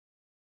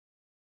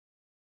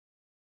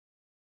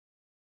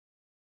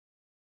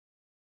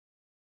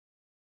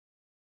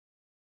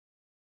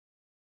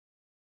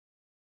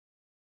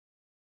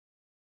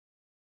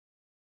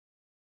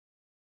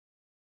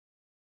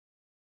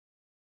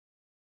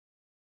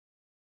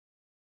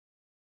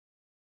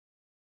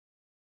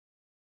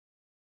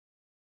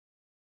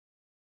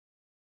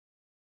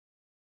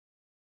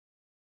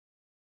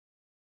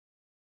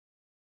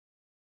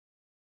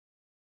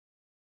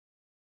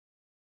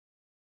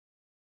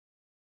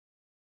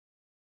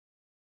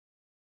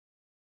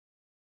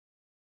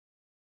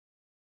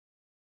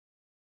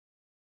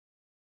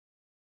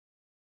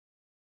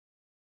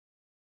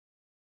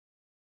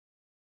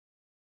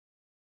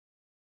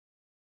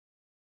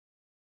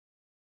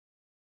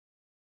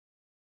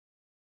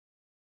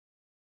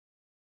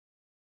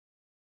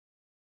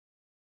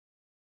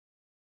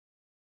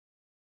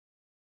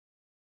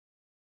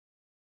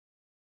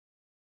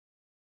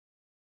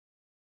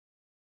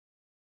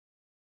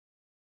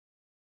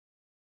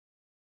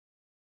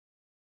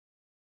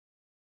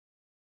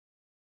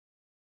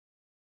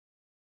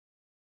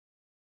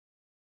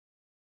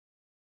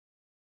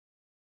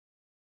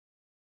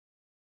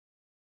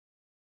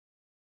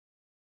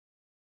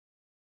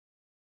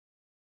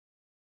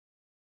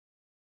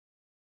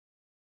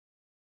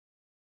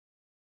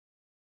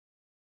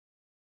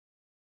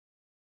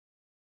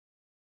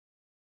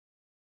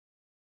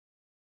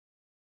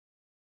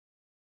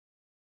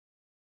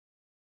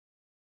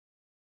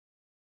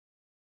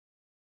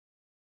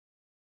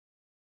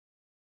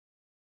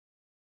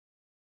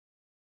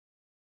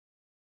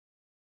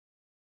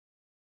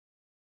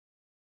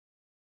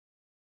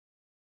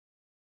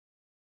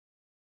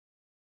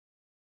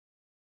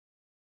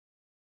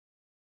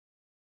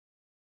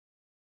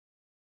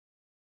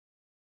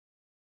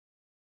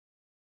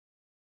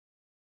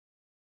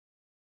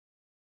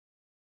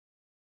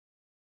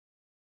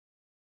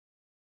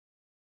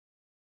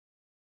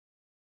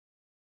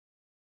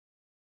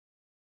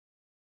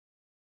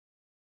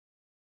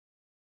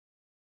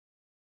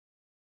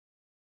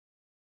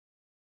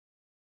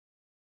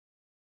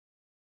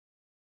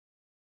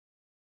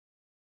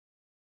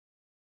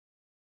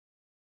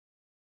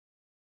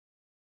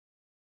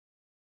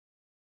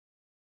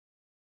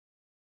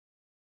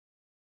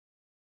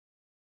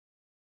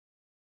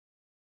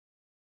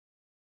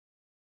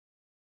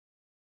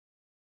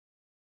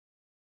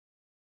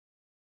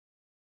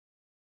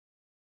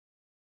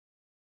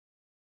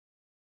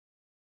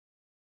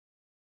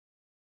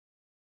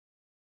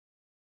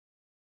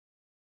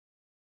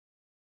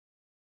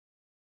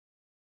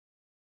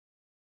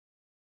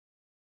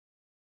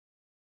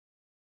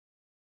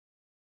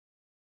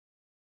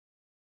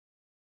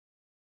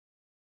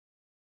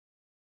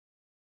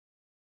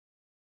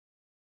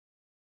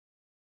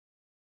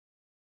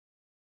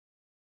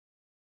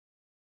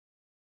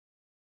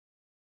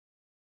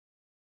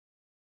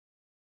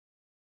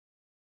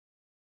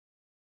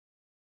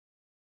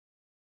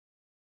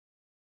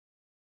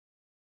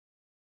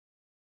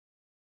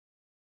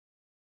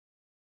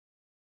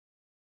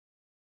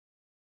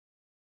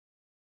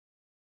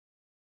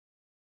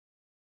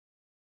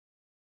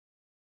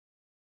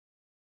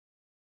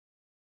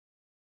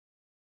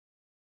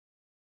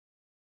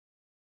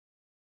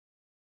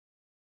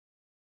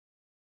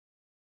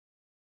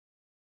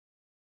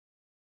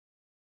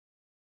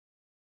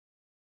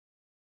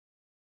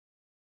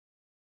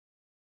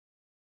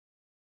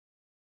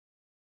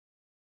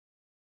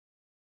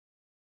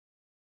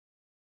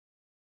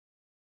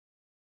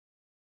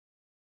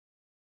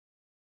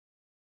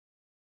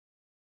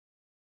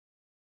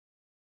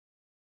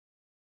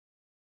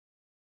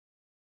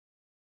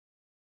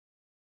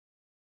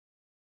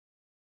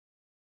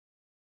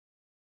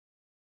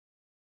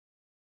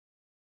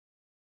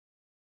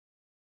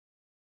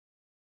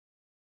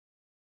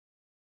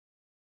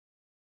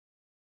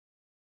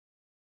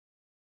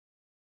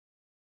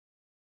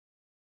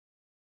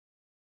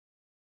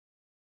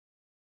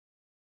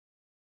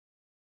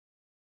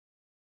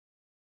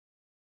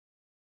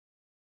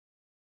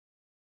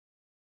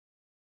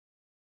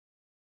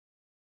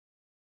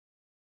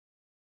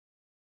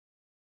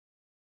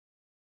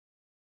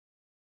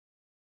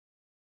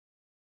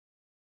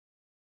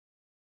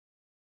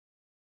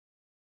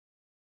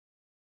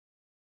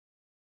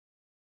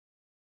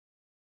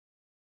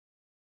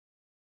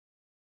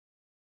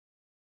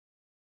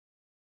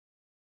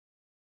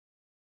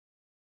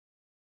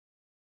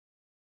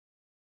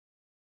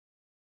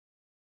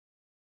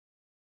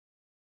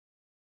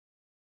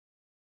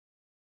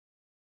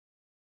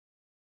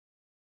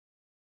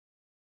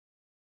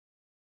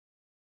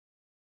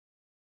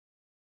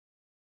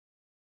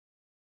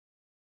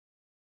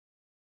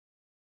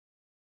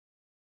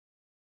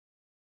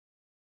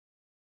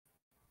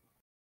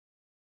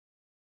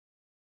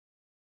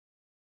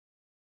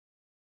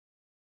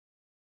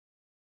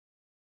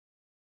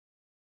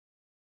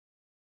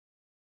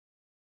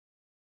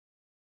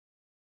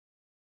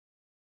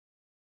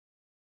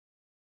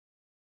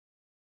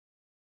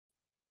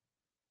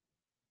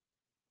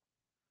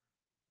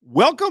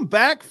Welcome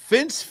back,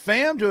 Fence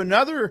fam, to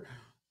another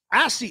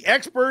Ask the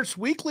Experts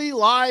weekly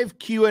live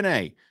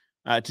Q&A.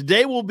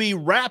 Today we'll be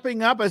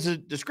wrapping up, as the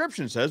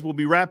description says, we'll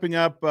be wrapping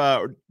up,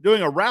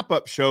 doing a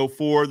wrap-up show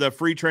for the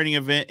free training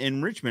event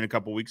in Richmond a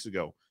couple weeks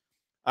ago.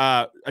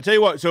 I tell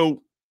you what,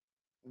 so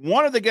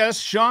one of the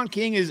guests, Shawn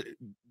King, is,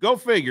 go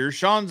figure,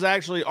 Shawn's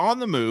actually on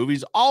the move.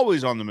 He's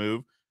always on the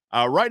move.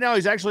 Right now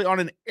he's actually on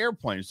an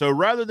airplane. So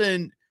rather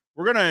than,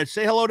 we're going to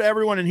say hello to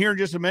everyone in here in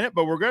just a minute,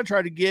 but we're going to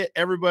try to get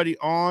everybody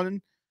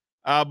on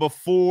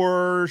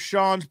before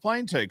Shawn's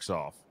plane takes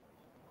off.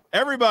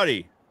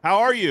 Everybody, how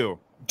are you?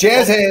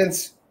 Jazz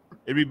hands.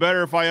 It'd be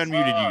better if I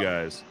unmuted you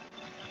guys.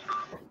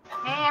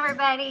 Hey,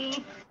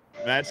 everybody.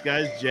 Matt's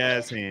guys,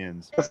 jazz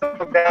hands. What's up,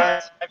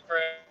 guys? My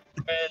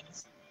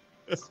friends.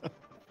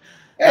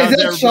 Hey, is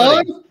that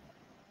Shawn?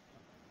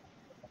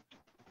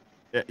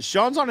 Yeah,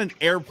 Shawn's on an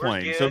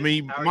airplane, so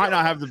he might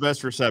not have the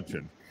best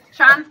reception.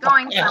 Shawn's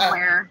going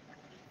somewhere.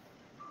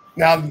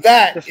 Now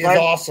that is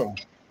awesome.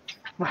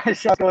 My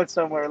shot's going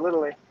somewhere,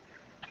 literally.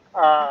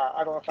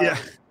 I don't know if I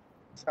have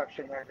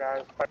reception there,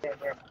 guys. I can't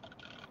hear.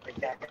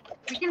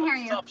 We can hear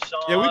you. What's up,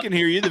 Shawn? Yeah, we can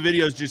hear you. The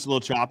video's just a little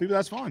choppy, but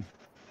that's fine.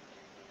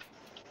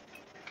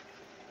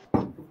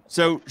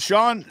 So,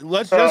 Shawn,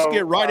 let's just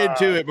get right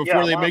into it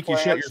before they make you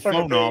shut your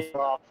phone off.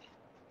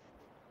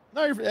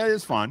 No,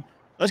 it's fine.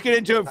 Let's get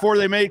into it before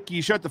they make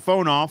you shut the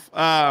phone off.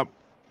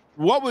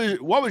 What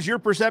was your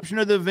perception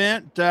of the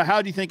event?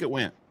 How do you think it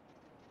went?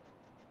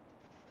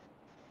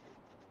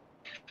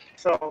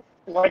 So,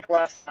 like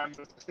last time, it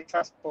was a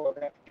successful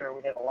event here.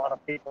 We had a lot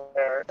of people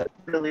there that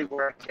really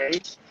were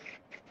engaged.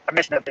 I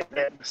mentioned that the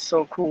event was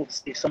so cool to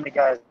see so many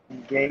guys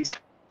engaged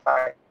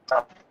by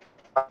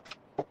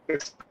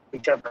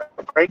each other.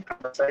 A great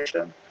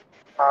conversation.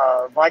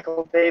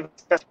 Michael Davis,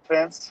 Chesterfield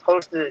Fence,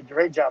 hosted a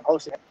great job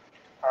hosting it.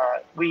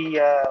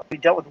 We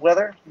dealt with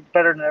weather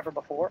better than ever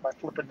before by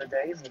flipping the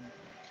days and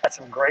had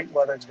some great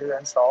weather to do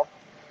install.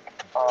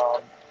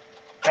 No,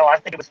 I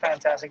think it was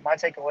fantastic. My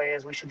takeaway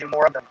is we should do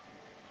more of them.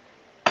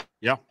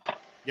 Yeah.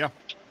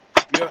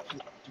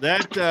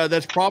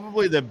 That's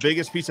probably the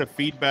biggest piece of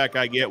feedback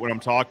I get when I'm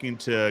talking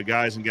to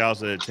guys and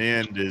gals that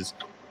attend is,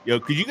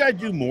 could you guys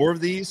do more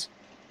of these?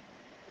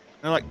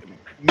 And they're like,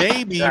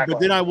 maybe, Exactly. But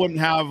then I wouldn't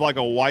have like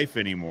a wife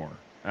anymore.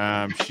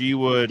 She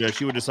would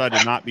decide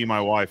to not be my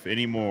wife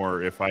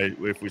anymore if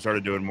we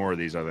started doing more of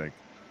these, I think.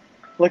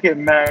 Look at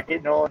Matt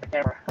getting all on the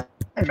camera.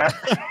 Hey, Matt.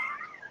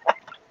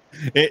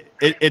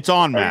 It's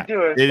on, Matt.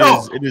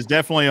 It is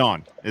definitely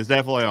on. It's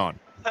definitely on.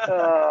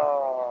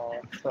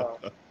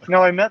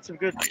 No, I met some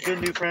good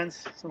new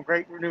friends, some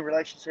great new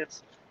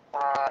relationships,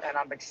 and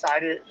I'm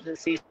excited to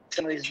see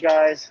some of these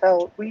guys.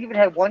 Hell, we even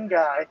had one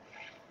guy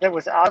that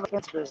was out of the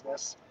fence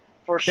business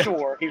for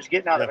sure. He was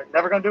getting out of it,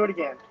 never going to do it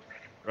again.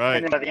 Right.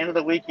 And then by the end of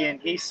the weekend,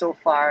 he's so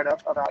fired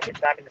up about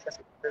getting back into the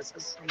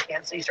business, he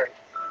can't see straight.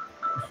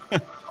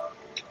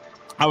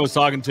 I was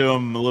talking to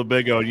him a little bit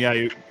ago,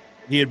 and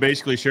he had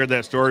basically shared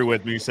that story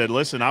with me. He said,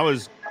 listen,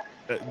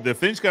 the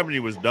fence company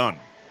was done.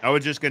 I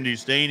was just going to do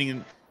staining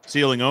and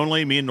sealing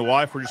only. Me and the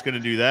wife were just going to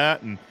do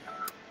that. And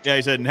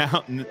he said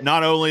now,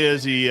 not only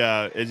is he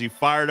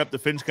fired up the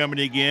fence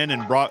company again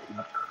and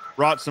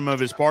brought some of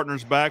his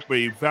partners back, but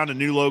he found a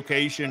new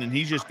location and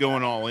he's just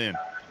going all in.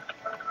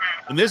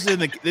 And this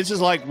is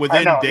like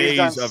within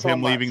days of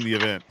him leaving the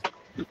event.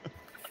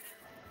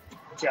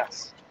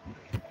 Yes.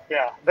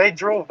 Yeah. They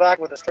drove back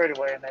with a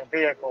straightaway in their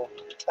vehicle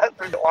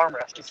through the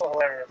armrest. It's so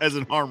hilarious. As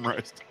an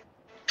armrest.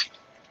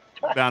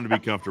 Bound to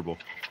be comfortable.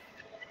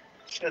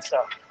 Good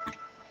stuff.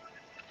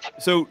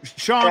 So,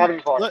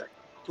 Shawn,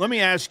 let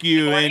me ask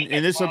you,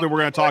 and this is something we're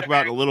going to talk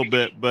about in a little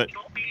bit, but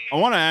I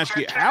want to ask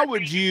you, how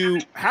would you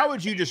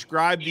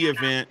describe the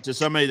event to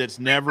somebody that's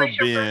never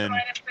been?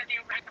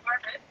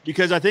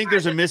 Because I think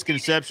there's a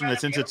misconception that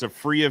since it's a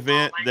free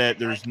event that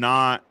there's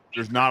not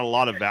a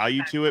lot of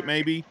value to it,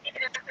 maybe.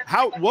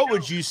 What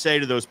would you say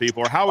to those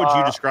people, or how would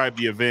you describe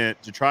the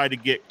event to try to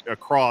get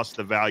across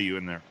the value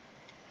in there?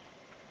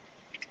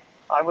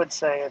 I would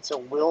say it's a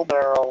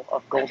wheelbarrow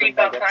of golden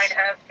nuggets.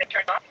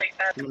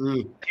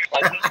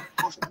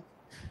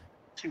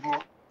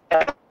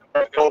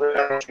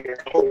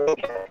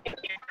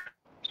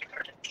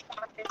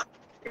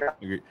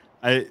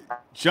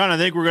 Shawn, I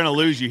think we're going to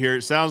lose you here.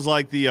 It sounds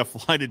like the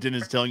flight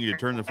attendant's telling you to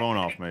turn the phone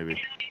off, maybe.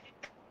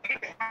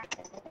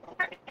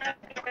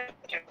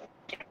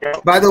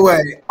 By the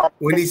way,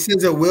 when he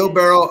says a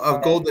wheelbarrow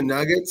of golden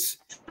nuggets,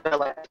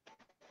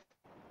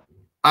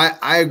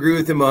 I agree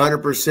with him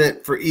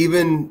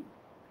 100%.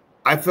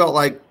 I felt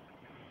like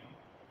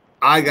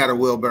I got a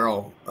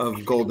wheelbarrow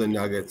of golden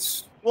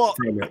nuggets. Well,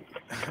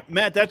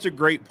 Matt, that's a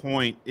great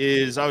point.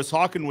 I was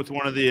talking with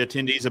one of the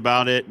attendees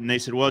about it, and they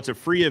said, well, it's a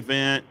free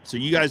event, so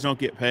you guys don't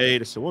get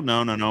paid. I said, well,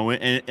 no.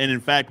 And in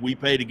fact, we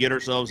pay to get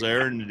ourselves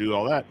there and to do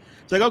all that.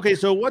 It's like, okay,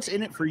 so what's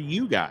in it for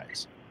you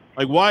guys?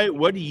 Like,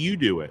 what do you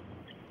do it?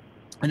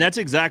 And that's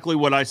exactly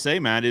what I say,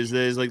 Matt, is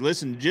like,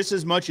 listen, just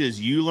as much as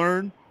you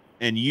learn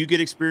and you get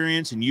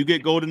experience and you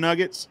get golden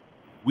nuggets,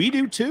 we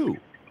do too.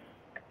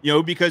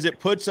 Because it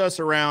puts us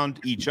around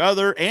each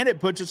other and it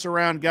puts us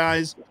around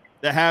guys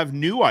that have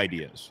new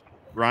ideas,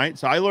 right?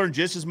 So I learned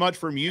just as much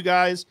from you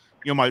guys,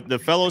 the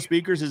fellow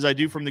speakers, as I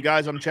do from the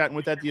guys I'm chatting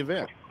with at the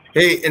event.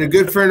 Hey, and a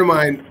good friend of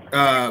mine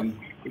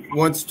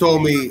once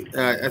told me,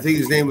 I think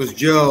his name was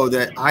Joe,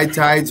 that high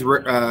tides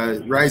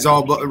raises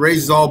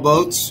all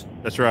boats.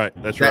 That's right.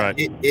 That's right.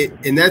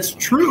 And that's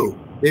true.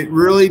 It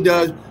really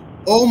does.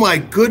 Oh my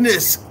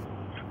goodness,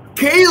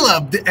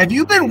 Caleb, have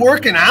you been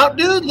working out,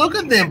 dude? Look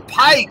at them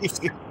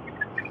pipes.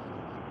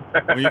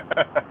 We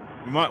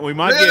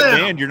might get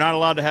banned. You're not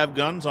allowed to have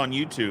guns on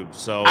YouTube,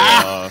 so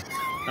that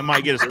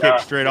might get us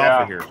kicked straight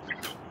off of here.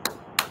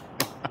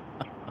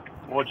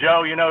 Well,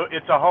 Joe,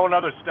 it's a whole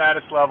other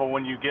status level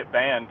when you get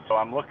banned, so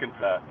I'm looking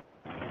for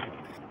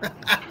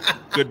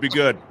that. Could be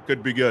good.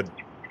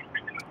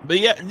 But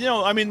yeah,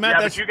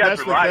 Matt, that's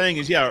the thing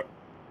is, a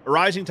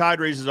rising tide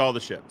raises all the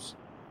ships.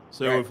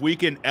 So if we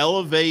can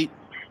elevate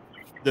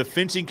the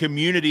fencing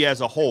community as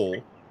a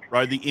whole,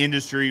 right, the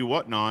industry,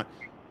 whatnot,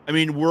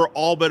 we're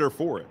all better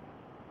for it.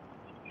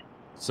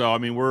 So,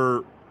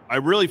 I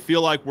really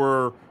feel like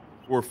we're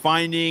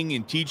finding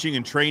and teaching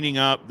and training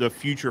up the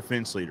future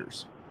fence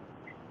leaders.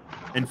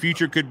 And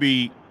future could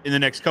be in the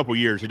next couple of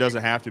years. It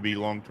doesn't have to be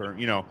long term,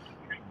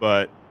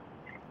 but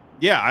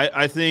yeah,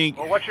 I think.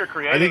 Well, what you're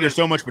creating, I think there's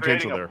so much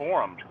potential there.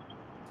 Forum.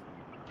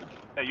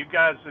 Yeah, you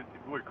guys,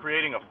 we're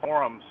creating a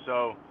forum,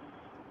 so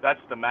that's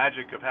the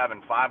magic of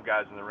having 5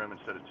 guys in the room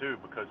instead of 2,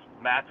 because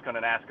Matt's going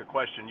to ask a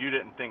question you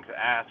didn't think to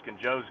ask, and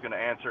Joe's going to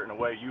answer it in a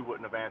way you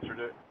wouldn't have answered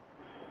it.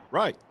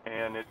 Right.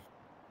 And it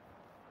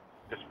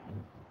just,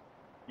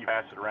 you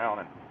pass it around,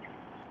 and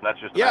that's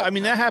just. Yeah,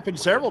 that happened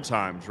several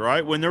times,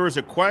 right? When there was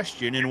a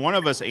question and one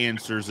of us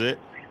answers it,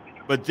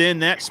 but then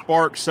that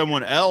sparks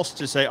someone else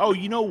to say, oh,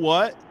 you know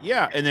what?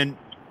 Yeah. And then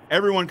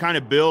everyone kind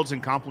of builds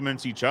and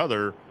complements each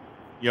other,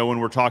 when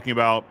we're talking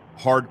about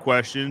hard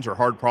questions or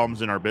hard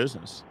problems in our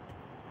business.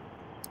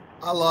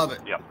 I love it.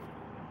 Yep.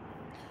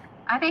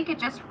 I think it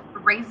just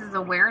raises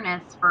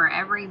awareness for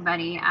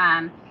everybody.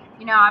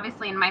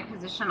 Obviously in my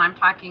position, I'm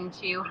talking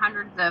to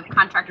hundreds of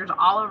contractors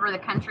all over the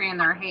country, and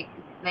they're hey,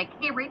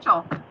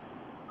 Rachel,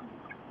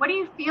 what do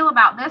you feel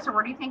about this? Or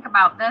what do you think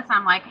about this?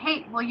 I'm like,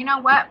 hey, well, you know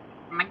what?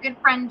 My good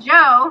friend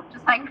Joe,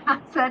 just like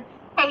Matt said,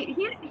 hey,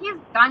 he's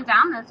gone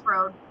down this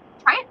road.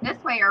 Try it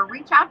this way, or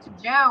reach out to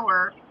Joe,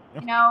 or,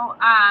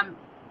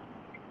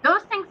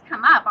 those things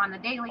come up on a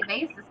daily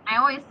basis. I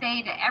always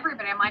say to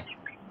everybody, I'm like,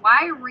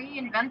 why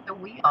reinvent the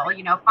wheel?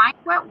 Find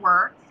what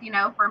works,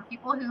 from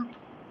people who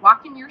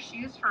walked in your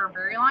shoes for a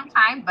very long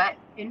time, but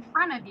in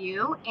front of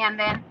you. And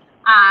then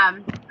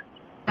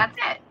that's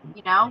it.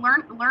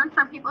 Learn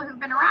from people who've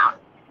been around.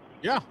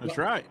 Yeah, that's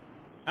right.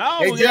 Oh,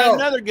 hey, we Joe, got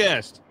another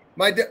guest.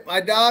 My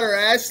daughter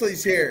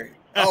Ashley's here.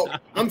 Oh,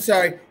 I'm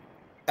sorry.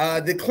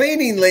 The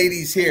cleaning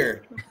lady's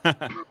here,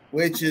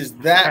 which is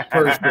that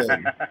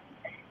person.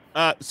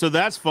 So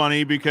that's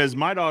funny because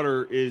my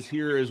daughter is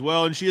here as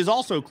well, and she is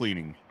also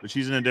cleaning, but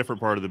she's in a different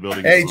part of the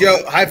building. Hey, Joe,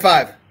 high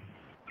five.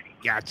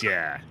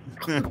 Gotcha.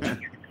 All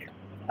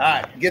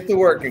right, get to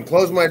work and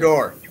close my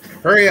door.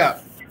 Hurry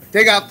up.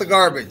 Take out the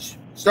garbage.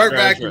 Start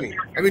vacuuming.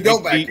 Right.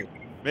 Don't vacuum.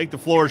 Make the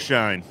floor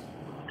shine.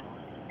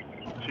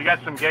 She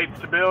got some gates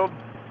to build?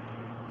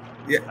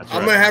 Yeah,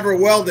 I'm going to have her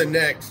welded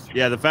next.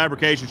 Yeah, the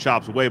fabrication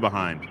shop's way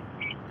behind.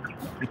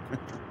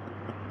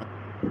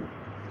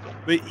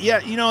 But yeah,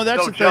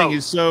 that's the thing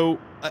is, so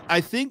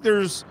I think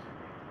there's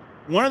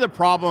one of the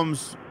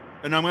problems,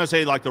 and I'm going to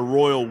say like the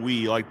royal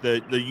we, like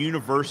the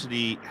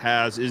university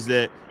has, is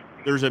that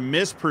there's a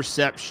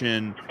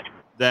misperception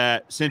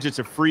that since it's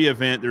a free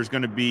event, there's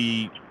going to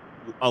be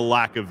a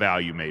lack of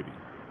value maybe,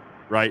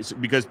 right? So,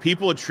 because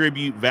people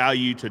attribute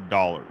value to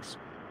dollars,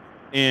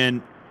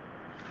 and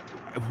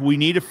we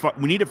need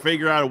to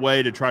figure out a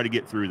way to try to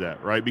get through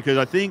that, right? Because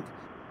I think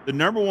the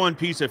number one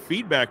piece of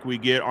feedback we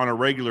get on a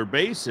regular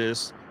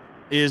basis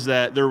is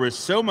that there was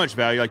so much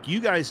value, like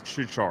you guys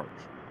should charge,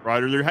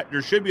 right? Or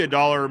there should be a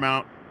dollar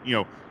amount,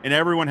 and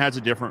everyone has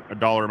a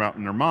dollar amount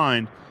in their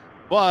mind,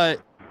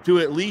 but to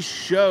at least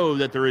show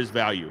that there is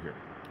value here,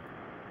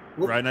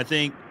 right? And I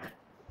think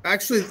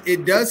actually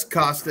it does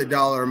cost a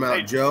dollar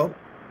amount, Joe.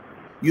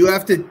 You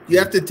have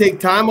to take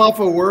time off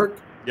of work.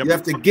 Yep. You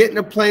have to get in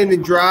a plane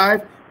and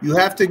drive. You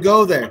have to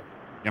go there.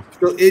 Yep.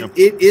 So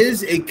it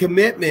is a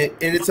commitment,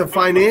 and it's a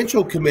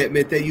financial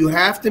commitment that you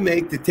have to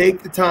make to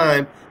take the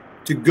time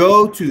to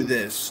go to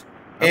this.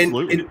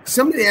 And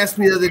somebody asked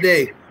me the other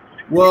day,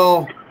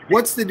 well,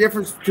 what's the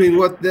difference between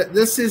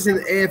this is an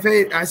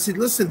AFA? I said,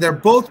 listen, they're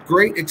both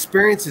great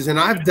experiences, and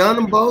I've done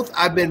them both.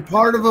 I've been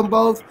part of them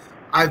both.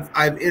 I've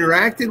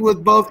interacted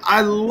with both.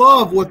 I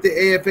love what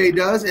the AFA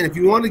does, and if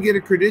you want to get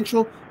a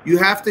credential, you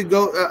have to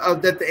go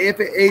that the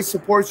AFA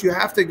supports. You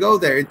have to go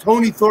there. And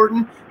Tony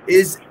Thornton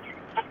is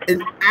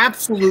an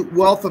absolute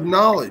wealth of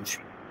knowledge.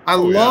 I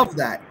love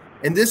that.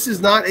 And this is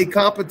not a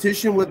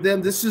competition with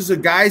them. This is a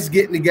guys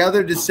getting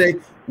together to say,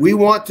 we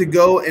want to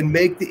go and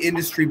make the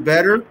industry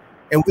better,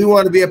 and we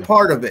want to be a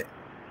part of it.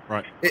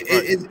 Right.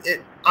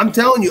 I'm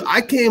telling you,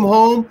 I came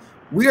home.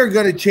 We are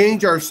going to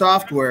change our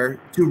software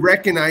to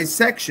recognize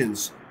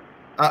sections.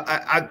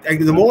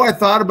 The more I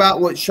thought about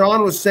what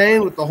Shawn was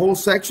saying with the whole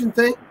section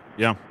thing,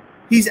 yeah,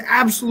 he's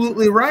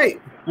absolutely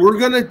right. We're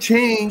going to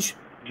change.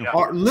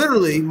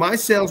 Literally,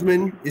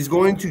 mySalesman is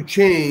going to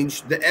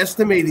change the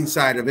estimating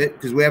side of it,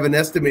 because we have an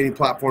estimating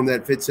platform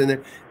that fits in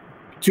there,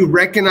 to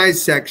recognize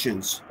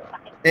sections.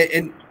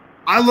 And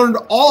I learned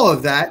all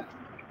of that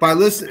by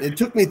listening. It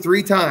took me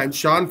 3 times.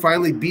 Shawn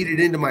finally beat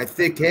it into my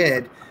thick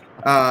head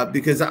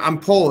because I'm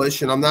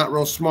Polish and I'm not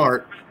real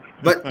smart,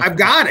 but I've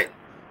got it.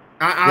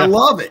 I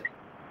love it.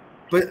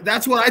 But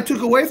that's what I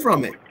took away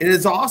from it, and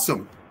it's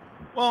awesome.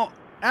 Well,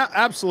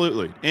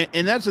 absolutely.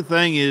 And that's the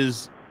thing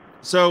is,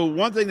 so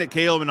one thing that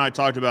Caleb and I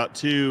talked about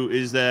too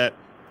is that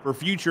for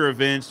future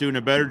events, doing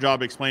a better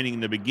job explaining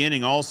in the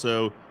beginning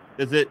also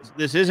that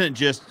this isn't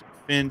just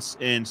fence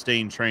and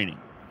stain training.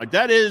 Like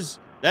that is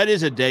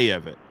a day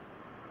of it.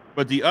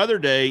 But the other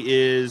day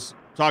is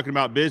talking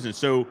about business.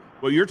 So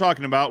what you're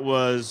talking about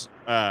was,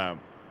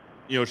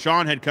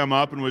 Shawn had come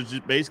up and was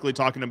just basically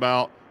talking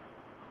about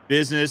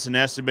business and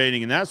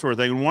estimating and that sort of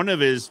thing. And one of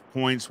his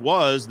points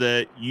was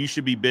that you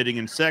should be bidding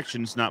in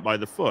sections, not by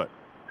the foot.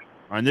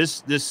 And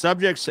this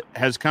subject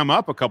has come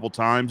up a couple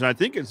times, and I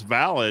think it's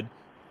valid.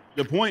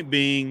 The point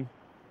being,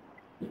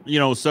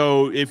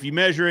 so if you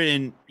measure it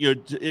in,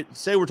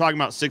 say we're talking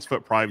about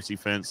 6-foot privacy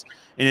fence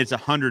and it's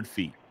 100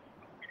 feet.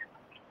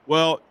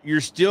 Well,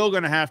 you're still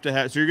going to have,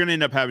 so you're going to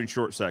end up having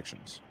short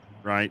sections,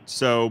 right?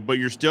 So, but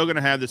you're still going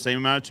to have the same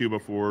amount of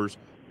 2x4s.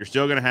 You're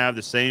still going to have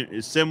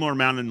the similar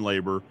amount in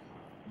labor.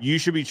 You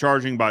should be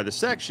charging by the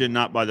section,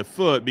 not by the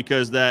foot,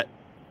 because that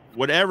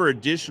whatever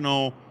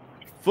additional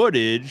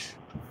footage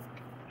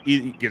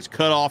it gets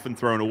cut off and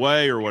thrown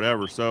away or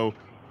whatever. So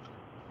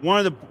one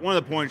of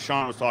the points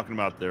Shawn was talking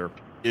about there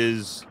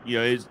is,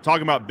 is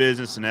talking about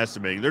business and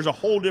estimating. There's a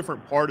whole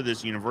different part of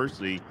this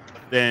university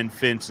than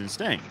fence and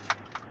stain,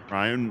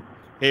 right? And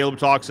Caleb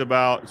talked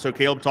about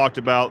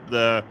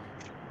the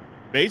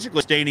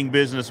basically staining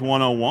business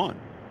 101,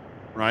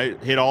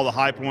 right? Hit all the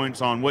high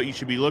points on what you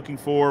should be looking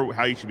for,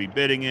 how you should be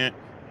bidding it.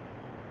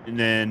 And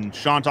then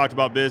Shawn talked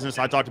about business.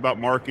 I talked about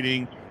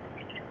marketing.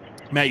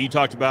 Matt, you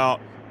talked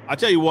about, I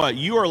tell you what,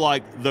 you are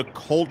like the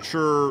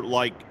culture,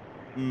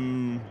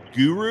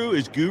 guru.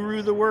 Is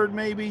guru the word?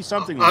 Maybe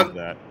something like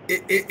that.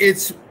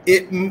 It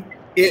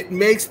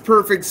makes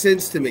perfect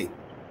sense to me.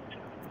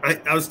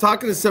 I was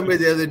talking to somebody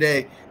the other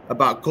day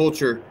about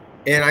culture,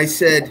 and I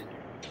said,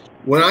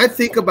 when I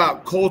think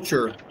about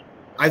culture,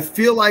 I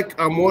feel like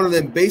I'm one of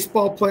them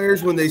baseball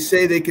players when they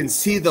say they can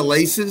see the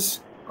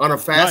laces on a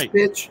fast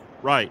pitch.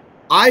 Right.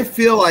 I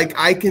feel like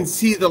I can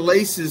see the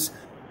laces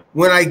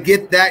when I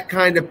get that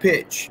kind of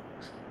pitch.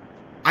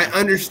 I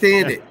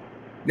understand it.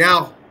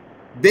 Now,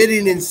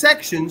 bidding in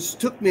sections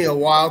took me a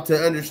while to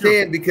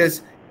understand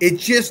because it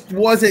just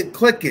wasn't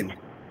clicking.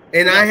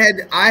 And I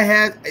had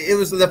it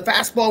was the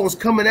fastball was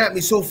coming at me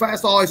so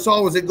fast, all I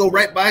saw was it go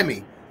right by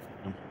me.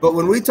 But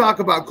when we talk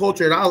about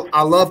culture, and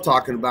I love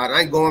talking about it,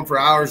 I ain't going for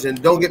hours, and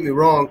don't get me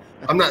wrong,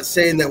 I'm not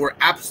saying that we're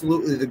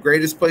absolutely the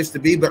greatest place to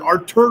be, but our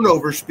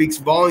turnover speaks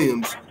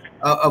volumes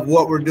of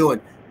what we're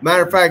doing.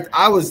 Matter of fact,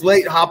 I was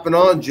late hopping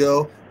on,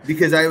 Joe,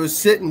 because I was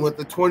sitting with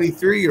a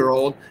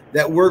 23-year-old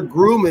that we're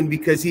grooming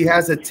because he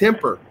has a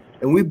temper.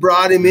 And we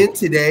brought him in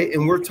today,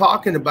 and we're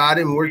talking about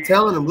him, and we're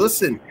telling him,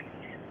 listen,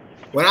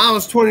 when I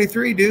was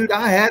 23, dude,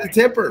 I had a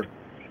temper.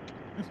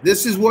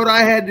 This is what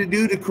I had to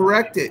do to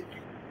correct it.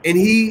 And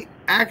he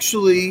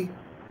actually,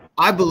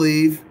 I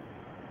believe,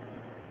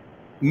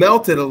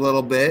 melted a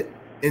little bit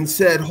and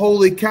said,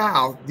 holy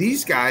cow,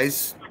 these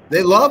guys,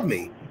 they love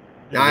me.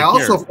 Now, I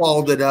also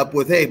followed it up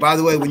with, hey, by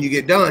the way, when you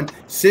get done,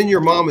 send your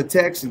mom a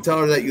text and tell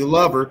her that you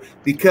love her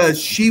because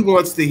she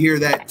wants to hear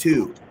that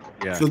too.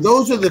 Yeah. So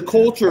those are the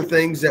culture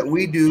things that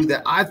we do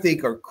that I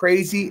think are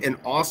crazy and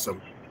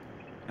awesome.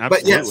 Absolutely.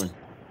 But yes.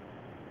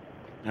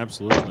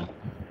 Absolutely.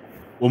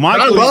 Well,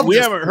 Michael, we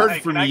haven't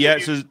heard from you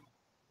yet. So,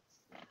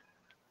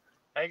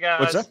 hey, guys.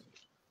 What's up?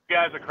 You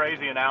guys, a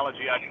crazy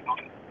analogy.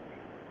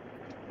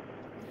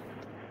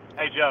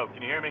 Hey, Joe,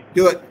 can you hear me?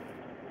 Do it.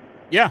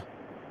 Yeah.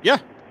 Yeah.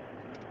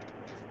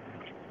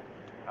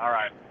 All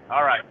right.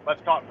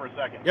 Let's talk for a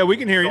second. Yeah, we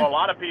can hear you. So a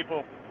lot of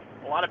people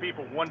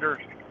wonder.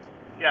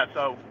 Yeah.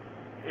 So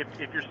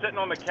if you're sitting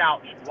on the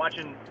couch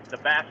watching the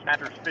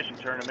Bassmasters fishing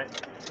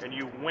tournament and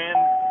you win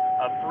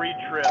a free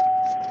trip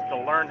to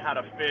learn how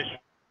to fish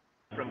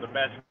from the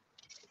best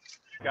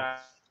guy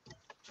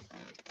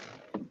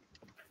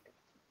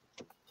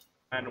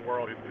in the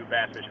world who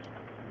bass fishes,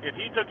 if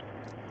he took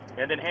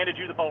and then handed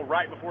you the pole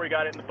right before he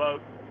got it in the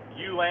boat,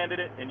 you landed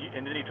it, and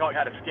then he taught you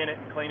how to skin it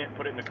and clean it and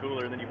put it in the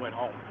cooler, and then you went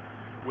home,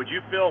 would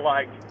you feel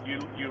like you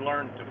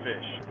learned to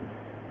fish?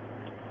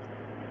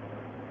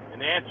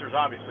 And the answer is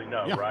obviously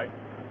no, yeah. Right?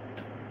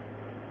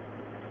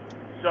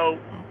 So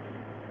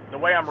the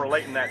way I'm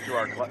relating that to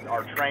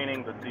our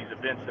training, these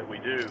events that we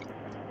do,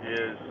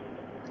 is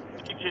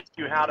teaching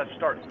you how to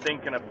start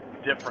thinking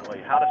differently,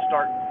 how to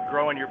start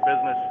growing your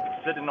business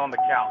sitting on the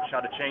couch,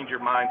 how to change your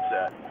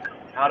mindset,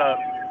 how to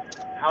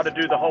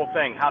do the whole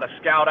thing, how to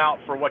scout out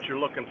for what you're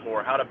looking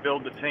for, how to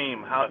build the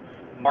team, how to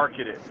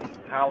market it,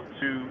 how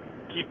to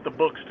keep the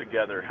books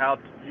together, how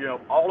to, you know,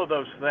 all of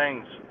those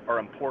things are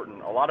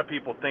important. A lot of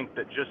people think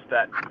that just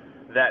that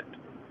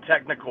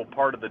technical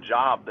part of the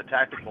job, the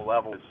tactical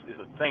level is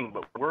a thing,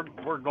 but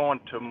we're going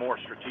to a more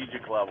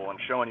strategic level and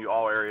showing you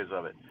all areas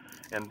of it.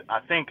 And I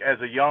think as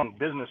a young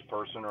business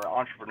person or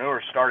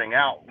entrepreneur starting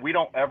out, we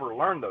don't ever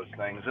learn those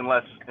things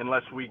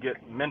unless we get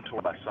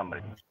mentored by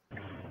somebody.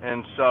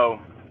 And so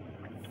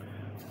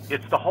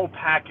it's the whole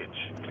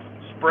package.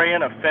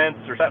 Spraying a fence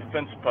or that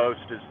fence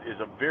post is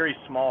a very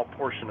small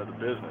portion of the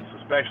business,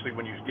 especially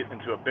when you get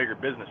into a bigger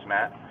business,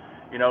 Matt.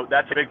 You know,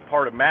 that's a big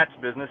part of Matt's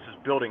business is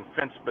building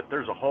fence, but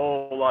there's a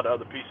whole lot of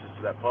other pieces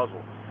to that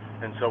puzzle.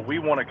 And so we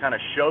want to kind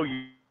of show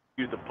you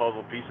the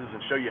puzzle pieces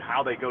and show you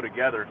how they go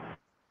together.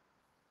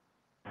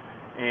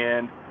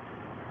 And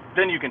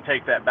then you can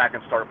take that back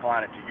and start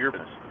applying it to your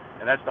business.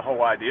 And that's the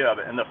whole idea of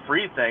it. And the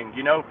free thing,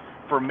 you know,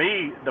 for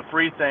me, the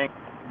free thing,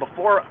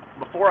 before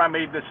I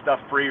made this stuff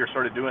free or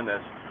started doing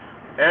this,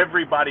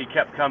 everybody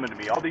kept coming to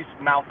me, all these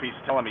mouthpieces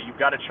telling me, you've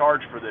got to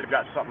charge for this, you've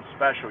got something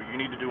special, you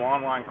need to do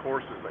online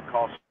courses that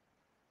cost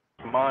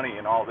money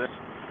and all this.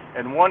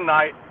 And one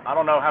night, I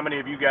don't know how many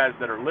of you guys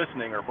that are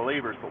listening are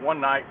believers, but one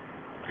night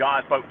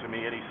God spoke to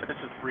me and he said, this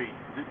is free.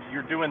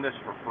 You're doing this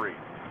for free.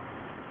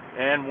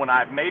 And when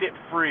I made it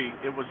free,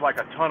 it was like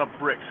a ton of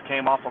bricks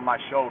came off of my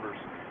shoulders.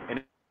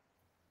 And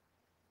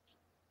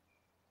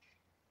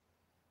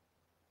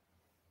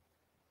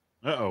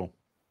Uh-oh.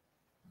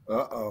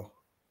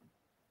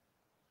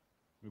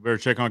 We better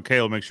check on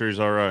Caleb, make sure he's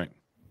all right.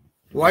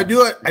 Well, I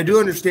do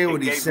understand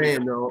what he's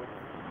saying, though.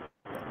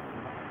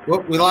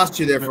 Well, we lost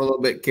you there for a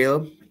little bit,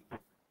 Caleb.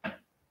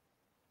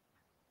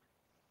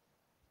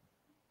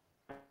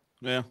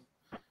 Yeah.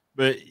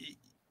 But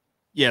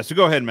yeah, so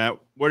go ahead, Matt.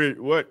 Where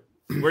do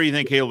you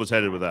think Caleb was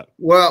headed with that?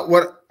 Well,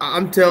 what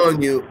I'm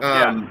telling you,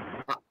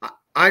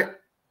 I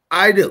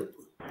do,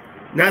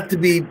 not to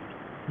be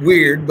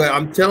weird, but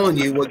I'm telling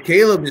you what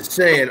Caleb is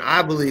saying,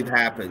 I believe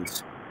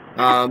happens.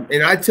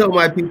 And I tell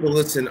my people,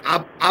 listen,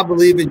 I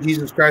believe in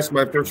Jesus Christ,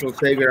 my personal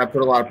Savior, and I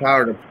put a lot of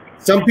power in him.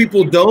 Some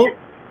people don't.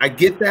 I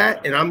get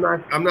that, and I'm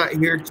not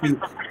here to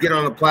get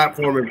on a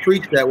platform and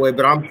preach that way,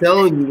 but I'm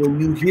telling you,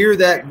 when you hear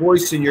that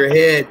voice in your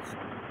head,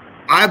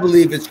 I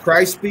believe it's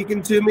Christ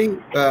speaking to me,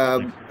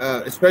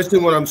 especially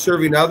when I'm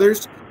serving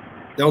others.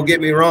 Don't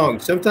get me wrong.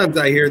 Sometimes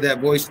I hear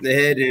that voice in the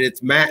head, and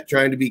it's Matt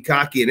trying to be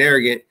cocky and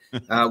arrogant,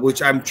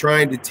 which I'm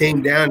trying to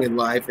tame down in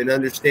life and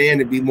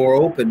understand and be more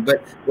open.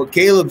 But what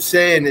Caleb's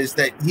saying is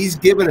that he's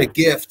given a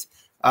gift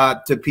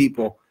to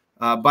people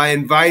by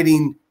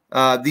inviting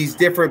these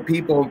different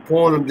people and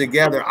pulling them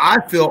together. I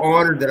feel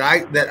honored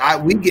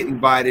that we get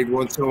invited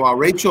once in a while.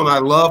 Rachel and I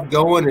love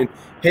going and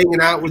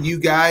hanging out with you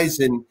guys,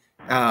 and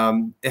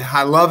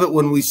I love it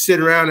when we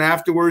sit around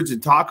afterwards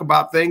and talk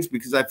about things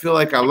because I feel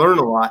like I learn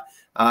a lot.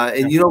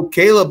 And you know,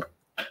 Caleb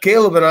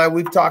and I,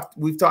 we've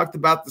talked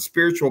about the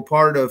spiritual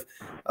part of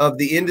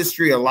the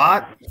industry a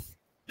lot.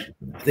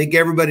 I think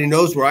everybody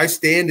knows where I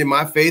stand in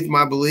my faith,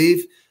 my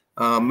belief.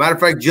 Matter of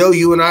fact, Joe,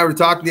 you and I were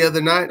talking the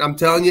other night. I'm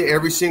telling you,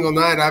 every single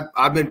night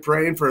I've been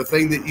praying for a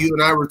thing that you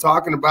and I were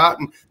talking about,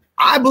 and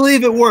I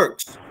believe it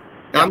works.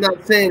 Now, I'm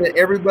not saying that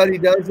everybody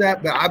does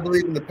that, but I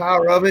believe in the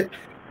power of it.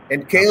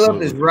 And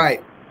Caleb is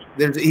right.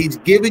 He's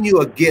giving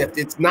you a gift.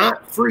 It's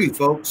not free,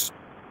 folks.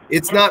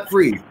 It's not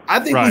free. I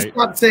think we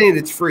stopped saying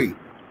it's free.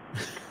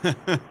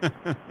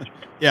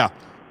 Yeah,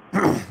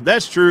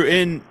 that's true.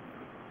 And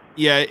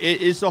yeah,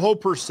 it's the whole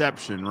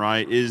perception,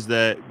 right? Is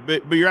that,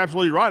 but you're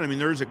absolutely right. I mean,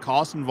 there's a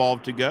cost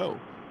involved to go.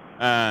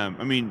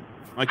 I mean,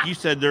 like you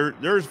said,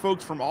 there's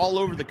folks from all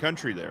over the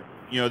country there.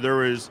 You know, there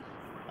was,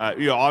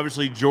 you know,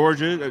 obviously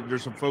Georgia.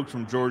 There's some folks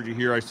from Georgia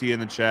here I see in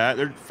the chat.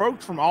 There's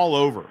folks from all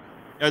over.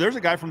 There's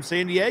a guy from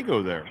San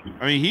Diego there.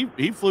 I mean,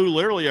 he flew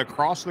literally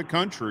across the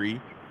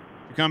country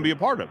to come be a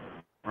part of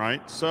it,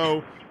 right?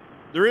 So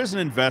there is an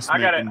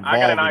investment involved. I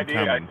got an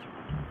idea.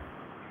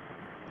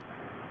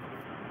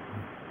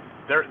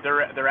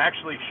 There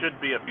actually should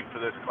be a fee for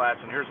this class,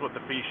 and here's what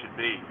the fee should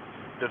be.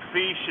 The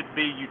fee should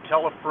be you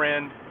tell a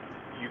friend,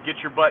 you get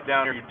your butt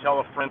down here, you tell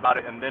a friend about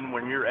it, and then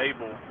when you're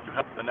able, you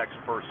help the next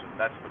person.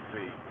 That's the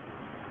fee.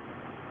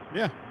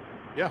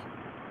 Yeah,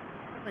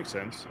 makes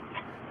sense.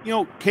 You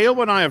know, Caleb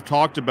and I have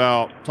talked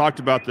about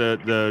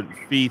the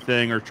fee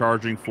thing or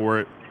charging for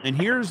it, and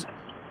here's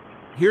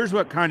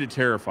what kind of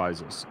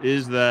terrifies us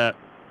is that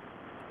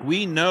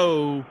we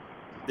know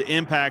the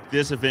impact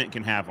this event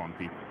can have on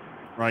people,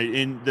 right?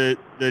 In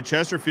the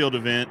Chesterfield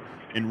event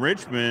in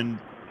Richmond,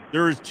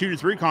 there was 2 to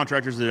 3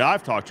 contractors that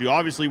I've talked to.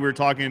 Obviously, we're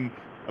talking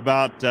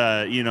about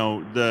you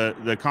know,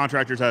 the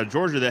contractors out of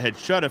Georgia that had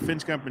shut a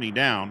fence company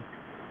down,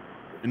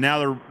 and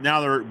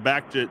now they're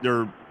back to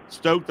they're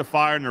stoked the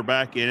fire and they're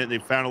back in it. They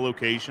found a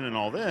location and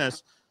all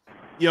this.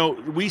 You know,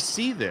 we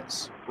see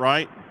this,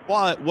 right?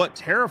 But what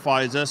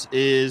terrifies us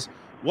is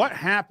what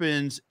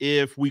happens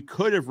if we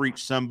could have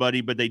reached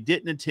somebody, but they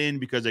didn't attend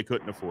because they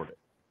couldn't afford it,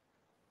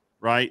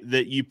 right?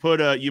 That you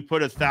put a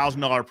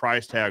 $1,000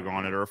 price tag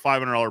on it or a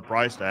 $500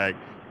 price tag,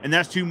 and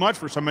that's too much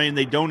for somebody and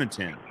they don't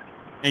attend.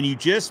 And you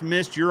just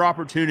missed your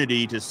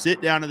opportunity to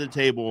sit down at the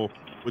table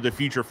with a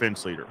future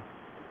fence leader,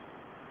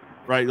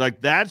 right?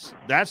 Like that's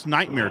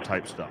nightmare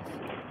type stuff.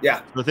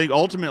 Yeah. So I think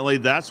ultimately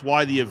that's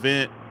why the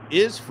event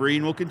is free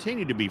and will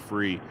continue to be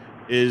free,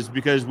 is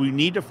because we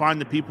need to find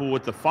the people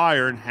with the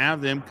fire and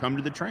have them come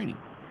to the training.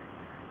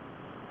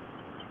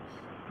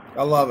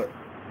 I love it.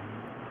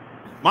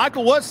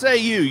 Michael, what say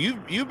you?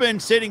 You've been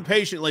sitting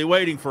patiently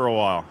waiting for a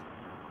while.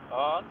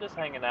 Oh, I'm just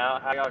hanging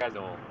out. How y'all guys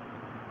doing?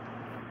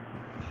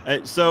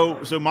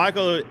 So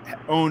Michael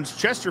owns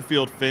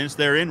Chesterfield Fence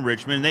there in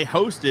Richmond. They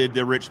hosted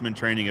the Richmond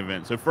training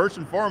event. So first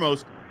and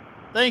foremost,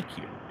 thank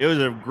you. It was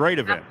a great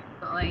event.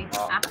 Absolutely.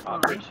 Oh, I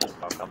appreciate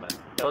y'all coming.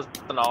 It was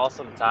an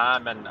awesome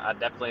time, and I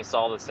definitely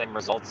saw the same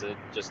results.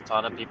 Just a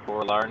ton of people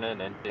were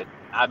learning, and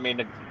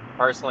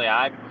personally,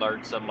 I've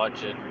learned so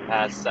much in the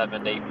past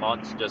 7 to 8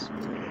 months just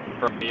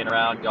from being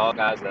around y'all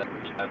guys that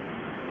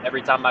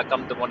every time I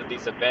come to one of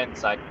these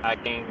events, I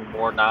gain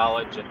more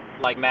knowledge. And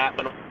like Matt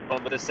went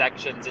over the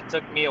sections, it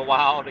took me a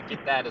while to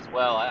get that as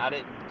well. I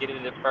didn't get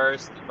it at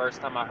first, the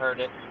first time I heard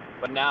it,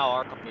 but now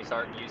our company's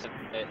starting using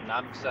it, and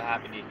I'm so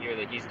happy to hear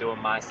that he's doing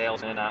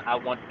mySalesman. I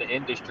want the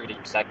industry to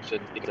use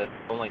sections because it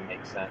only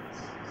makes sense.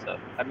 So,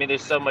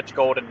 there's so much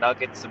golden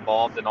nuggets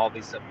involved in all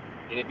these.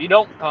 If you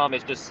don't come,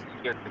 it's just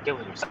you're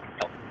killing yourself.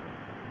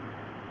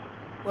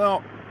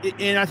 Well,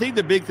 and I think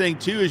the big thing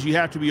too is you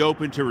have to be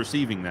open to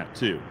receiving that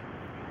too.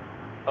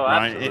 Oh,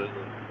 right? Absolutely.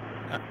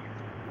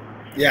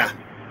 Yeah.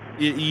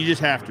 You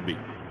just have to be.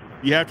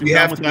 You have to You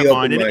come have with to that be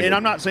mind. open-minded. And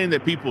I'm not saying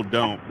that people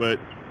don't, but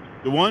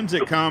the ones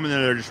that come and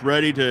that are just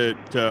ready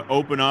to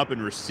open up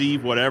and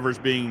receive whatever's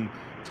being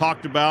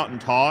talked about and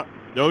taught,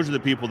 those are the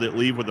people that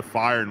leave with a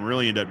fire and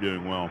really end up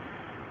doing well.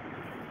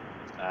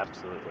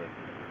 Absolutely.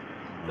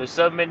 There's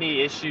so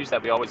many issues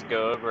that we always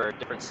go over,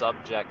 different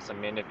subjects.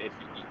 If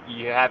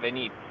you have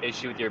any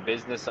issue with your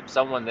business,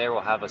 someone there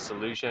will have a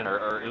solution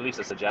or at least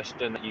a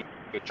suggestion that you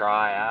could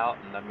try out.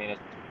 And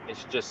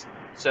it's just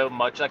so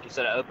much, like you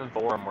said, an open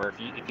forum where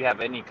if you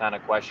have any kind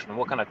of question,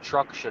 what kind of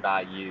truck should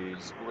I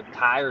use? What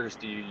tires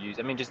do you use?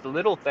 Just the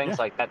little things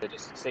like that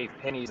just save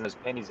pennies, and those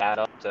pennies add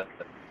up to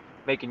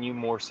making you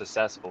more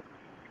successful.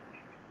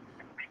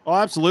 Oh,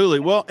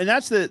 absolutely. Well, and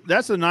that's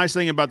the nice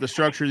thing about the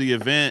structure of the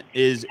event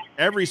is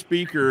every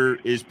speaker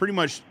is pretty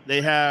much,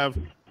 they have,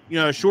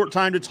 a short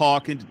time to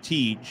talk and to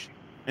teach.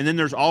 And then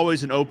there's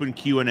always an open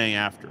Q&A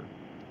after,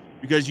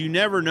 because you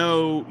never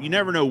know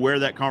where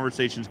that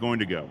conversation is going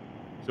to go.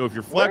 So if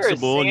you're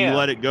flexible and you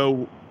let it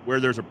go where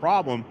there's a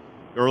problem,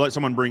 or let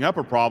someone bring up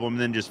a problem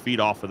and then just feed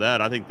off of that,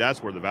 I think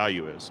that's where the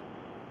value is.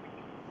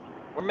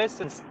 We're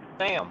missing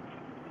Sam.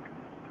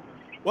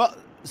 Well,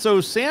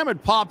 so Sam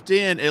had popped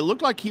in. It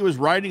looked like he was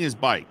riding his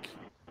bike.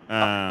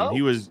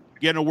 He was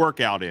getting a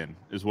workout in,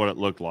 is what it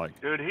looked like.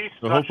 Dude,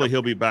 so hopefully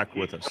he'll be back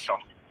with us.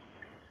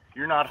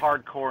 You're not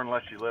hardcore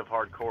unless you live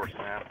hardcore,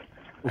 Sam.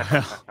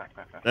 Well,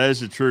 that is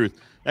the truth.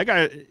 That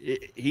guy,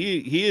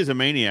 he is a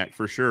maniac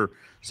for sure.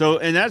 So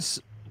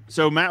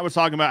Matt was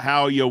talking about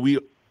how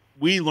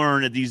we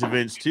learn at these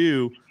events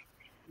too.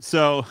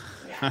 So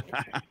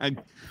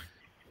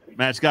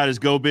Matt's got his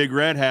Go Big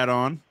Red hat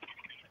on.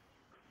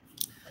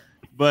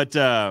 But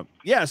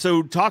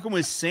so talking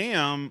with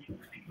Sam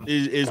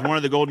is one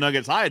of the gold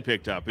nuggets I had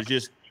picked up. It's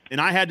just, and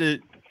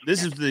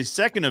this is the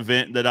second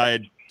event that I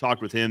had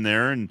talked with him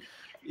there, and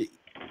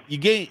you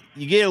get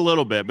a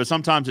little bit, but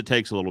sometimes it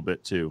takes a little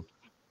bit too.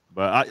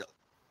 But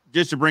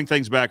just to bring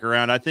things back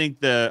around, I think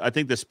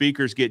the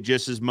speakers get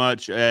just as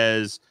much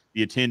as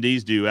the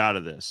attendees do out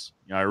of this.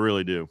 I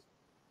really do.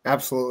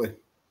 Absolutely.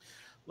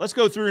 Let's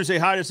go through and say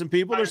hi to some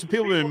people. There's some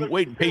people who've been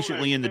waiting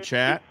patiently in the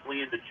chat.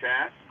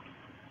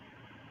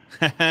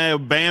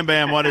 Bam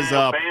Bam, what is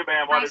up? Bam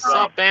Bam, what is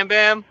up, Bam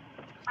Bam?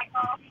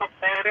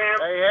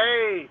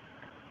 Hey.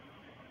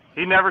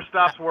 He never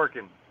stops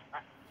working.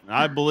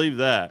 I believe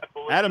that.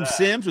 Adam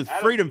Sims with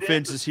Freedom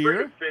Fence is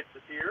here.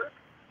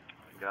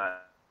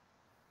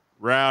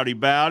 Rowdy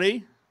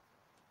Bowdy.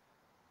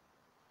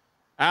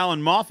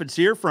 Alan Moffat's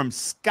here from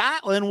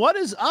Scotland. What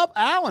is up,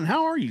 Alan?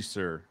 How are you,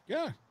 sir?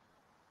 Yeah.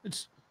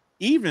 It's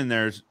evening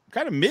there. It's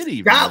kind of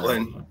mid-evening.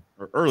 Scotland?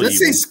 Or early Did it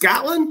say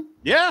Scotland?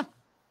 Yeah.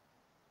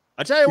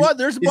 I tell you what,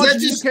 there's a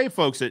bunch of UK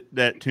folks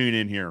that tune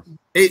in here.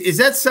 Is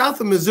that south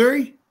of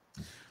Missouri?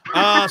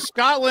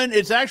 Scotland,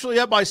 it's actually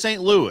up by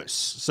St. Louis,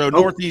 so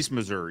northeast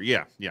Missouri.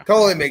 Yeah.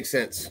 Totally makes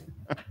sense.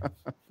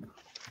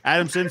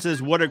 Adam Sims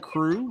says, what a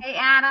crew. Hey,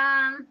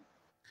 Adam.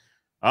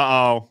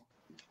 Uh-oh.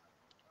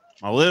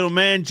 My little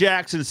man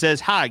Jackson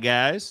says, hi,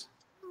 guys.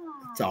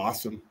 It's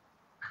awesome.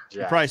 He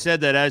probably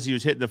said that as he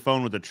was hitting the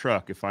phone with the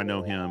truck, if I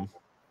know him.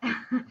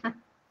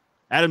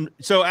 Adam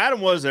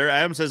was there.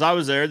 Adam says, I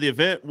was there. The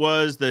event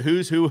was the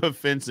who's who of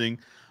fencing.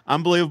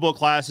 Unbelievable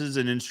classes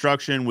and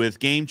instruction with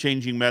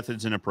game-changing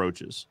methods and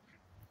approaches.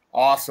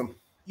 Awesome.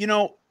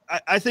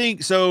 I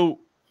think so.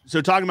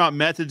 So talking about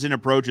methods and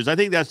approaches, I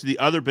think that's the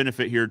other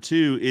benefit here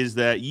too, is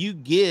that you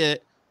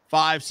get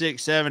 5,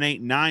 6, 7,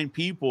 8, 9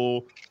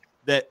 people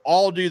that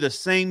all do the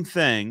same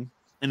thing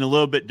in a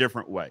little bit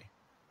different way.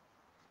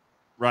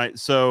 Right.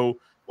 So,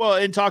 well,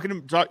 in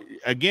talking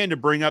again, to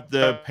bring up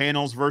the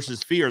panels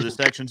versus feet or the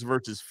sections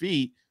versus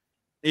feet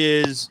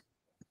is,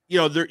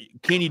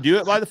 can you do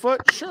it by the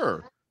foot?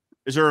 Sure.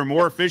 Is there a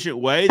more efficient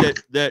way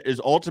that is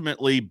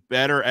ultimately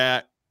better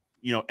at,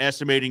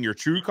 estimating your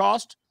true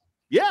cost?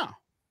 Yeah.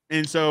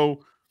 And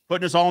so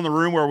putting us all in the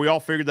room where we all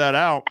figured that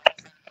out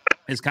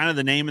is kind of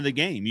the name of the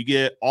game. You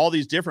get all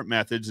these different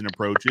methods and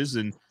approaches,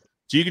 and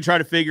so you can try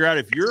to figure out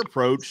if your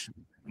approach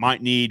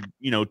might need,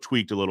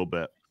 tweaked a little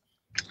bit.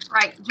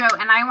 Right, Joe.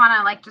 And I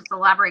want to just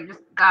elaborate just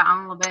that on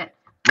a little bit.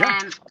 Yeah.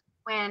 And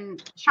when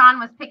Shawn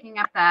was picking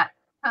up that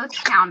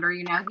post counter,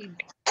 he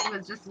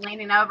was just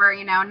leaning over.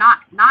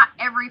 Not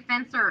every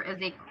fencer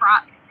is a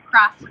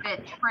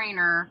CrossFit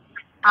trainer,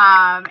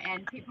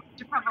 and people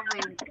should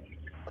probably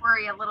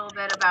worry a little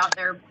bit about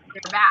their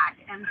back.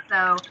 And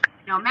so,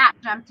 Matt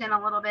jumped in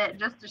a little bit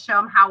just to show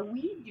them how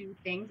we do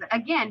things.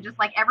 Again, just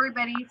like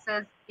everybody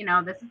says,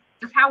 this is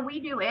just how we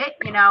do it.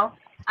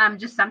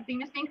 Just something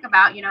to think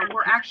about.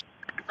 We're actually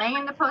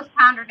laying the post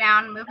pounder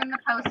down, moving the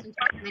post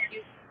until you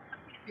use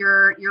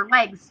your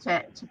legs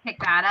to pick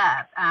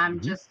that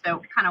up. Just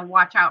so kind of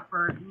watch out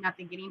for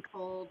nothing getting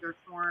pulled or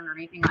torn or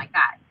anything like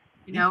that.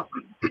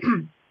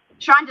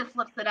 Shawn just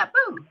lifts it up.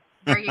 Boom.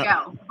 There you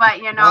go. But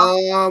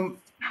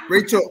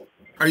Rachel,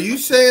 are you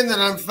saying that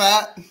I'm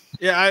fat?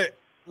 Yeah.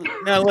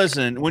 Now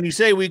listen, when you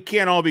say we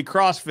can't all be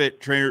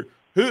CrossFit trainers,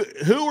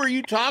 who are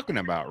you talking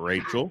about,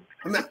 Rachel?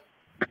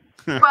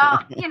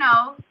 Well,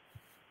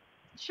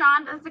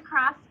 Shawn does the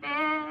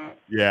CrossFit.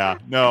 Yeah.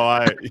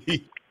 No,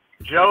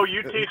 Joe,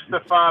 you teach the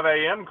 5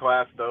 a.m.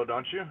 class though,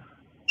 don't you?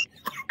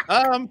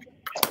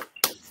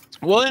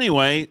 Well,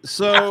 anyway,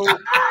 so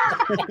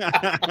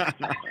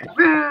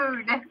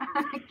rude,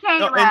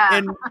 Caleb.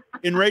 No,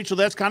 and Rachel,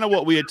 that's kind of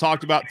what we had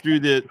talked about through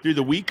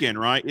the weekend,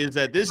 right? Is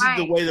that this is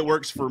the way that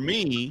works for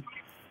me.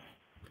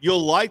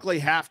 You'll likely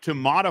have to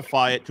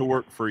modify it to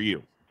work for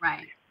you,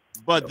 right?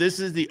 But this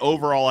is the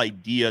overall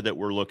idea that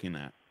we're looking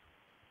at.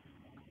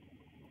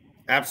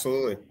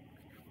 Absolutely,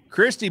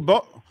 Christy.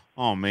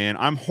 Oh man,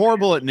 I'm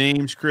horrible at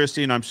names,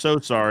 Christy, and I'm so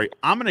sorry.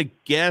 I'm gonna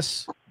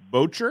guess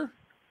Bocher,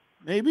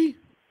 maybe.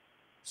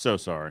 So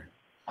sorry.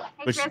 Hey,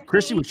 But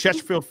Christy with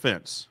Chesterfield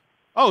Fence.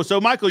 Oh,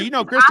 so Michael, you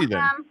know Christy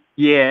then?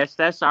 Yes,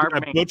 that's our.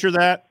 Did I butcher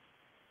that?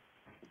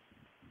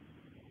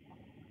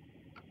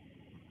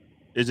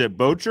 Is it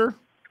Bocher?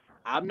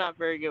 I'm not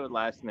very good with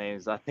last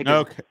names. I think.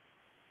 Okay.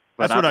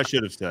 That's what I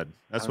should have said.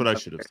 That's what I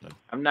should have said.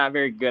 I'm not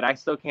very good. I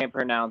still can't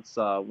pronounce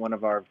one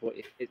of our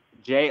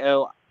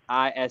Joise,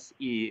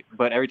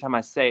 but every time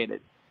I say it,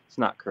 it's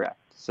not correct.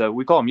 So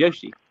we call him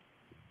Yoshi.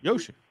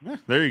 Yoshi. Yeah,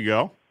 there you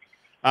go.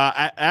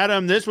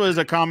 Adam, this was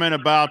a comment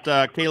about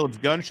Caleb's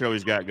gun show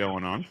he's got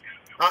going on.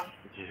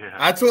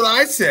 That's what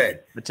I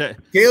said.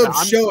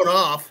 Caleb's showing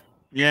off.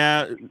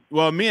 Yeah.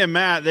 Well, me and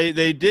Matt,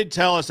 they did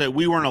tell us that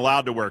we weren't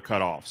allowed to wear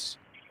cutoffs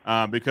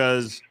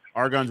because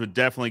our guns would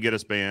definitely get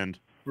us banned.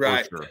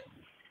 Right. For sure.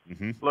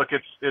 Mm-hmm. Look,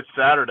 it's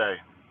Saturday.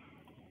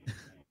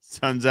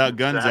 Sun's out,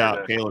 guns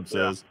out, Caleb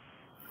says.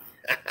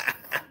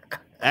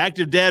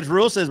 Active Dad's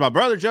Rule says, my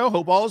brother Joe,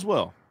 hope all is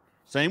well.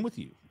 Same with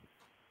you.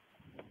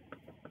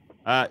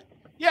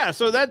 Yeah,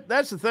 so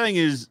that's the thing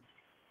is,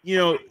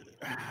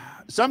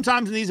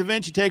 sometimes in these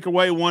events you take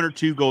away one or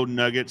two golden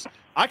nuggets.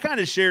 I kind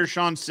of share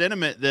Shawn's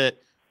sentiment that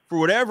for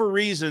whatever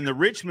reason, the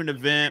Richmond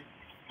event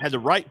had the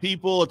right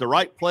people at the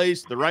right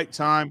place, at the right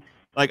time.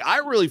 Like I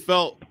really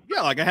felt,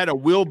 like I had a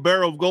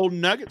wheelbarrow of golden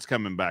nuggets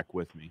coming back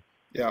with me.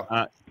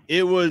 Yeah.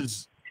 It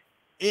was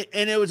a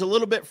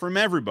little bit from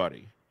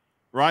everybody,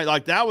 right?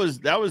 Like that was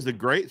the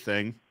great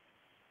thing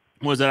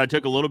was that I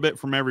took a little bit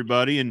from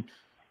everybody and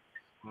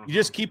you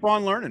just keep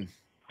on learning.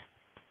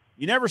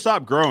 You never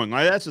stop growing.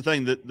 Like that's the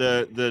thing that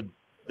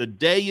the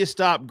day you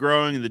stop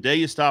growing and the day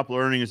you stop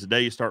learning is the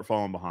day you start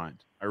falling behind.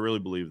 I really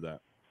believe that.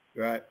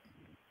 Right.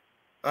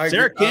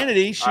 Sarah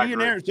Kennedy, Sarah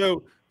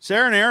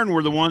and Aaron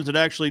were the ones that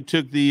actually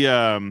took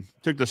the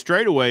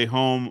straightaway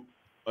home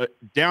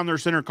down their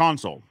center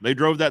console. They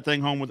drove that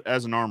thing home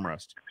as an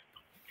armrest.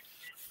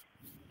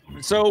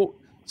 So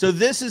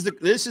this is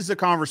the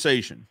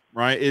conversation,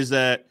 right? Is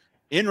that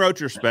in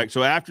retrospect,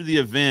 so after the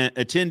event,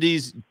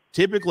 attendees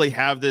typically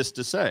have this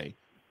to say.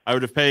 I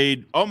would have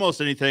paid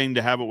almost anything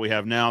to have what we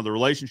have now. The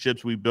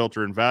relationships we built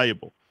are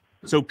invaluable.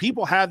 So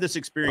people have this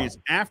experience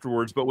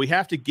afterwards, but we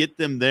have to get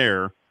them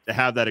there to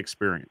have that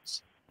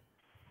experience,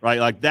 right?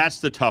 Like that's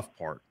the tough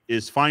part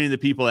is finding the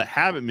people that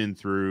haven't been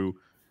through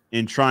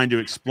and trying to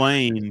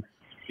explain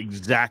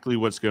exactly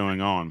what's going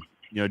on.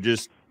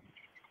 Just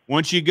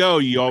once you go,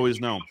 you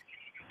always know.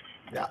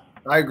 Yeah,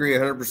 I agree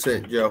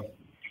 100%, Joe.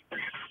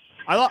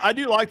 I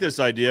do like this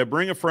idea.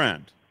 Bring a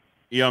friend.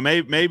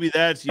 Maybe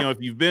that's,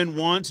 if you've been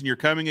once and you're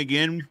coming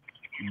again,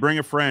 bring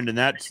a friend. And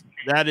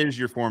that is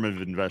your form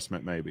of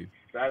investment. Maybe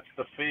that's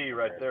the fee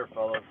right there,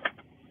 fellas.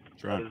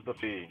 That's right. That is the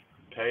fee.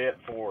 Pay it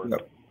forward.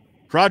 Yep.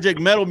 Project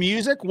Metal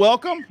Music.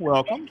 Welcome.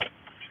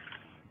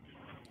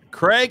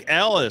 Craig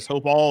Ellis.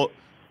 Y'all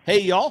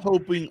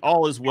hoping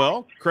all is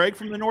well. Craig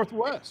from the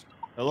Northwest.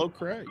 Hello,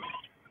 Craig.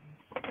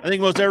 I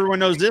think most everyone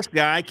knows this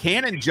guy,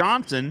 Cannon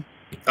Johnson.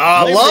 Oh,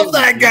 I love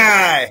that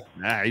guy.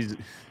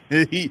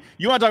 You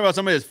want to talk about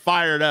somebody that's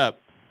fired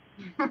up.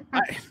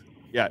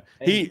 Yeah,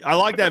 I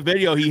like that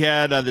video he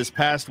had this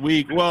past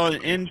week. Well,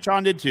 and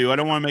Shawn did too. I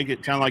don't want to make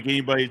it sound like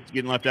anybody's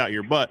getting left out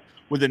here, but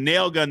with a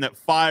nail gun that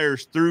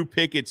fires through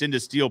pickets into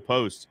steel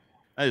posts,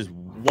 that is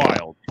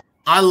wild.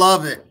 I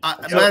love it.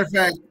 Matter of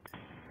fact,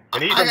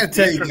 and even I gotta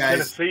tell you from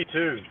guys, Tennessee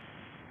too.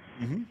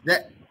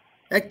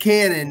 That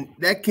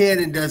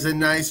cannon does a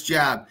nice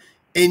job.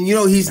 And you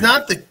know, he's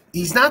not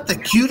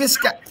the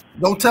cutest guy.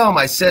 Don't tell him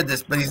I said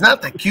this, but he's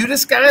not the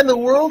cutest guy in the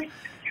world.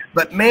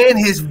 But man,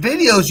 his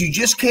videos, you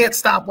just can't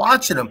stop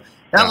watching them.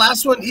 That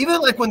last one, even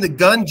like when the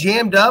gun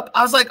jammed up,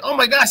 I was like, oh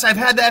my gosh, I've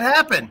had that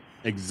happen.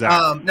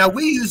 Exactly. Now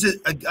we use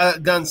a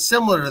gun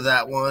similar to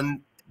that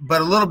one,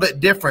 but a little bit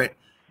different.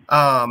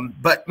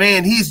 But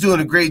man, he's doing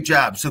a great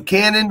job. So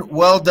Cannon,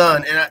 well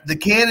done. And the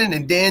Cannon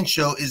and Dan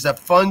show is a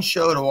fun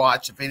show to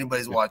watch if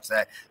anybody's watched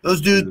that.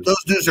 Those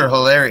dudes are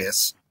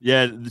hilarious.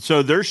 Yeah.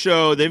 So their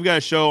show, they've got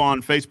a show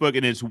on Facebook,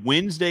 and it's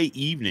Wednesday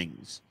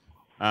evenings.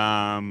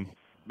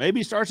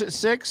 Maybe starts at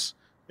 6.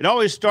 It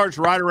always starts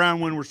right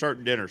around when we're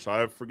starting dinner, so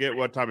I forget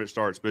what time it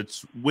starts, but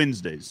it's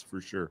Wednesdays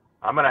for sure.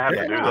 I'm gonna have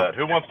to do that.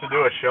 Who wants to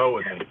do a show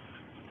with me?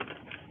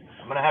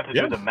 I'm gonna have to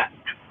do the Matt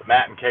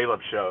and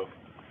Caleb show.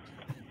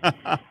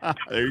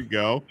 There you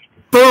go.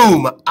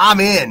 Boom!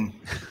 I'm in.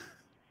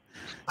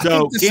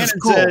 So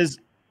Cannon says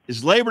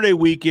it's Labor Day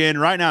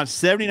weekend. Right now it's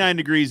 79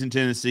 degrees in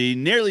Tennessee,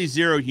 nearly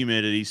 0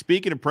 humidity.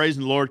 Speaking of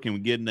praising the Lord, can we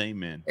get an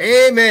amen?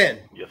 Amen.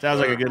 Yes, Sounds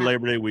like a good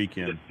Labor Day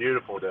weekend. It's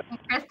beautiful day. And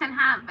Kristen,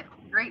 have a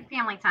great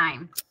family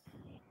time.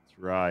 That's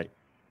right.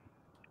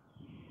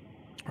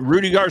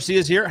 Rudy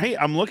Garcia's here. Hey,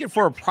 I'm looking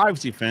for a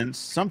privacy fence,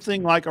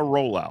 something like a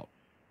rollout.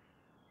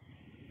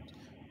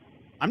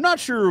 I'm not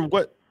sure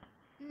what.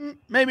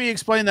 Maybe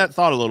explain that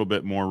thought a little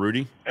bit more,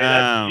 Rudy. Hey,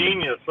 that's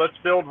genius. Let's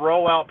build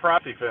rollout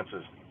privacy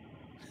fences.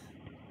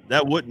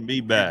 That wouldn't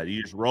be bad.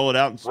 You just roll it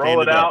out and stand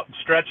roll it up. out,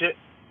 stretch it,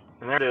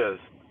 and there it is.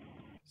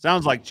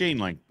 Sounds like chain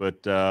link,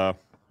 but all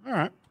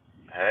right.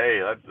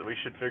 Hey, we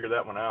should figure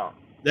that one out.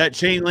 That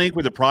chain link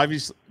with the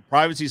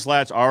privacy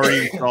slats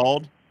already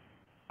installed.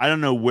 I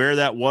don't know where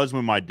that was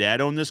when my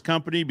dad owned this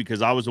company,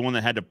 because I was the one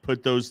that had to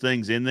put those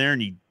things in there.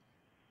 And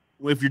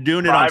if you're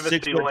doing it Privacy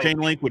on 6-foot chain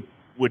link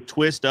would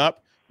twist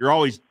up, you're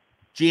always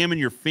jamming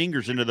your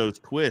fingers into those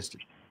twists.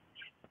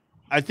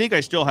 I think I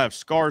still have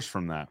scars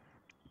from that.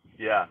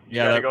 Yeah, you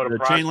gotta go to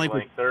the chain link.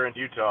 They're in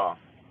Utah.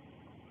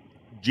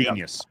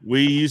 Genius. Yep.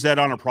 We used that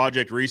on a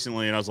project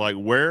recently, and I was like,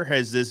 where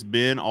has this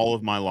been all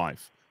of my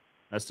life?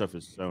 That stuff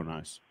is so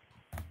nice.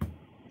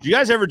 Do you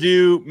guys ever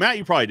do, Matt,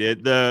 you probably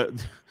did,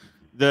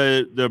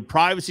 the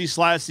privacy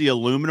slats, the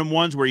aluminum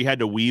ones where you had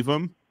to weave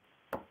them?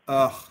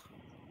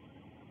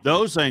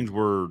 Those things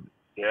were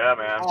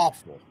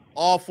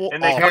awful.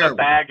 And they cut a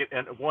bag,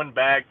 and one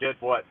bag did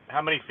what?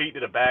 How many feet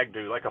did a bag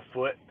do? Like a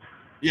foot?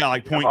 Yeah,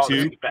 like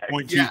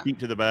 0.2 feet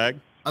to the bag.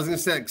 I was going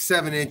to say like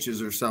 7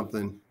 inches or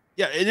something.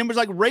 Yeah, and it was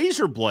like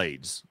razor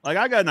blades. Like,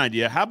 I got an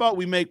idea. How about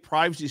we make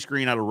privacy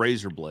screen out of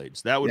razor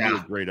blades? That would be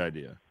a great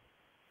idea.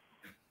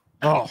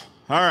 Oh,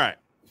 all right.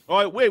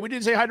 Oh, wait, we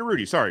didn't say hi to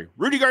Rudy. Sorry.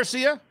 Rudy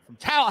Garcia from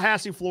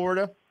Tallahassee,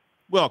 Florida.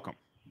 Welcome.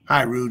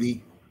 Hi,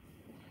 Rudy.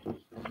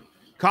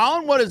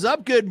 Colin, what is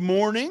up? Good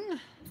morning.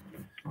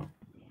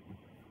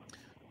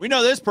 We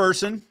know this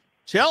person.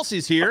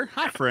 Chelsea's here.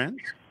 Hi,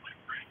 friends.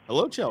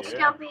 Hello, Chelsea.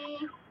 Chelsea.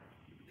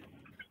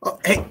 Oh,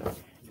 hey.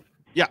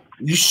 Yeah.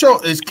 You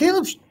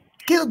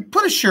Caleb,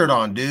 put a shirt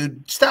on,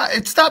 dude.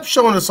 Stop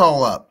showing us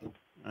all up.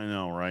 I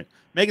know, right?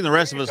 Making the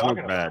rest of us look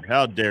bad.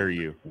 How dare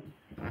you?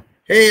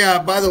 Hey,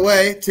 by the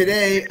way,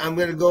 today I'm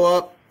going to go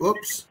up,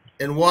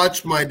 and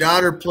watch my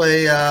daughter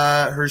play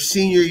her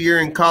senior year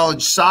in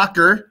college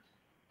soccer.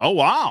 Oh,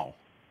 wow.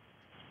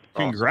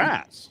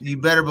 Congrats. You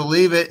better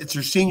believe it. It's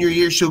her senior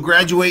year. She'll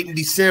graduate in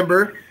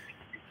December.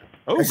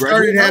 Oh, I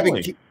started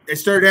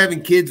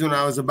having kids when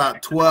I was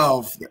about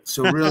 12.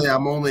 So really,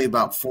 I'm only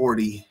about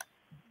 40.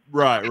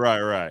 Right.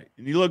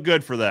 And you look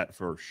good for that,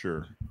 for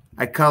sure.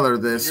 I color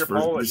this. You're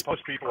Polish.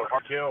 Polish people are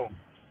hard to kill.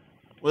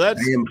 Well,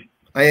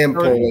 I am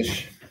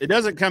Polish. It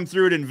doesn't come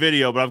through it in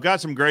video, but I've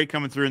got some gray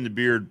coming through in the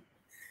beard.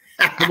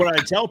 What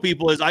I tell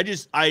people is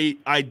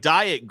I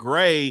dye it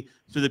gray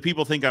so that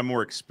people think I'm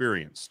more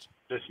experienced.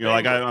 You know,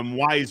 like I'm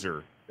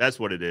wiser. That's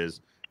what it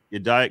is. You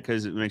dye it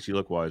because it makes you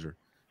look wiser.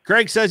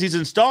 Craig says he's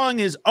installing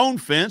his own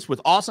fence with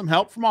awesome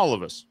help from all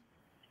of us.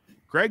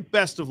 Craig,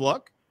 best of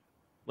luck.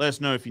 Let us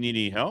know if you need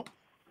any help.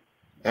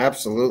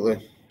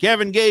 Absolutely.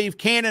 Kevin gave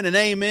Cannon an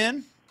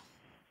amen.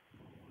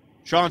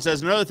 Shawn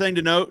says, another thing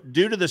to note,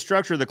 due to the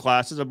structure of the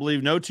classes, I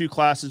believe no 2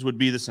 classes would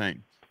be the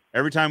same.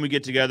 Every time we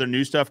get together,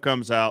 new stuff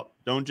comes out.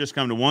 Don't just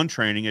come to one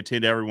training.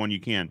 Attend every one you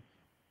can.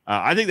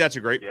 I think that's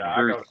a great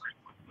point.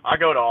 I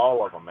go to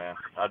all of them, man.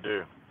 I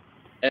do.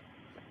 Yeah,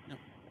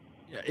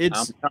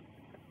 it's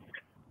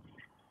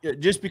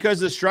just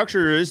because the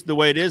structure is the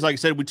way it is. Like I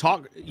said, we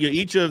talk.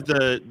 Each of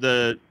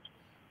the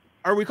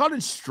are we called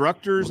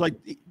instructors? Like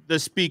the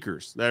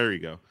speakers. There you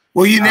go.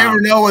 Well, you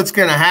never know what's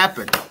going to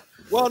happen.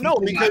 Well, no,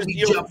 because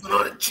jumping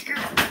on a chair.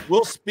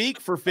 We'll speak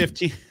for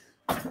 15.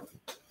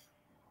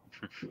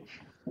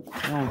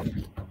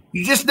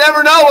 You just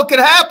never know what could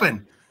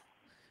happen.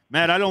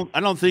 Matt, I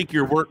don't think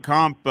your work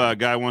comp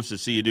guy wants to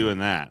see you doing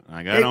that.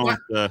 Like, I don't.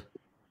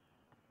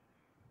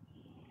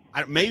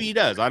 Maybe he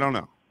does. I don't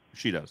know.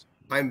 She does.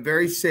 I'm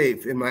very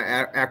safe in my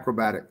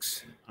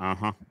acrobatics.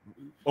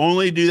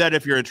 Only do that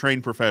if you're a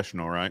trained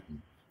professional, right?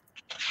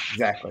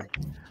 Exactly.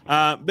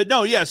 But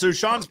no, yeah. So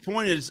Shawn's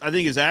point I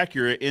think is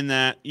accurate in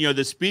that,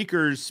 the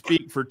speakers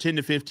speak for 10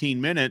 to 15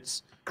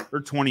 minutes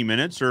or 20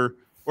 minutes, or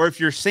if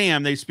you're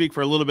Sam, they speak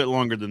for a little bit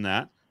longer than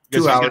that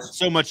because 2 hours. He's got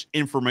so much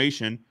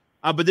information.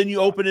 But then you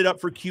open it up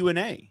for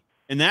Q&A,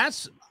 and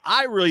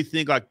I really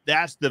think like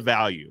that's the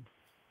value,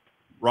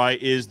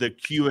 right? Is the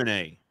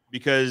Q&A,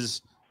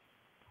 because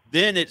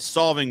then it's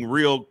solving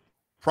real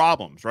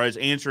problems, right? It's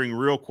answering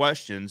real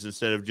questions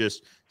instead of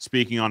just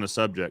speaking on a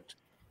subject.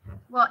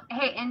 Well,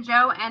 hey, and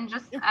Joe, and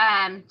just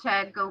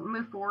to go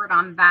move forward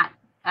on that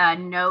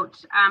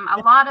note, a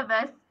lot of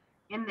us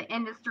in the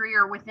industry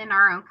or within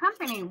our own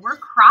company, we're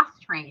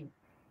cross-trained.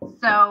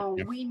 So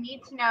we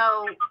need to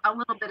know a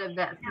little bit of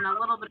this and a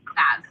little bit of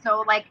that.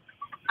 So like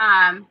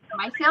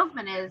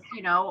mySalesman is,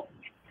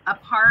 a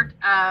part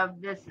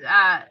of this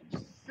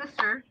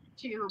sister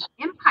to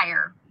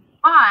Empire,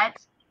 but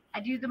I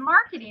do the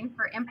marketing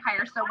for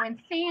Empire. So when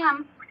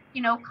Sam,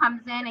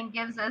 comes in and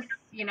gives us,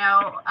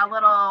 a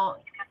little,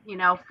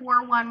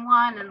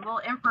 411 and a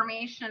little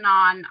information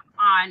on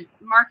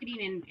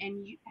marketing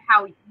and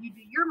how you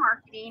do your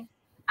marketing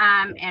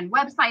and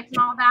websites and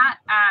all that,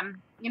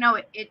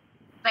 it's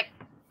like,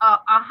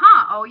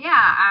 oh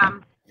yeah,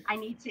 I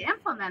need to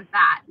implement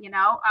that,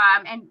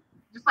 and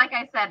just like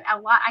I said,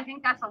 I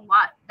think that's a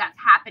lot that's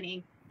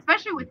happening,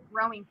 especially with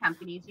growing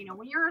companies.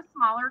 When you're a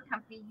smaller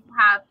company, you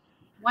have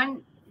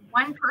one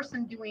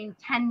person doing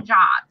 10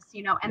 jobs,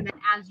 and then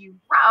as you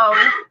grow,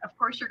 of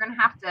course, you're going to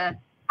have to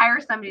hire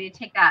somebody to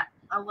take that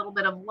a little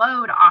bit of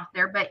load off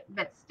there.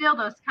 But still,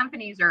 those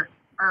companies are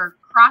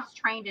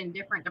cross-trained in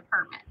different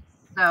departments.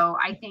 So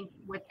I think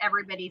with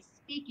everybody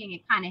speaking,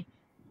 it kind of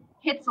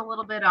hits a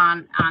little bit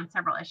on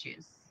several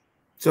issues.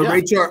 So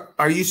Rachel,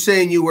 are you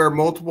saying you wear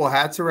multiple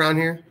hats around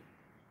here?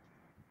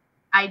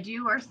 I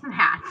do wear some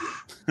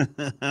hats.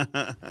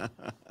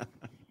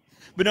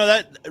 But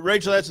no,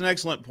 Rachel, that's an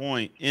excellent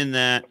point in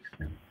that,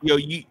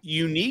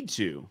 you need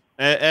to,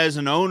 as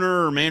an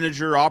owner or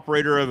manager,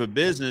 operator of a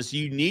business,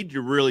 you need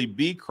to really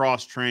be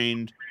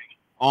cross-trained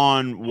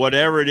on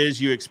whatever it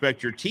is you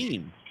expect your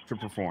team to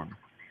perform,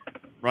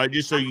 right?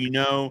 Just so you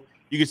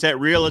can set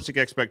realistic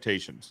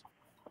expectations.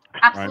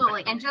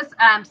 Absolutely. Right? And just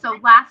so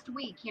last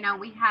week,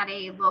 we had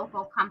a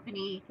local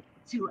company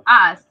to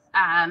us,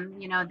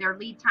 their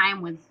lead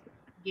time was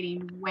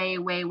getting way,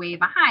 way, way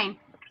behind.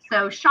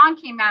 So Shawn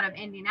came out of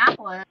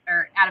Indianapolis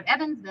or out of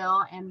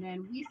Evansville, and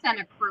then we sent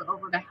a crew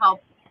over to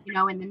help,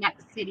 in the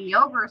next city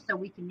over, so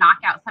we can knock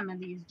out some of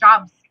these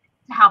jobs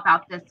to help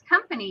out this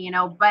company,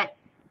 But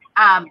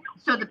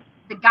so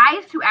the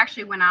guys who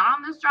actually went out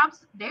on those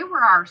jobs, they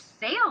were our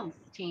sales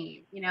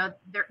team. They're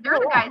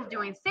the guys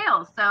doing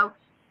sales. So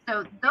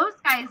those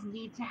guys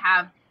need to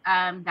have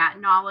that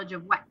knowledge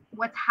of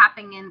what's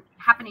happening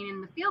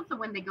in the field. So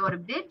when they go to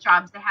bid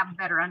jobs, they have a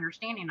better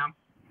understanding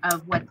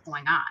of what's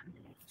going on.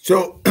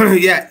 So,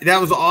 yeah,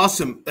 that was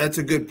awesome. That's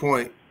a good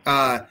point.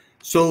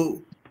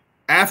 So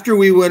after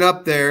we went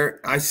up there,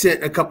 I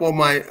sent a couple of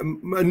my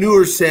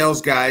newer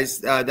sales guys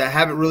that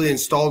haven't really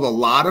installed a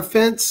lot of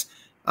fence.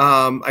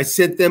 I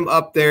sent them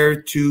up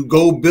there to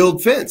go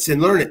build fence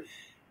and learn it.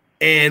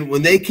 And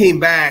when they came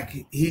back,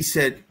 he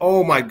said,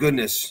 "Oh, my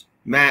goodness,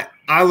 Matt,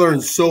 I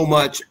learned so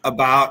much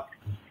about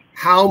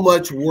how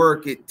much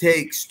work it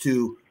takes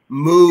to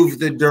move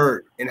the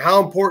dirt and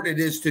how important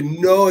it is to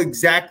know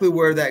exactly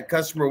where that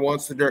customer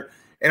wants the dirt."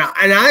 And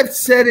I've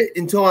said it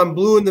until I'm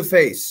blue in the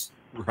face.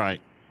 Right.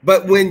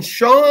 But when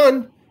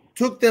Shawn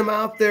took them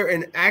out there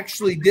and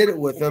actually did it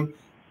with them,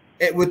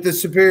 with the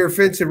Superior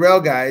Fence and Rail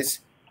guys,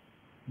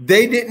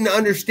 they didn't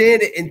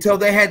understand it until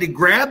they had to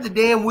grab the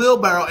damn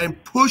wheelbarrow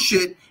and push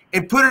it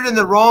and put it in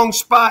the wrong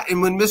spot.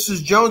 And when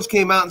Mrs. Jones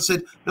came out and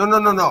said,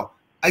 no,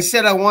 I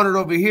said I want it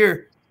over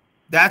here,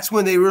 that's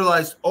when they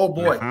realized, oh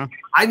boy,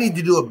 I need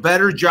to do a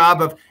better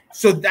job of.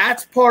 So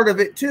that's part of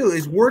it too,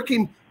 is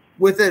working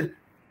with it.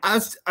 I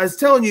was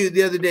telling you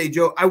the other day,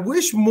 Joe, I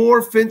wish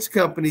more fence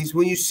companies,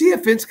 when you see a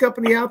fence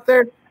company out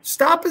there,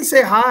 stop and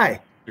say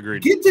hi.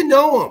 Agreed. Get to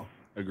know them.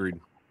 Agreed.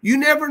 You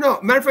never know.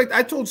 Matter of fact,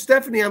 I told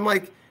Stephanie, I'm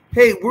like,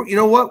 hey, you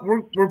know what?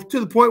 We're to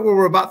the point where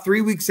we're about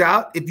 3 weeks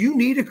out. If you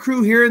need a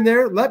crew here and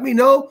there, let me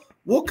know.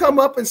 We'll come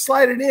up and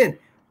slide it in.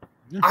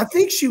 Yeah. I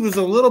think she was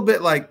a little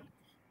bit like,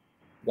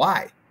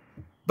 why?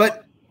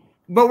 But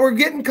we're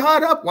getting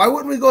caught up. Why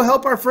wouldn't we go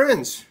help our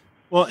friends?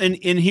 Well, and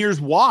here's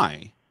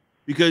why.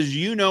 Because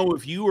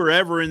if you were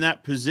ever in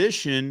that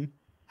position,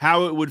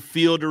 how it would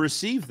feel to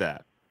receive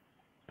that.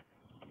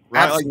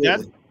 Right? Absolutely.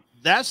 Like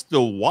that's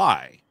the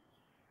why.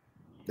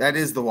 That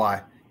is the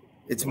why.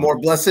 It's more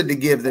blessed to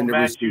give than to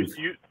Matt, receive.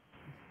 You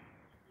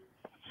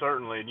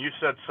certainly, and you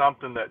said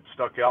something that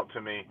stuck out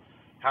to me.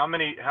 How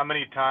many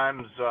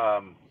times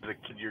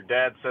your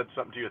dad said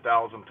something to you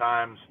 1,000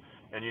 times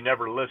and you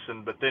never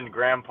listened, but then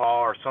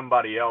grandpa or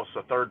somebody else,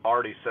 a third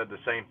party, said the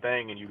same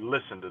thing and you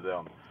listened to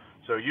them?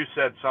 So you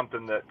said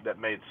something that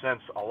made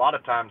sense. A lot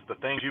of times the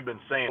things you've been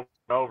saying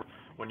over,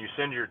 when you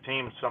send your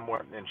team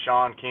somewhere and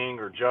Shawn King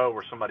or Joe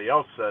or somebody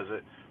else says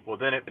it, well,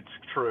 then it's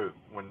true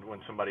when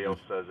somebody else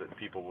says it, and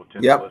people will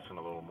tend to listen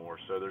a little more.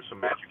 So there's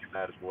some magic in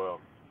that as well.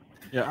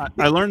 Yeah,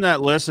 I learned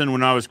that lesson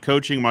when I was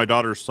coaching my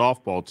daughter's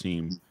softball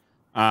team,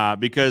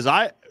 because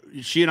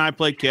she and I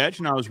played catch,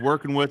 and I was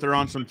working with her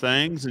on some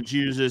things, and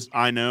she was just,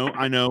 I know.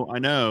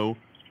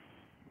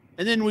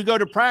 And then we go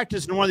to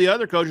practice, and one of the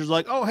other coaches was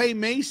like, "Oh, hey,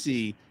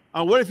 Macy,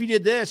 what if you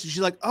did this?" And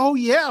she's like, "Oh,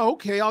 yeah,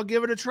 okay, I'll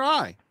give it a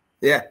try."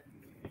 Yeah.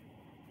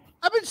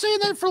 I've been saying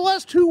that for the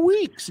last 2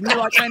 weeks. And you're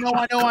like, I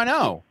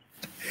know.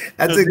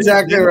 That's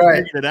exactly right.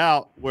 We figured it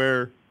out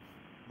where,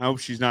 I hope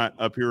she's not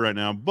up here right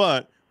now,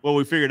 but what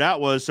we figured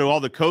out was, so all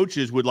the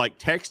coaches would like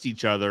text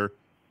each other,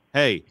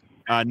 "Hey,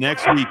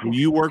 next week, will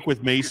you work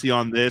with Macy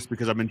on this?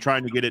 Because I've been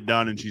trying to get it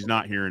done and she's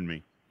not hearing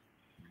me."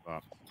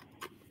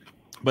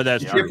 But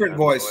that's different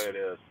voice. It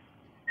is.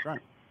 Right.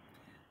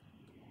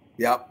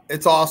 Yep.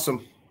 It's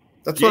awesome.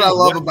 That's what I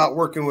love about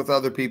working with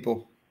other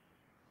people.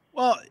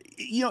 Well,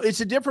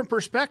 it's a different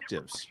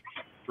perspectives,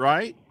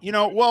 right?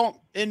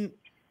 Well, and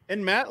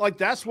Matt, like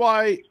that's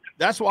why,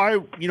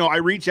 I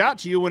reach out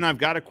to you when I've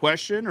got a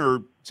question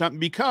or something,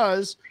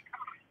 because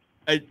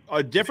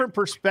a different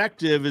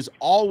perspective is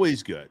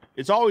always good.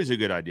 It's always a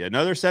good idea.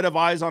 Another set of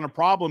eyes on a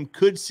problem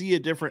could see a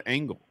different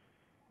angle.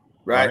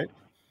 Right?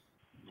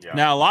 Yeah.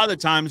 Now, a lot of the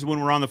times when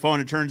we're on the phone,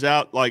 it turns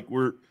out like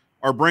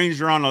our brains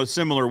are on a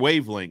similar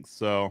wavelength.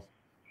 So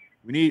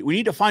we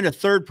need to find a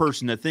third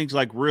person that thinks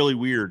like really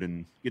weird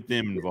and get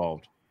them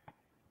involved.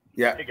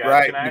 Yeah. Hey guys,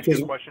 right. Can I ask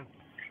you a question?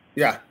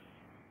 Yeah.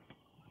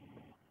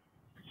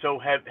 So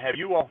have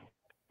you all,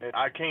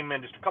 I came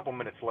in just a couple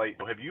minutes late,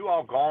 have you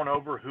all gone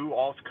over who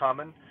all's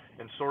coming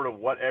and sort of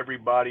what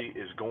everybody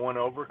is going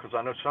over? Because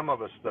I know some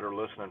of us that are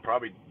listening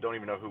probably don't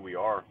even know who we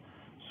are.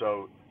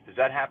 So does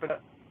that happen?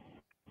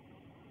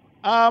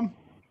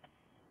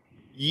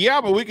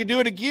 Yeah, but we could do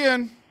it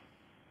again.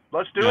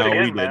 Let's do it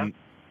again, man.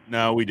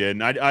 No, we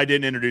didn't. I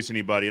didn't introduce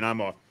anybody, and I'm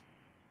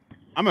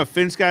a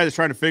fence guy that's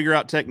trying to figure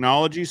out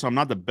technology, so I'm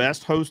not the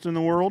best host in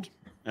the world.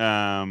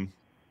 So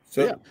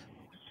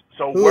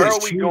where are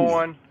we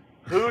going?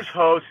 Who's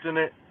hosting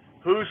it?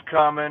 Who's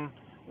coming?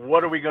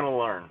 What are we going to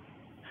learn?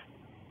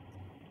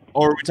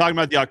 Or are we talking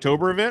about the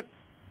October event?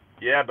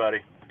 Yeah,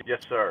 buddy.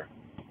 Yes, sir.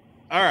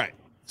 All right.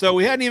 So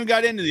we hadn't even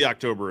got into the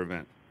October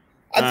event.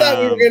 I thought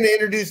we were going to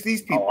introduce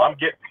these people. Oh, I'm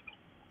getting.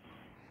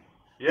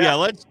 Yeah,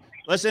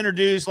 let's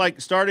introduce, like,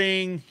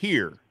 starting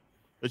here.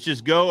 Let's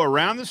just go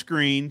around the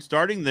screen,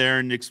 starting there,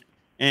 and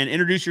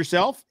introduce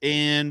yourself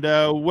and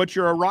what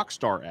you're a rock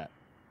star at.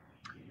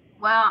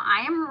 Well,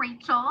 I am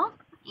Rachel,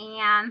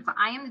 and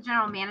I am the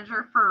general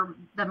manager for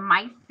the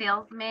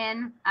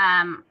mySalesman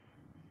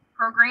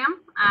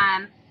program.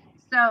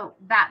 So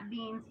that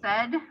being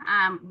said,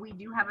 we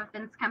do have a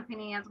fence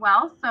company as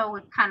well. So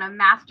we've kind of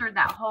mastered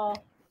that whole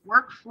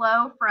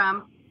workflow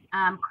from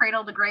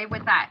cradle to grave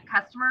with that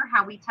customer,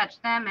 how we touch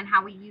them and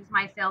how we use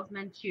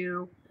mySalesman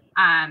to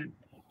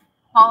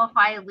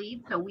qualify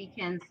leads so we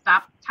can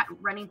stop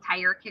running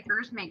tire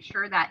kickers, make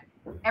sure that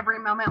every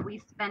moment we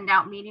spend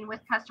out meeting with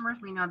customers,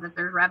 we know that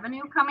there's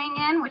revenue coming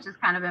in, which is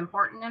kind of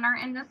important in our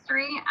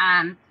industry.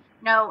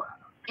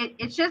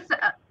 It's just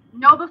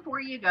know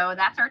before you go.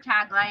 That's our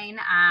tagline.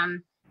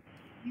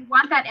 We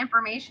want that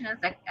information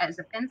as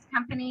a fence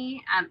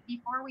company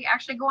before we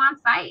actually go on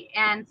site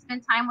and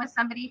spend time with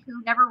somebody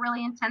who never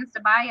really intends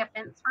to buy a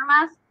fence from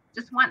us,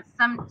 just wants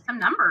some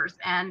numbers,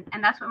 and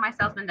that's what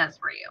mySalesman does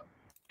for you.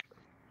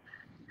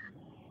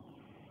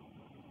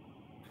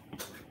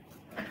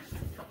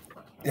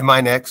 Am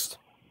I next?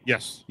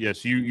 Yes.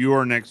 You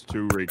are next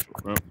to Rachel.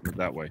 Oh,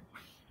 that way.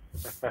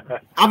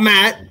 I'm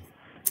Matt.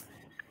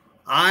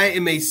 I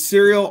am a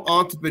serial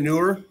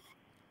entrepreneur.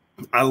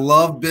 I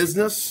love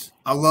business.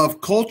 I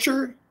love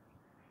culture.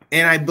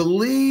 And I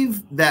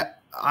believe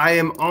that I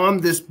am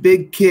on this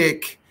big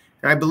kick.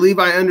 And I believe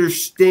I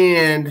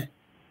understand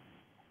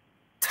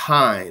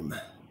time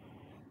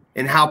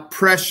and how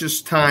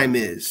precious time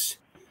is,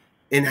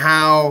 and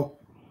how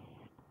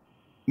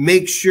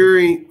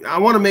I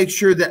want to make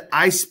sure that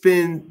I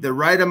spend the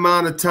right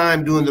amount of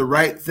time doing the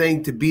right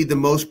thing to be the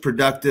most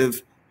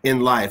productive in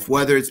life,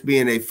 whether it's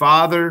being a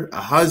father,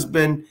 a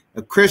husband,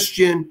 a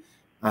Christian,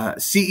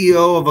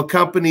 CEO of a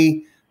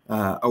company,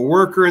 a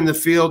worker in the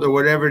field, or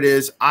whatever it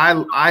is.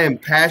 I am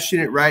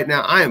passionate right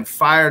now. I am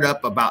fired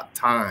up about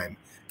time.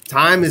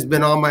 Time has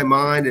been on my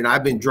mind, and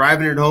I've been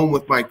driving it home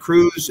with my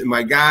crews and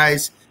my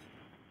guys.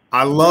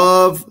 I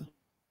love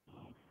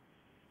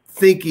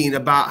thinking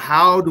about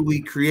how do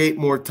we create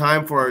more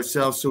time for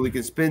ourselves so we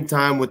can spend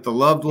time with the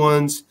loved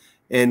ones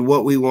and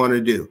what we want to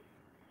do.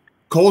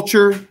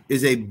 Culture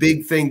is a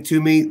big thing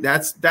to me.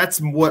 That's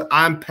what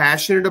I'm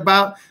passionate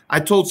about. I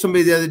told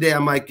somebody the other day,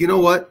 I'm like, you know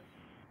what?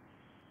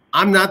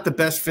 I'm not the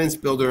best fence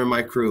builder in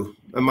my crew,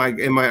 in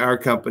our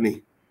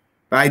company.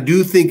 But I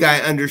do think I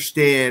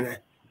understand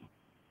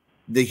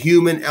the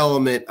human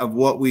element of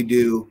what we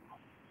do,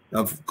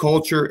 of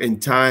culture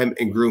and time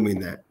and grooming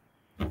that.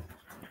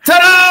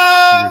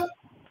 Ta-da!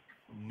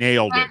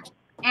 Nailed it.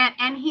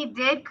 And he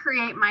did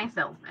create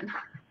mySalesman.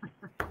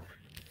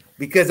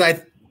 Because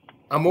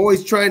I'm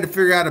always trying to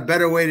figure out a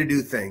better way to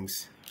do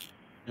things.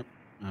 Yep,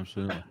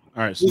 absolutely.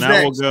 All right, so Who's now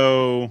next?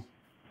 we'll go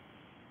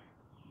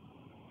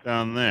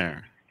down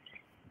there,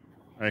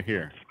 right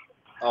here.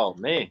 Oh,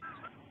 me.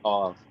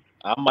 I'm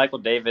Michael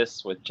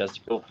Davis with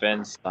Chesterfield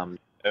Fence. I'm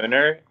the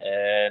owner,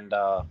 and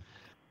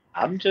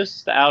I'm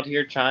just out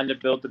here trying to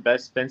build the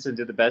best fence and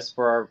do the best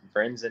for our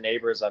friends and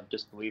neighbors. I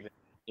just believe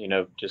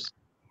in, just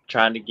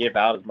trying to give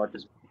out as much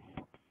as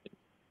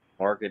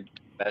market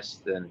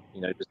best, and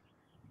just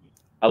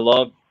I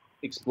love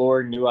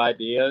exploring new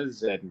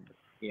ideas, and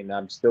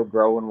I'm still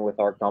growing with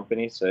our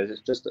company, so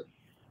it's just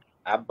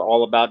I'm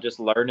all about just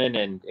learning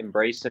and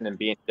embracing and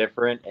being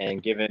different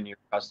and giving your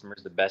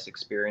customers the best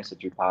experience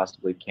that you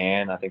possibly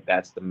can. I think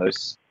that's the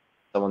most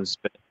someone's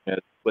spent,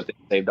 what they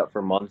saved up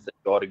for months. That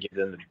you ought to give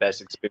them the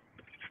best experience.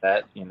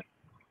 That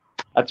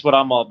that's what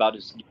I'm all about.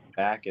 Just giving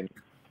back, and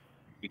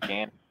if we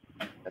can.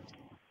 That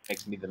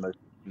makes me the most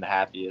the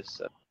happiest.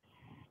 So.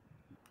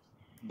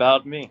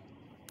 About me.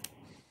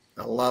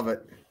 I love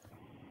it.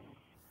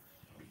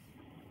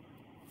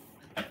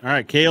 All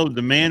right, Caleb,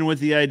 the man with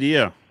the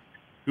idea.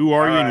 Who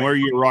are you and where are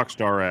you a rock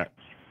star at?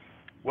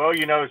 Well,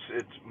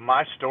 it's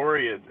my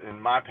story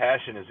and my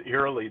passion is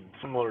eerily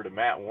similar to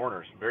Matt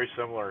Warner's. Very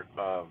similar.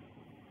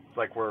 It's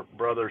like we're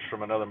brothers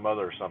from another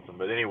mother or something.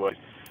 But anyway,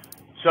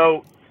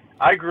 so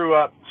I grew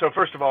up. So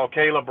first of all,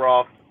 Caleb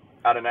Roth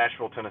out of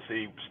Nashville,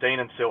 Tennessee, stain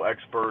and seal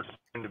expert,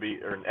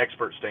 an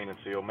expert stain and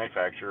seal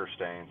manufacturer of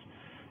stains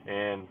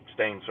and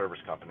stain service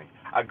company.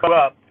 I grew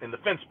up in the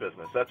fence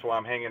business. That's why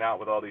I'm hanging out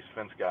with all these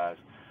fence guys.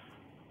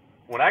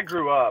 When I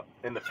grew up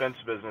in the fence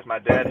business, my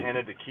dad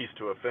handed the keys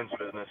to a fence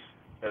business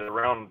at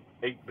around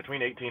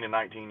between 18 and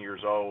 19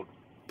 years old,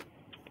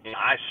 and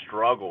I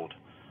struggled.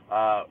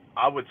 At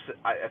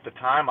the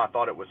time, I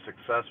thought it was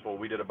successful.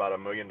 We did about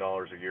 $1 million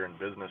a year in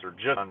business, or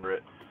just under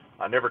it.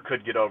 I never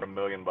could get over $1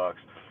 million,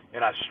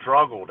 and I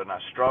struggled, and I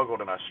struggled,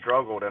 and I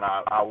struggled, and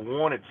I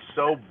wanted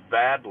so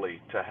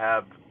badly to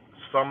have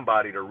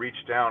somebody to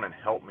reach down and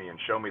help me and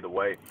show me the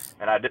way,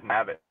 and I didn't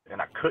have it,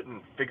 and I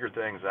couldn't figure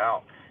things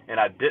out. And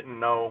I didn't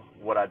know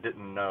what I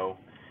didn't know.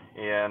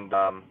 And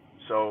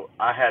so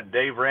I had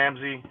Dave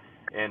Ramsey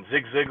and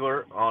Zig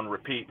Ziglar on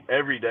repeat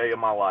every day of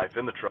my life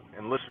in the truck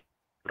and listened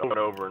to it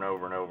over and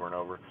over and over and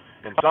over.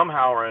 And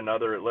somehow or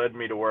another, it led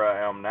me to where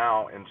I am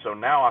now. And so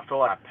now I feel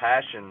like my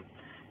passion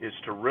is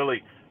to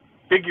really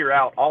figure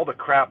out all the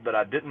crap that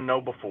I didn't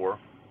know before,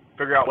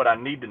 figure out what I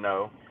need to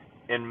know,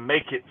 and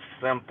make it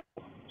simple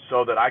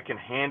so that I can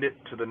hand it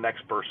to the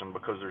next person,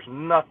 because there's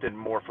nothing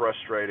more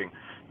frustrating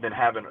than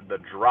having the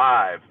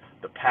drive,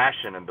 the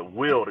passion, and the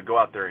will to go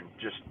out there and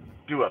just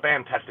do a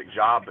fantastic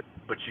job,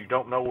 but you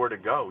don't know where to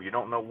go. You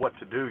don't know what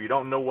to do. You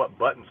don't know what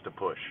buttons to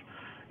push.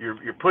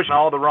 You're pushing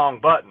all the wrong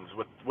buttons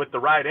with the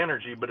right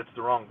energy, but it's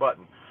the wrong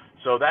button.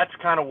 So that's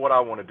kind of what I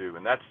want to do,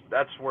 and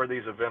that's where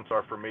these events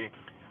are for me.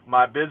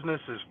 My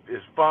business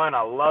is fun.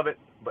 I love it,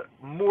 but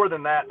more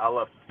than that, I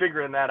love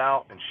figuring that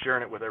out and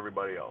sharing it with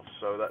everybody else.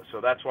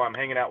 So that's why I'm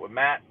hanging out with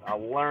Matt. I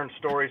learn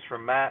stories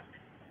from Matt,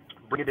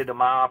 bring it into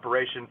my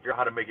operation, figure out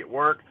how to make it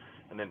work,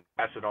 and then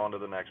pass it on to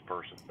the next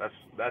person.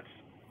 That's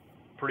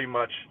pretty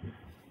much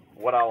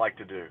what I like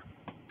to do.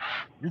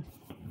 Yeah.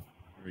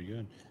 Very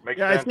good. Makes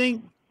sense? I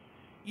think,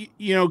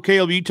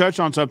 Caleb, you touched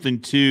on something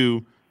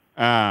too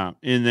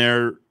in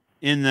there,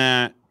 in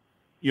that,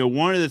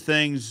 one of the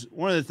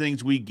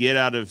things we get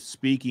out of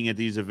speaking at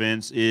these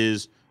events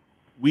is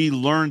we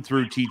learn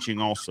through teaching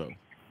also.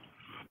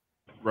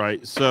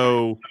 Right.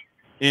 So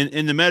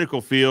in the medical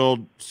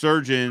field,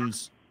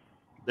 surgeons,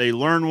 they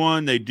learn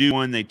one, they do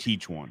one, they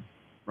teach one,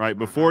 right?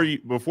 Before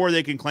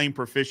they can claim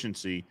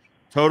proficiency,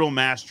 total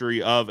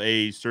mastery of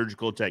a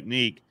surgical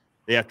technique,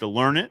 they have to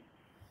learn it,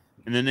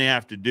 and then they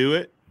have to do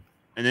it,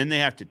 and then they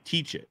have to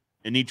teach it.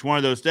 In each one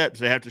of those steps,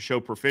 they have to show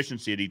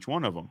proficiency at each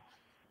one of them.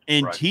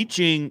 And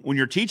teaching, when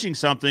you're teaching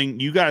something,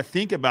 you got to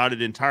think about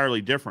it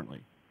entirely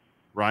differently,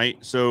 right?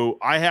 So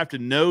I have to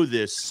know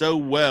this so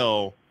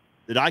well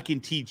that I can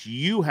teach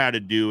you how to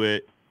do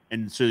it,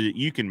 and so that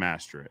you can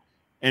master it.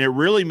 And it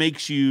really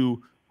makes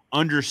you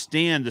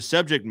understand the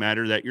subject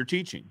matter that you're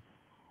teaching,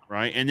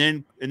 right? And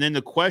then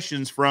the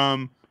questions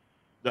from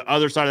the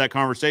other side of that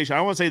conversation, I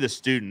don't want to say the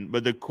student,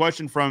 but the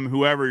question from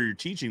whoever you're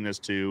teaching this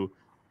to,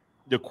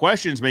 the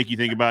questions make you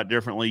think about it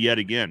differently yet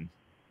again.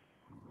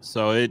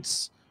 So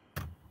it's,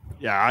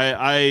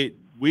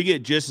 we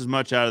get just as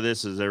much out of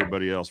this as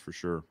everybody else, for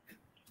sure.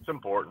 It's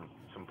important.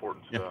 It's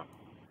important stuff.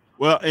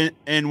 Well,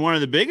 and one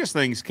of the biggest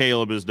things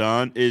Caleb has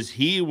done is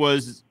he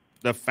was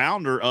the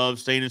founder of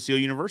Stain and Seal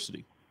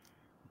University.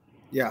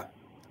 Yeah.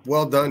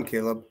 Well done,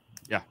 Caleb.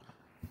 Yeah.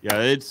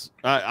 It's,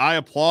 I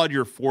applaud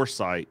your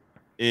foresight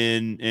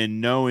in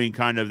knowing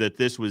kind of that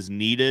this was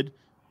needed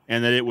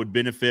and that it would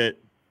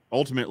benefit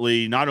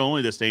ultimately not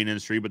only the stain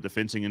industry, but the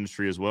fencing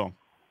industry as well.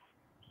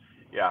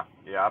 Yeah.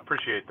 I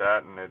appreciate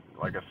that. And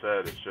like I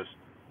said, it's just,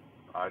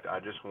 I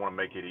just want to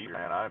make it easier,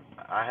 man.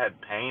 I had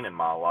pain in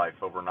my life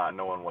over not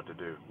knowing what to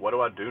do. What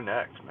do I do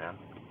next, man?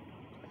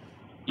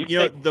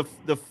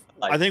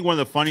 I think one of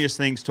the funniest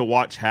things to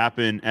watch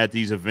happen at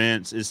these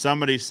events is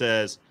somebody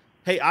says,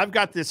 "Hey, I've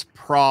got this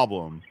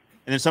problem,"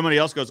 and then somebody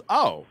else goes,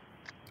 "Oh,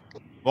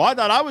 well, I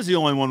thought I was the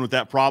only one with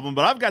that problem,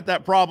 but I've got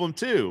that problem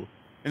too."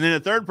 And then the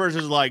third person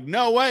is like,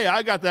 "No way,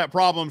 I got that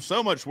problem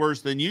so much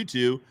worse than you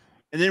two."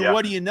 And then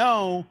what do you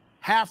know?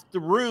 Half the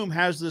room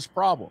has this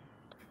problem.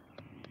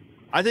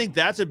 I think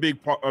that's a big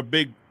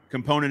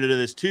component of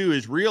this too,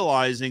 is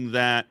realizing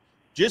that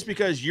just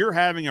because you're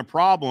having a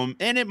problem,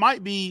 and it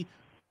might be,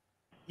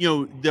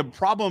 the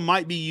problem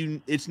might be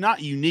it's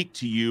not unique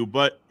to you,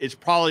 but it's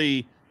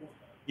probably,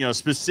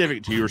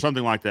 specific to you or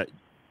something like that.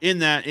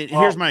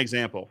 Here's my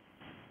example.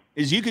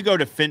 Is you could go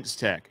to Fence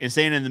Tech and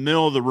stand in the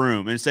middle of the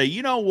room and say,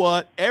 you know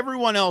what?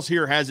 Everyone else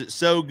here has it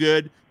so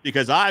good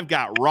because I've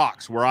got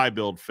rocks where I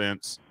build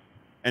fence.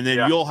 And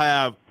then you'll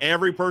have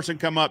every person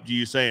come up to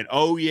you saying,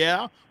 oh,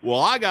 yeah,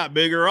 well, I got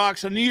bigger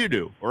rocks than you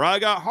do, or I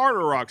got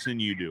harder rocks than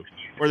you do.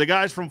 Or the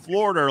guys from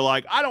Florida are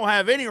like, I don't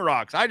have any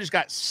rocks. I just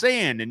got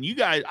sand. And you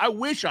guys, I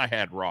wish I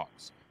had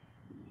rocks.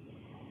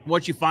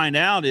 What you find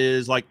out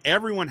is like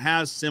everyone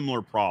has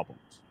similar problems,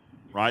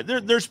 right?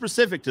 They're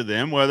specific to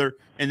them, whether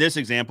in this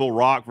example,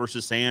 rock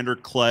versus sand or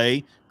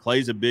clay.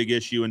 Clay's a big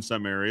issue in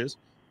some areas.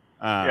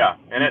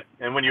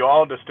 And when you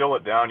all distill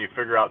it down, you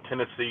figure out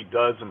Tennessee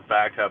does in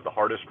fact have the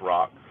hardest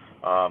rock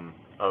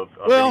of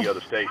any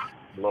other state,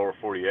 lower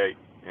 48,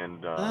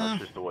 and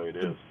that's just the way it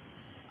is.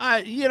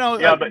 But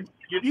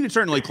you can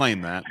certainly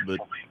claim that. But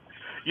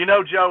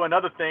Joe,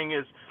 another thing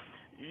is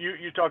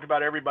you talked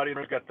about everybody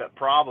who's got that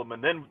problem,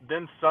 and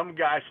then some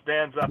guy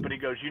stands up and he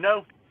goes,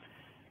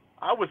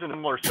 I was in a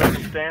similar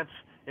circumstance,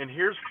 and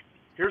here's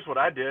what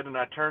I did, and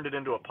I turned it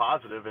into a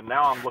positive, and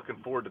now I'm looking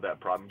forward to that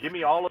problem. Give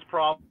me all those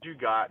problems you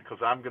got, because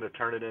I'm going to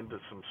turn it into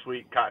some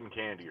sweet cotton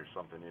candy or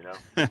something,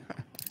 And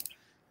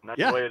that's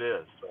the way it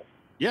is. So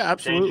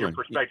absolutely. Change your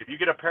perspective. You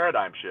get a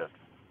paradigm shift.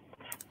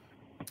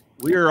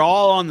 We are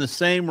all on the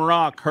same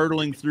rock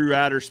hurtling through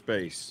outer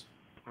space.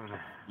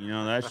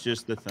 That's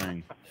just the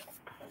thing.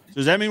 So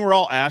does that mean we're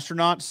all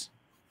astronauts?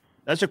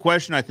 That's a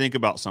question I think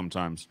about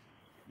sometimes.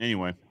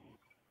 Anyway.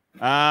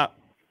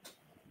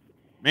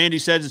 Mandy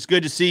says it's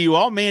good to see you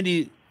all.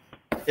 Mandy,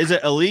 is it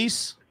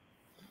Elise?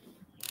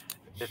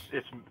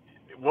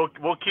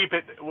 We'll keep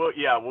it.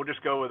 We'll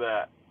just go with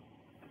that.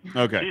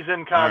 Okay. She's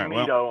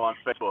incognito on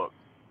Facebook.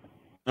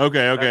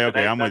 Okay.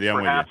 I'm with you.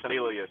 Perhaps an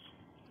alias.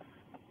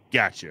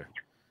 Gotcha.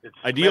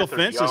 Ideal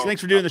Fences. Thanks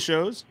for doing the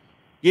shows.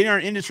 Getting our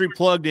industry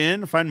plugged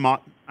in.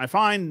 I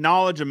find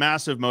knowledge a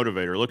massive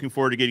motivator. Looking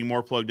forward to getting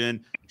more plugged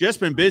in.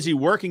 Just been busy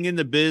working in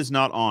the biz,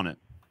 not on it.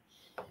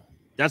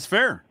 That's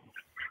fair.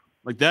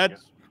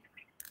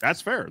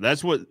 That's fair.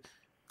 That's what,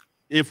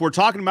 if we're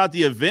talking about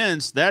the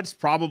events, that's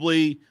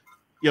probably,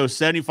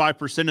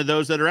 75% of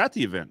those that are at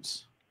the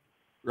events,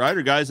 right?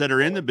 Are guys that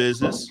are in the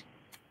business.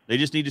 They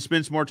just need to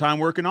spend some more time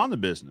working on the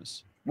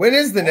business. When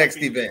is the next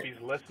event? He's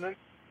listening.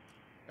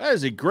 That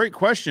is a great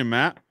question,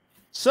 Matt.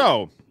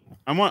 So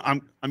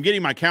I'm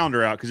getting my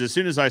calendar out because as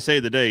soon as I say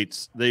the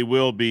dates, they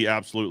will be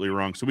absolutely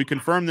wrong. So we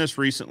confirmed this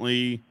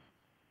recently.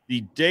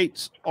 The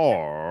dates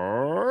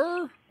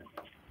are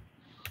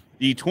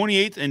the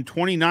 28th and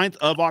 29th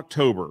of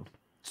October.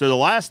 So the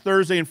last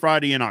Thursday and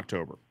Friday in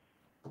October.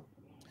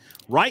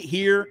 Right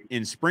here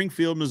in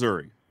Springfield,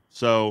 Missouri.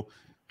 So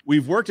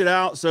we've worked it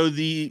out. So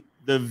the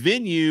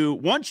venue,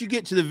 once you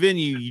get to the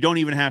venue, you don't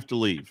even have to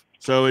leave.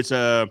 So there's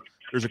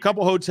a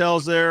couple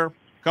hotels there, a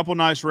couple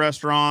nice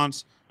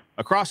restaurants.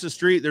 Across the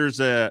street, there's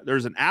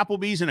an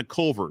Applebee's and a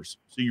Culver's.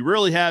 So you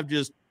really have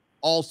just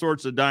all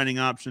sorts of dining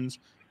options.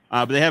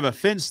 But they have a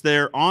fence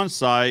there on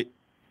site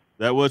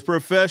that was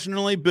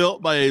professionally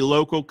built by a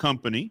local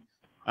company.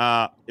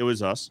 It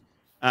was us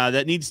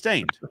that needs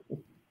stained.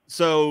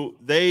 So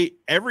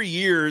every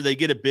year they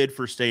get a bid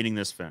for staining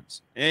this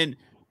fence, and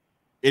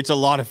it's a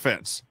lot of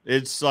fence.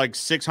 It's like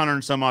 600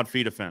 and some odd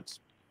feet of fence.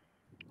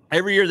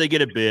 Every year they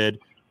get a bid,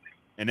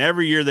 and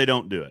every year they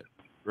don't do it.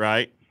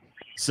 Right.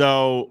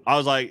 So I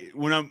was like,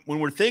 when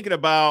we're thinking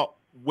about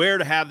where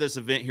to have this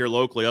event here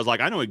locally, I was like,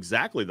 I know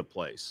exactly the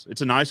place.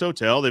 It's a nice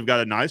hotel. They've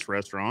got a nice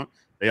restaurant.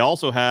 They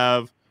also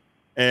have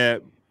I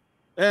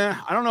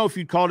don't know if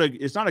you'd call it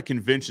it's not a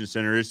convention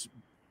center.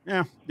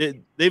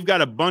 They've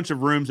got a bunch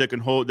of rooms that can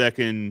hold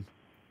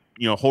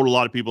a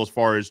lot of people as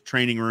far as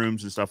training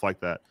rooms and stuff like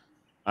that.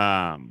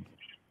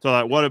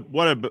 So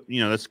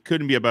this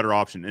couldn't be a better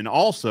option. And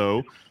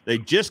also they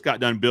just got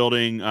done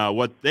building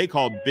what they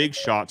call Big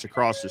Shots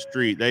across the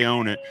street. They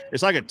own it.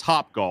 It's like a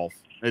Topgolf.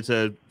 It's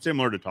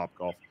similar to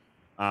Topgolf.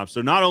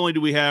 So not only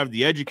do we have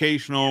the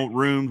educational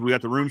rooms, we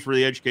got the rooms for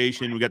the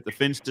education, we got the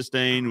fence to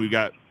stain, we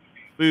got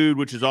food,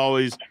 which is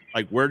always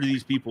like, where do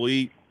these people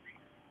eat?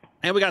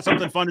 And we got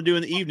something fun to do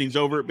in the evenings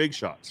over at Big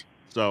Shots.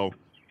 So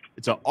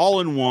it's an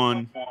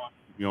all-in-one,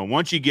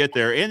 once you get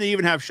there. And they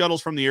even have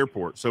shuttles from the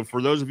airport. So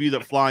for those of you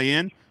that fly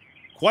in,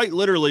 quite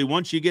literally,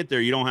 once you get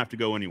there, you don't have to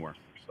go anywhere.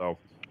 So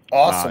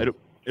awesome.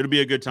 It'll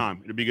be a good time.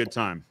 It'll be a good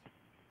time.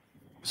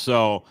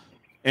 So,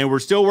 and we're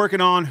still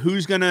working on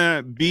who's going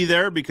to be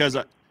there because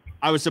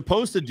I was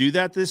supposed to do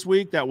that this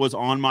week. That was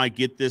on my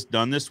get this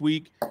done this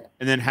week.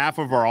 and then half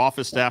of our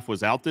office staff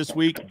was out this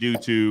week due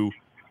to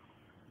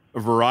a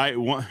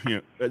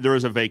variety. There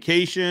was a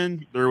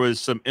vacation, there was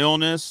some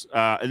illness,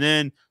 and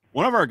then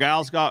one of our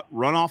gals got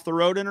run off the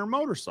road in her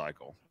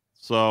motorcycle.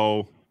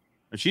 So,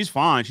 and she's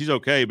fine, she's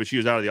okay, but she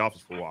was out of the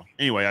office for a while.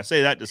 Anyway, I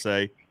say that to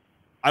say,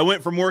 I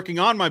went from working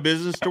on my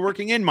business to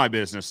working in my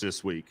business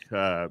this week.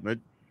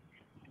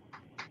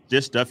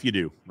 Just stuff you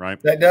do,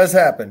 right? That does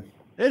happen.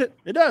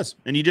 It does,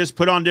 and you just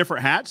put on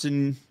different hats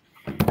and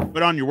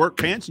put on your work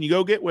pants and you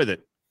go get with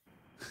it.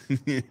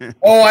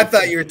 Oh, I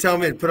thought you were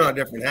telling me to put on a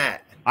different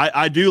hat.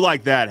 I do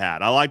like that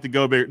hat. I like the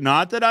Go Big.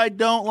 Not that I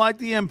don't like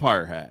the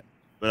Empire hat,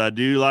 but I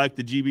do like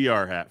the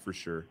GBR hat for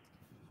sure.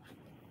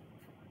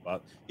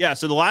 But yeah,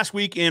 so the last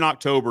week in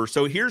October.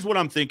 So here's what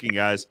I'm thinking,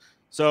 guys.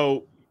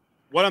 So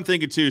what I'm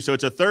thinking too. So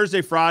it's a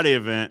Thursday, Friday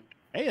event.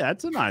 Hey,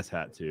 that's a nice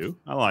hat too.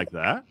 I like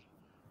that.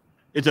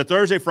 It's a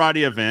Thursday,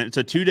 Friday event. It's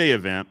a 2-day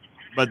event.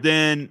 But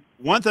then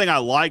one thing I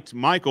liked,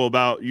 Michael,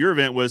 about your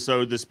event was,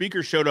 so the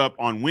speakers showed up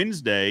on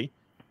Wednesday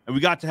and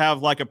we got to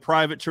have like a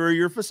private tour of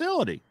your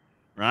facility,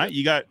 right?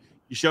 You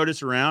showed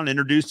us around,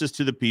 introduced us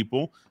to the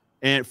people.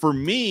 And for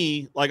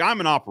me, like, I'm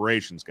an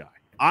operations guy.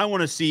 I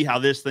want to see how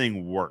this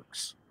thing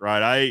works,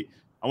 right?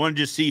 I want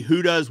to just see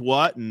who does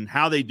what and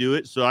how they do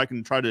it so I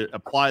can try to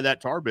apply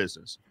that to our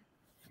business.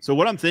 So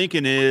what I'm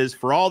thinking is,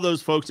 for all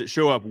those folks that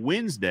show up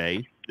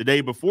Wednesday, the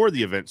day before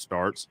the event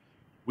starts,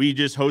 we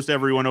just host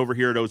everyone over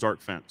here at Ozark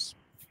Fence.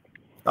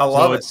 I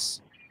love it.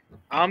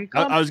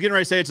 I was getting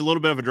ready to say it's a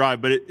little bit of a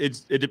drive, but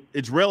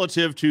it's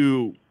relative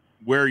to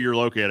where you're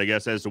located, I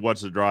guess, as to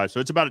what's the drive. So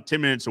it's about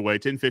 10 minutes away,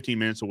 10, 15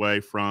 minutes away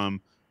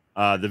from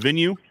the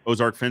venue,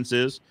 Ozark Fence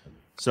is.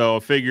 So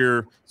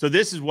figure, so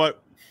this is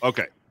what,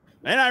 okay.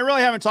 And I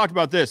really haven't talked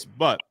about this,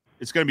 but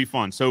it's going to be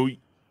fun. So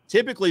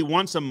typically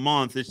once a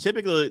month, it's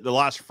typically the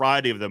last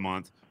Friday of the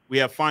month, we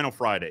have Final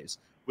Fridays,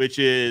 which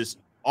is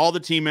all the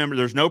team members.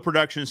 There's no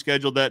production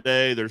scheduled that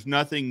day. There's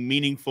nothing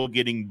meaningful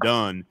getting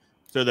done,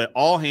 so that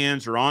all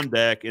hands are on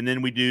deck. And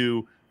then we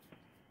do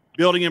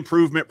building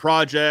improvement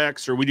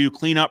projects, or we do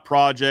cleanup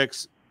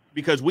projects,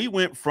 because we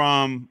went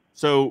from,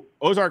 so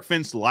Ozark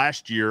Fence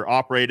last year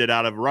operated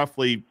out of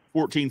roughly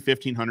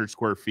 1,500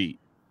 square feet.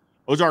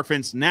 Ozark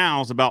Fence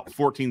now is about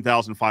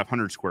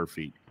 14,500 square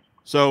feet.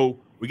 So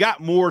we got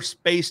more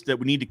space that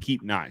we need to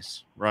keep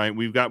nice, right?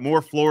 We've got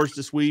more floors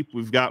to sweep.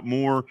 We've got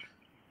more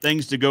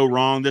things to go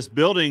wrong. This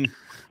building,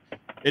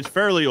 it's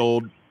fairly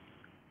old.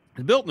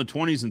 It's built in the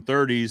 20s and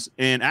 30s.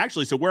 And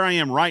actually, so where I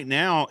am right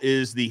now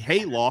is the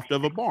hay loft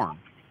of a barn.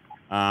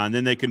 And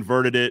then they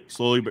converted it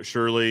slowly but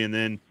surely. And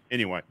then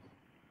anyway,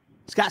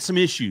 it's got some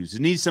issues. It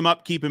needs some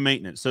upkeep and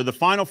maintenance. So the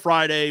final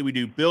Friday, we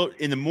do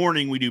in the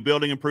morning, we do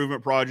building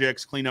improvement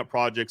projects, cleanup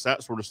projects,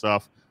 that sort of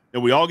stuff.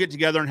 Then we all get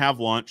together and have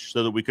lunch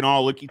so that we can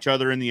all look each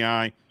other in the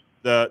eye.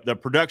 The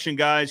production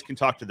guys can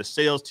talk to the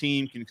sales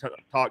team, can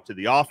talk to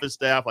the office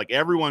staff. Like,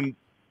 everyone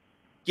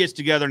gets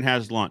together and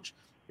has lunch.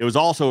 It was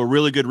also a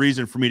really good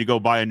reason for me to go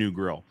buy a new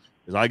grill,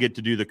 because I get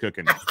to do the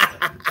cooking.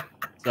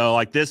 So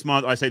like this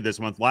month,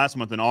 last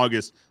month in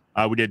August,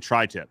 we did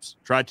tri-tips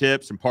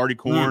and party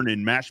corn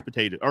and mashed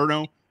potato, or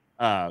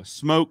no,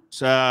 smoked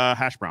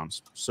hash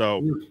browns.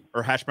 So,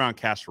 or hash brown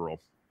casserole.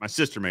 My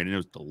sister made it, and it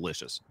was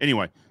delicious.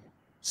 Anyway,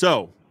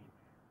 so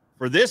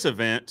for this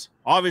event,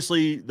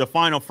 obviously the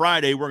final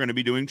Friday, we're going to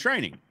be doing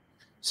training.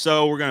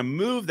 So we're going to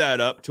move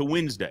that up to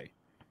Wednesday,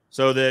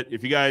 so that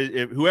if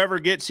whoever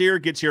gets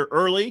here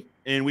early,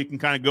 and we can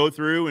kind of go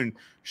through and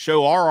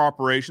show our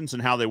operations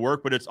and how they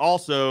work. But it's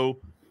also,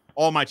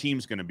 all my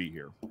team's going to be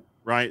here,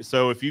 right?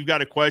 So if you've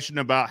got a question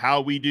about how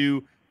we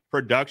do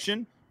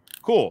production,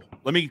 cool.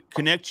 Let me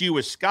connect you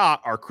with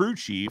Scott, our crew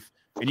chief,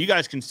 and you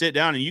guys can sit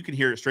down and you can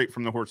hear it straight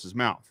from the horse's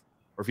mouth.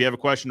 Or if you have a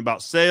question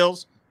about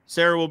sales,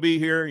 Sarah will be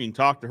here. You can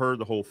talk to her,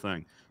 the whole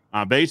thing.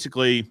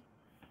 Basically,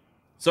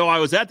 so I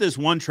was at this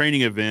one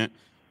training event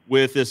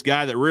with this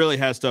guy that really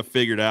has stuff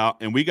figured out,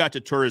 and we got to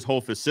tour his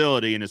whole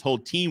facility, and his whole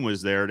team was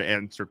there to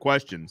answer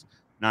questions.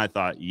 And I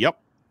thought, yep,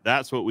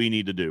 that's what we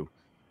need to do.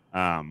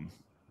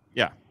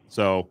 Yeah.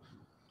 So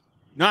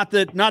not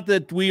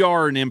that we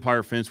are an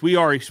Empire Fence. We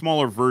are a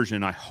smaller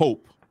version, I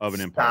hope, of an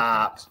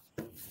Empire Fence.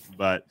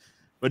 But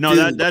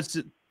no, that's,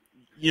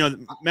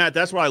 Matt,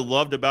 that's what I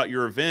loved about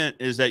your event,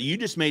 is that you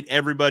just made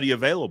everybody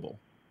available.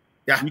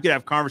 Yeah. You could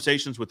have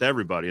conversations with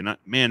everybody. And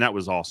man, that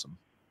was awesome.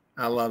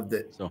 I loved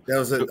it. So that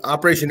was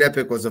Operation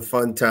Epic was a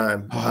fun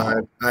time.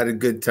 I had a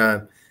good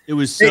time. It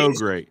was so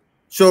great.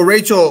 So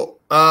Rachel,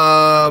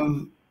 are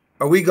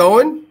we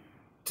going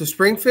to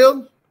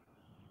Springfield?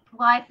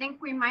 Well, I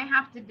think we might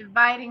have to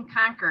divide and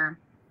conquer.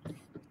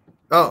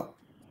 Oh.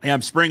 Hey,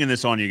 I'm springing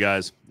this on you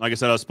guys. Like I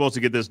said, I was supposed to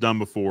get this done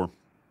before.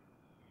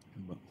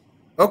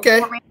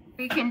 Okay.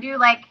 We can do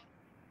like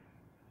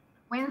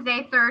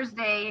Wednesday,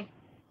 Thursday.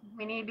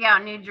 We need to be out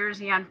in New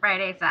Jersey on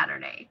Friday,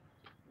 Saturday.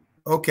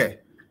 Okay.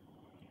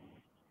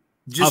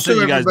 Just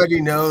so everybody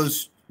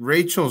knows,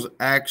 Rachel's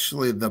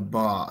actually the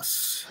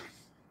boss.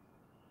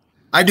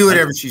 I do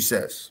whatever she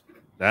says.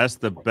 That's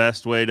the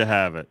best way to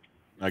have it.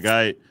 Like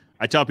I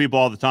tell people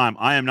all the time,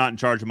 I am not in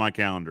charge of my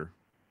calendar.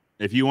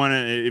 If you want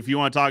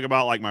to talk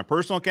about like my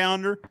personal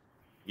calendar,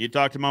 you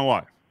talk to my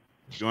wife.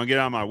 If you want to get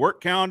on my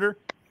work calendar,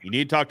 you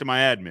need to talk to my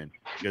admin,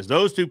 because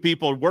those two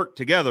people work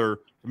together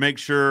to make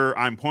sure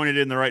I'm pointed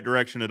in the right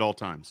direction at all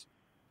times.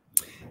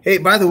 Hey,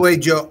 by the way,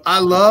 Joe, I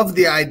love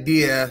the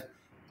idea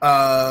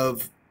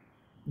of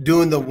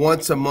doing the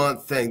once a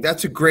month thing.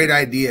 That's a great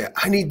idea.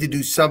 I need to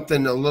do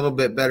something a little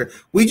bit better.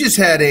 We just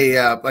had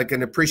like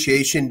an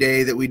appreciation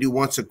day that we do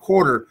once a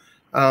quarter.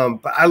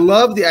 But I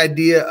love the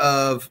idea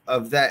of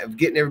that, of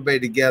getting everybody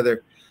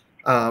together.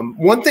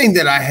 One thing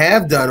that I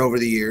have done over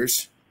the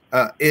years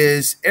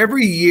is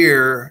every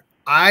year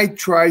I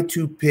try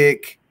to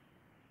pick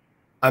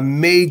a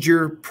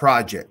major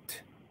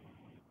project.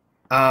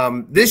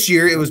 This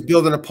year it was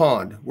building a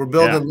pond. We're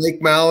building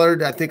Lake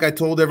Mallard. I think I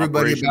told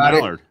everybody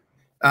about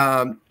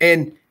it.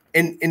 And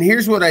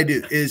here's what I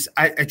do is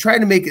I try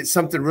to make it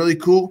something really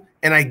cool,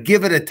 and I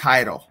give it a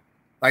title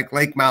like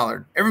Lake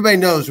Mallard. Everybody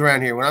knows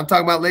around here when I'm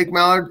talking about Lake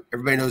Mallard,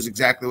 everybody knows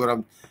exactly what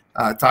I'm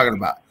talking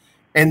about.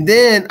 And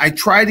then I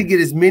try to get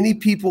as many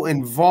people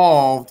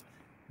involved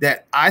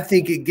that I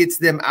think it gets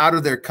them out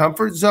of their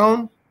comfort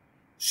zone,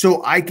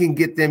 so I can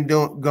get them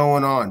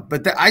going on.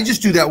 But I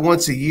just do that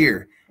once a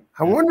year.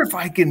 I wonder if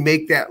I can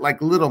make that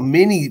like little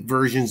mini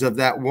versions of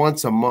that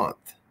once a month.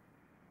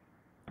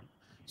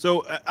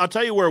 So I'll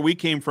tell you where we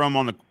came from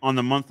on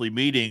the monthly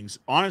meetings.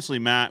 Honestly,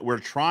 Matt, we're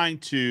trying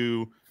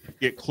to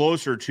get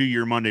closer to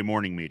your Monday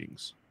morning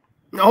meetings.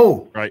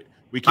 Oh, right.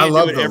 We can't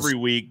do it every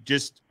week.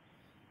 Just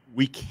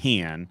we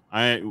can.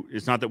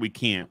 It's not that we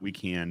can't. We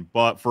can.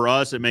 But for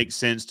us, it makes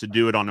sense to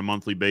do it on a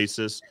monthly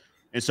basis.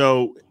 And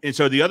so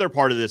the other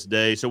part of this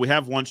day, so we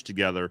have lunch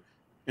together,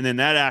 and then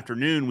that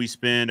afternoon we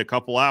spend a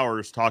couple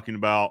hours talking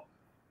about,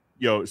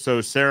 so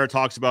Sarah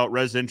talks about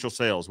residential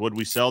sales. What did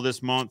we sell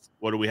this month?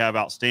 What do we have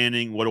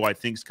outstanding? What do I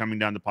think is coming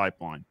down the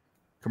pipeline?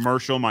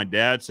 Commercial, my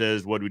dad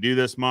says, what do we do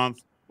this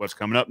month? What's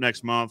coming up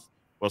next month?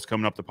 What's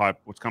coming down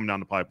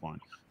the pipeline?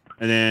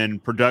 And then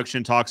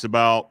production talks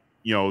about,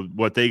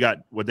 what they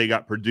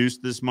got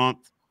produced this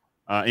month,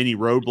 any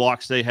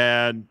roadblocks they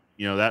had,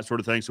 that sort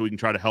of thing. So we can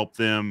try to help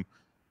them.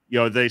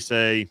 They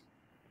say,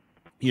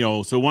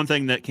 so one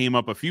thing that came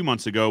up a few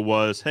months ago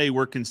was, hey,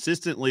 we're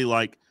consistently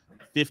like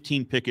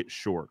 15 pickets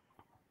short.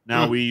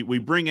 Now we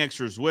bring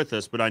extras with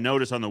us, but I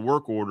notice on the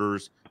work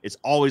orders, it's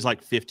always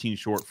like 15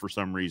 short for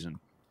some reason.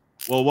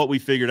 Well, what we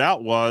figured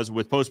out was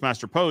with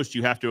Postmaster Post,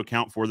 you have to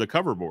account for the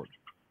cover board.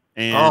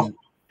 And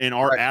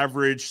our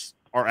average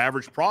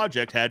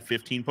project had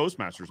 15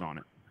 postmasters on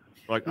it.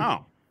 Like,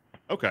 oh,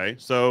 okay.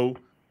 So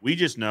we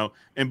just know.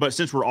 But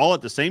since we're all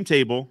at the same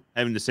table,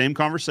 having the same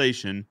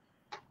conversation,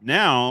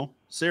 now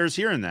Sarah's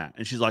hearing that.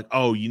 And she's like,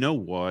 oh, you know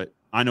what?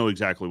 I know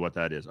exactly what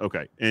that is.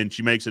 Okay. And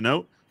she makes a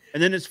note,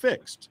 and then it's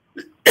fixed.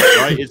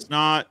 Right? It's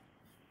not,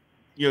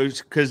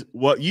 because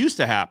what used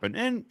to happen,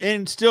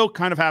 and still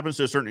kind of happens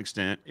to a certain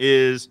extent,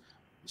 is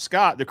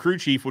Scott, the crew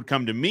chief, would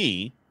come to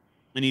me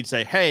and he'd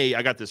say, hey,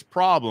 I got this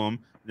problem.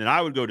 And then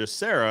I would go to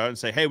Sarah and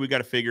say, hey, we got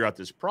to figure out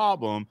this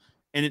problem.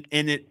 And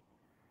it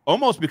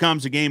almost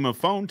becomes a game of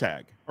phone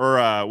tag,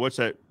 or what's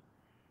that?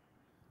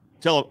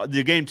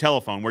 The game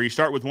telephone, where you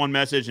start with one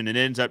message and it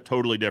ends up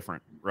totally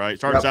different, right? It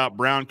starts out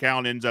brown cow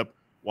and ends up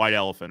white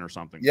elephant or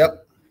something.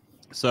 Yep.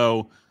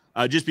 So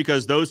just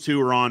because those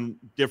two are on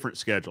different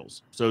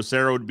schedules. So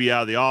Sarah would be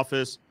out of the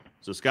office.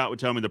 So Scott would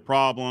tell me the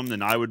problem.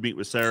 Then I would meet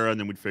with Sarah, and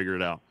then we'd figure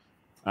it out.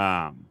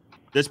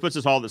 This puts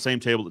us all at the same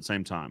table at the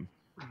same time.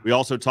 We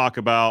also talk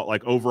about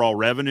like overall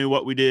revenue,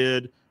 what we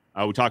did.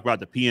 We talk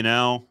about the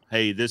P&L.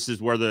 Hey, this is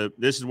where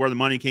the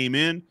money came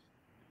in.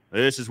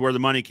 This is where the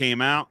money came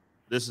out.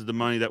 This is the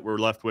money that we're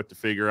left with to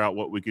figure out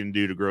what we can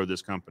do to grow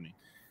this company.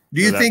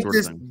 Do you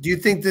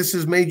think this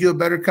has made you a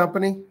better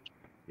company?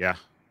 Yeah,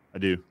 I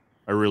do.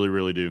 I really,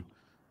 really do.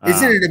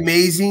 Isn't it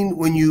amazing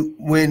when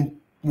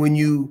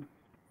you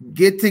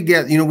get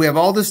together? We have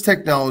all this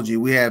technology.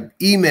 We have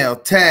email,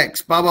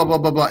 text, blah, blah, blah,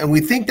 blah, blah. And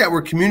we think that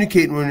we're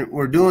communicating when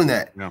we're doing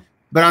that. Yeah.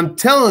 But I'm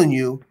telling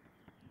you,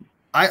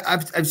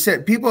 I've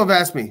said, people have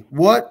asked me,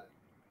 when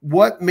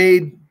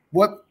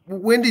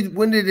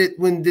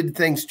did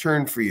things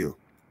turn for you?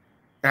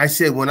 And I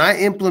said, when I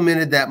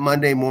implemented that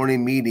Monday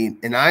morning meeting,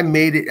 and I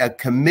made it a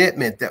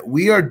commitment that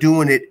we are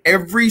doing it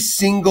every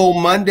single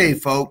Monday,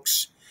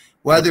 folks,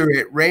 whether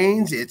it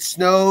rains, it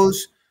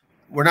snows.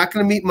 We're not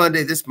going to meet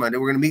this Monday.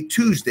 We're going to meet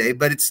Tuesday,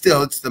 but it's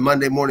the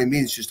Monday morning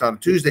meeting. It's just on a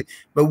Tuesday,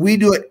 but we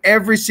do it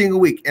every single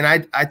week. And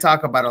I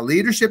talk about a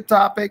leadership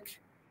topic,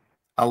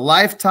 a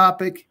life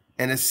topic,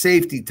 and a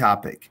safety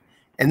topic.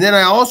 And then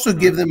I also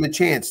give them a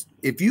chance.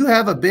 If you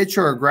have a bitch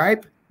or a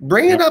gripe,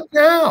 bring it up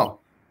now.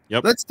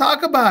 Yep. Let's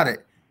talk about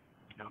it.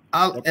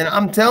 And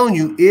I'm telling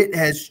you, it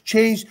has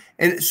changed.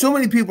 And so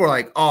many people are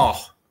like,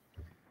 oh,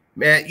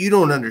 man, you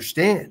don't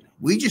understand.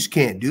 We just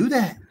can't do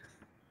that.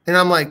 And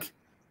I'm like,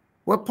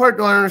 what part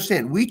do I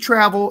understand? We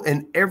travel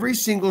in every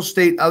single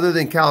state other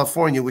than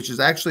California, which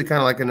is actually kind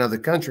of like another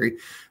country.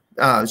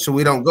 So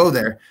we don't go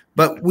there.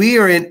 But we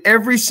are in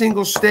every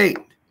single state,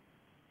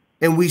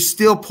 and we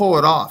still pull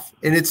it off.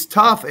 And it's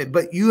tough,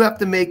 but you have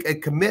to make a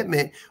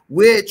commitment,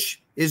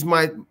 which is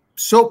my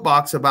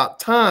soapbox about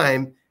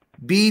time.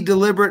 Be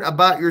deliberate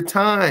about your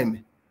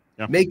time.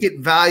 Yeah. Make it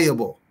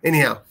valuable.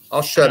 Anyhow,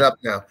 I'll shut up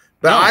now.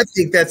 But I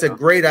think that's a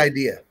great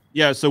idea.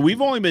 Yeah, so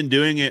we've only been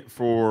doing it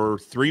for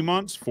 3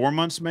 months, 4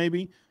 months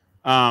maybe.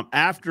 Well,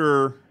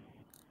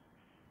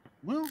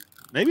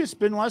 maybe it's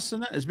been less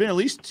than that. It's been at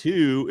least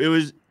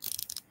 2.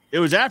 It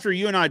was after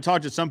you and I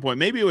talked at some point.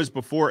 Maybe it was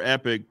before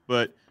Epic,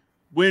 but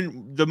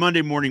when the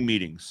Monday morning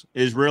meetings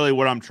is really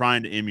what I'm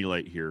trying to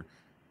emulate here.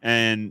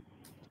 And,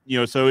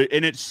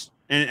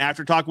 and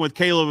after talking with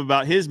Caleb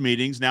about his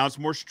meetings, now it's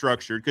more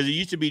structured because it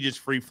used to be just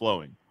free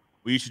flowing.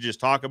 We used to just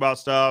talk about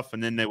stuff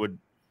and then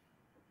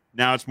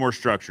now it's more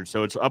structured.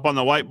 So it's up on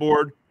the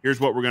whiteboard. Here's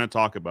what we're going to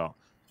talk about.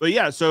 But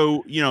yeah,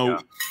 so,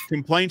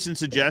 complaints and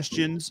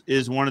suggestions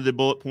is one of the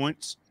bullet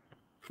points.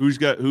 Who's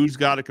got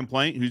a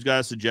complaint? Who's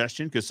got a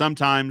suggestion? Because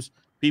sometimes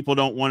people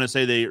don't want to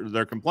say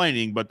they're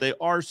complaining, but they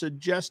are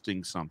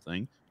suggesting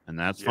something, and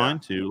that's fine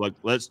too. Like,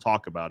 let's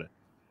talk about it.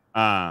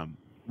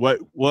 What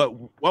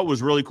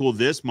was really cool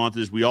this month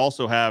is we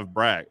also have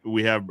brag.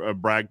 We have a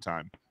brag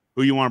time.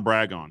 Who you want to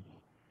brag on?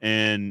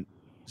 And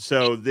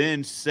so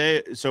then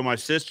my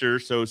sister,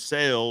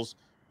 sales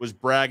was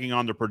bragging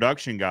on the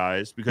production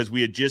guys because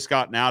we had just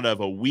gotten out of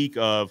a week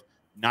of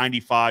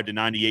 95 to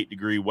 98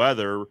 degree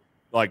weather,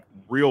 like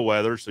real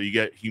weather. So you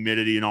get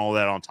humidity and all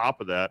that on top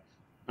of that.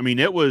 I mean,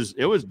 it was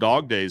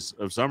dog days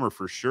of summer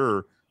for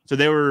sure.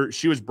 So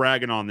she was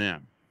bragging on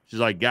them. She's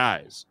like,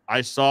 guys,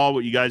 I saw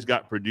what you guys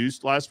got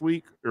produced last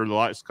week or the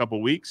last couple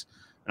of weeks.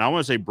 And I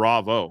want to say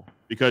bravo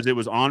because it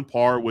was on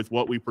par with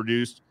what we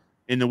produced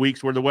in the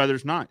weeks where the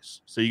weather's nice.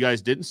 So you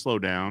guys didn't slow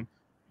down.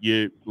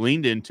 You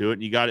leaned into it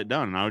and you got it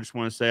done. And I just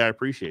want to say I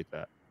appreciate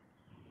that.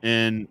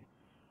 And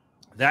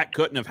that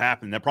couldn't have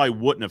happened. That probably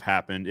wouldn't have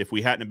happened if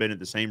we hadn't been at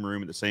the same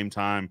room at the same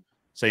time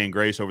saying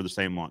grace over the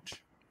same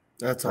lunch.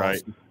 That's right.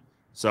 Awesome.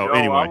 So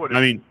anyway,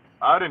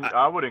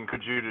 I would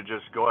encourage you to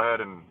just go ahead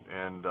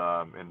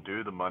and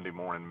do the Monday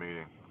morning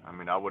meeting. I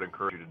mean, I would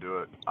encourage you to do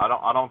it. I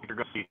don't think you're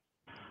going to see.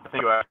 I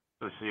think you'll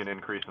actually see an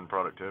increase in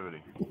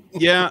productivity.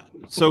 Yeah.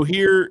 So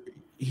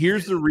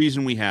here's the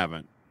reason we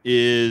haven't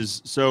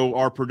is so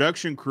our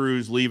production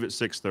crews leave at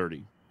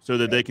 6:30 so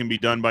that they can be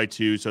done by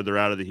 2, so they're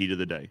out of the heat of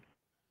the day.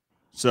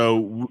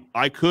 So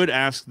I could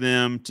ask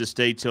them to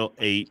stay till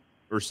 8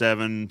 or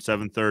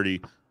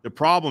 7:30. The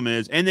problem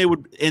is, and they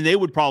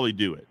would probably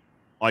do it,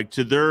 like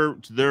to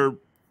their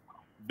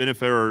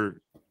benefit, or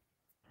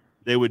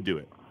they would do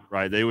it,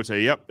 right? They would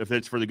say, "Yep, if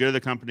it's for the good of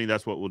the company,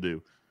 that's what we'll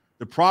do."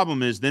 The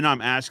problem is, then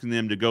I'm asking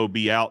them to go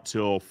be out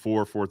till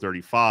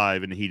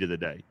 4:35 in the heat of the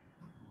day.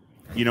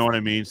 You know what I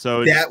mean?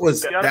 So that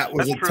was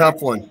a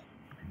tough one.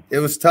 It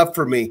was tough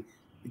for me,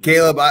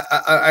 Caleb.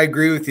 I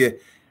agree with you.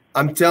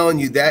 I'm telling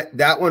you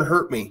that one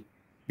hurt me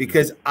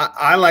because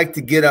I like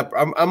to get up.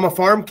 I'm a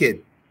farm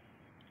kid.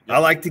 I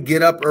like to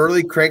get up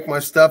early, crank my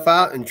stuff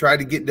out, and try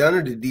to get done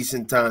at a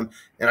decent time.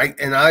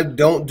 And I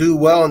don't do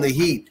well in the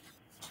heat.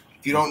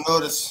 If you don't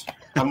notice,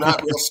 I'm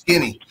not real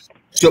skinny.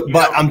 So,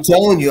 but I'm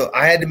telling you,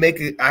 I had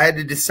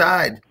to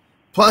decide.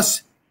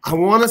 Plus, I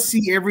want to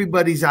see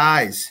everybody's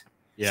eyes.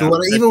 Yeah,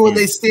 so when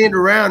they stand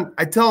around,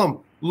 I tell them,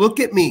 look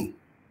at me.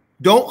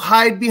 Don't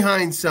hide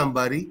behind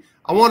somebody.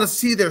 I want to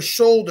see their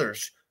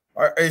shoulders.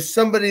 Is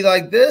somebody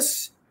like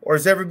this or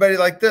is everybody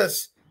like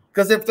this?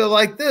 Because if they're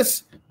like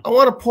this, I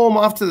want to pull them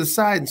off to the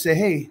side and say,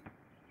 hey,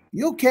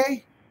 you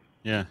okay?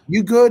 Yeah.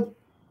 You good?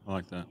 I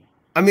like that.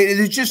 I mean,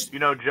 it's just,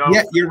 Joe.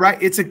 Yeah, you're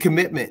right. It's a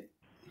commitment.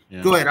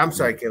 Yeah. Go ahead. I'm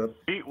sorry, Caleb.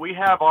 We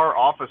have our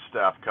office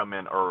staff come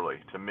in early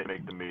to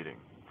make the meeting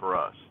for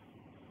us.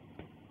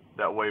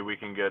 That way we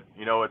can get,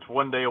 it's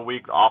one day a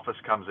week. The office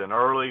comes in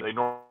early. They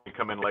normally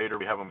come in later.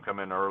 We have them come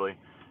in early,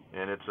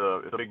 and it's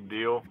a big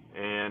deal.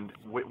 And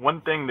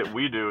one thing that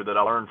we do that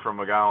I learned from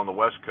a guy on the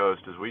West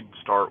Coast is we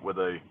start with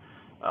a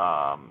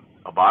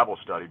Bible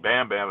study.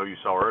 Bam Bam, who you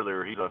saw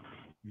earlier, he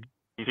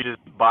teaches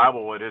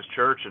Bible at his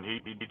church, and he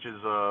teaches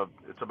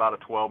it's about a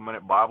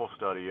 12-minute Bible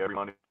study every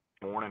Monday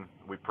morning.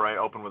 We pray,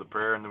 open with a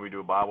prayer, and then we do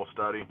a Bible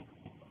study.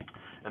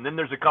 And then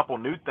there's a couple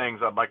new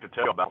things I'd like to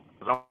tell you about.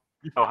 I don't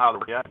know how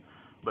they're yet,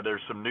 but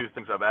there's some new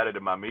things I've added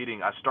in my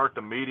meeting. I start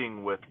the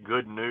meeting with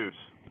good news.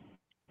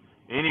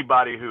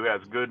 Anybody who has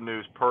good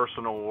news,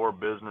 personal or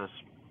business,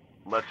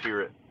 let's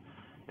hear it.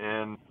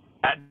 And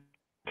that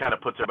kind of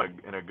puts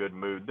everybody in a good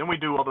mood. Then we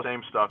do all the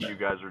same stuff you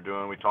guys are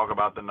doing. We talk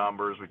about the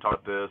numbers. We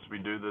talk this. We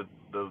do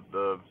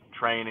the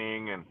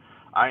training. And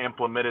I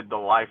implemented the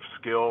life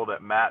skill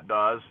that Matt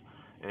does.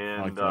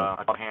 And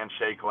I taught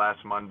handshake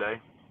last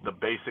Monday, the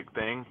basic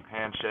thing,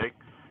 handshake,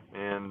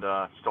 and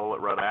stole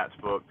it right out of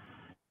Matt's book.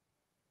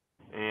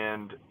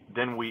 And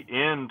then we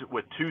end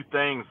with 2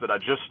 things that I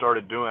just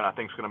started doing. I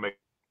think it's going to make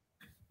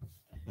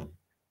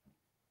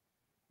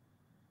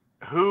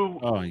who,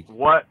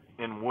 what,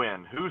 and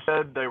when. Who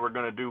said they were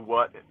going to do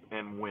what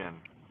and when?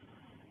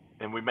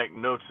 And we make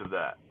notes of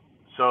that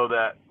so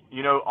that,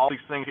 all these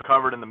things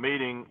covered in the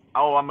meeting,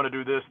 I'm going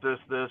to do this, this,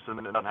 this, and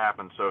then it doesn't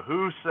happen. So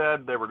who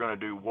said they were going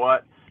to do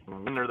what,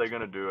 and when are they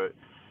going to do it?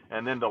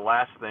 And then the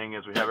last thing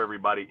is we have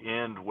everybody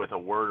end with a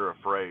word or a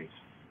phrase.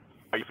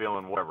 are you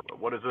feeling, whatever. But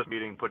what does this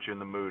meeting put you in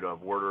the mood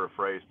of, word or a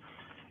phrase?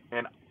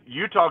 And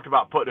you talked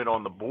about putting it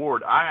on the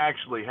board. I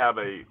actually have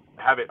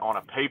it on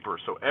a paper.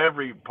 So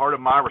every part of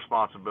my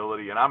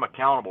responsibility, and I'm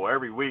accountable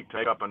every week to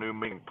make up a new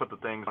meeting, put the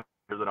things on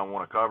here that I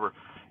want to cover,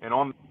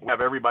 and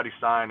have everybody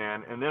sign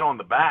in. And then on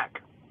the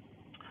back,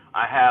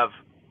 I have,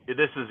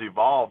 this has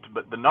evolved,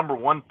 but the number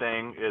one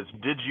thing is,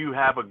 did you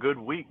have a good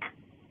week?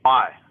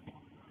 Why?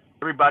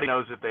 Everybody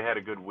knows if they had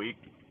a good week,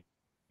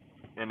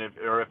 and if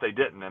they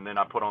didn't, and then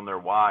I put on their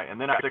why. And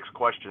then I have 6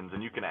 questions,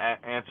 and you can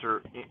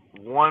answer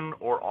one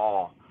or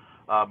all.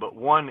 But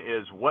one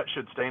is, what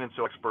should Stain and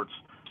Seal experts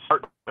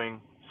start doing,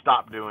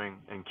 stop doing,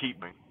 and keep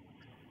doing?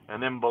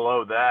 And then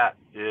below that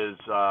is,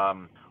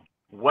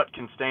 what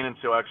can Stain and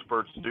Seal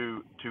experts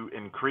do to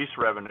increase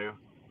revenue,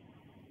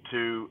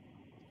 to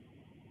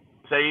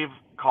save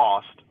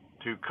cost,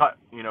 to cut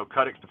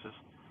expenses,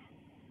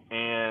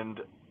 and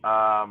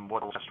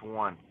what was the last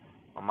one?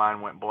 My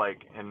mind went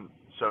blank. And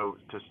so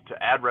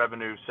to add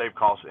revenue, save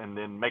costs, and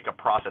then make a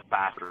process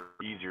faster,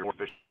 easier, more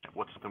efficient.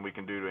 What's something we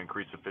can do to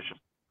increase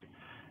efficiency?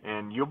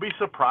 And you'll be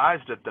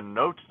surprised at the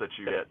notes that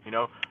you get.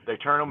 They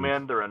turn them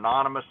in, they're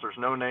anonymous, there's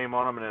no name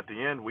on them, and at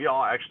the end, we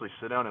all actually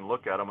sit down and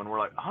look at them, and we're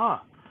like,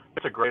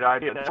 that's a great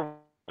idea. That's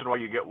why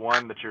you get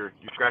one that you're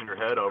scratching your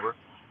head over.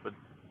 But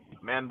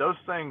man, those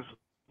things,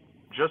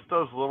 just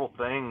those little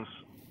things,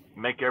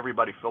 make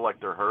everybody feel like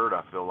they're heard,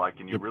 I feel like,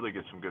 and you really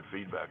get some good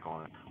feedback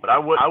on it. But I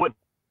would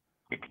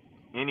take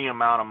any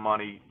amount of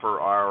money for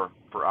our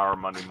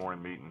Monday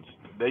morning meetings.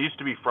 They used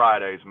to be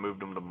Fridays,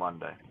 moved them to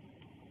Monday.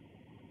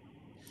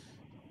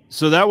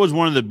 So that was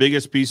one of the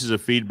biggest pieces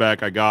of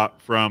feedback I got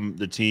from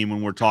the team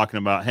when we're talking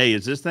about, hey,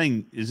 is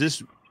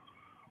this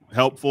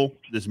helpful?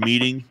 This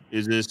meeting,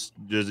 do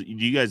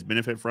you guys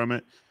benefit from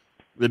it?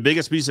 The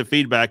biggest piece of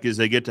feedback is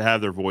they get to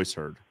have their voice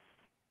heard.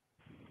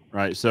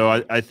 Right.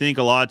 So I think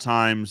a lot of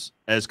times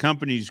as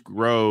companies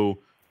grow,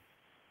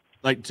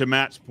 like to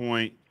Matt's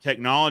point,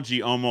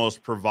 technology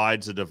almost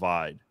provides a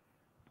divide,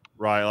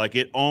 right? Like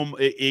it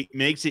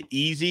makes it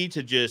easy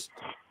to just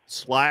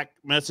Slack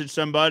message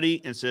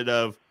somebody instead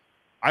of,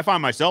 I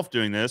find myself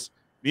doing this.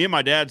 Me and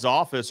my dad's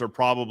office are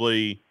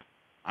probably,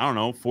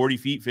 40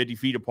 feet, 50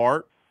 feet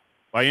apart.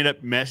 If I end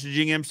up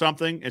messaging him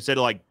something instead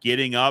of like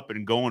getting up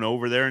and going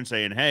over there and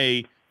saying,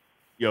 hey,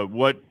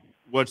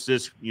 what's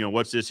this,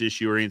 what's this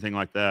issue or anything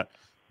like that.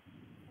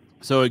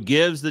 So it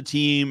gives the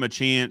team a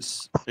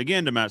chance,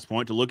 again, to Matt's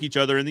point, to look each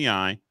other in the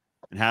eye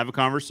and have a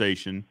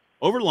conversation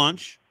over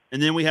lunch.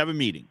 And then we have a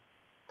meeting,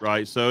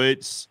 right? So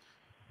it's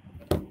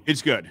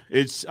good.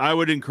 I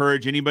would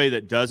encourage anybody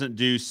that doesn't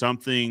do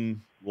something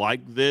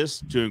like this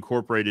to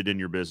incorporate it in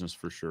your business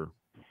for sure.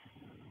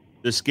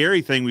 The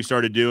scary thing we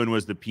started doing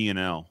was the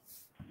P&L.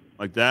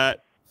 Like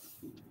that,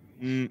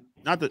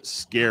 not that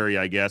scary,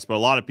 I guess, but a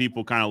lot of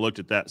people kind of looked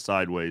at that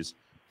sideways.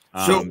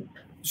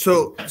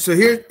 So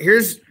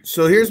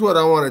here's what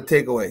I want to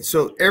take away.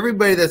 So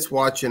everybody that's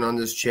watching on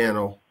this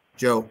channel,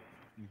 Joe,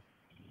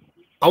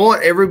 I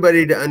want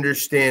everybody to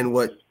understand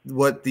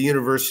what the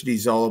university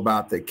is all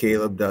about that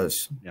Caleb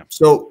does. Yeah.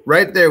 So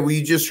right there,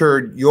 we just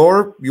heard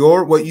your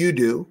what you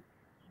do.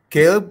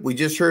 Caleb, we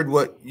just heard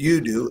what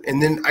you do.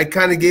 And then I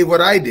kind of gave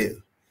what I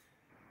do.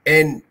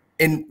 And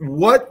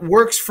what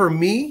works for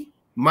me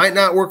might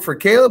not work for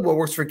Caleb. What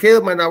works for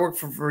Caleb might not work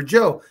for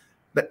Joe.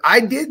 But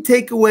I did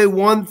take away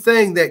one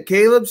thing that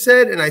Caleb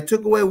said, and I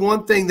took away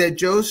one thing that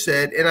Joe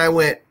said, and I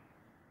went,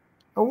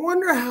 I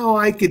wonder how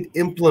I could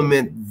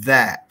implement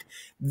that.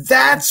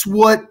 That's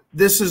what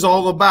this is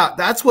all about.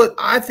 That's what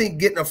I think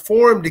getting a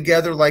forum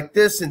together like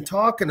this and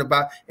talking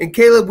about. And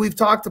Caleb, we've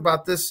talked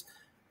about this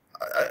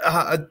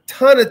a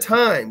ton of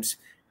times.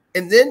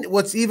 And then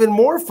what's even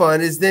more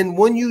fun is then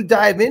when you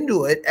dive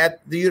into it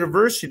at the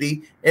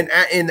university and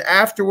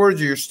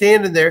afterwards you're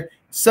standing there,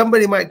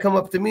 somebody might come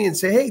up to me and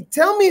say, hey,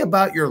 tell me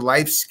about your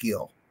life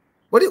skill.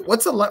 What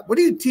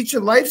do you teach a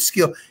life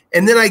skill?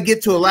 And then I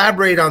get to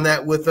elaborate on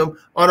that with them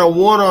on a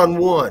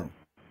one-on-one.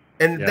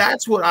 And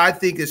that's what I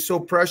think is so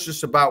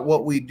precious about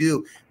what we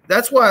do.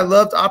 That's why I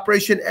loved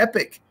Operation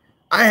Epic.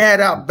 I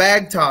had out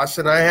bag toss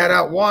and I had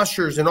out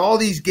washers and all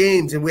these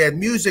games, and we had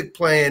music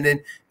playing and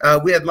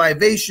we had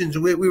libations.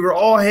 We were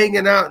all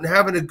hanging out and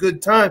having a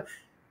good time.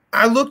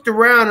 I looked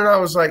around and I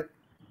was like,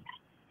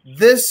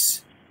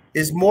 this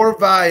is more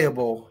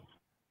valuable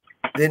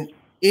than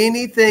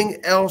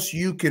anything else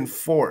you can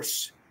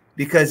force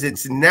because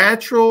it's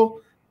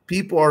natural.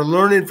 People are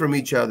learning from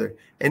each other.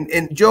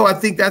 And Joe, I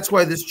think that's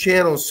why this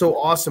channel is so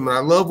awesome. And I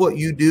love what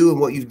you do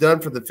and what you've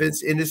done for the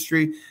fence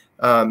industry.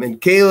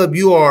 And Caleb,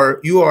 you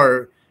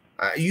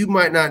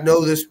might not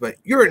know this, but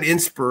you're an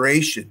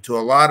inspiration to a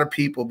lot of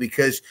people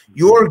because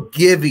you're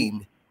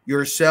giving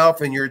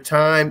yourself and your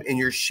time and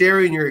you're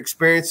sharing your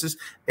experiences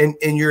and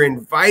you're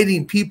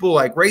inviting people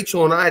like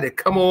Rachel and I to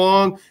come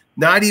along,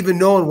 not even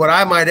knowing what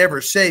I might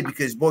ever say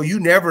because, boy, you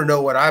never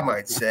know what I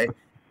might say.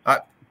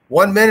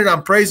 1 minute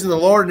I'm praising the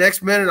Lord,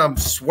 next minute I'm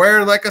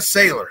swearing like a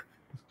sailor.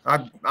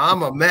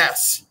 I'm a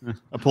mess.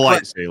 A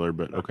polite sailor,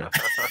 but okay.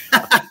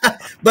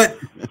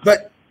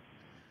 But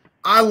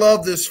I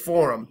love this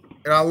forum.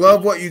 And I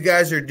love what you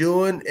guys are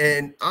doing,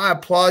 and I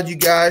applaud you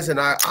guys, and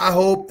I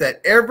hope that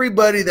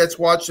everybody that's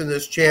watching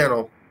this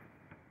channel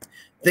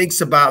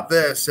thinks about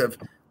this, of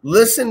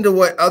listen to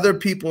what other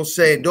people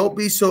say. Don't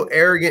be so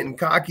arrogant and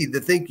cocky to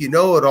think you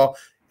know it all.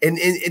 And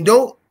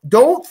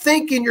don't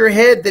think in your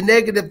head the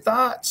negative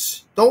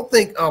thoughts. Don't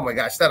think, oh my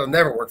gosh, that'll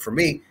never work for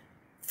me.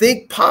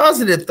 Think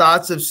positive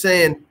thoughts of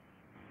saying,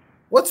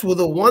 what's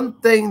the one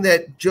thing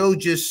that Joe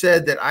just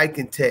said that I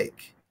can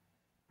take?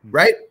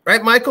 Right?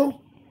 Right,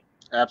 Michael?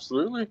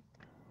 Absolutely.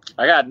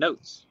 I got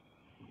notes.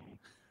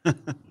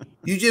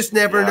 You just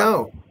never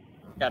know.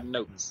 Got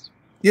notes.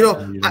 You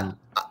know,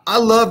 I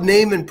love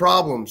naming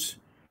problems.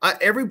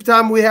 Every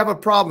time we have a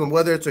problem,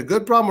 whether it's a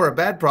good problem or a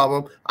bad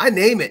problem, I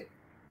name it.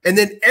 And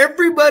then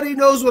everybody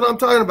knows what I'm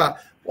talking about.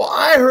 Well,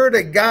 I heard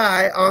a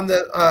guy on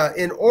the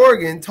in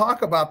Oregon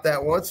talk about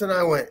that once, and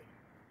I went,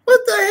 what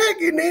the heck are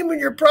you naming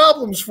your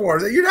problems for?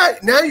 You're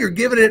not, now you're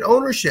giving it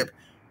ownership.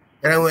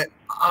 And I went,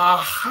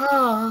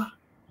 aha.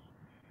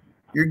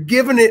 You're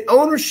giving it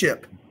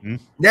ownership.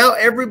 Mm-hmm. Now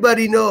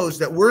everybody knows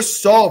that we're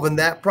solving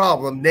that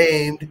problem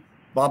named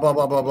blah, blah,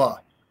 blah, blah, blah.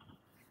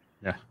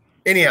 Yeah.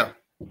 Anyhow,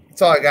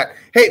 that's all I got.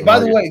 Hey, by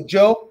the way,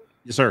 Joe.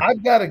 Yes, sir.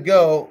 I've got to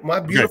go. My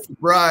beautiful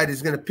bride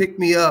is going to pick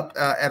me up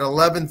at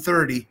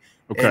 11:30.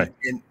 Okay.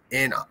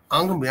 And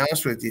I'm going to be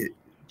honest with you.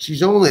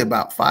 She's only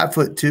about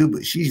 5'2",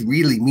 but she's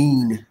really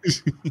mean.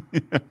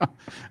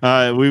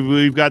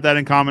 We've got that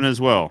in common as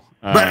well.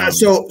 But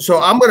so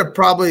I'm going to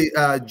probably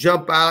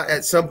jump out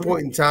at some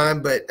point in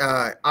time. But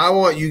I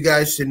want you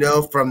guys to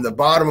know from the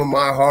bottom of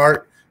my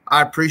heart,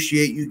 I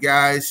appreciate you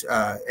guys,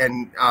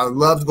 and I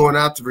loved going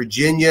out to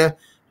Virginia.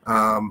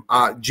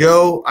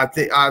 Joe,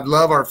 I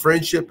love our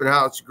friendship and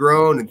how it's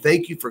grown. And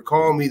thank you for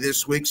calling me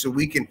this week so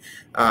we can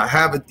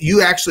have it.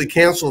 You actually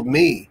canceled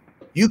me.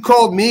 You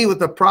called me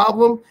with a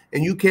problem,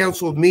 and you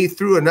canceled me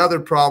through another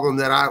problem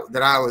that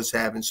I was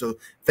having. So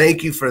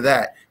thank you for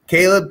that.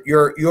 Caleb,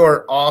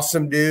 you're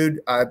awesome, dude.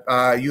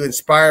 You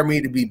inspire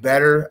me to be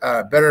better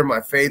in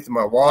my faith and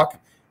my walk.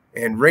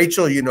 And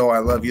Rachel, you know I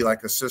love you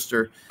like a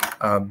sister.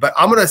 But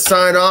I'm going to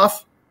sign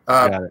off.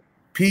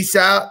 Peace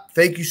out.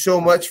 Thank you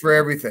so much for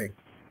everything.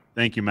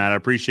 Thank you, Matt. I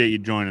appreciate you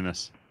joining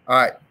us. All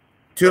right.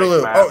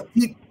 Toodaloo. Oh,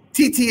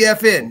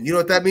 TTFN. You know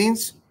what that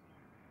means?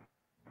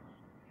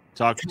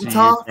 Talk to you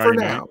for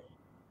now.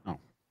 Oh.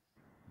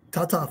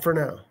 Ta-ta for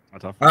now.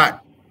 All right.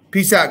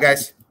 Peace out,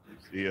 guys.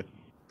 See ya.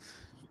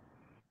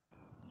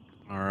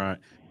 All right.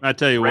 I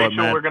tell you Rachel,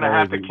 what, Matt, we're going to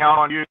have to count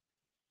on you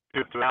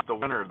throughout the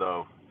winter,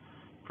 though,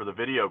 for the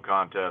video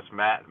contest.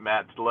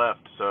 Matt's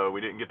left, so we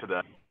didn't get to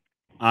that.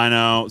 I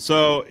know.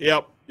 So,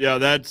 yep. Yeah,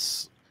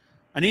 that's –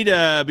 I need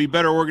to be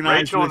better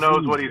organized. Rachel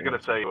knows what he's going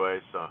to say anyway,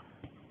 so.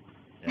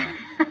 Yeah.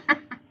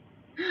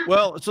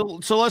 Well,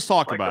 so let's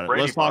talk about it.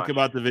 Let's talk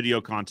about the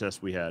video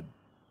contest we had,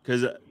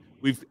 because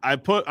I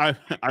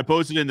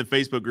posted in the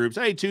Facebook groups,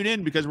 hey, tune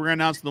in because we're going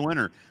to announce the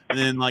winner, and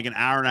then like an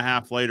hour and a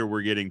half later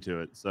we're getting to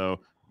it. So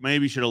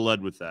maybe should have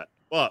led with that.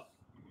 But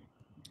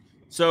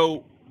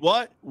so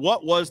what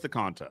was the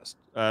contest?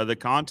 The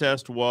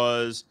contest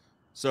was,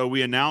 so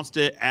we announced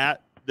it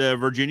at the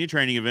Virginia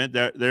training event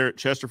there at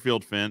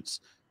Chesterfield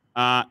Fence.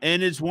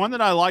 And it's one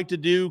that I like to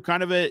do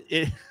kind of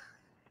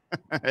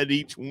at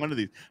each one of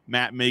these.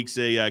 Matt makes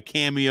a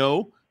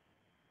cameo.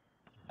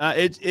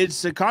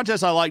 It's a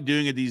contest I like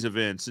doing at these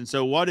events. And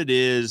so what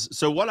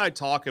I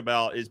talk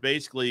about is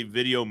basically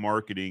video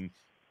marketing,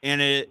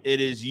 and it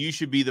is, you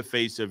should be the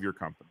face of your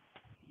company,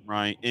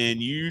 right? And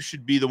you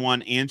should be the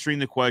one answering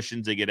the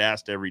questions that get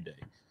asked every day.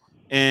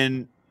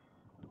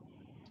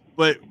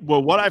 But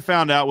what I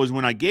found out was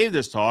when I gave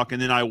this talk,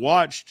 and then I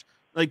watched,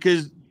 like,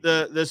 because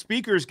the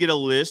speakers get a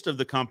list of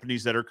the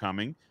companies that are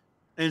coming.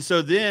 And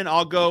so then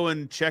I'll go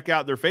and check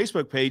out their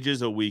Facebook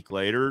pages a week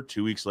later,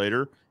 2 weeks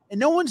later, and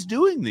no one's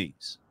doing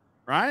these,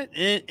 right?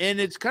 And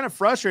it's kind of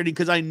frustrating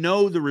because I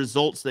know the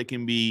results that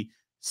can be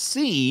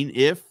seen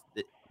if,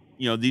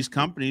 these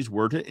companies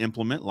were to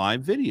implement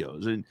live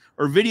videos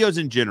or videos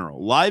in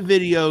general. Live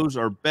videos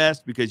are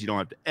best because you don't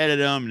have to edit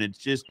them, and it's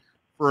just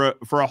for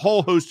a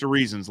whole host of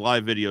reasons,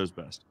 live video is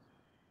best.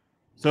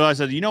 So I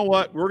said, you know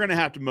what? We're going to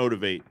have to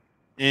motivate.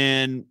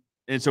 And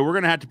so we're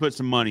going to have to put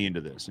some money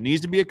into this. It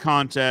needs to be a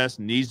contest.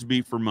 It needs to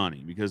be for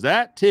money because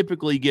that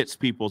typically gets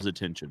people's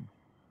attention.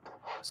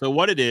 So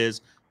what it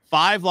is,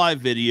 5 live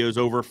videos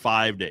over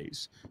 5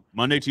 days,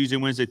 Monday, Tuesday,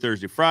 Wednesday,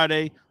 Thursday,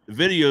 Friday. The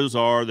videos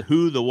are the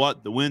who, the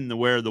what, the when, the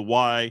where, the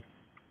why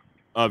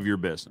of your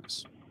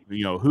business.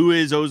 Who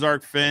is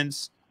Ozark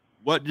Fence?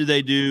 What do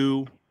they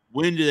do?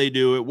 When do they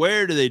do it?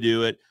 Where do they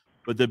do it?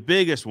 But the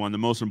biggest one, the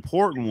most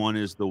important one,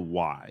 is the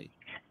why.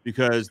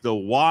 Because the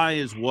why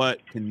is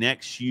what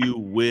connects you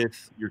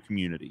with your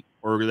community,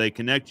 or they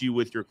connect you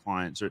with your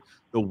clients. Or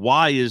the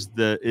why is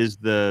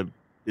the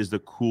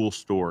cool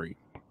story,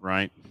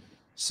 right?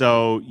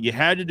 So you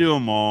had to do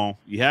them all.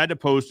 You had to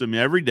post them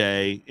every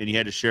day, and you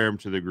had to share them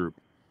to the group.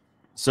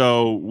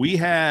 So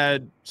I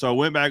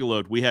went back and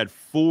looked. We had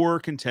 4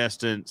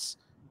 contestants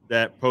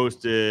that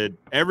posted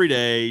every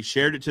day,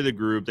 shared it to the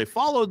group. They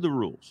followed the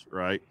rules,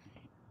 right?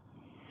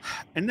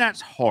 And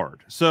that's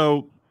hard.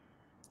 So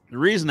The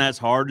reason that's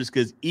hard is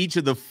because each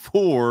of the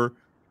 4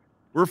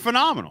 were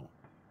phenomenal.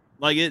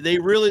 Like they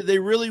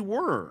really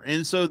were.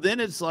 And so then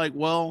it's like,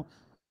 well,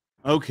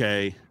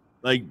 okay,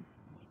 like,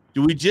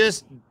 do we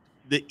just,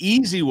 the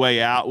easy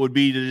way out would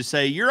be to just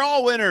say, you're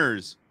all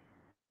winners,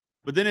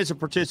 but then it's a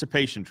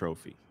participation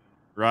trophy,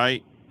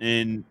 right?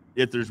 And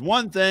if there's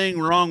one thing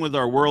wrong with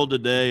our world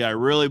today, I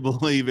really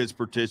believe it's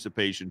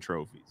participation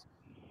trophies.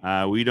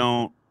 We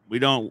don't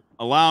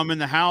allow them in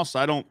the house.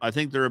 I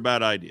think they're a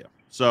bad idea.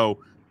 So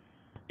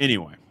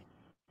anyway,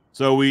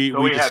 so we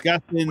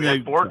discussed we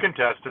had 4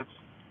 contestants.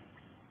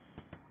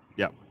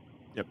 Yep.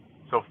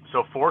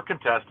 So 4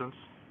 contestants.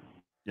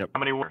 Yep. How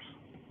many winners?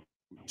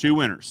 2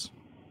 winners.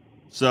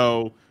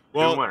 So,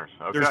 well, 2 winners.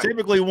 Okay. There's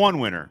typically 1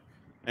 winner.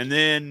 And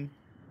then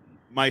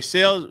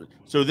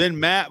so then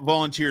Matt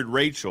volunteered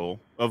Rachel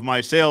of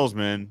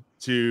mySalesman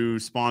to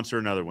sponsor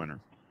another winner.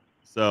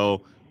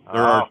 So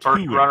there are 2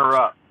 first runner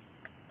up.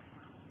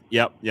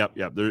 Yep.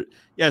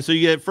 So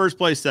you get first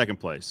place, second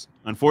place.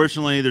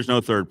 Unfortunately, there's no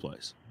third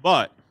place,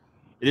 but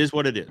it is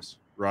what it is,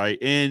 right?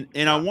 And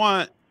I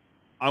want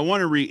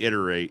to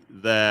reiterate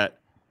that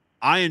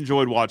I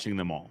enjoyed watching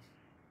them all.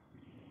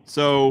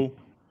 So,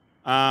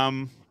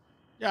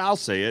 I'll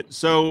say it.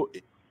 So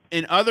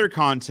in other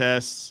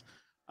contests,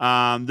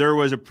 there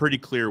was a pretty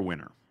clear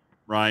winner,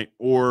 right?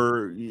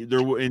 Or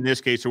in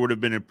this case, there would have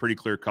been a pretty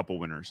clear couple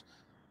winners.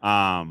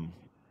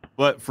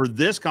 But for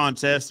this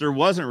contest, there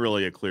wasn't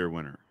really a clear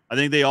winner. I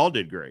think they all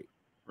did great,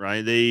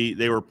 right?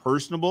 They were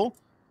personable.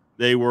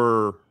 They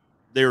were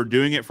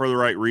doing it for the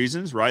right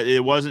reasons, right?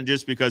 It wasn't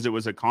just because it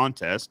was a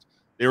contest.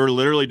 They were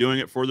literally doing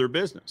it for their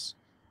business.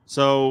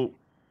 So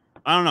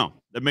I don't know.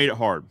 That made it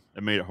hard.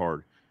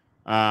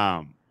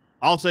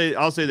 I'll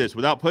say this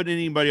without putting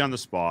anybody on the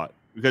spot,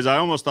 because I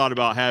almost thought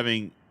about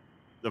having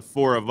the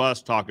 4 of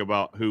us talk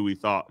about who we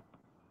thought.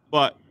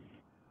 But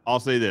I'll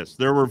say this: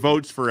 there were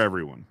votes for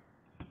everyone,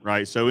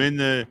 right? So in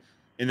the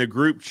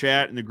group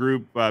chat, in the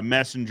group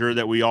messenger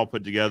that we all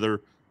put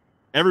together,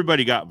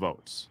 everybody got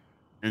votes.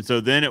 And so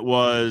then it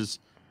was,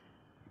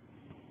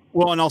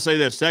 well, and I'll say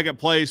this: second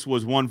place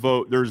was 1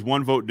 vote. There's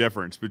 1 vote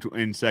difference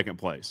in second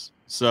place.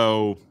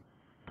 So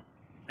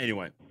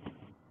anyway,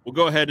 we'll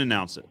go ahead and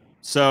announce it.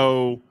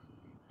 So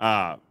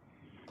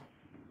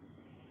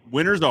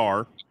winners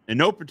are, in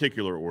no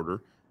particular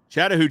order,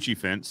 Chattahoochee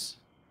Fence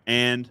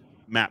and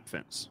Map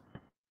Fence.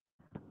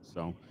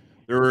 So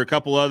there were a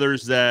couple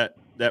others that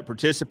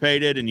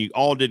participated, and you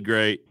all did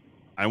great.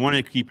 I want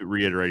to keep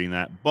reiterating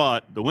that.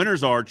 But the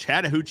winners are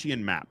Chattahoochee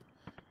and Map.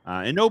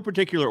 In no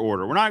particular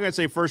order. We're not going to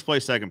say first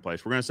place, second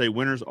place. We're going to say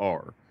winners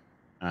are.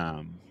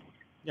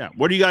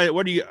 What do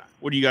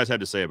you guys have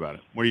to say about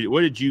it?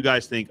 What did you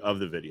guys think of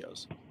the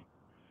videos?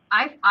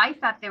 I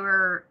thought they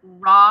were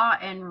raw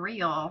and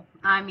real.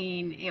 I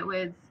mean, it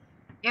was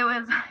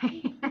Sarah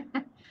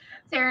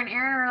and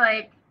Aaron were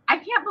like, I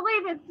can't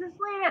believe it's this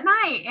late at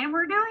night and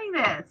we're doing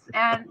this.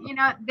 And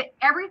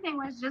everything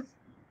was just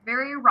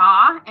very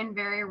raw and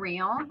very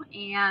real,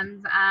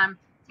 and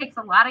takes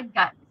a lot of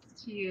guts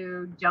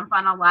to jump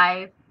on a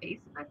live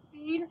Facebook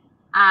feed.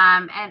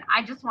 And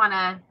I just want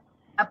to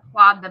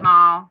applaud them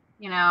all.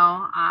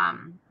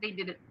 They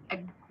did a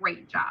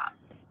great job.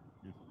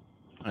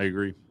 I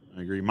agree.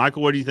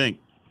 Michael, what do you think?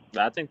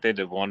 I think they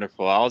did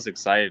wonderful. I was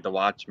excited to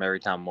watch them every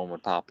time one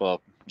would pop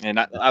up. And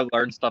I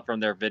learned stuff from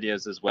their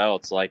videos as well.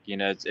 It's like,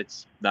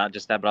 it's not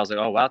just that, but I was like,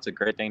 oh, wow, it's a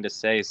great thing to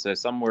say. So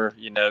some were,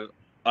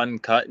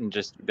 uncut and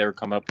just they were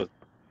coming up with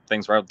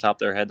things right off the top of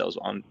their head that was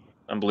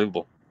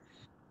unbelievable.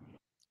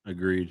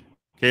 Agreed.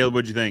 Caleb,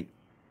 what'd you think?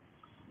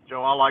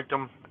 Joe, I liked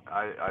them.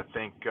 I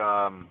think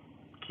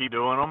keep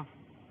doing them.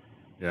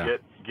 Yeah.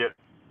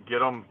 Get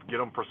them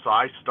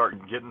precise.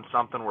 Start getting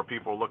something where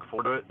people look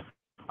forward to it.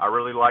 I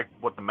really liked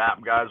what the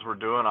map guys were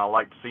doing. I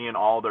liked seeing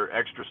all their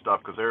extra stuff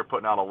because they were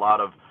putting out a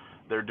lot of.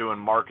 They're doing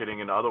marketing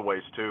in other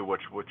ways too,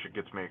 which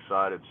gets me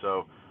excited.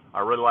 So I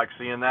really like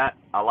seeing that.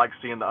 I like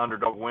seeing the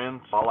underdog win.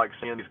 So I like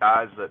seeing these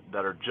guys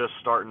that are just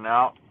starting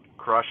out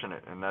crushing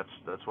it, and that's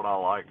what I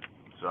like.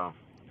 So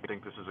I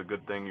think this is a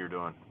good thing you're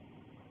doing.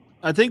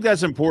 I think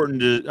that's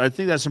important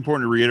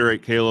to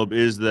reiterate, Caleb,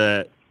 is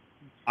that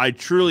I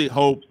truly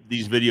hope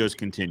these videos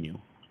continue,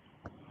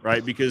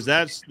 right? Because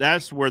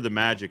that's where the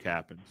magic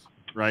happens,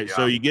 right? Yeah.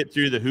 So you get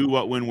through the who,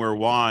 what, when, where,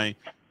 why,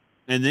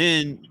 and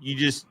then you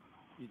just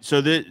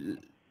so that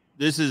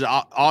this is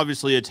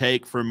obviously a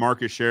take from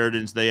Marcus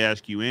Sheridan's They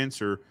Ask You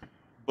Answer,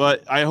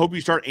 but I hope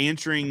you start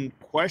answering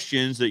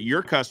questions that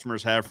your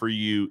customers have for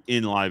you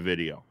in live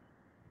video,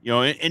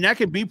 and that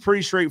could be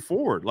pretty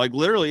straightforward. Like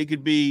literally, it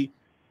could be,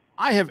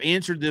 I have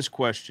answered this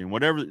question,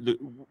 whatever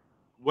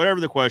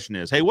the question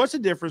is. Hey, what's the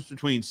difference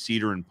between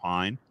cedar and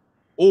pine?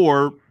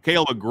 Or,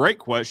 Caleb, a great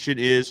question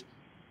is,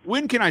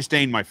 when can I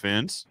stain my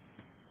fence?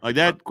 Like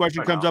that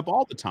question comes up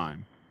all the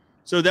time.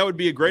 So that would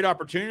be a great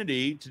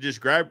opportunity to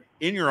just grab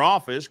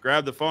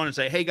the phone and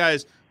say, hey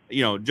guys,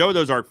 Joe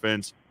Those Arc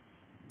Fence.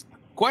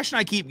 Question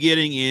I keep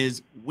getting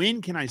is, when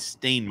can I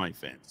stain my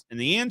fence? And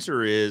the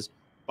answer is,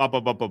 bop,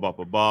 bop, bop, bop, bop,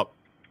 bop, bop.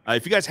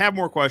 If you guys have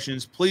more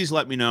questions, please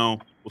let me know.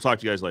 We'll talk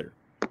to you guys later.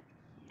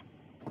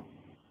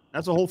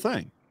 That's the whole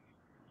thing,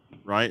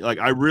 right? Like,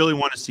 I really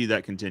want to see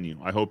that continue.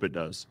 I hope it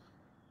does,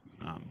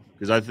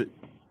 because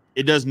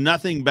it does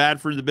nothing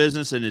bad for the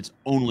business, and it's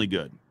only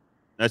good.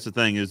 That's the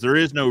thing, is there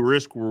is no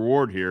risk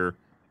reward here.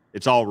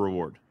 It's all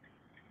reward.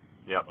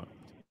 Yep.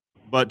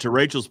 But to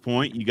Rachel's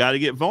point, you got to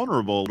get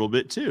vulnerable a little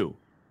bit too.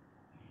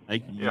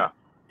 Like, yeah,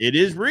 it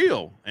is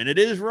real and it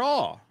is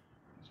raw.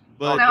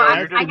 But Joe,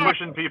 you're just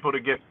pushing people to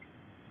get.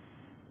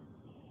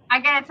 I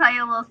gotta tell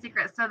you a little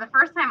secret. So the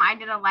first time I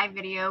did a live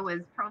video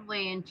was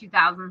probably in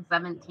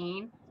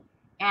 2017,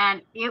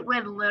 and it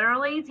would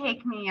literally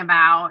take me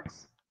about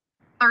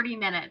 30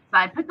 minutes.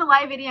 I'd put the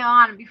live video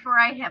on, and before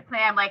I hit play,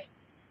 I'm like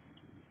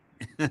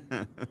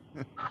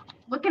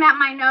looking at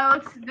my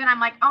notes. Then I'm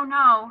like, oh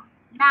no,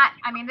 Matt.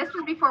 I mean, this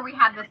was before we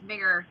had this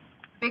bigger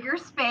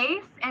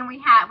space, and we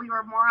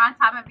were more on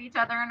top of each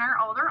other in our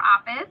older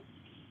office.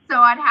 So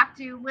I'd have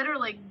to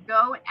literally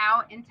go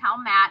out and tell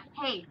Matt,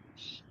 hey,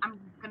 I'm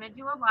going to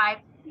do a live.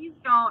 Please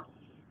don't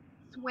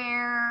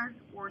swear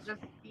or just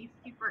be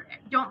super,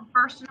 don't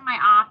burst into my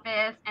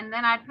office. And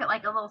then I'd put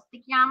like a little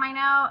sticky on my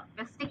note,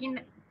 a sticky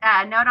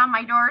note on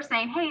my door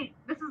saying, hey,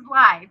 this is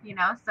live, you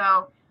know,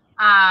 so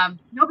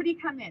nobody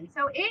come in.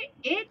 So it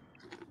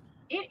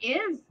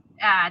is,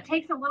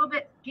 takes a little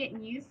bit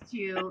getting used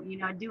to, you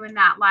know, doing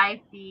that live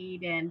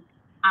feed, and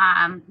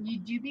you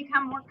do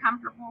become more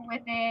comfortable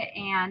with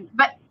it.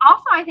 But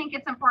also I think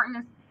it's important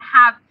to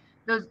have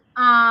those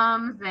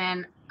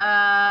and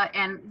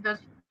those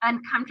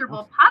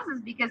uncomfortable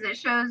pauses, because it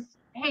shows,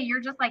 hey,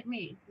 you're just like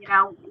me, you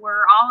know,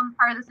 we're all in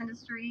part of this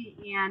industry,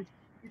 and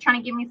you're trying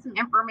to give me some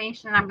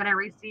information. I'm going to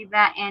receive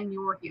that, and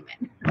you're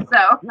human.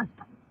 So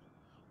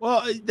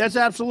well, that's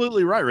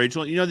absolutely right,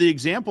 Rachel. You know, the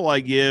example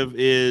I give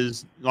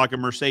is like a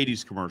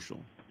Mercedes commercial,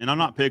 and I'm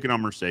not picking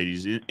on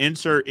Mercedes.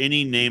 Insert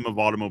any name of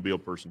automobile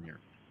person here.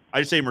 I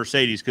just say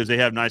Mercedes because they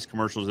have nice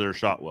commercials that are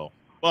shot well.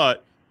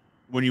 But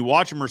when you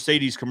watch a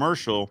Mercedes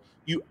commercial,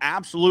 you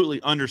absolutely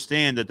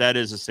understand that that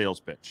is a sales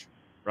pitch,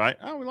 right?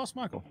 Oh, we lost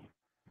Michael.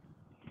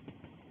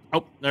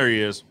 Oh, there he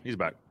is. He's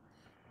back.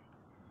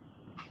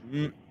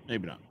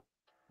 Maybe not.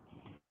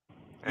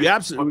 You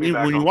absolutely,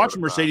 when you watch a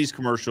Mercedes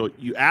commercial,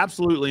 you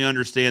absolutely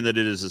understand that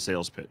it is a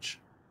sales pitch,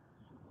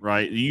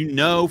 right? You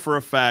know for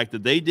a fact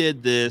that they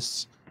did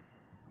this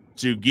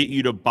to get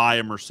you to buy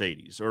a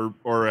Mercedes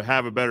or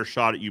have a better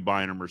shot at you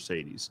buying a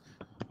Mercedes.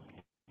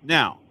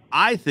 Now,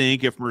 I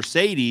think if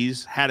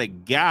Mercedes had a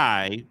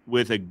guy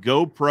with a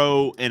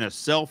GoPro and a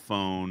cell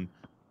phone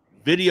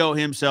video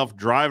himself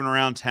driving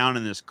around town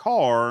in this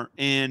car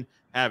and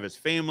have his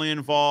family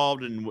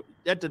involved, and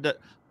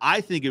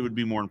I think it would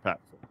be more impactful.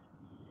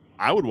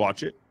 I would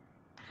watch it.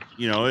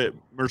 You know,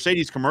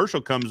 Mercedes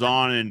commercial comes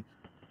on, and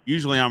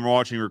usually I'm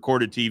watching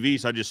recorded TV,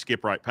 so I just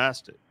skip right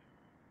past it,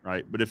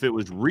 right? But if it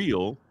was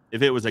real,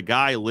 if it was a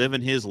guy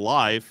living his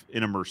life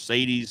in a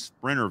Mercedes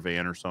Sprinter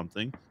van or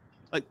something,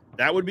 like,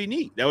 that would be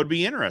neat. That would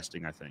be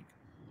interesting, I think.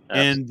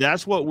 Absolutely. And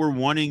that's what we're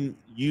wanting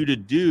you to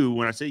do.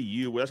 When I say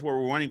you, that's what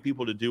we're wanting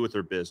people to do with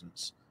their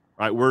business,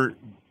 right?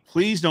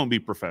 Please don't be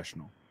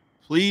professional.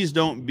 Please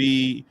don't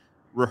be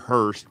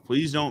rehearsed.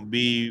 Please don't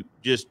be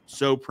just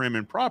so prim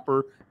and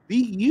proper. Be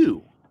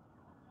you,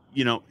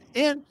 you know.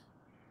 And,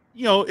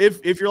 you know,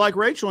 if you're like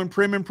Rachel and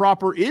prim and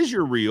proper is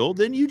your real,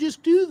 then you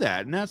just do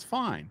that, and that's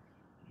fine.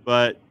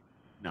 But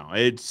no,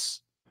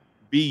 it's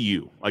be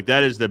you. Like,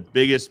 that is the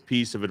biggest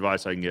piece of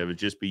advice I can give, is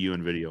just be you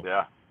in video.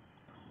 Yeah.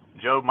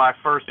 Joe, my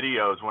first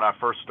videos, when I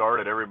first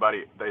started,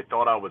 they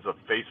thought I was a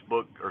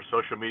Facebook or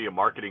social media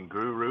marketing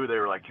guru. They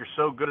were like, you're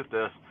so good at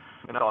this.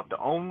 And I thought the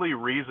only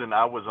reason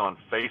I was on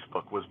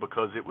Facebook was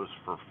because it was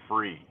for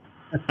free.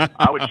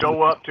 I would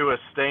show up to a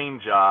stain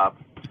job,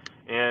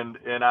 and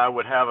I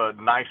would have a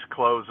nice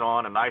clothes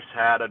on, a nice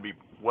hat. I'd be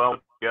well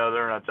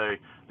together, and I'd say,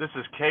 this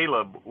is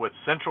Caleb with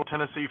Central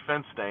Tennessee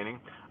Fence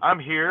Staining. I'm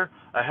here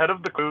ahead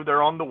of the crew.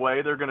 They're on the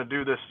way. They're going to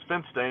do this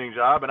fence staining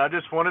job, and I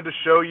just wanted to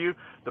show you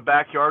the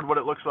backyard, what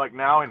it looks like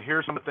now, and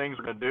here's some of the things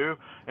we're going to do,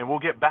 and we'll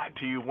get back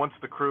to you once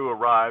the crew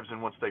arrives,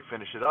 and once they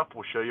finish it up,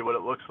 we'll show you what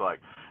it looks like.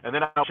 And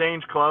then I'd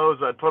change clothes.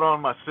 I'd put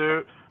on my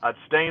suit. I'd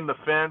stain the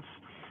fence.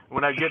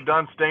 When I get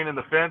done staining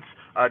the fence,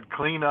 I'd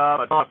clean up.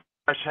 I'd put on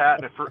a fresh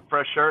hat and a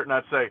fresh shirt, and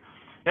I'd say,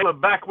 hey,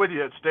 I'm back with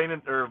you. It's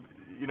staining, or,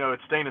 you know,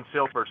 it's staining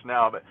Salesforce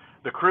now, but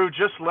the crew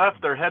just left.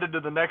 They're headed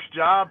to the next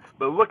job,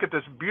 but look at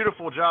this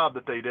beautiful job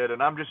that they did,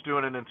 and I'm just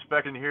doing an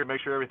inspection here to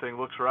make sure everything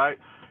looks right.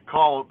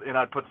 Call, and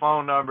I'd put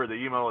phone number, the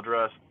email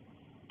address,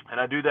 and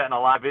I do that in a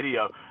live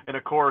video. And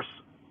of course,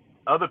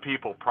 other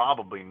people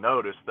probably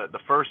noticed that the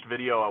first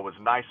video I was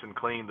nice and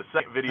clean. The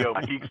second video,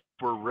 my cheeks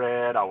were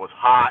red, I was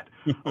hot,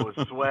 I was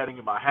sweating,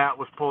 and my hat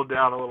was pulled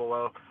down a little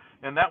low.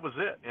 And that was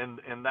it.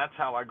 And that's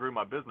how I grew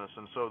my business.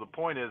 And so the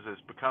point is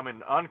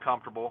becoming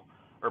uncomfortable,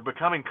 or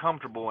becoming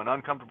comfortable in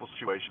uncomfortable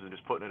situations, and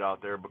just putting it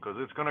out there, because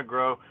it's going to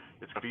grow,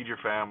 it's going to feed your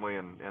family,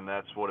 and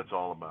that's what it's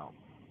all about.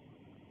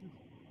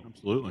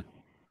 Absolutely.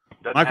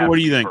 Michael, what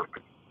do you think?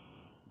 Perfect.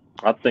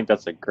 I think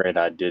that's a great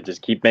idea.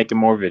 Just keep making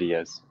more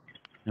videos.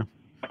 Yeah.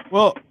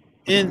 Well,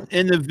 in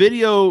the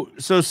video,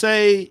 so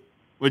say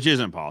which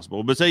isn't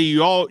possible. But say you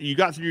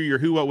got through your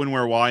who, what, when,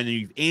 where, why, and then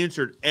you've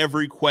answered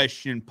every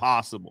question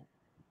possible,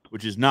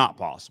 which is not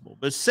possible.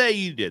 But say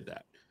you did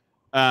that.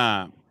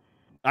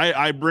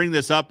 I bring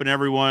this up in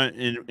every one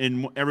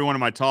of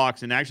my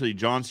talks, and actually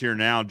John's here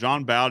now.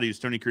 John Bowdy of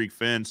Stony Creek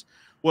Fence.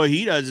 What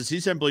he does is he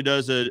simply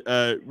does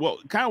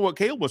kind of what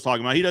Caleb was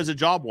talking about. He does a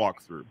job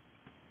walkthrough,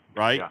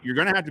 right? Yeah. You're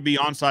going to have to be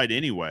on site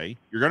anyway.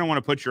 You're going to want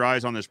to put your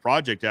eyes on this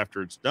project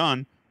after it's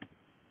done.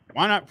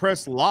 Why not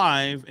press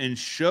live and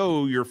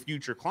show your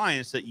future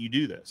clients that you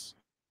do this,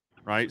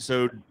 right?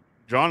 So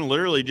John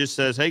literally just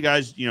says, hey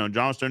guys,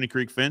 John Stony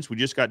Creek Fence, we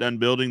just got done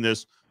building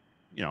this,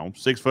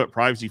 6-foot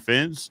privacy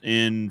fence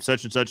in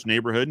such and such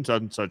neighborhood in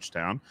such and such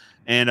town.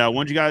 And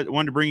wanted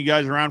to bring you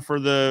guys around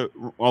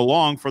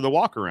along for the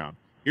walk around.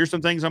 Here's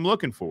some things I'm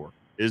looking for.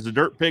 Is the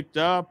dirt picked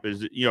up?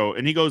 Is it,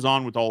 and he goes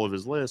on with all of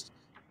his list.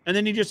 And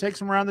then he just takes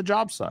them around the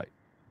job site.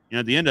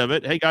 At the end of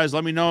it, hey guys,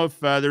 let me know if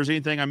there's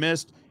anything I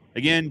missed.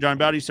 Again, John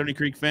Bowdy, Stony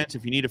Creek Fence.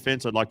 If you need a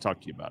fence, I'd like to talk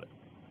to you about it.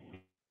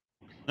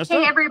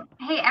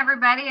 Hey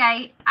everybody.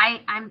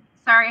 I'm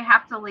sorry I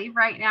have to leave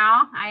right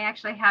now. I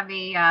actually have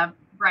a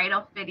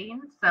bridal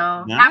fitting,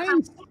 so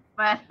nice.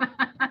 but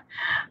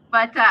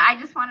I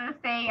just wanted to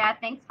say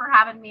thanks for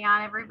having me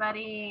on,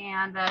 everybody,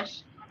 and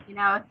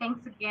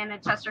thanks again to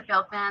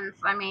Chesterfield Fence.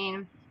 I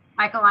mean,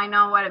 Michael, I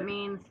know what it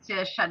means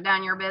to shut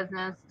down your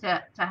business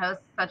to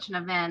host such an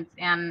event,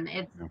 and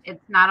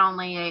it's not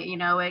only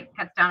it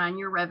cuts down on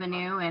your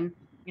revenue and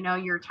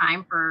your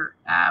time for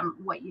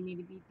what you need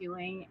to be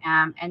doing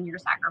and your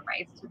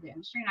sacrifice to the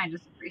industry, and I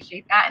just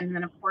appreciate that. And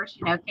then of course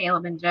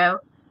Caleb and Joe,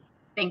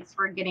 thanks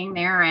for getting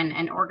there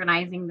and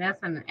organizing this,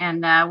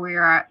 and we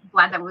are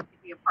glad that we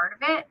could be a part of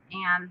it.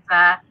 And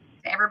to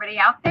everybody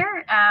out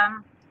there,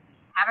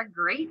 have a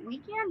great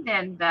weekend,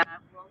 and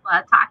we'll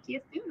talk to you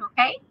soon.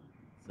 Okay.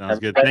 Sounds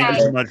good. Thank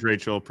you so much,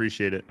 Rachel.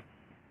 Appreciate it.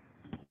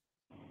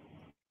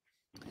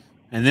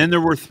 And then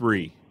there were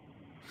 3.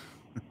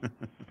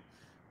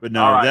 But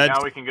no, all right,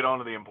 now we can get on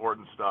to the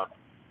important stuff.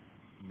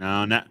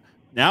 No,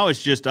 now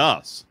it's just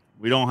us.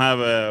 We don't have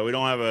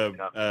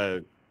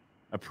a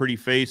pretty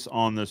face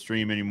on the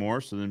stream anymore.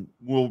 So then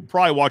we'll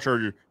probably watch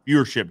our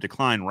viewership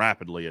decline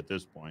rapidly at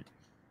this point.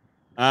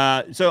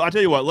 So I'll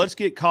tell you what, let's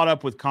get caught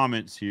up with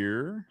comments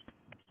here.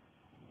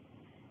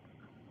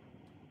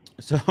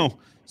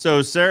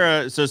 So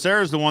Sarah's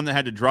the one that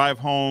had to drive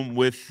home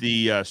with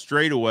the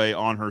straightaway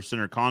on her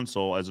center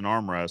console as an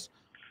armrest.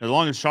 As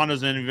long as Shawn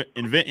doesn't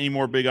invent any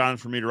more big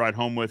items for me to ride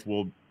home with,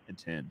 we'll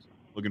attend.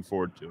 Looking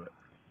forward to it.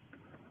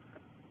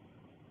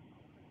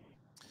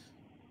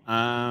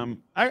 I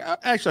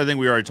think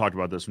we already talked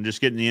about this one.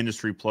 Just getting the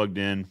industry plugged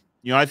in.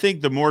 I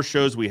think the more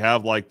shows we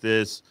have like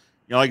this,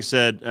 like I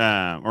said,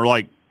 or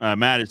like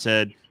Matt had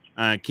said,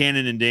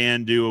 Cannon and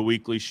Dan do a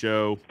weekly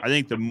show. I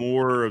think the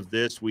more of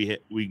this we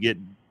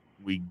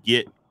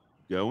get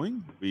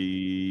going,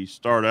 we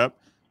start up,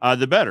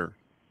 the better,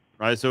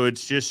 right? So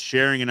it's just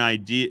sharing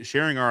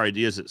our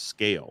ideas at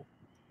scale,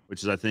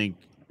 which I think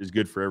is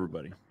good for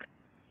everybody.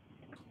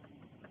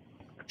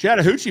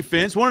 Chattahoochee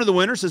Fence, one of the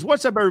winners, says,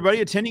 what's up,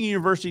 everybody? Attending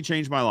university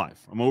changed my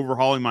life. I'm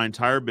overhauling my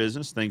entire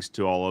business thanks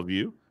to all of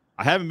you.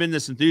 I haven't been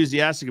this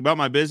enthusiastic about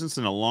my business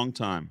in a long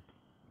time.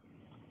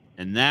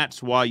 And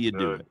that's why you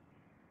do it.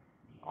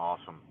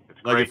 Awesome. It's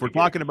like great if we're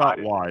talking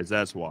about whys,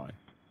 that's why.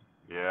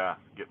 Yeah,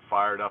 get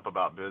fired up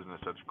about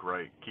business. That's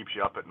great. Keeps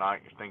you up at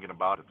night. You're thinking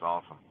about it. It's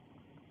awesome.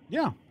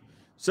 Yeah.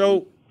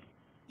 So,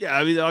 yeah,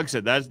 I mean, like I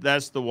said,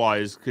 that's the why,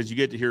 is because you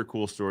get to hear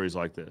cool stories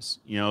like this.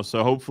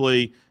 So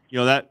hopefully,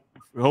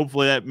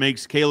 that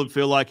makes Caleb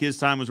feel like his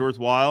time was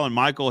worthwhile, and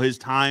Michael, his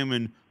time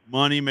and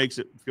money makes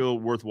it feel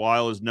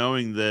worthwhile, is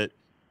knowing that,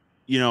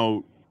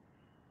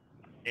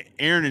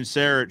 Aaron and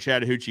Sarah at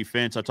Chattahoochee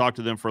Fence, I talked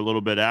to them for a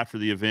little bit after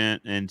the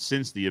event and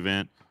since the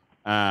event.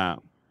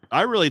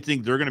 I really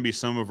think they're going to be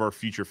some of our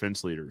future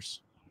fence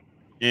leaders,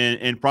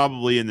 and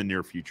probably in the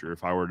near future,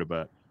 if I were to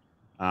bet.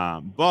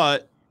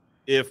 But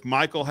if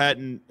Michael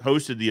hadn't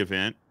hosted the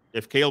event,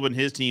 if Caleb and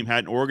his team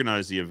hadn't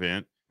organized the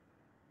event,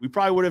 we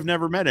probably would have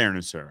never met Aaron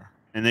and Sarah,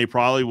 and they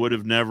probably would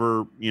have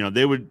never,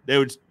 they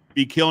would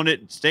be killing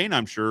it at Stain,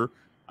 I'm sure,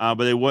 but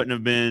they wouldn't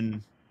have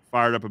been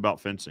fired up about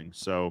fencing.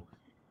 So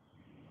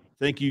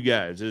thank you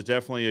guys. There's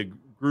definitely a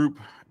group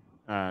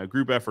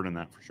effort in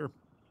that for sure.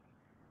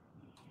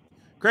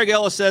 Craig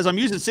Ellis says, I'm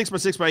using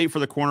 6x6x8 for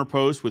the corner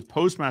post with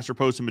postmaster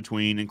posts in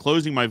between,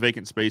 enclosing my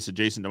vacant space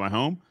adjacent to my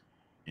home.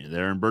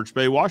 There in Birch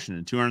Bay,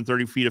 Washington,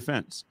 230 feet of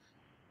fence.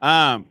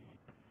 Craig,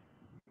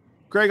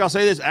 I'll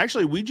say this.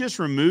 Actually, we just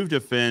removed a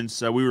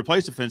fence. We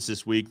replaced a fence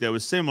this week that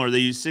was similar. They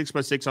used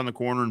 6x6 on the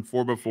corner and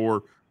 4x4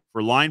 for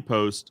line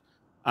post.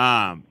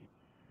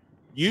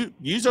 You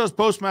use those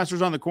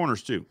postmasters on the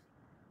corners too.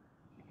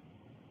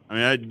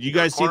 I mean, you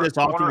guys see this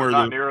often where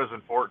not near as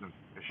important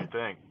as you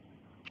think.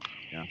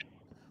 Yeah.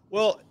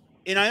 Well,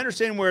 and I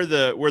understand where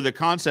the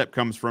concept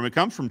comes from. It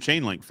comes from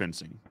chain link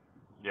fencing.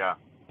 Yeah.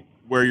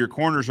 Where your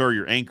corners are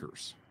your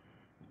anchors.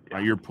 Yeah.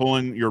 You're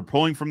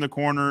pulling from the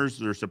corners.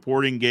 They're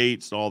supporting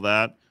gates, all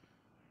that.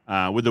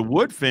 With the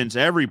wood fence,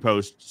 every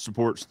post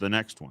supports the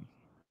next one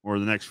or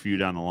the next few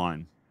down the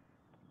line.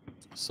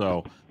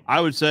 So I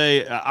would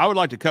say I would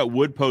like to cut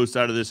wood posts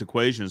out of this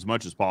equation as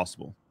much as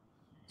possible.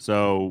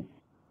 So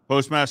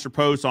Postmaster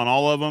posts on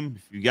all of them.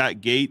 If you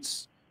got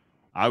gates,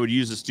 I would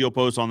use the steel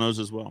posts on those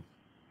as well.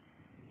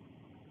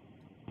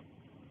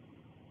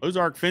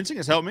 Ozark Fencing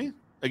has helped me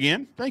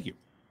again. Thank you.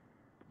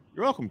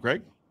 You're welcome,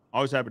 Craig.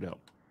 Always happy to help.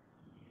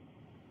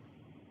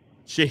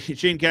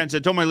 Shane Catton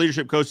said, told my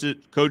leadership coach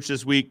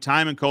this week,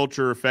 time and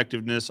culture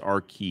effectiveness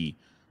are key.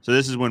 So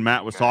this is when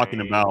Matt was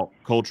talking about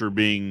culture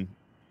and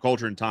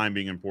time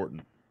being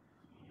important.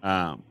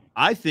 I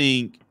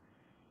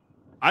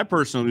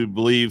personally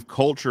believe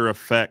culture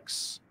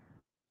affects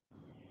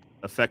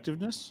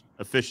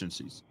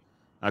efficiencies.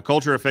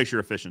 Culture affects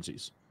your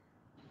efficiencies.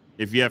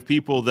 If you have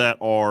people that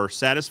are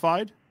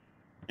satisfied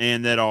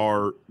and that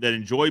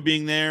enjoy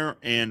being there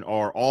and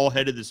are all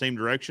headed the same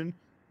direction,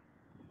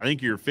 I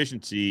think your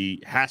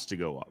efficiency has to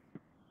go up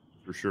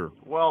for sure.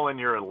 Well, and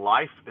your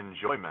life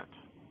enjoyment.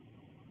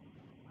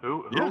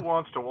 Who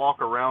wants to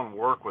walk around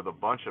work with a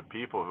bunch of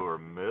people who are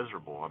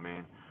miserable? I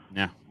mean,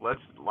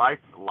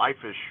 life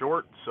is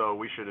short, so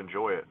we should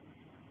enjoy it.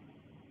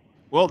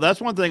 Well, that's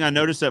one thing I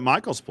noticed at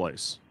Michael's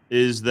place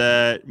is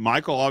that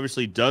Michael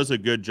obviously does a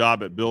good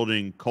job at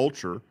building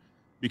culture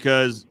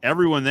because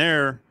everyone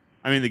there,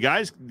 I mean, the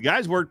guys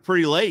worked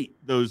pretty late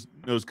those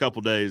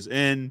couple days,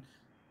 and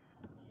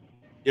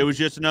it was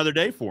just another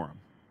day for them.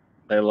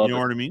 They love You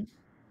know what I mean?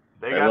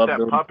 They got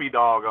that puppy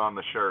dog on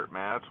the shirt,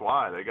 man. That's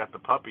why. They got the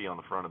puppy on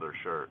the front of their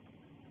shirt.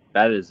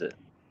 That is it.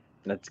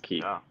 That's key.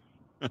 Yeah.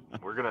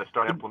 We're going to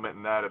start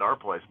implementing that at our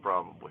place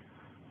probably.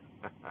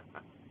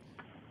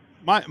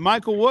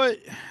 Michael,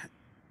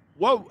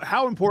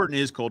 how important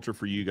is culture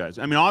for you guys?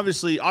 I mean,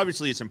 obviously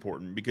it's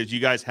important because you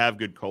guys have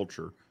good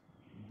culture.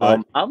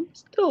 But I'm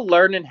still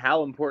learning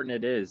how important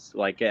it is.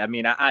 Like, I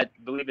mean, I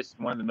believe it's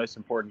one of the most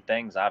important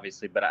things,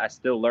 obviously, but I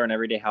still learn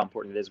every day how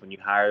important it is when you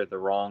hire the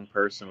wrong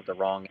person with the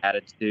wrong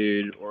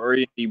attitude, or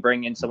if you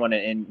bring in someone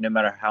in, no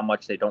matter how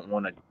much they don't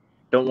want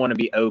to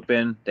be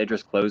open, they're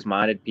just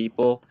closed-minded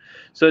people.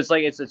 So it's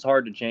like it's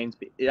hard to change.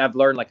 I've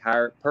learned like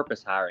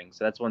purpose hiring.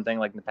 So that's one thing.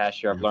 Like in the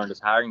past year, I've learned is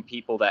hiring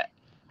people that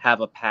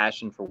have a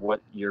passion for what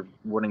you're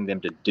wanting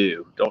them to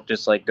do. Don't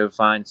just like go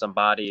find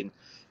somebody and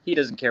he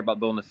doesn't care about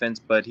building a fence,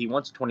 but he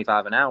wants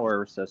 25 an hour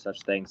or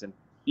such things. And,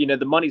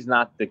 the money's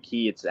not the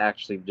key. It's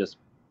actually just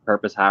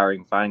purpose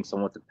hiring, finding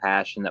someone with a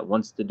passion that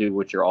wants to do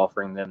what you're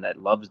offering them, that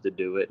loves to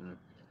do it.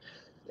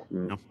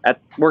 And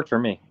that worked for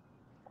me.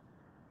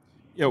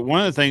 Yeah. One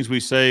of the things we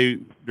say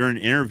during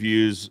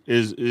interviews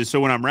is so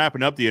when I'm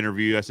wrapping up the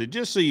interview, I said,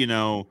 just so you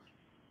know,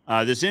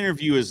 this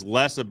interview is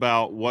less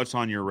about what's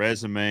on your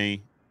resume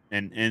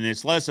and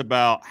it's less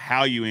about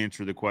how you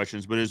answer the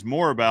questions, but it's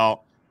more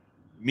about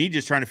me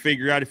just trying to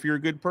figure out if you're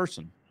a good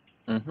person.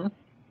 Mm-hmm.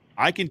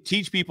 I can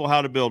teach people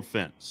how to build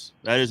fence.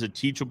 That is a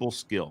teachable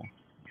skill.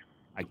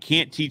 I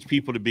can't teach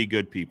people to be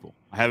good people.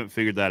 I haven't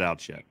figured that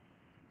out yet.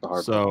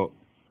 So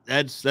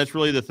that's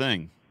really the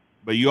thing.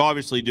 But you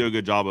obviously do a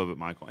good job of it,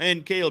 Michael.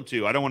 And Caleb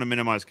too. I don't want to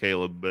minimize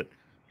Caleb, but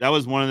that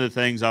was one of the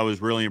things I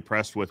was really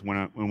impressed with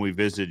when we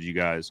visited you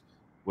guys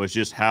was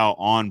just how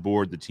on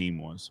board the team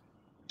was.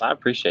 I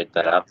appreciate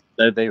that.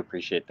 They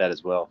appreciate that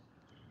as well.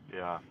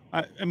 Yeah.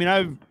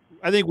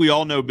 I think we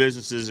all know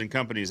businesses and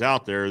companies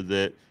out there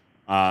that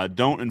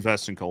don't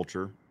invest in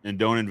culture and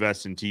don't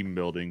invest in team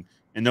building.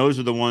 And those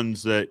are the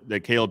ones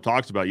that Caleb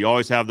talks about. You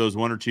always have those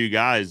one or two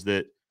guys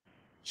that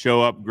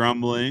show up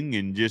grumbling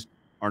and just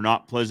are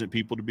not pleasant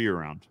people to be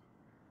around.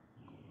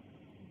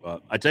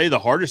 But I tell you, the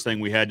hardest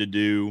thing we had to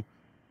do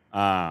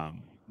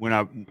and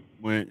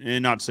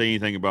not say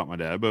anything about my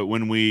dad, but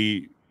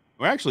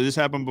actually this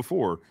happened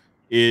before,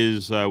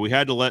 is we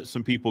had to let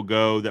some people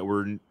go that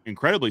were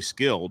incredibly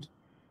skilled,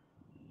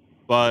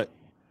 but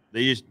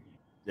they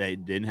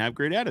didn't have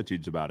great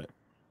attitudes about it,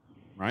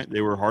 right?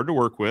 They were hard to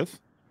work with,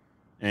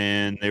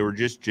 and they were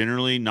just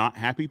generally not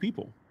happy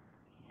people,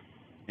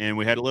 and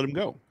we had to let them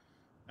go.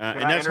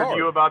 Can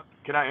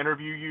I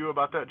interview you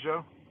about that,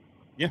 Joe?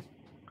 Yeah.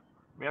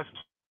 Yes.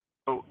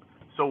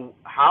 So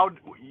how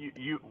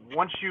you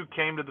once you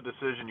came to the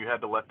decision you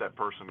had to let that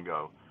person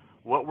go,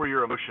 what were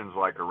your emotions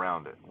like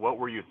around it? What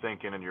were you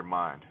thinking in your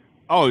mind?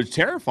 Oh, it's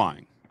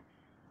terrifying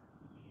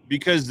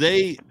because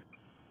they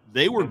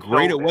were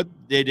great at what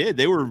they did.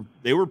 They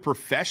were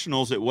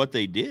professionals at what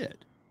they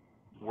did.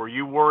 Were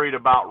you worried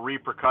about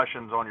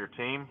repercussions on your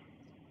team?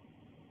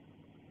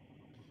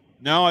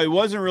 No, it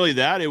wasn't really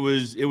that. It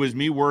was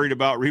me worried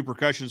about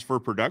repercussions for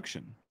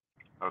production.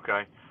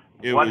 Okay.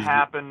 What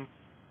happened?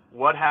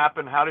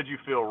 How did you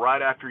feel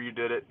right after you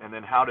did it? And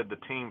then how did the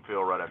team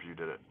feel right after you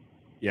did it?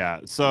 Yeah.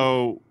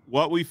 So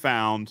what we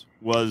found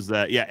was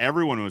that,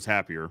 everyone was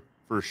happier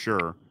for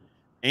sure.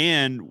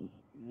 And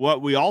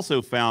what we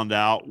also found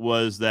out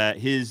was that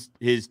his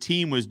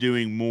team was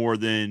doing more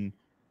than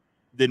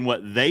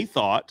what they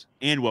thought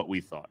and what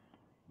we thought.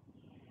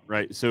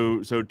 Right.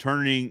 So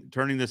turning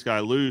this guy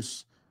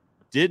loose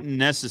didn't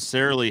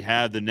necessarily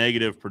have the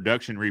negative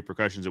production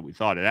repercussions that we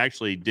thought. It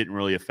actually didn't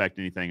really affect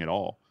anything at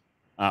all,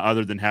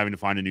 other than having to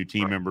find a new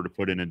team member to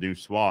put in a new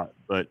SWAT.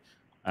 But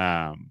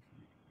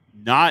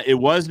it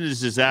wasn't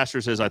as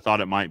disastrous as I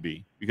thought it might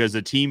be, because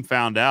the team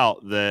found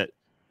out that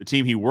the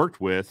team he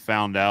worked with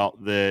found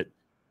out that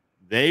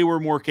they were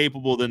more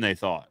capable than they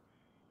thought.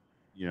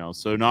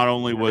 So not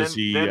only was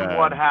then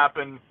what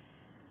happened?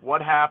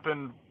 What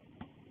happened?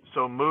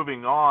 So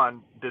moving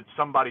on, did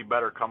somebody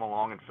better come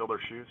along and fill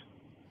their shoes?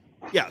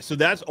 Yeah. So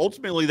that's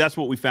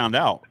what we found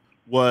out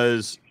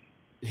was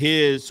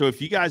so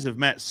if you guys have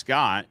met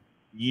Scott,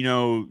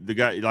 the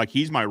guy, like,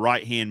 he's my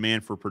right-hand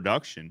man for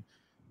production,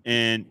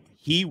 and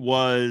he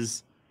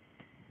was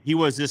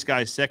this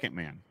guy's second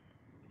man.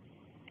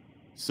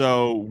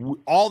 So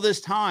all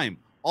this time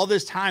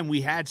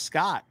we had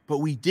Scott, but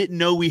we didn't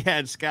know we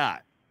had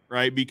Scott,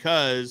 right?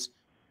 Because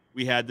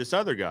we had this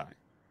other guy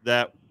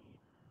that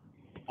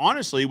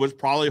honestly was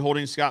probably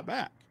holding Scott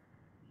back,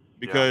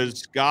 because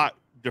Scott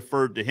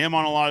deferred to him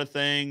on a lot of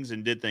things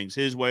and did things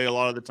his way a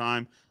lot of the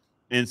time.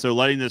 And so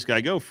letting this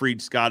guy go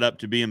freed Scott up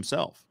to be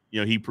himself.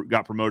 He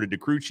got promoted to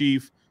crew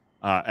chief.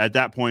 At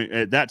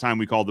that time,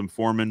 we called him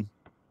foreman,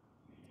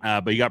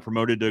 but he got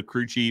promoted to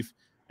crew chief,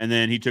 and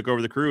then he took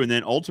over the crew. And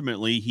then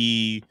ultimately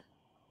he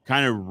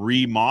kind of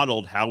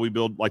remodeled how we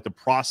build, like, the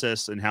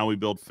process and how we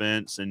build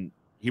fence. And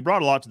he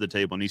brought a lot to the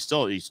table, and he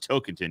still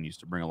continues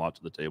to bring a lot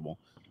to the table.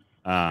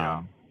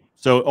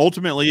 So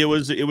ultimately it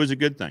was a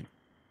good thing.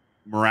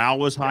 Morale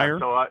was higher.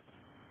 So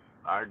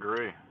I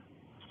agree.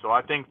 So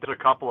I think there's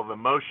a couple of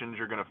emotions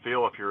you're going to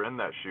feel if you're in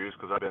that shoes,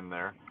 because I've been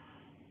there.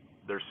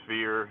 There's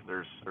fear,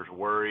 there's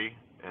worry,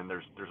 and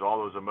there's all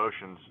those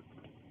emotions.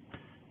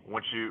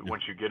 Once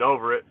you get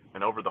over it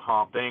and over the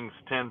hump, things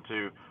tend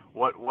to,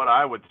 what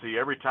I would see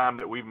every time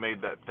that we've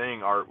made that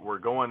thing, we're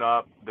going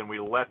up, then we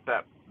let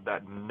that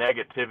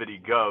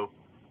negativity go,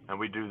 and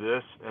we do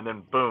this, and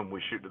then boom,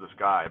 we shoot to the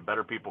sky.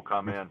 Better people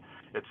come in.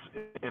 It's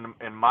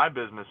in my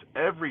business,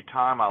 every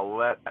time I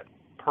let that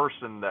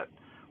person that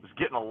was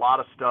getting a lot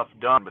of stuff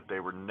done, but they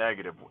were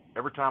negative,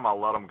 every time I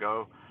let them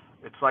go,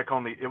 it's like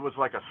it was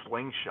like a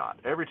slingshot.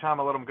 Every time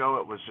I let them go,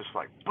 it was just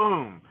like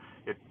boom.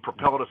 It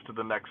propelled us to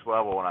the next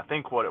level. And I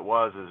think what it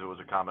was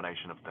a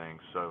combination of things.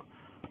 So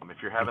if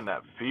you're having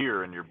that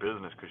fear in your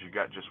business because you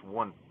got just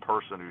one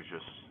person who's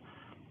just,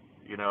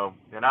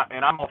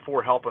 and I'm all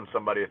for helping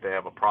somebody if they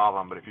have a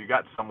problem, but if you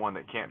got someone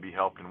that can't be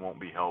helped and won't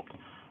be helped,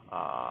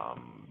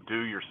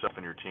 do yourself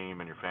and your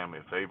team and your family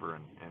a favor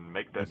and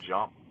make that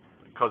jump.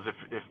 Because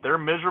if they're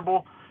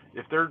miserable,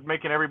 if they're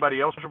making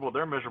everybody else miserable,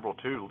 they're miserable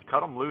too.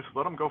 Cut them loose.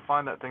 Let them go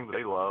find that thing that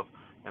they love,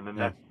 and then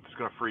that's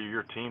going to free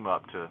your team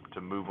up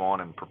to move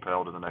on and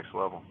propel to the next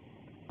level.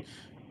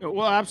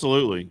 Well,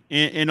 absolutely.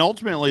 And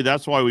ultimately,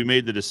 that's why we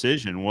made the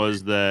decision,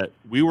 was that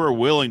we were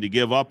willing to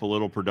give up a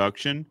little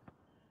production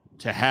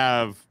to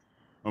have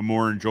a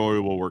more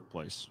enjoyable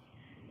workplace,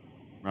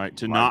 right?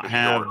 To not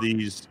have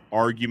these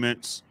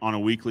arguments on a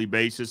weekly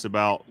basis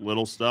about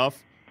little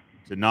stuff,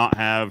 to not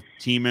have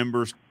team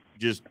members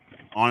just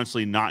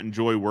honestly not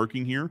enjoy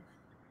working here.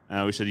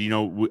 We said,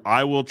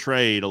 I will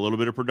trade a little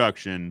bit of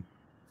production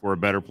for a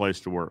better place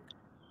to work.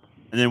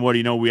 And then what do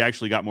you know? We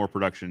actually got more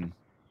production.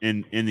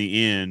 In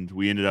the end,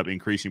 we ended up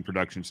increasing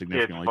production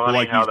significantly. It's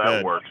funny how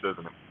that works,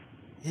 isn't it?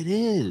 It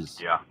is.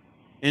 Yeah.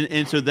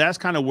 And so that's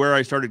kind of where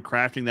I started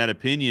crafting that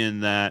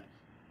opinion that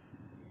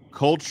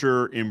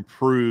culture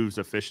improves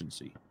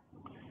efficiency.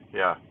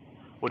 Yeah.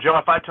 Well, Joe,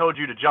 if I told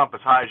you to jump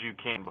as high as you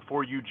can,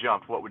 before you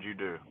jumped, what would you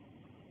do?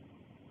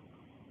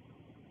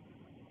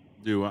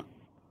 Do what?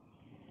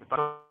 If I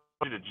told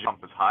you to jump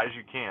as high as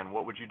you can,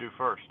 what would you do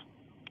first?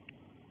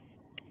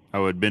 I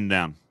would bend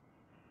down.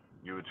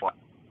 You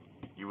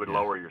would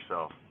lower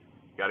yourself.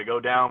 You got to go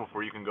down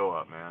before you can go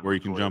up, man. Where you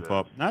can jump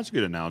up. That's a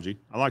good analogy.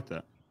 I like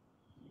that.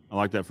 I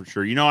like that for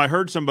sure. I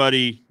heard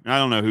somebody, I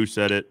don't know who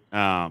said it,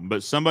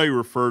 but somebody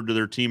referred to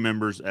their team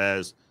members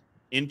as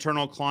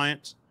internal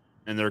clients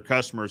and their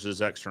customers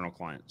as external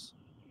clients.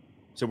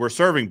 So we're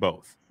serving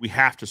both. We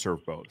have to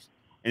serve both.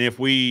 And if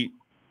we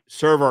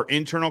serve our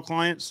internal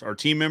clients, our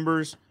team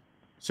members,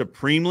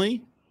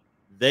 supremely,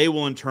 they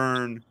will in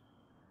turn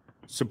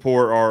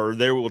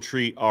they will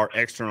treat our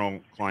external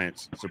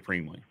clients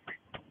supremely.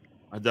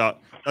 I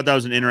thought that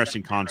was an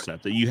interesting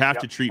concept, that you have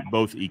to treat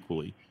both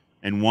equally,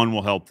 and one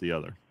will help the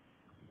other.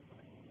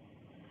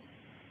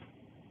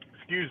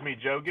 Excuse me,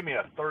 Joe. Give me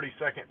a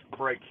 30-second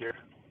break here.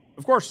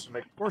 Of course.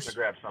 Of course. To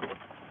grab something.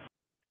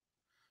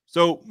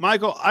 So,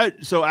 Michael, I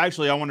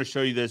want to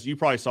show you this. You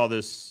probably saw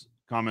this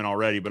comment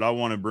already, but I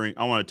want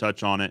to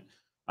touch on it.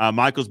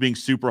 Michael's being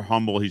super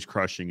humble. He's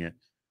crushing it.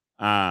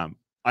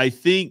 I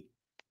think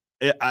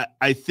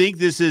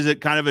this is a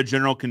kind of a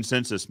general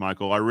consensus,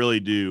 Michael. I really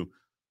do.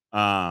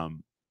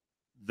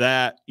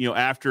 That,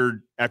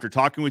 after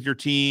talking with your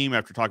team,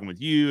 after talking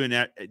with you,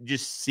 and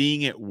just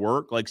seeing it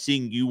work, like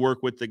seeing you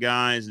work with the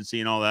guys and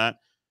seeing all that,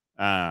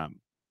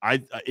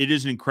 it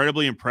is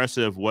incredibly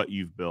impressive what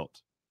you've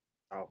built.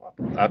 Oh,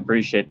 I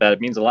appreciate that. It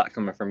means a lot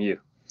coming from you.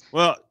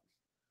 Well,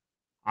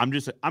 I'm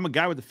a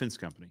guy with a fence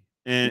company,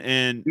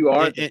 and you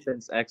are the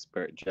fence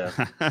expert, Jeff.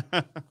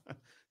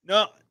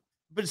 No,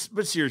 but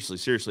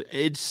seriously,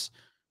 it's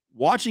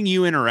watching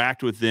you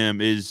interact with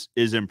them is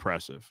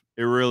impressive.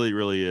 It really,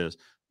 really is.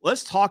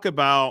 Let's talk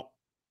about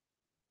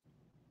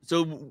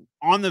So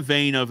on the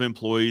vein of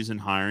employees and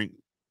hiring,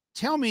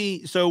 tell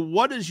me, so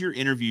what does your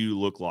interview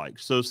look like?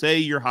 So say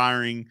you're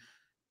hiring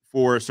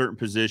for a certain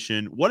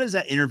position. What does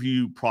that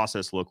interview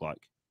process look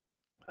like?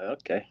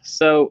 Okay.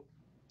 So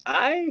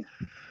I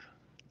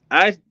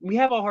we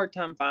have a hard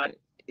time finding.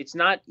 It's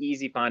not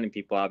easy finding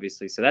people,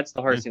 obviously. So that's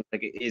the hardest thing.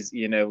 Like, is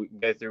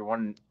go through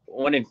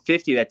one in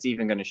 50 that's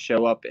even going to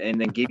show up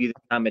and then give you the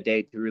time of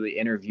day to really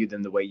interview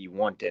them the way you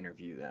want to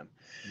interview them.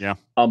 Yeah.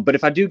 But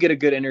if I do get a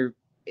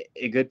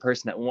good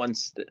person that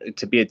wants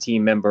to be a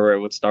team member, it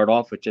would start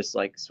off with just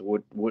like,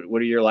 so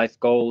what are your life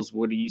goals?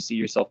 What do you see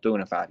yourself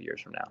doing in 5 years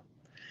from now?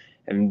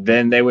 And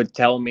then they would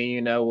tell me,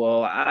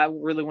 well, I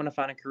really want to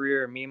find a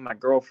career. Me and my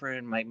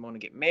girlfriend might want to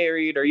get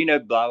married, or,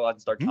 blah, blah,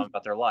 and start talking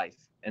about their life.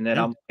 And then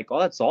I'm like, oh,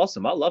 that's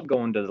awesome. I love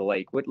going to the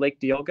lake. What lake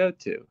do y'all go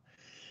to?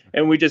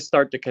 And we just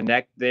start to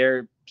connect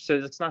there. So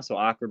it's not so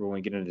awkward when we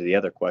get into the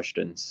other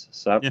questions.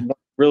 So I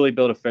really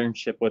build a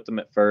friendship with them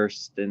at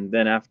first. And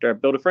then after I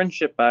build a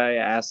friendship, I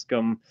ask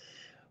them,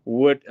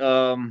 what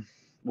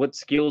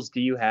skills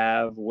do you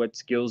have? What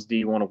skills do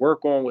you want to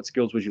work on? What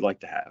skills would you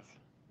like to have?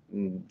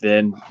 And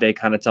then they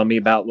kind of tell me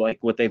about like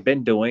what they've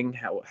been doing,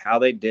 how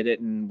they did it,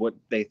 and what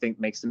they think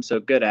makes them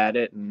so good at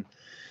it. And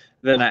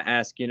then I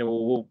ask,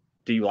 well,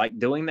 do you like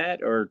doing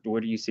that, or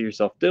what do you see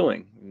yourself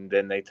doing? And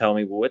then they tell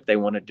me what they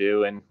want to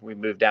do, and we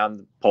move down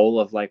the pole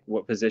of like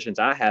what positions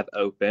I have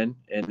open,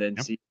 and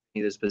then see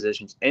if those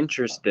positions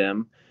interest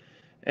them.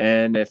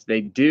 And if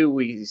they do,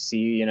 we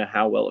see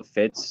how well it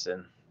fits.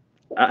 And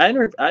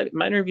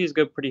my interviews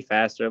go pretty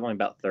fast. They're only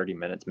about 30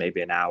 minutes, maybe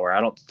an hour.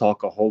 I don't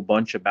talk a whole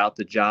bunch about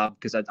the job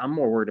because I'm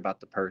more worried about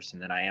the person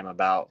than I am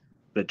about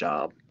the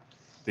job.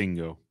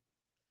 Bingo.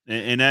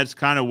 And that's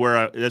kind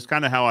of that's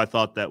kind of how I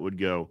thought that would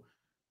go.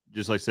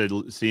 Just like I said,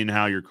 seeing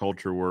how your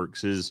culture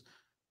works and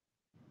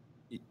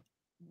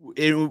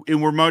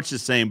we're much the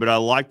same, but I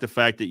like the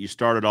fact that you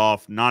started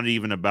off not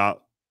even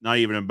about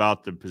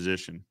the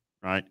position,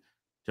 right?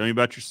 Tell me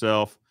about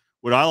yourself.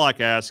 What I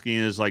like asking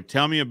is like,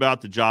 tell me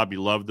about the job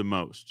you love the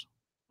most.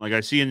 Like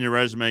I see in your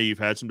resume, you've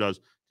had some jobs.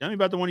 Tell me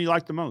about the one you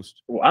like the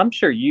most. Well, I'm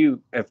sure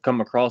you have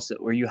come across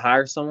it where you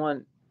hire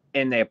someone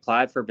and they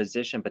applied for a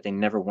position, but they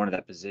never wanted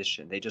that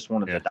position. They just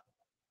wanted the.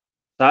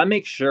 So I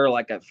make sure,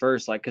 like at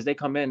first, like because they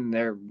come in and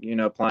they're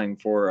applying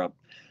for a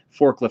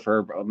forklift or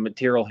a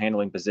material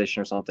handling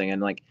position or something,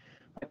 and like,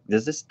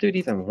 does this dude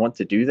even want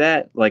to do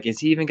that? Like, is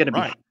he even going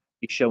to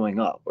be showing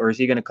up, or is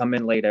he going to come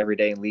in late every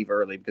day and leave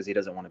early because he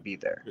doesn't want to be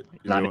there?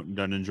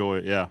 Doesn't enjoy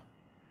it. Yeah.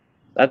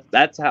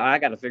 That's how I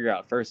got to figure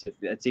out first if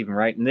that's even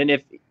right, and then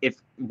if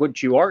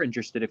what you are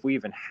interested, if we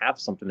even have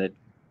something that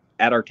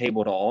at our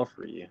table to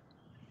offer you.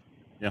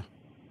 Yeah.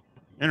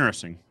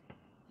 Interesting.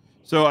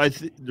 So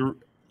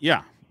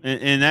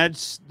and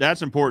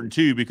that's important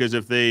too, because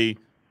if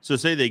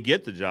say they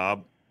get the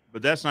job,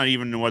 but that's not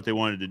even what they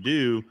wanted to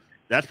do,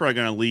 that's probably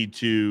going to lead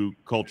to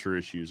culture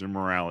issues and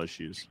morale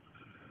issues.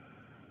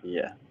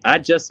 Yeah. I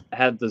just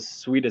had the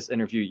sweetest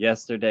interview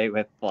yesterday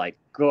with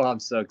I'm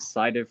so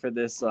excited for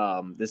this.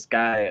 This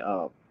guy,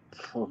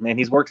 man,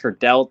 he's worked for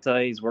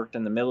Delta. He's worked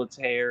in the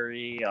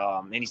military,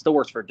 and he still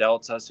works for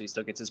Delta, so he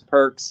still gets his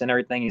perks and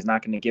everything. He's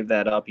not going to give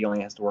that up. He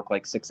only has to work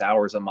like 6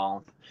 hours a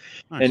month.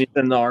 Nice. And he's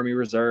in the Army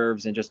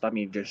Reserves, and just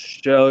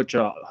such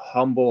a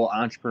humble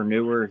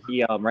entrepreneur.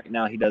 He right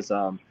now he does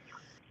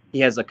he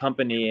has a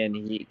company, and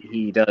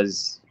he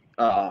does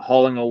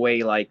hauling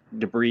away like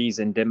debris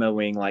and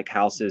demoing like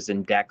houses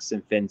and decks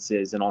and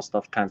fences and all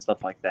stuff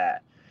like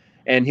that.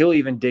 And he'll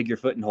even dig your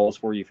footing holes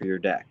for you for your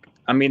deck.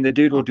 I mean, the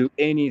dude will do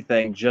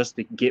anything just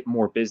to get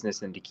more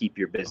business and to keep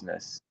your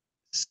business.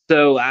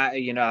 So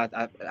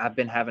I've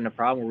been having a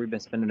problem where we've been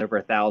spending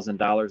over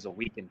 $1,000 a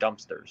week in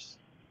dumpsters.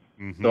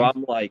 Mm-hmm. So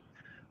I'm like,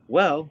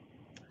 well,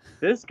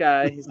 this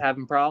guy is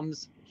having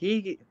problems.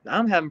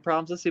 I'm having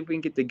problems. Let's see if we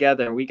can get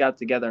together. And we got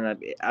together,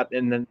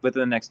 and then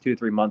within the next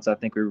 2-3 months, I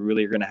think we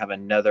really are going to have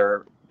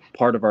another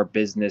part of our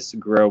business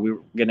grow. We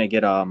were going to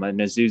get a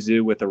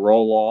Isuzu with a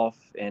roll-off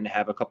and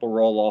have a couple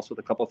roll-offs with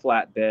a couple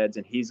flatbeds,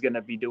 and he's going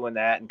to be doing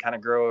that and kind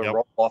of grow a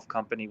roll-off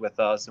company with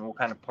us, and we'll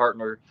kind of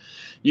partner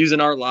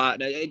using our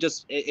lot. And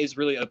it's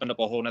really opened up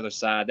a whole other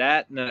side.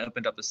 That, and then it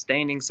opened up the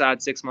staining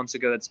side 6 months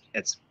ago.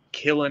 It's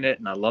killing it,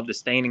 and I love the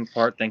staining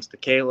part thanks to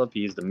Caleb.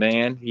 He's the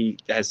man. He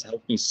has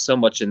helped me so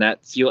much in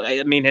that field.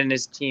 I mean, and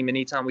his team,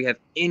 anytime we have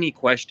any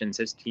questions,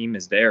 his team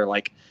is there.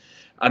 Like,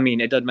 I mean,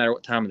 it doesn't matter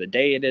what time of the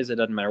day it is, it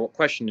doesn't matter what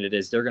question it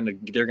is, they're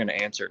gonna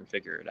answer it and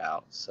figure it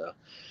out. So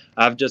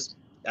I've just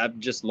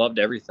loved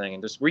everything,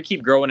 and we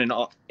keep growing, and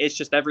it's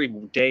just every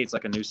day it's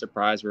like a new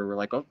surprise where we're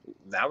like, oh,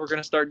 now we're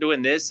gonna start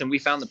doing this, and we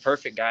found the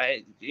perfect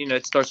guy.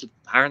 It starts with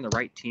hiring the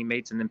right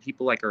teammates, and then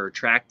people are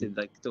attracted,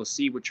 like they'll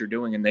see what you're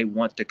doing and they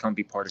want to come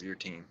be part of your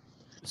team.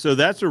 So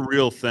that's a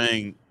real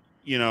thing,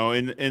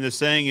 and the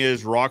saying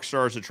is rock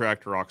stars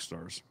attract rock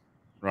stars,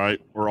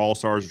 right? Or all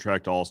stars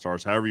attract all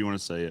stars, however you want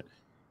to say it.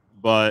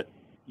 But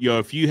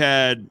if you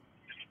had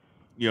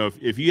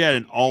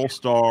an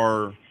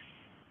all-star,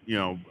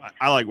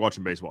 I like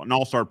watching baseball, an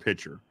all-star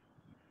pitcher,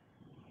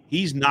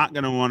 he's not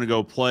going to want to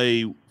go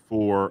play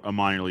for a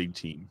minor league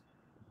team.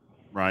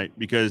 right?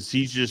 Because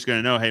he's just going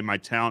to know, hey, my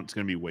talent's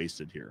going to be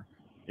wasted here.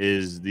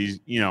 Is these,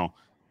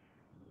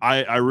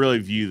 I really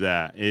view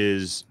that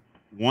is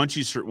once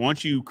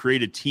you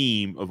create a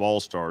team of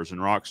all-stars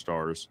and rock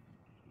stars,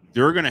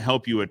 they're going to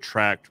help you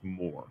attract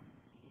more,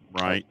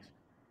 right?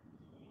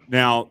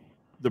 Now,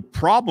 the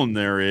problem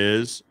there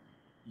is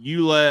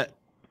you let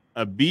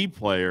a B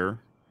player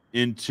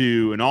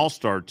into an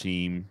all-star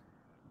team,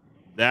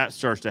 that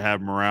starts to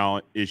have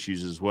morale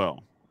issues as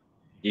well.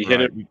 You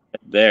hit it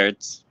there.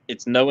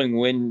 It's knowing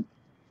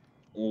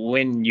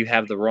when you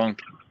have the wrong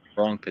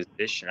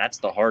position. That's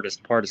the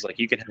hardest part. Is like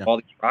you can have all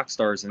these rock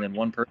stars and then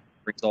one person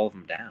brings all of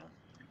them down.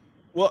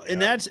 Well,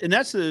 and that's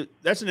an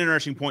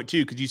interesting point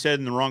too, because you said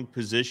in the wrong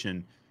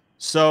position.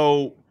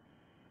 So,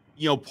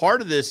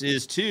 part of this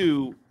is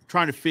too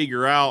trying to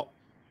figure out,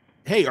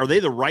 hey, are they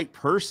the right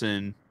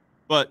person?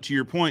 But to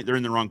your point, they're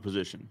in the wrong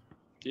position.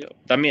 Yeah,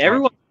 I mean,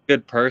 everyone's a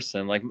good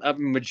person. Like a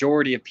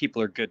majority of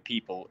people are good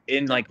people.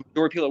 In like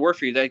majority of people that work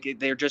for you,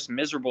 they're just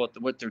miserable at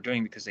what they're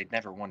doing because they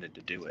never wanted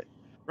to do it.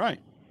 Right.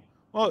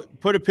 Well,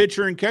 put a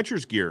pitcher in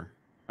catcher's gear.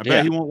 I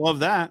bet he won't love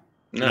that.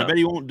 No. And I bet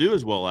he won't do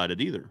as well at it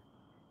either.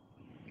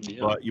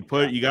 Yeah.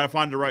 But you got to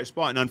find the right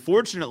spot. And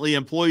unfortunately,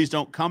 employees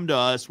don't come to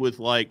us with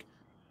like,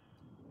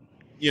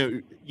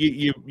 you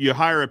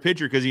hire a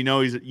pitcher because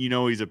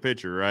he's a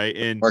pitcher, right?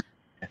 And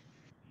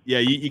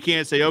you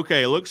can't say,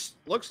 okay, looks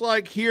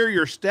like here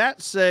your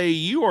stats say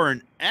you are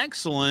an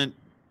excellent,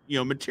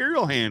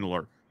 material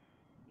handler.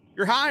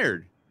 You're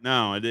hired.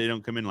 No, they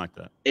don't come in like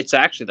that. It's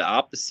actually the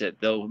opposite.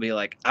 They'll be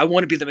like, I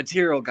want to be the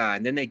material guy.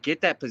 And then they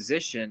get that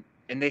position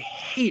and they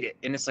hate it.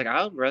 And it's like,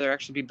 I'd rather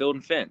actually be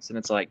building fence. And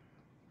it's like,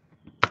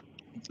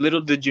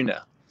 little did you know.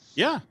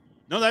 Yeah.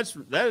 No, that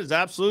is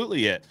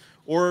absolutely it.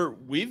 Or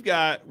we've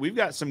got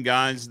some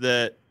guys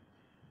that,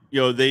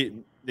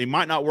 they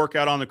might not work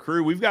out on the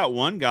crew. We've got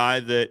one guy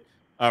that,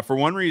 for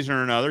one reason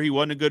or another, he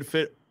wasn't a good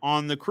fit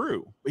on the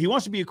crew. He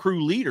wants to be a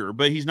crew leader,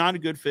 but he's not a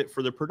good fit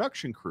for the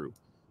production crew.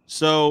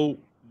 So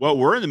what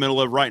we're in the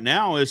middle of right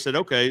now is said,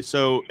 okay,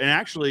 so, and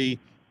actually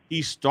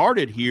he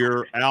started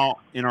here out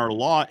in our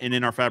lot and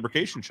in our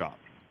fabrication shop.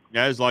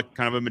 Guys like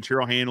kind of a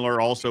material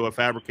handler, also a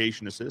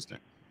fabrication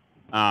assistant.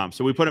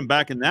 So we put him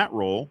back in that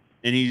role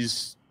and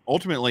he's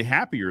ultimately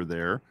happier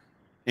there.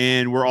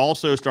 And we're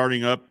also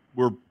starting up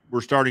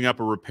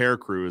a repair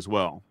crew as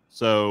well.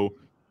 So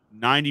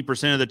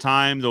 90% of the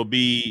time they'll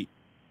be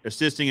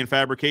assisting in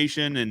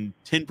fabrication and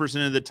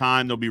 10% of the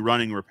time they'll be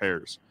running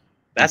repairs.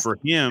 That's for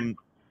him.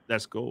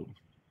 That's gold.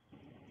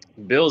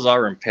 Bill's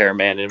our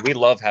repairman, and we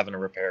love having a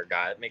repair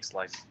guy. It makes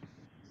life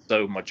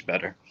so much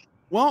better.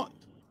 Well,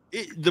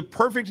 the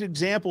perfect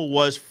example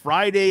was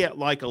Friday at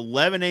like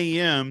 11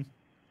 a.m.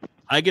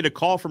 I get a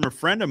call from a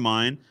friend of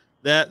mine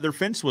that their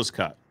fence was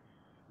cut,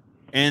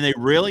 and they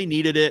really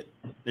needed it.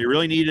 They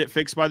really needed it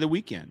fixed by the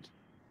weekend.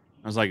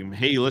 I was like,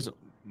 hey, listen,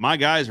 my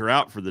guys are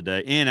out for the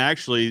day. And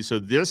actually, so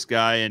this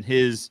guy and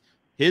his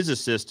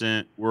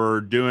assistant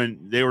were doing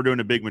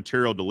a big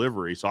material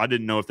delivery. So I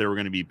didn't know if they were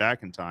going to be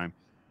back in time.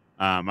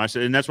 I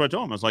said, and that's what I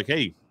told him. I was like,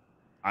 hey,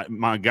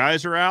 my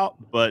guys are out,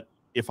 but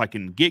if I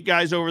can get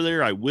guys over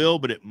there, I will,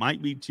 but it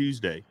might be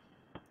Tuesday.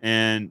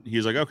 And he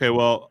was like, okay,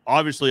 well,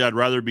 obviously I'd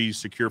rather be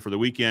secure for the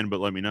weekend,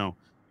 but let me know.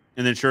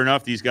 And then sure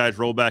enough, these guys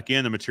rolled back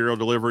in. The material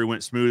delivery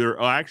went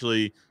smoother. Oh,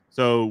 actually,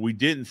 so we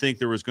didn't think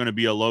there was going to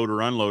be a load or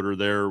unloader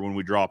there when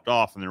we dropped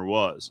off, and there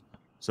was.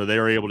 So they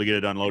were able to get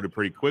it unloaded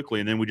pretty quickly.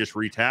 And then we just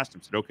retasked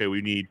them. Said,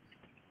 okay,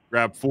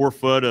 grab 4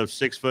 foot of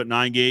 6'9"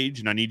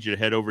 9-gauge, and I need you to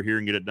head over here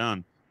and get it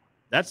done.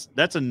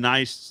 That's a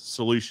nice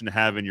solution to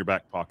have in your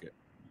back pocket.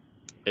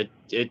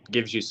 It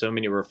gives you so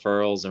many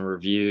referrals and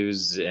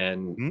reviews,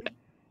 and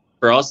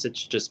for us,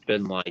 it's just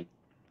been like,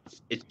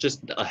 it's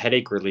just a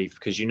headache relief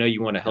because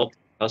you want to help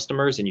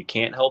customers and you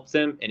can't help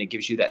them, and it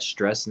gives you that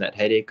stress and that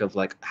headache of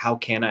like, how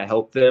can I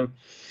help them?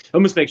 It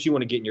almost makes you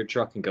want to get in your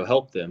truck and go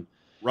help them.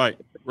 Right.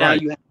 Now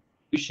you have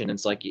a solution.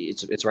 It's like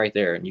it's right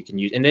there, and you can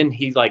use. And then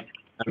he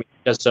he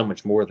does so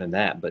much more than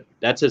that, but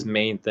that's his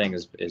main thing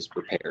is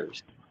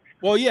repairs.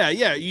 Well, yeah.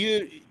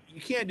 You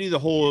can't do the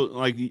whole,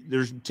 like,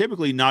 there's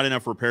typically not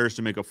enough repairs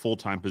to make a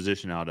full-time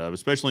position out of,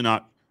 especially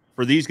not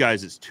for these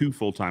guys. It's 2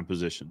 full-time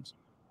positions.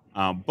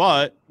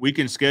 But we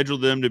can schedule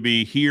them to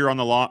be here on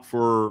the lot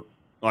for,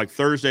 like,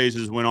 Thursdays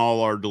is when all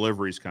our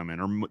deliveries come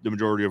in, or the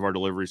majority of our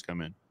deliveries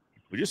come in.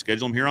 We just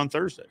schedule them here on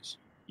Thursdays,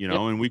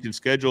 and we can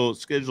schedule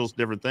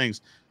different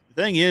things.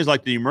 The thing is,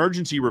 like, the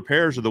emergency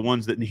repairs are the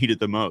ones that need it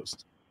the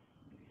most.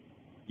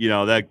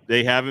 That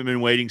they haven't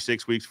been waiting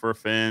 6 weeks for a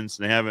fence.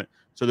 They haven't.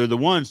 So they're the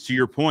ones, to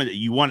your point, that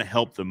you want to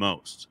help the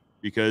most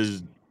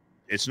because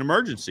it's an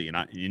emergency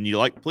and you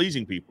like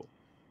pleasing people.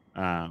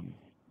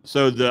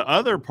 So the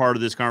other part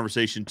of this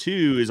conversation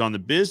too is on the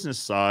business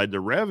side, the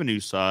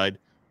revenue side.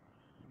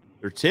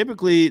 They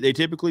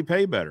typically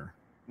pay better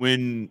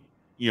when,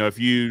 if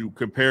you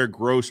compare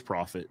gross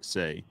profit,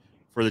 say,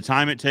 for the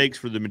time it takes,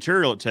 for the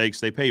material it takes,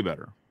 they pay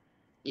better.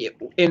 Yeah,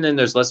 and then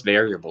there's less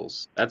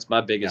variables. That's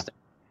my biggest thing.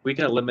 we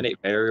can eliminate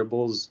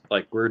variables,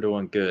 like we're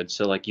doing good.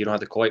 So like you don't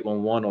have to call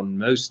 811 on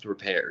most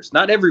repairs.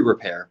 Not every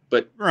repair,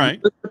 but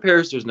right. most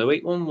repairs, there's no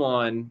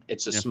 811.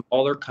 It's a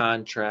smaller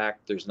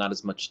contract. There's not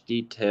as much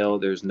detail.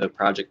 There's no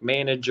project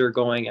manager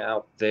going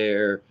out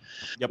there.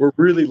 Yep. We're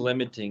really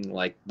limiting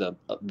like the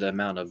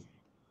amount of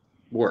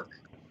work.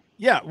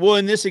 Yeah. Well,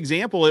 in this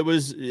example, it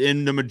was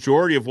in the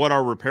majority of what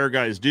our repair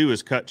guys do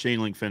is cut chain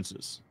link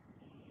fences.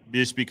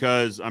 Just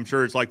because I'm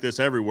sure it's like this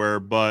everywhere,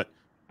 but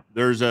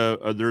there's a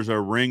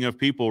ring of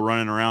people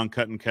running around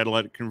cutting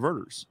catalytic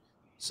converters.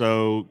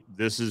 So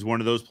this is one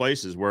of those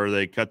places where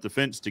they cut the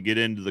fence to get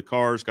into the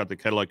cars, got the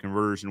catalytic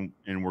converters,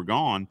 and we're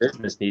gone.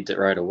 Business needs it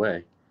right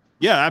away.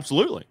 Yeah,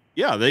 absolutely.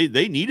 Yeah,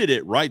 they needed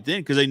it right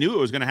then because they knew it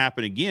was going to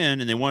happen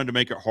again, and they wanted to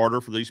make it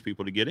harder for these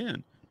people to get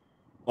in.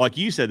 Like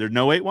you said, there's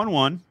no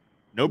 811,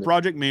 no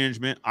project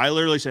management. I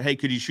literally said, "Hey,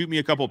 could you shoot me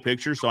a couple of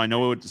pictures so I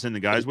know what to send the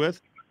guys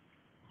with?"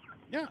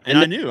 Yeah, and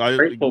I knew.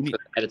 Grateful for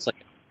that. It's like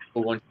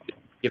people want you to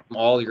give them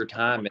all your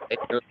time, and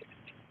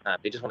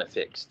they just want it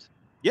fixed.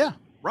 Yeah,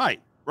 right.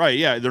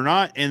 Yeah, they're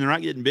not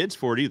getting bids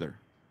for it either.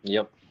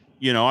 Yep.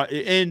 You know,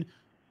 and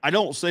I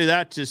don't say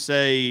that to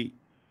say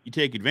you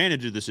take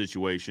advantage of the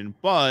situation,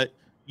 but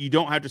you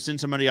don't have to send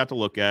somebody out to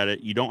look at it.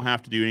 You don't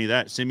have to do any of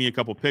that. Send me a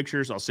couple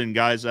pictures. I'll send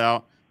guys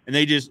out, and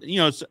they just, you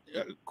know,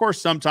 of course,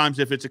 sometimes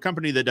if it's a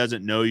company that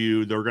doesn't know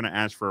you, they're going to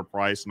ask for a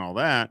price and all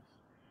that,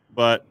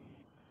 but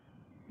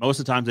most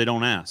of the times they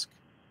don't ask,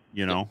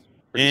 you know,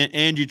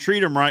 and you treat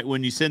them right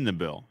when you send the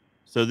bill.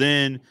 So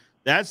then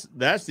that's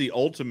the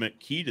ultimate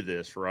key to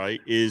this, right?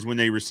 Is when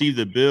they receive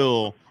the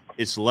bill,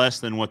 it's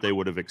less than what they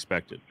would have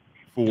expected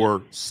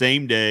for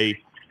same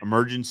day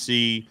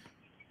emergency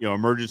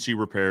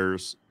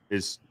repairs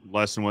is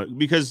less than what,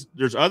 because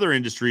there's other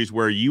industries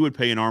where you would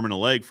pay an arm and a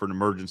leg for an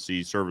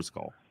emergency service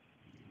call.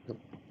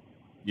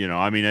 You know,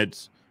 I mean,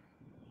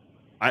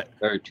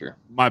 very true.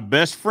 My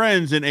best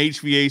friend's in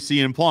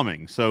HVAC and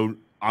plumbing. So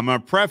I'm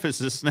going to preface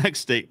this next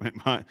statement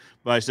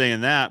by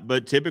saying that,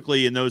 but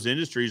typically in those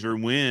industries or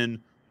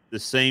when the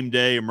same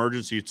day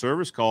emergency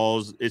service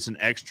calls, it's an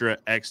extra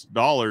X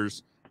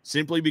dollars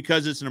simply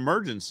because it's an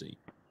emergency.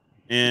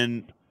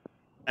 And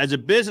as a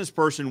business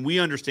person, we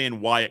understand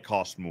why it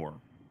costs more,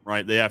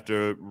 right? They have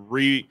to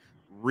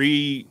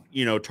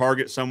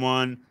target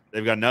someone.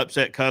 They've got an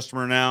upset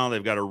customer now.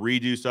 They've got to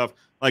redo stuff.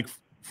 Like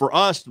for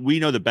us, we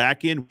know the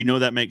back end, we know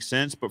that makes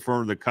sense, but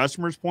from the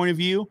customer's point of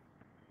view,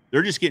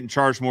 they're just getting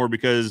charged more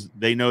because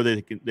they know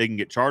that they can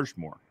get charged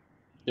more.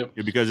 Yep.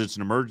 Because it's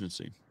an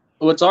emergency.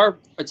 Well,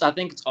 I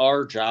think it's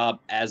our job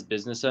as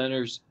business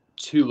owners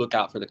to look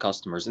out for the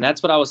customers. And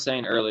that's what I was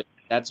saying earlier.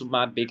 That's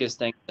my biggest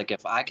thing. Like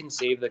if I can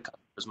save the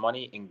customers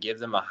money and give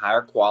them a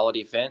higher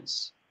quality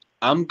fence,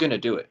 I'm going to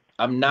do it.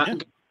 I'm not going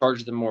to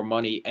charge them more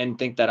money and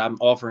think that I'm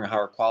offering a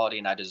higher quality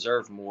and I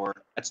deserve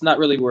more. That's not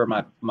really where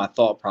my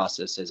thought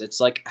process is.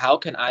 It's like, how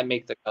can I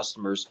make the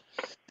customers,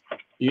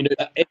 you know,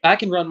 if I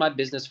can run my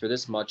business for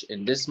this much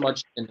and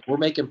we're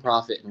making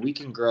profit and we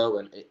can grow,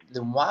 and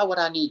then why would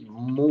I need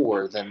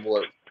more than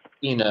what,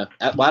 you know,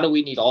 why do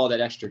we need all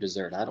that extra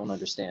dessert? I don't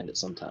understand it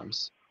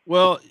sometimes.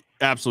 Well,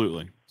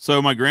 absolutely.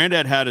 So my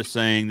granddad had a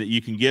saying that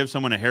you can give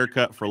someone a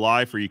haircut for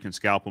life or you can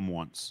scalp them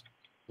once.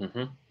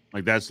 Mm-hmm.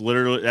 Like that's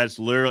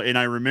literally, and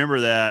I remember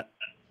that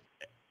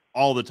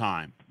all the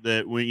time,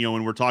 that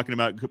when we're talking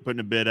about putting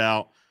a bid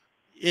out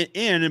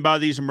in and by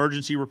these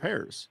emergency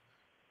repairs,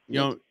 you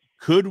know,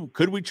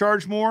 could we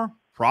charge more?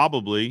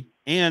 Probably.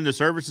 And the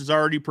service is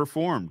already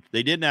performed.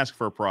 They didn't ask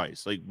for a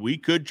price. Like we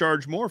could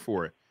charge more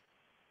for it,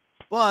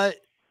 but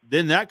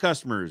then that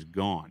customer is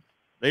gone.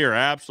 They are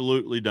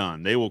absolutely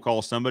done. They will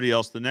call somebody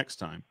else the next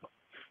time,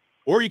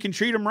 or you can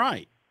treat them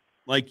right.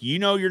 Like, you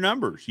know, your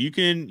numbers, you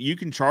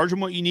can charge them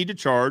what you need to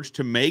charge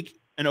to make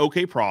an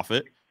okay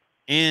profit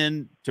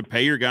and to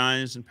pay your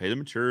guys and pay the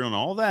material and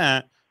all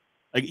that.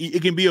 Like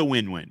it can be a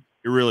win-win.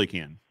 It really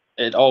can.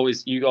 You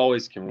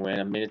always can win.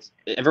 I mean,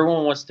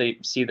 everyone wants to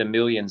see the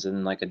millions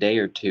in like a day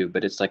or two,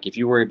 but it's like, if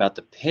you worry about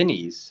the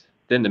pennies,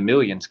 then the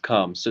millions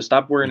come. So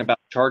stop worrying about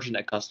charging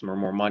that customer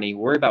more money.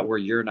 Worry about where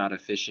you're not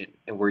efficient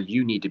and where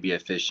you need to be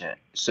efficient.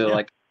 So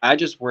like, I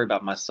just worry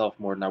about myself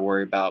more than I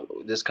worry about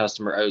this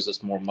customer owes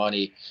us more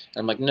money.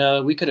 And I'm like,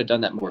 no, we could have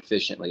done that more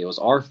efficiently. It was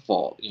our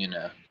fault, you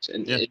know,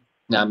 and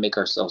now make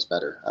ourselves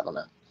better. I don't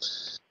know.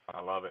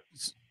 I love it.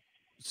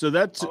 So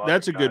that's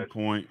a good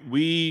point.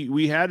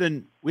 We had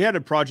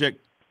a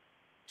project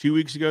 2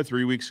 weeks ago,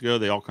 3 weeks ago.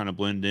 They all kind of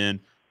blend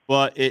in,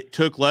 but it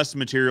took less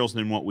materials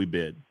than what we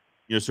bid.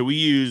 You know, so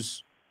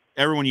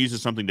everyone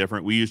uses something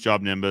different. We use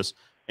Job Nimbus,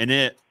 and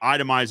it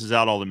itemizes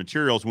out all the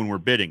materials when we're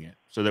bidding it,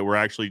 so that we're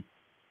actually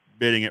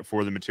bidding it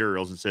for the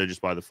materials instead of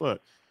just by the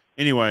foot.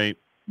 Anyway,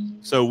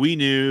 so we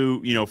knew,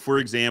 you know, for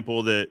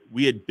example, that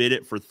we had bid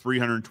it for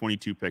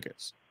 322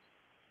 pickets,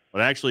 but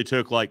it actually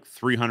took like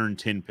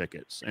 310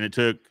 pickets, and it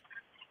took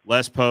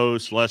less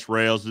posts, less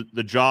rails.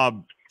 The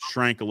job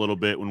shrank a little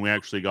bit when we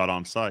actually got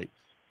on site.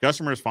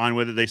 Customer is fine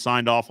with it. They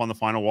signed off on the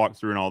final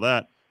walkthrough and all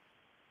that.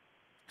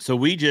 So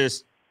we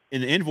just,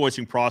 in the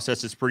invoicing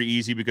process, it's pretty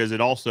easy because it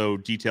also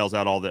details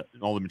out all the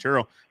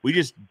material. We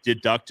just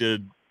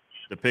deducted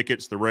the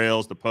pickets, the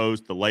rails, the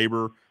post, the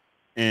labor,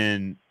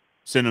 and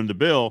send them the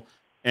bill.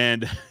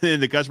 And then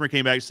the customer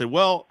came back and said,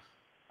 well,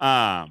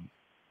 I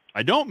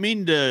don't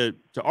mean to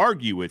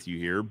argue with you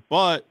here,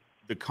 but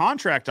the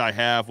contract I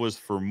have was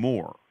for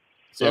more.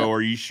 So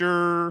are you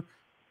sure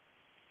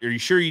you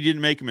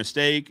didn't make a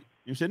mistake?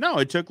 You said, no,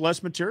 it took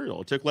less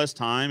material. It took less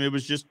time.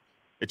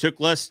 It took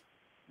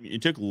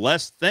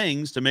less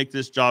things to make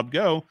this job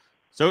go.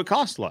 So it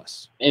costs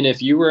less. And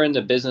if you were in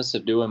the business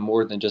of doing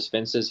more than just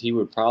fences, he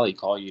would probably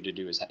call you to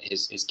do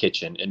his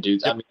kitchen and do.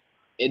 Yep. I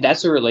mean,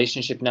 that's a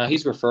relationship. Now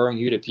he's referring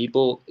you to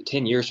people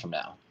 10 years from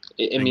now.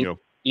 I mean,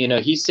 you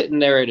know, he's sitting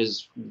there at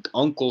his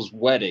uncle's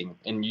wedding,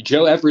 and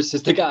Joe Everest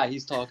is the guy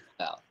he's talking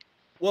about.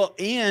 Well,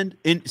 and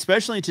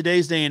especially in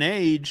today's day and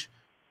age,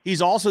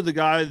 he's also the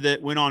guy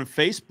that when on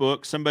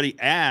Facebook, somebody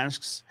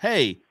asks,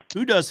 hey,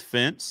 who does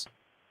fence?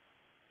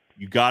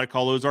 You got to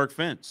call Ozark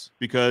Fence,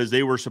 because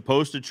they were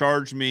supposed to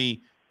charge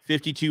me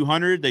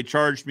 $5,200. They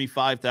charged me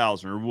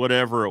 $5,000 or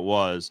whatever it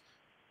was.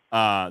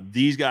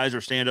 These guys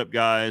are stand-up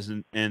guys,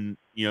 and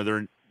you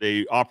know,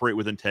 they operate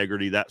with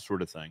integrity, that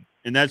sort of thing.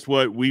 And that's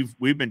what we've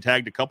been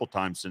tagged a couple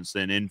times since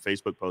then in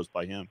Facebook posts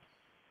by him.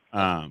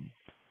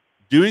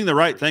 Doing the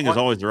right thing is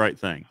always the right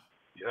thing.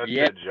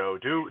 Yeah, Joe.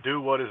 Do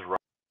what is right.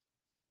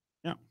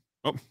 Yeah.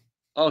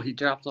 Oh, he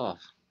dropped off.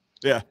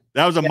 Yeah,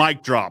 that was a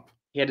mic drop.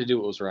 He had to do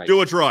what was right. Do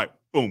what's right.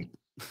 Boom.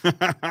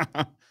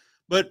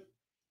 But,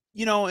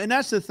 you know, and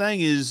that's the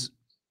thing is,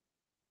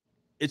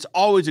 it's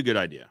always a good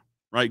idea,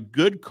 right?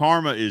 Good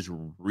karma is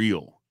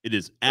real. It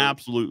is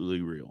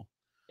absolutely real.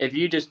 If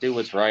you just do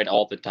what's right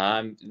all the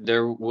time,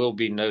 there will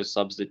be no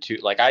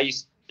substitute. Like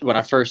when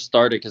I first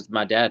started, because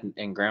my dad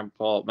and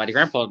grandpa, my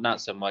grandpa, not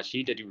so much.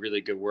 He did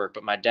really good work,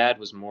 but my dad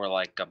was more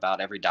like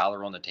about every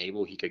dollar on the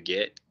table he could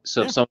get.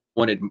 So if someone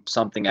wanted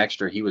something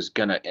extra, he was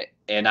gonna.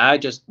 And I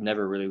just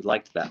never really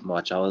liked that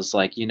much. I was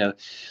like, you know,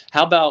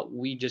 how about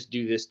we just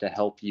do this to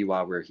help you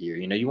while we're here?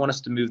 You know, you want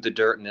us to move the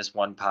dirt in this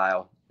one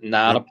pile?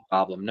 Not a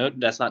problem. No,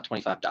 that's not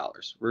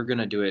 $25. We're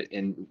gonna do it,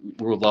 and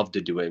we'll love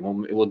to do it.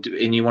 We'll do.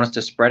 And you want us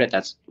to spread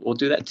it? We'll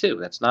do that too.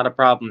 That's not a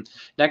problem.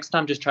 Next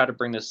time, just try to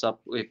bring this up.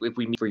 If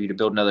we need for you to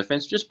build another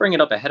fence, just bring it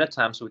up ahead of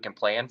time so we can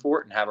plan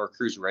for it and have our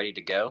crews ready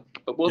to go.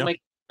 But we'll make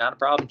it not a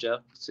problem, Joe.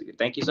 So,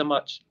 thank you so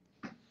much.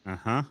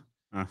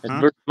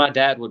 My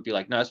dad would be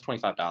like, "No, that's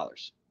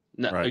 $25.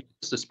 No,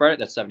 just to spread it,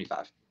 that's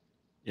 $75."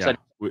 Yeah, so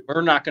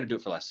we're not gonna do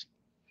it for less.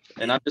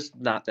 And I'm just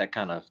not that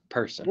kind of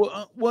person.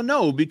 Well,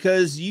 no,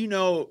 because you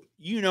know,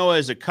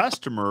 as a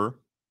customer,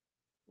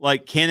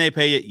 like, can they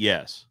pay it?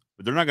 Yes,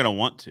 but they're not going to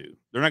want to.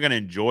 They're not going to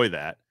enjoy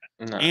that,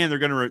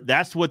 and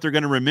that's what they're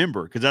going to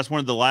remember, because that's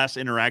one of the last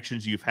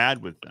interactions you've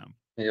had with them.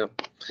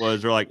 Yep.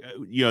 Was they're like,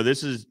 you know,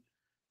 this is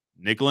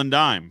nickel and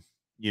dime,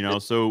 you know.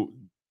 So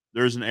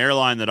there's an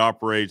airline that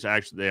operates.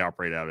 Actually, they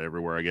operate out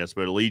everywhere, I guess,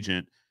 but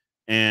Allegiant,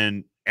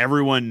 and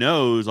everyone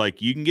knows,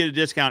 like, you can get a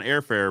discount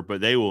airfare,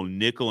 but they will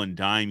nickel and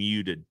dime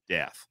you to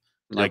death.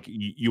 Yep. Like,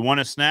 you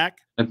want a snack?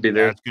 That's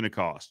going to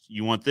cost.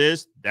 You want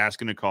this? That's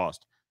going to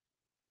cost.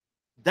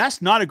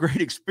 That's not a great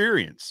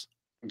experience.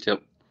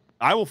 Yep.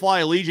 I will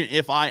fly Allegiant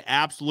if I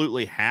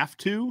absolutely have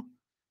to,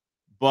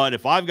 but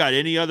if I've got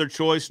any other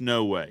choice,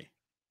 no way.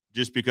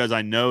 Just because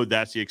I know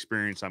that's the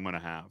experience I'm going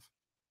to have.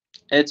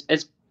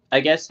 It's.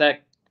 I guess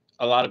that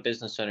a lot of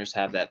business owners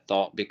have that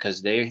thought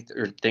because they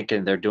are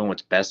thinking they're doing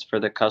what's best for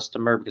the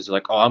customer, because they're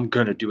like, oh, I'm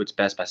going to do what's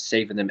best by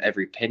saving them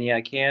every penny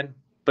I can.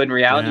 But in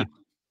reality,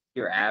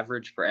 you're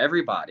average for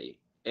everybody,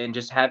 and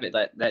just have it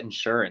that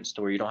insurance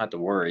to where you don't have to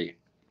worry.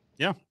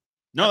 Yeah.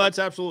 No, that's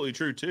absolutely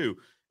true too.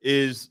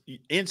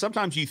 And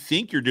sometimes you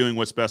think you're doing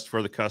what's best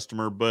for the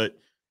customer, but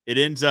it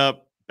ends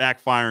up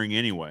backfiring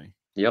anyway.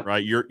 Yep.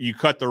 Right. You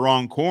cut the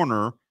wrong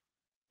corner,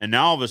 and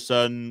now all of a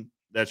sudden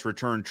that's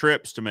return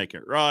trips to make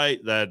it right.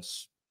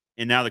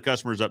 And now the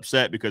customer's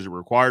upset because it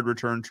required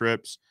return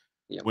trips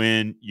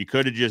when you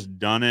could have just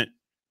done it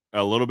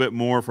a little bit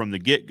more from the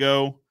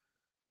get-go,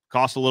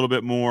 cost a little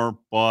bit more,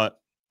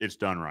 but it's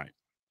done right.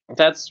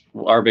 That's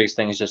our biggest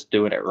thing, is just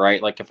doing it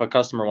right. Like, if a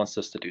customer wants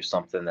us to do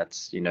something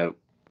that's, you know,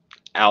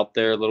 out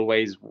there a little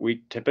ways,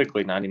 we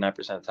typically 99%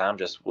 of the time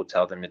just will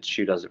tell them its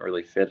shoe doesn't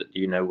really fit.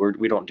 You know,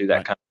 we don't do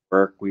that kind of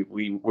work.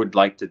 We would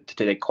like to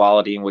take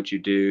quality in what you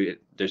do.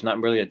 There's not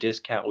really a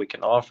discount we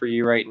can offer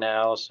you right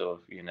now. So,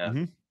 you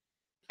know.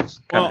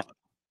 Well,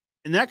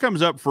 and that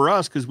comes up for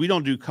us because we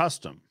don't do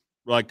custom.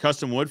 Like,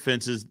 custom wood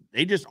fences,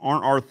 they just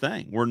aren't our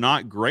thing. We're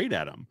not great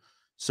at them.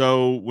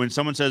 So when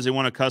someone says they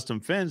want a custom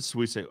fence,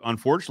 we say,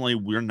 unfortunately,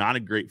 we're not a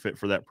great fit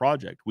for that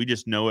project. We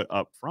just know it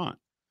up front.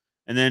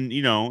 And then,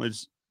 you know,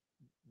 it's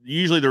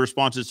usually the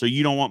response is, so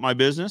you don't want my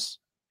business?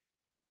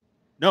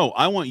 No,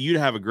 I want you to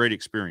have a great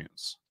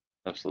experience.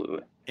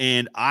 Absolutely.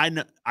 And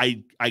I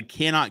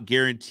cannot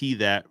guarantee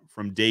that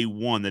from day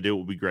one that it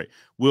will be great.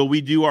 Will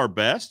we do our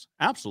best?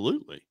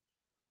 Absolutely.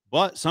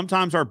 But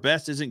sometimes our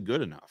best isn't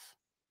good enough.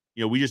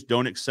 You know, we just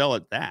don't excel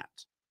at that.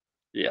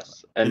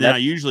 Yes. And then I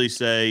usually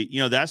say,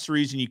 you know, that's the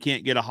reason you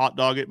can't get a hot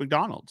dog at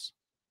McDonald's.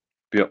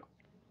 Yep.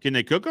 Can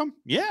they cook them?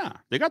 Yeah,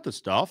 they got the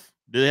stuff.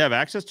 Do they have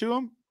access to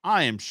them?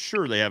 I am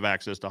sure they have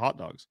access to hot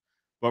dogs.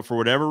 but for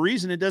whatever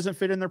reason, it doesn't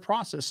fit in their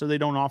process, so they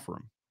don't offer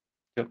them.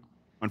 Yep.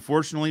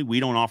 Unfortunately, we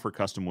don't offer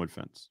custom wood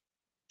fence.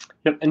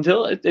 Yep.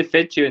 Until it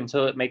fits you,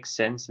 until it makes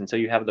sense, until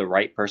you have the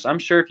right person. I'm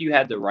sure if you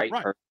had the right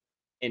person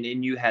and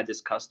you had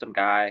this custom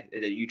guy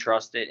that you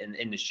trusted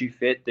and the shoe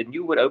fit, then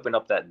you would open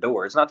up that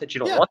door. It's not that you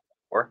don't want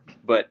the door,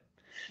 but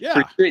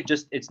for you,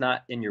 it's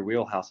not in your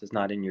wheelhouse. It's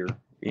not in your,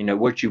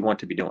 what you want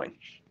to be doing.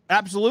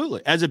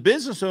 Absolutely. As a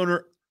business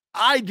owner,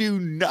 I do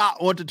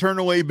not want to turn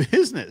away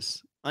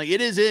business. Like,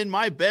 it is in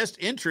my best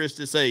interest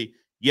to say,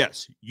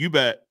 yes, you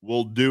bet,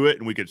 we'll do it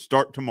and we could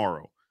start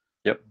tomorrow.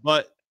 Yep.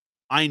 But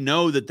I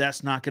know that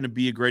that's not going to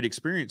be a great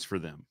experience for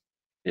them.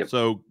 Yep.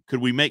 So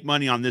could we make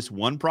money on this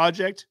one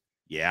project?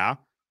 Yeah.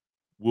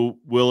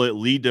 Will it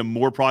lead to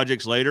more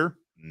projects later?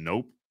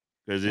 Nope.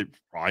 Because it's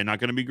probably not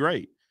going to be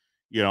great.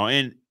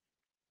 And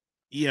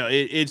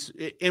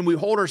and we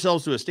hold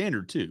ourselves to a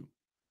standard too,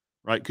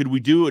 right? Could we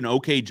do an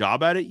okay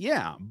job at it?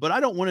 Yeah. But I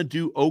don't want to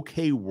do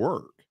okay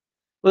work.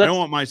 Well, I don't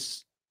want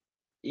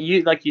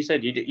like you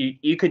said,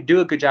 you could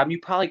do a good job. You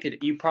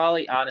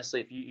probably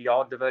honestly, if you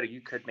all devoted,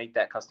 you could make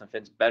that custom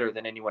fence better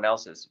than anyone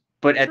else's.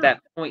 But at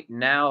that point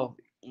now,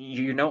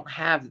 you don't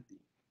have,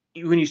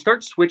 when you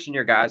start switching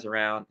your guys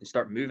around and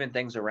start moving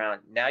things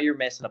around, now you're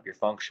messing up your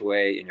feng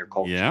shui and your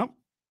culture. Yeah.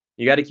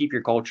 You got to keep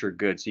your culture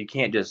good. So you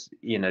can't just,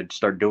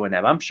 start doing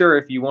that. But I'm sure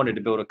if you wanted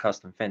to build a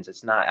custom fence,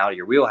 it's not out of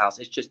your wheelhouse.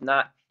 It's just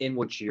not in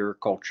what your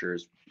culture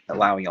is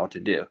allowing y'all to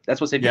do.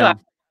 That's what they do.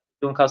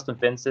 Doing custom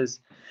fences,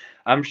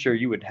 I'm sure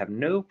you would have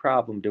no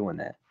problem doing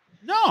that.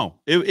 No,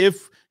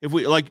 if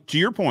we, like, to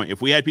your point,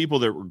 if we had people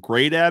that were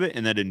great at it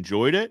and that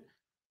enjoyed it,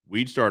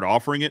 we'd start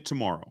offering it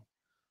tomorrow.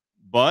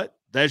 But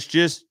that's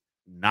just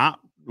not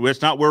where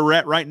we're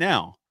at right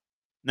now.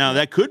 Now,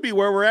 that could be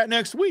where we're at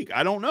next week.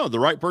 I don't know. The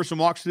right person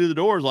walks through the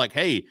door is like,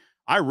 hey,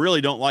 I really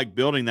don't like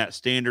building that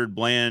standard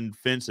bland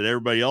fence that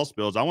everybody else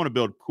builds. I want to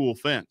build a cool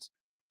fence.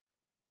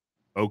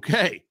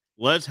 Okay,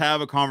 let's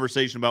have a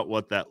conversation about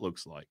what that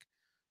looks like.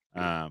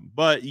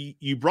 But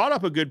you brought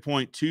up a good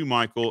point too,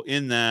 Michael,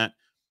 in that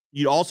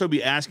you'd also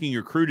be asking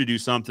your crew to do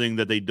something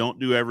that they don't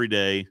do every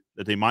day,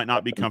 that they might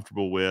not be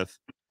comfortable with.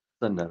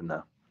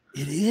 No.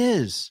 It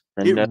is.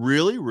 It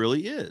really,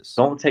 really is.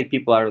 Don't take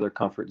people out of their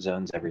comfort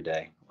zones every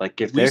day.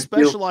 Like, if we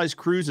specialize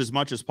crews as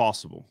much as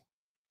possible.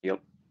 Yep.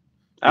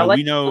 I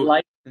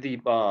like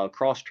the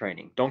cross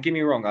training. Don't get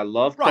me wrong. I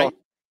love cross.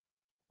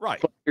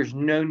 Right. But there's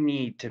no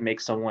need to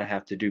make someone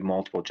have to do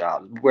multiple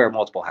jobs, wear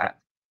multiple hats.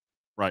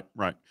 Right.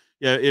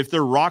 Yeah, if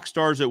they're rock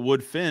stars at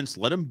wood fence,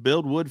 let them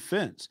build wood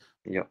fence.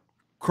 Yep.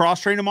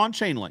 Cross train them on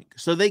chain link.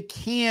 So they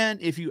can,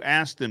 if you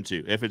ask them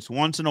to, if it's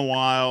once in a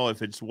while,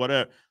 if it's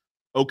whatever,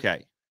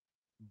 okay.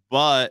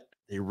 But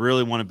they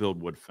really want to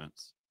build wood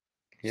fence.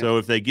 Yep. So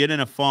if they get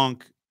in a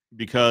funk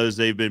because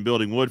they've been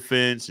building wood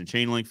fence and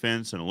chain link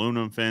fence and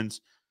aluminum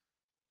fence,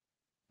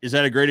 is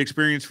that a great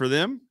experience for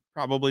them?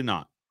 Probably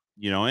not.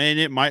 And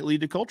it might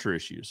lead to culture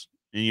issues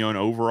and, and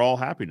overall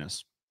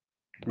happiness.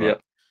 Yeah.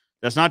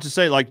 That's not to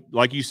say,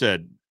 like you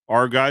said,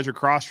 our guys are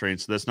cross-trained.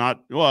 So that's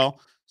not,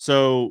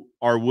 so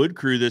our wood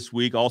crew this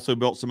week also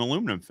built some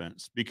aluminum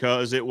fence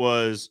because it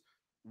was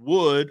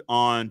wood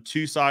on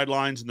two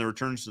sidelines and the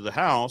returns to the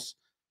house.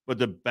 But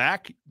the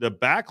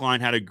back line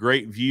had a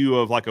great view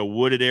of like a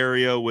wooded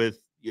area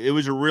it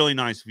was a really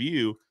nice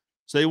view.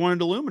 So they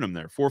wanted aluminum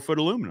there, 4-foot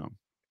aluminum.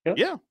 Yep.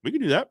 Yeah, we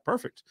can do that.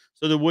 Perfect.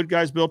 So the wood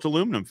guys built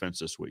aluminum fence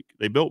this week.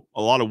 They built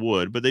a lot of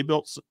wood, but they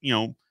built,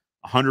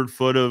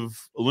 100-foot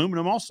of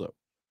aluminum also.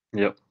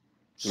 Yep.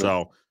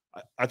 So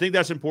I think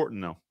that's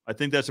important, though. I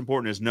think that's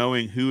important, is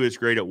knowing who is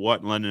great at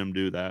what and letting them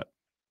do that.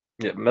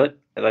 Yeah,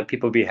 let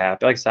people be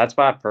happy. Like I said, that's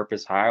why I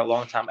purpose hire a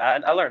long time.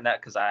 I learned that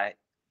because I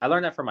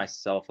learned that for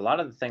myself. A lot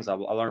of the things I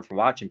learned from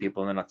watching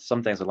people, and then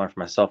some things I learned for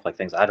myself, like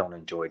things I don't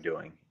enjoy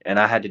doing. And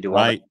I had to do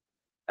I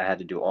had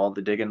to do all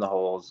the digging the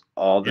holes,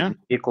 all the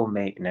vehicle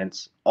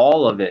maintenance,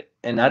 all of it.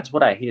 And that's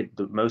what I hated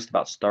the most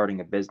about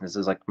starting a business.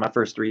 Is like my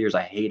first 3 years,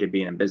 I hated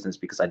being in business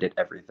because I did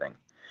everything.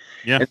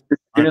 Yeah. And as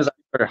soon as I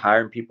started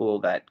hiring people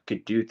that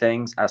could do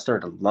things, I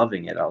started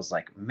loving it. I was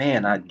like,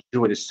 man, I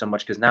enjoy this so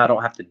much because now I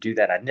don't have to do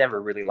that. I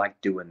never really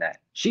liked doing that.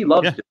 She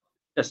loves it.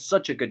 Does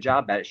such a good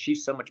job at it.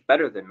 She's so much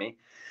better than me.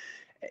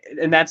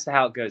 And that's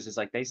how it goes. It's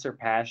like they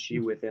surpass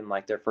you within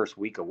like their first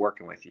week of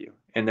working with you.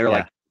 And they're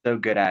like so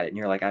good at it. And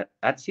you're like, I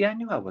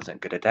knew I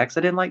wasn't good at that because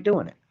I didn't like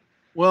doing it.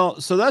 Well,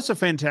 so that's a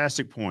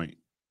fantastic point,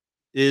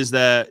 is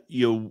that,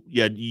 you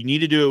need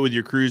to do it with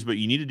your crews, but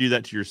you need to do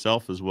that to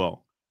yourself as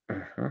well.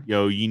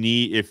 You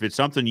need, if it's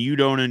something you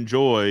don't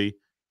enjoy,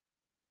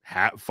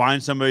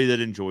 find somebody that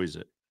enjoys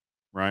it,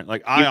 right?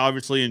 Like I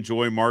obviously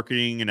enjoy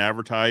marketing and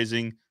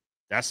advertising.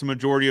 That's the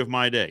majority of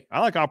my day.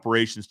 I like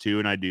operations too,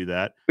 and I do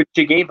that. But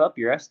you gave up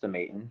your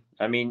estimating.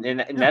 I mean,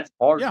 and that's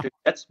hard. Yeah.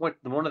 That's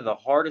one of the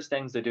hardest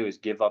things to do is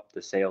give up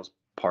the sales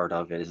part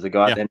of it, is to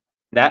go out and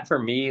that for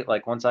me,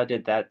 like once I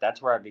did that,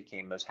 that's where I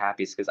became most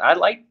happiest because I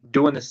like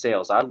doing the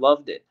sales. I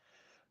loved it.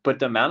 But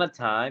the amount of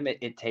time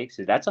it takes,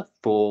 that's a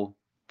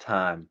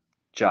full-time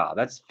job.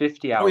 That's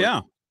 50 hours. Oh,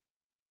 yeah.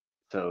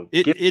 So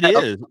it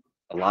is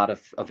a lot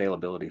of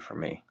availability for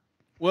me.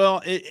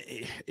 Well,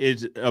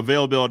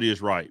 availability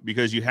is right,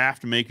 because you have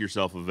to make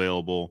yourself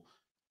available.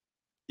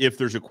 If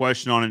there's a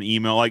question on an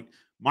email, like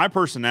my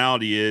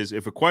personality is,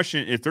 if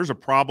there's a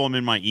problem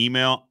in my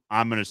email,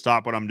 I'm going to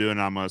stop what I'm doing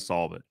and I'm going to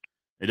solve it.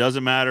 It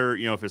doesn't matter,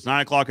 if it's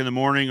 9 o'clock in the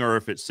morning or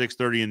if it's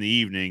 6:30 in the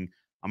evening,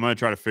 I'm going to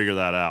try to figure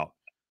that out.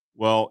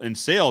 Well, in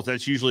sales,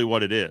 that's usually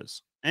what it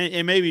is.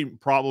 And maybe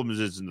problems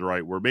isn't the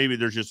right word. Maybe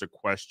there's just a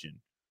question.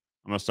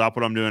 I'm going to stop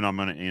what I'm doing. I'm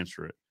going to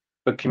answer it.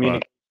 But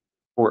communication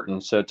is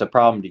important. So it's a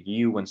problem to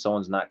you when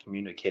someone's not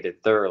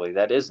communicated thoroughly.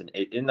 That isn't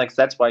it. And like,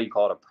 that's why you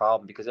call it a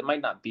problem, because it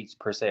might not be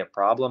per se a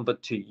problem,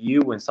 but to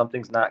you, when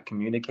something's not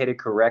communicated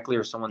correctly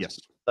or someone's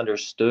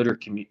understood or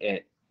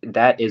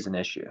that is an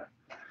issue.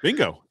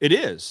 Bingo. It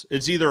is.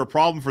 It's either a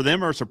problem for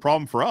them or it's a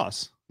problem for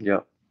us. Yeah.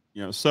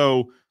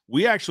 So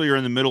we actually are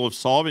in the middle of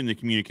solving the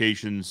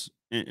communications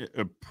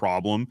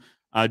problem,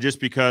 just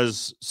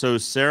because. So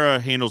Sarah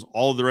handles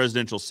all of the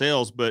residential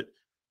sales, but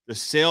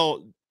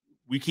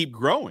we keep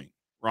growing,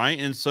 right?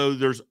 And so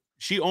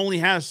she only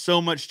has so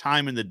much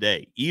time in the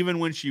day, even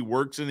when she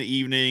works in the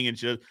evening, and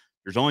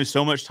there's only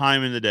so much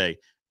time in the day.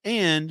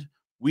 And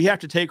we have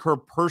to take her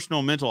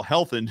personal mental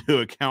health into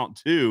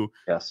account too.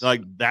 Yes.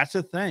 Like, that's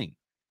a thing.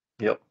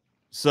 Yep.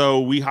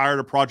 So we hired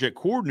a project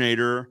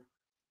coordinator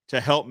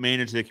to help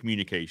manage the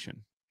communication.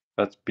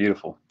 That's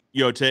beautiful.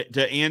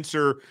 To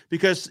answer,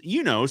 because,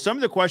 some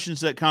of the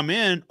questions that come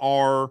in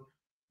are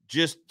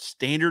just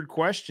standard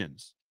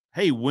questions.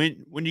 Hey,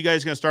 when you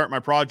guys going to start my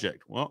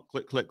project? Well,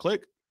 click, click,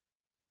 click.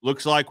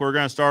 Looks like we're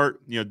going to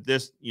start,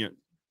 this,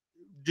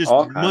 just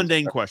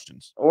mundane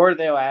questions. Or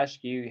they'll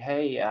ask you,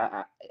 hey,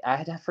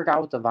 I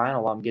forgot what the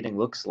vinyl I'm getting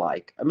looks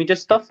like. I mean,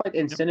 just stuff like,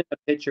 and sending a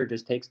picture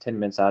just takes 10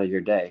 minutes out of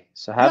your day.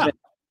 So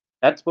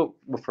that's what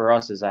for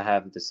us is, I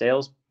have the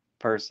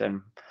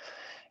salesperson,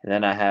 and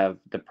then I have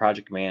the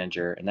project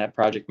manager, and that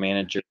project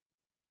manager,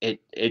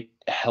 it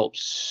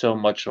helps so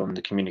much on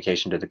the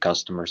communication to the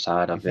customer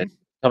side of it.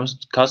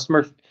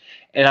 Customer,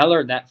 and I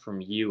learned that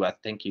from you. I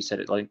think you said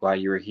it like while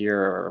you were here,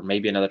 or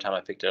maybe another time I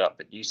picked it up,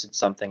 but you said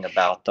something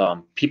about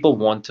people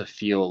want to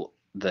feel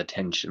the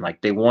attention, like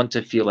they want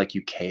to feel like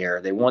you care.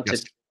 They want to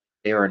feel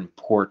they're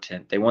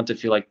important. They want to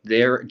feel like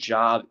their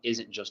job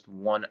isn't just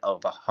one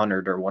of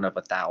 100 or one of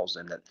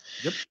 1,000. That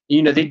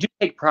they do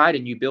take pride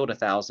in you build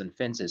 1,000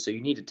 fences, so you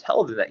need to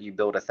tell them that you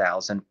build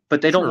 1,000,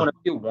 but they don't want to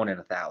feel 1 in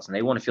 1,000.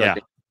 They want to feel like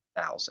they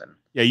 1,000.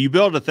 Yeah, you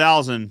build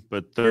 1,000,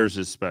 but theirs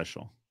is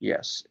special.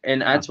 Yes,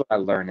 and that's what I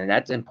learned, and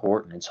that's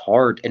important. It's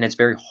hard, and it's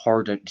very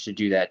hard to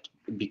do that,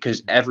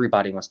 because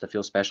everybody wants to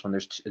feel special,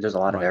 and there's a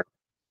lot of everything.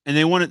 And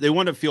they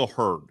want to feel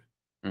heard.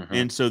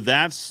 And so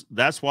that's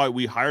why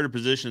we hired a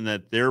position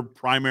that their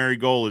primary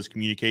goal is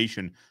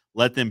communication.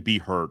 Let them be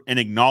heard and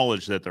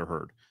acknowledge that they're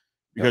heard.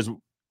 Because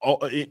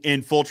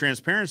in full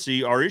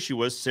transparency, our issue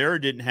was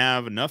Sarah didn't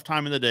have enough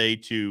time in the day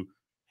to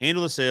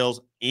handle the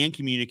sales and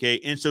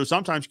communicate. And so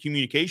sometimes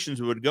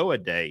communications would go a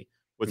day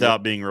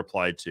without being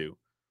replied to.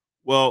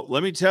 Well,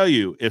 let me tell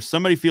you, if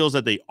somebody feels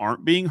that they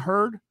aren't being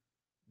heard,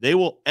 they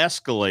will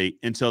escalate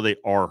until they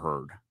are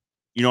heard.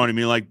 You know what I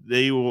mean? Like,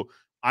 they will.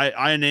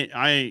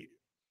 I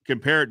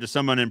compare it to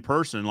someone in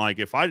person. Like,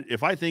 if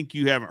I think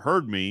you haven't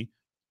heard me,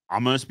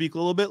 I'm going to speak a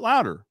little bit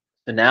louder.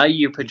 So now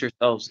you put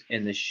yourselves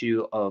in the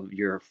shoe of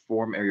your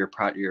form or your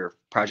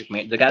project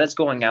manager, the guy that's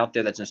going out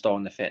there that's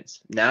installing the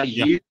fence. Now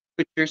you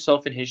put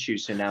yourself in his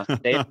shoes. So now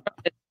they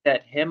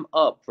set him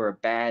up for a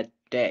bad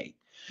day.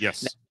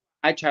 Yes. Now,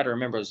 I try to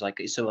remember, it's like,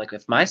 so like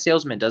if my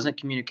salesman doesn't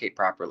communicate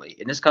properly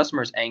and this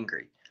customer is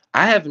angry,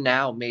 I have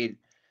now made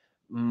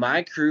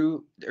my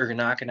crew are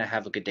not going to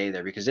have a good day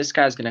there, because this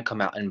guy's going to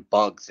come out and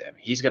bug them.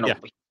 He's going to,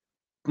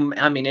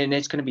 and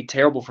it's going to be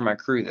terrible for my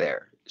crew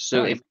there.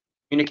 So if we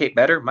communicate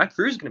better, my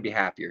crew is going to be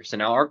happier. So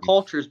now our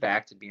culture is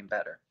back to being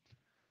better.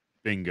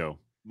 Bingo.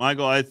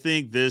 Michael, I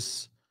think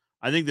this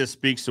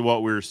speaks to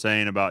what we were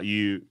saying about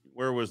you.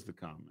 Where was the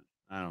comment?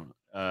 I don't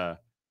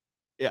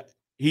know.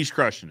 He's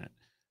crushing it.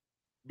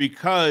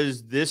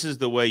 Because this is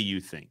the way you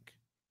think,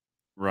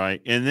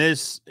 right? And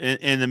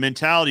the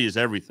mentality is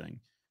everything.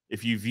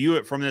 If you view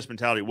it from this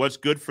mentality, what's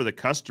good for the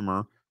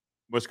customer,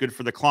 what's good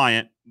for the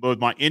client, both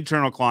my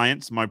internal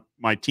clients,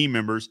 my team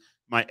members,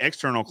 my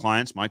external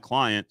clients, my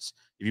clients,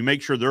 if you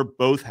make sure they're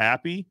both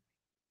happy,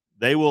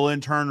 they will in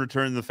turn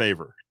return the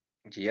favor.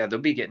 Yeah,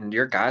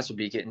 your guys will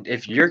be getting,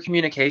 if your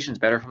communication's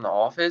better from the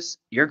office,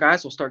 your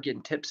guys will start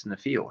getting tips in the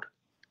field.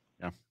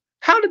 Yeah.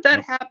 How did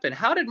that happen?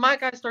 How did my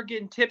guys start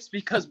getting tips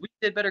because we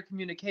did better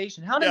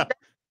communication? How did that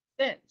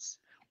make sense?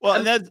 Well,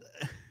 and that's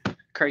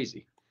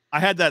crazy. I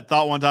had that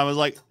thought one time. I was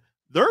like,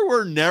 there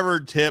were never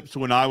tips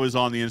when I was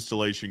on the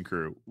installation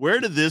crew. Where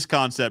did this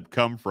concept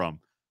come from?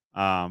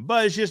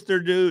 But it's just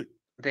the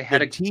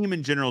team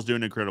in general is doing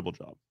an incredible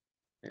job.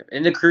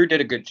 And the crew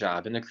did a good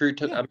job. And the crew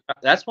took,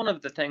 that's one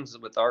of the things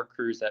with our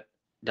crews that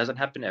doesn't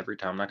happen every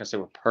time. I'm not going to say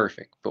we're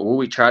perfect, but what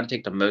we try to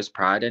take the most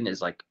pride in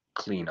is like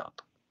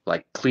cleanup.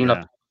 Like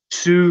cleanup,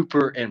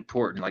 super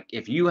important. Like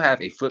if you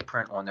have a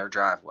footprint on their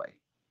driveway,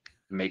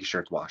 make sure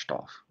it's washed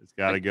off. It's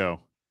got to go.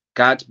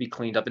 got to be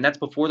cleaned up. And that's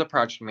before the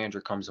project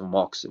manager comes and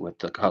walks it with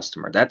the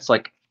customer. That's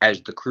like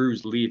as the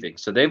crew's leaving.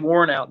 So they've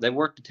worn out. They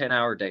worked a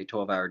 10-hour day,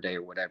 12-hour day,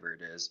 or whatever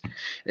it is,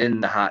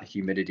 in the hot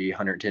humidity,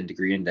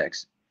 110-degree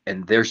index.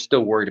 And they're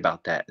still worried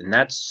about that. And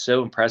that's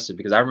so impressive,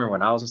 because I remember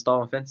when I was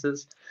installing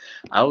fences,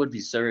 I would be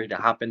so ready to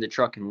hop in the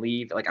truck and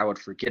leave. Like, I would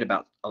forget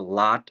about a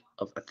lot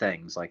of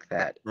things like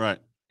that. Right.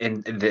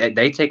 And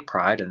they take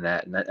pride in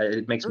that. And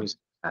it makes me so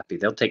happy.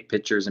 They'll take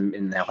pictures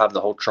and they'll have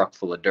the whole truck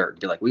full of dirt and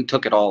be like, we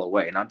took it all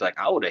away. And I'd be like,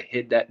 I would have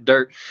hid that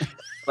dirt.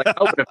 Like,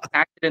 I would have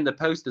packed it in the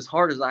post as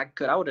hard as I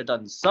could. I would have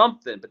done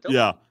something. But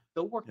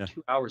they'll work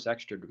 2 hours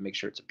extra to make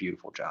sure it's a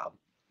beautiful job.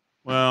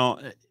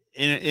 Well,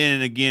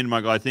 and again,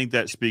 Michael, I think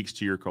that speaks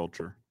to your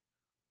culture,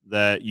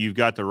 that you've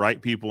got the right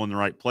people in the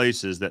right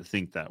places that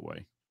think that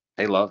way.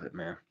 They love it,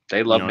 man.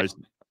 They love it.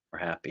 We're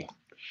happy.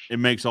 It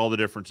makes all the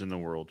difference in the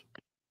world.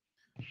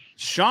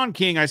 Shawn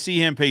King, I see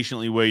him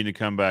patiently waiting to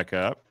come back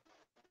up.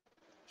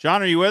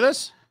 Shawn, are you with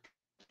us?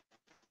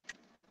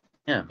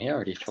 Yeah, he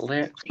already flew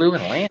and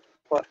landed.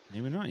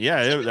 Maybe not.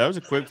 Yeah, that was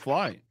a quick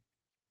flight.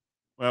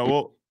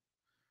 Well,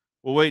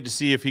 we'll wait to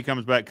see if he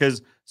comes back,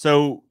 because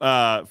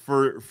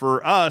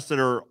for us that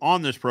are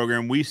on this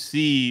program, we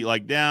see,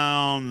 like,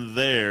 down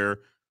there,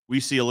 we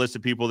see a list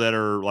of people that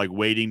are like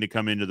waiting to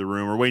come into the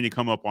room or waiting to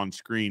come up on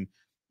screen.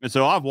 And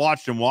so I've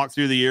watched him walk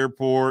through the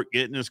airport,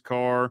 get in his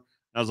car.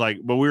 I was like,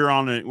 but we're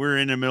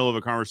in the middle of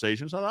a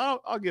conversation, so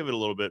I'll give it a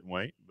little bit and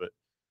wait. But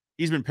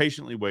he's been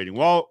patiently waiting.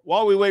 While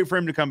we wait for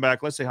him to come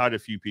back, let's say hi to a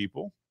few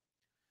people.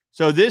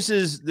 So this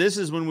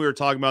is when we were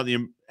talking about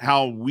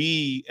how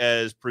we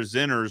as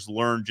presenters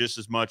learn just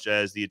as much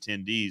as the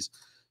attendees.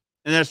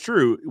 And that's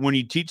true. When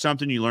you teach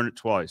something, you learn it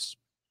twice.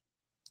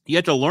 You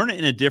have to learn it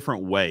in a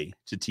different way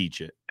to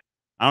teach it.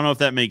 I don't know if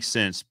that makes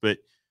sense, but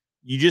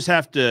you just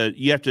have to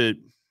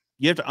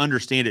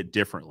understand it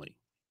differently.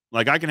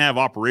 Like, I can have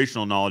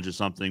operational knowledge of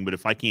something, but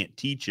if I can't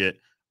teach it,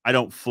 I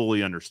don't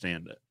fully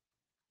understand it.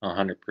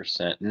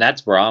 100%. And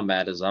that's where I'm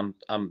at, is I'm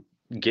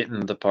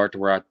getting the part to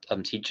where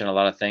I'm teaching a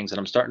lot of things, and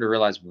I'm starting to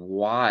realize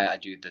why I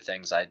do the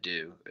things I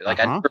do. Like,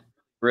 I never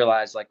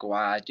realized, like,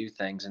 why I do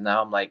things. And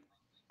now I'm like,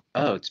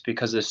 oh, it's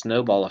because of the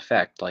snowball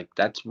effect. Like,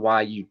 that's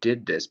why you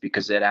did this,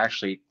 because it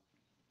actually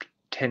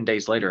 10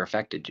 days later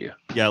affected you.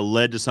 Yeah,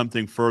 led to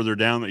something further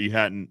down that you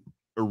hadn't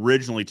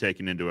originally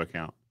taken into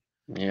account.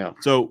 Yeah.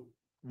 So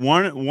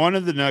one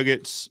of the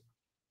nuggets,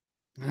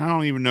 I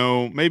don't even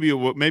know, maybe it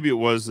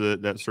was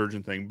that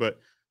surgeon thing, but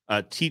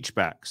teach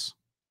backs.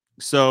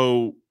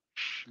 So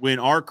when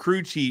our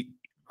crew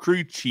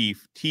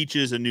chief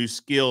teaches a new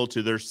skill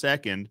to their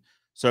second,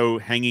 so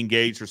hanging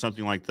gates or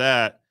something like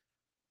that,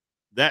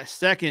 that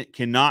second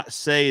cannot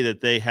say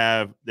that they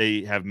have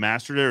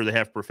mastered it or they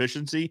have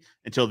proficiency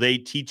until they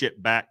teach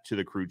it back to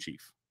the crew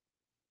chief.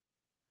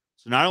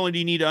 So not only do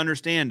you need to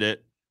understand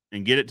it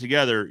and get it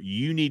together,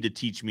 you need to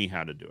teach me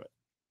how to do it.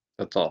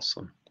 That's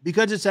awesome.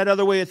 Because it's that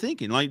other way of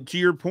thinking. Like, to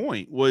your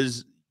point,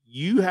 was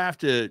you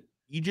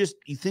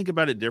think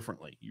about it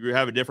differently. You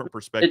have a different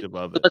perspective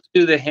of it. Let's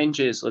do the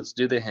hinges.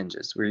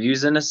 We're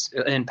using an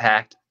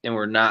impact and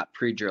we're not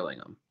pre-drilling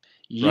them.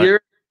 You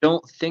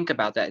don't think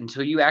about that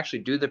until you actually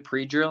do the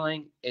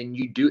pre-drilling, and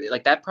you do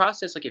like that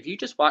process. Like, if you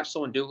just watch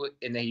someone do it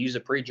and they use a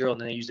pre-drill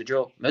and then they use the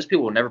drill, most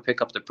people will never pick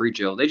up the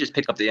pre-drill. They just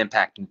pick up the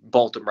impact and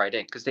bolt them right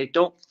in, because they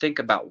don't think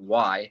about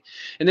why.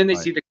 And then they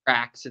see the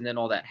cracks, and then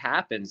all that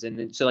happens. And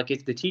then, so, like,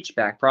 if the teach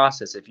back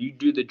process, if you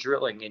do the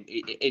drilling and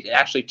it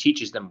actually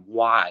teaches them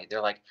why, they're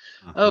like,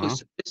 oh,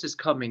 so this is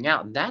coming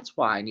out, and that's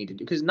why I need to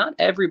do. Because not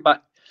everybody,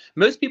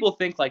 most people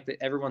think like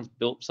that everyone's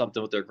built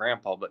something with their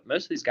grandpa, but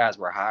most of these guys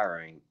we're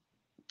hiring,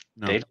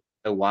 they don't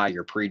know why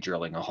you're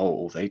pre-drilling a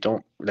hole. They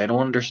don't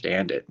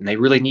understand it, and they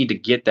really need to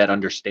get that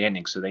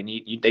understanding. So they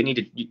need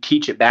to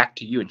teach it back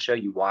to you and show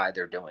you why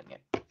they're doing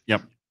it.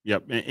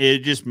 Yep.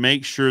 It just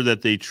makes sure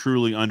that they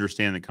truly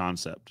understand the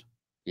concept.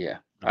 Yeah,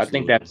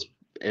 Absolutely. I think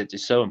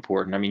it's so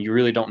important. I mean, you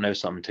really don't know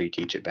something until you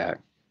teach it back.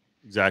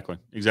 Exactly.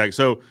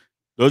 So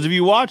those of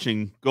you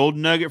watching,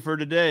 golden nugget for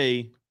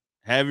today: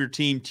 have your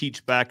team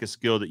teach back a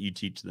skill that you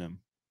teach them.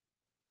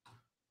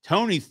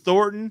 Tony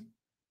Thornton.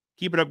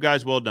 Keep it up,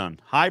 guys. Well done.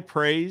 High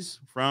praise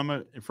from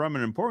an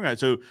important guy.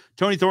 So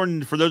Tony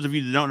Thornton, for those of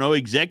you that don't know,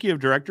 Executive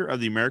Director of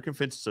the American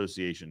Fence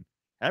Association.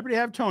 Happy to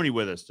have Tony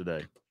with us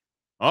today.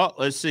 Oh,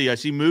 let's see. I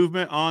see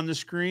movement on the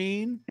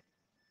screen.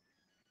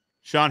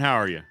 Shawn, how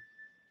are you?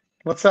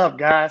 What's up,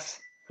 guys?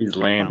 He's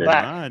landed.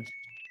 Right.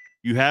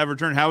 You have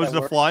returned. How was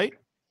the flight?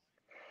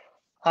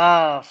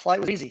 Flight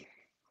was easy.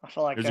 I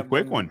feel like it was a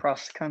quick one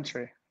across the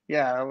country.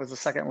 Yeah, it was the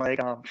second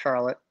leg on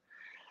Charlotte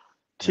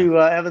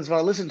to Evansville.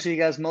 I listened to you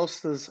guys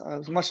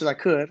as much as I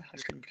could. I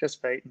just couldn't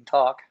participate and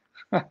talk.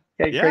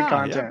 Great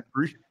content.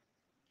 Yeah.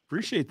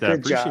 Appreciate that.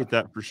 Appreciate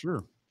that for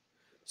sure.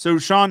 So,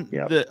 Shawn,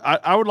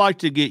 I would like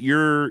to get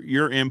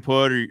your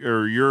input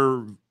or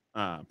your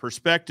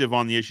perspective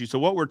on the issue. So,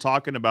 what we're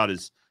talking about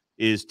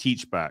is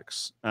teach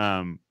backs.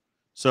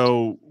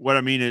 So, what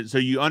I mean is, so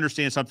you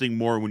understand something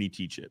more when you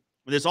teach it.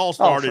 This all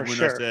started when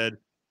I said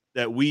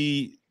that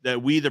we the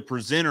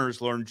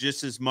presenters learn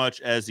just as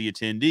much as the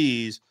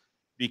attendees,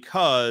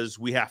 because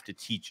we have to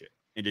teach it.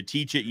 And to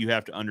teach it, you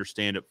have to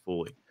understand it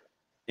fully.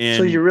 And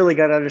so you really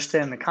got to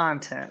understand the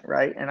content,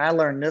 right? And I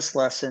learned this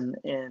lesson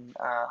in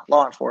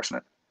law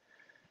enforcement.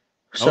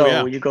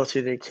 So you go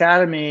through the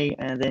academy,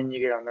 and then you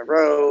get on the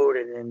road,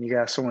 and then you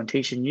got someone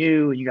teaching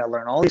you, and you got to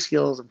learn all these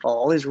skills and follow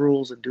all these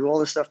rules and do all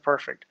this stuff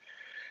perfect.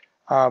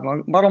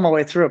 I'm not on my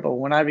way through it, but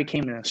when I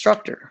became an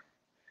instructor,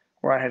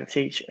 where I had to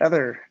teach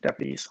other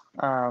deputies,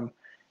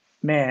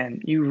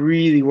 man, you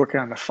really working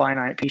on the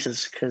finite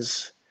pieces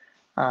because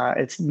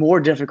it's more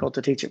difficult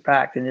to teach it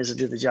back than it is to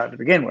do the job to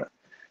begin with.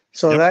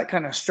 So that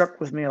kind of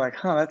struck with me like,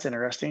 huh, that's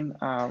interesting.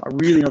 I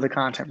really know the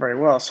content very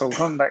well. So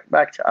coming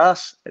back to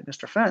us at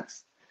Mr.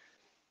 Fence,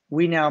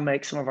 we now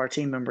make some of our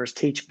team members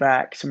teach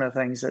back some of the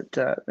things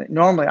that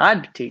normally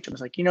I'd teach them.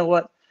 It's like, you know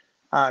what,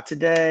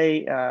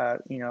 today,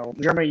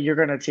 Jeremy, you're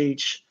going to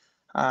teach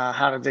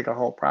how to dig a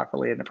hole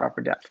properly in the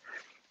proper depth.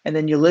 And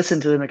then you listen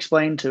to them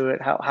explain to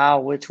it how,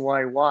 which,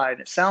 why.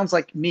 And it sounds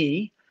like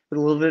me with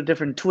a little bit of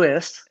different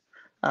twist.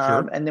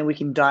 And then we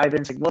can dive in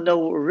and say, well, no,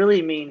 what we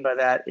really mean by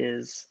that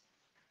is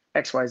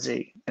X, Y,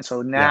 Z. And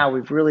so now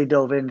we've really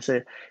dove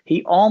into,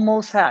 he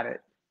almost had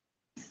it,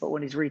 but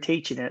when he's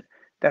reteaching it,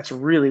 that's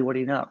really what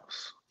he knows.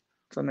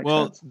 Does that make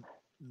sense?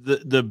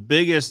 The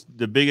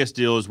biggest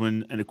deal is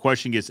when a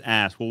question gets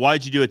asked, well,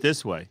 why'd you do it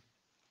this way?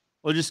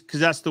 Well, just because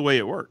that's the way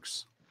it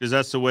works. Because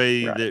that's the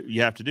way that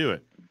you have to do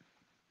it.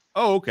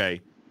 Oh,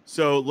 okay.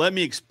 So let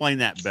me explain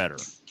that better.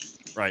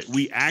 Right.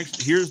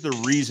 Here's the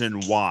reason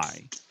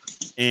why.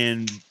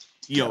 And,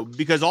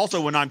 because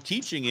also when I'm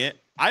teaching it,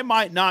 I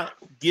might not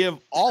give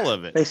all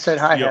of it. They said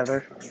hi,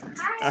 Heather.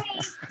 Hi.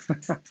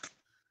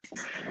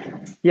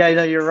 Yeah,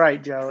 you're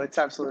right, Joe. It's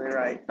absolutely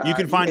right. You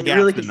can find gaps you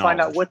really can in find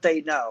knowledge. out what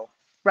they know.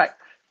 Right.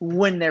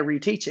 When they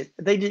reteach it.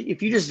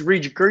 If you just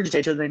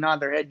regurgitate it, they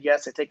nod their head,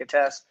 yes, they take a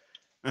test.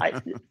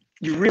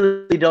 You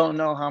really don't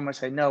know how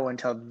much they know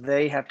until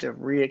they have to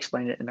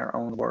re-explain it in their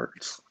own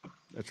words.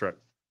 That's right.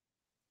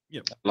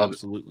 Yep,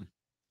 absolutely.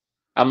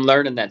 I'm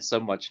learning that so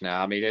much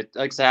now. I mean,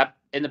 like I said,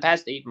 in the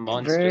past 8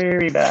 months,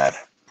 very bad.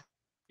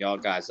 Y'all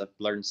guys, I've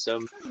learned so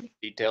many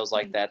details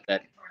like that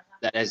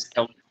has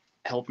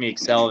helped me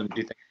excel and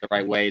do things the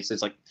right way. It's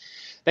like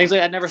things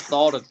like I never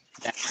thought of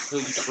that.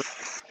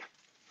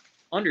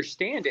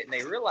 Understand it, and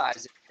they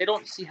realize it. They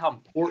don't see how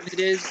important it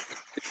is.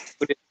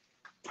 Put it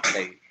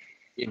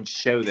and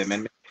show them.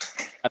 And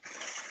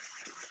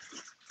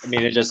I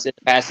mean, it just in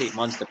the past 8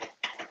 months,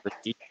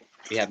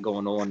 we have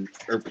going on,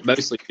 or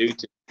mostly due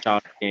to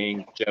Shawn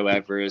King, Joe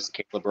Everest,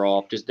 Caleb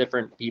Roth, just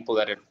different people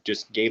that have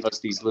just gave us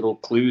these little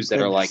clues that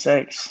are like,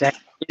 that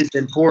is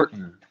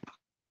important.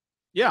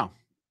 Yeah.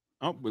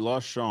 Oh, we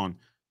lost Shawn.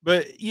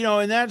 But,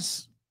 and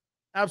that's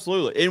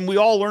absolutely. And we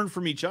all learn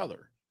from each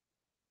other.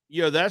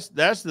 That's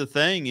the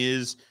thing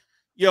is,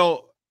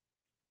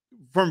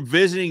 from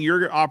visiting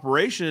your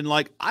operation,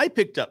 like I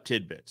picked up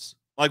tidbits.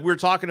 Like we're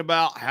talking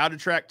about how to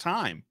track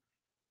time.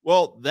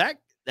 Well, that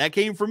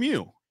came from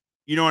you.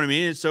 You know what I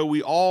mean? And so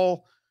we're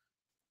all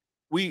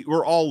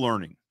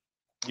learning.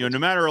 No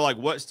matter like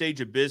what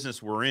stage of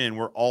business we're in,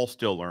 we're all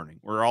still learning.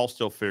 We're all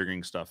still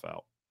figuring stuff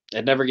out.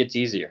 It never gets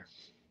easier.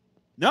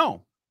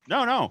 No,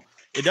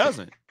 it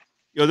doesn't.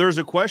 There was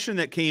a question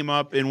that came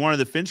up in one of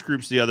the fence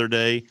groups the other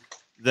day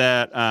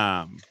that,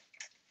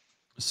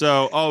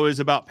 it was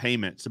about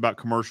payments, about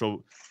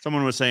commercial.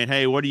 Someone was saying,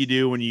 hey, what do you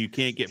do when you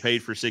can't get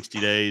paid for 60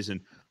 days? And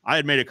I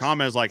had made a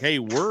comment. I was like, hey,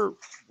 we're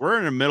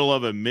in the middle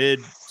of a mid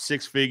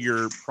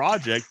 6-figure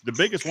project, the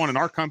biggest one in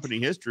our company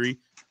history.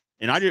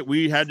 And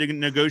we had to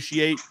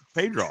negotiate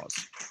pay draws.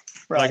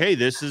 Right. Like, hey,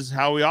 this is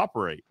how we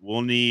operate.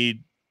 We'll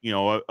need,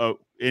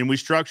 and we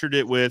structured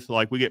it with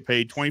like, we get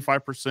paid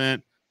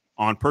 25%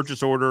 on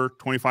purchase order,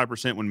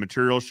 25% when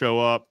materials show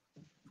up,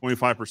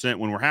 25%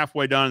 when we're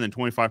halfway done, and then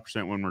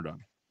 25% when we're done.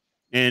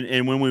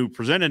 And when we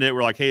presented it,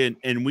 we're like, hey,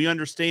 and we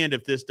understand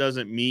if this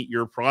doesn't meet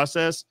your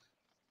process,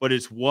 but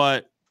it's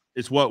what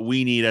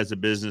we need as a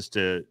business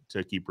to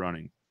keep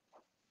running.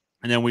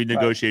 And then we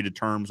negotiated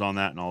terms on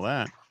that and all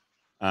that.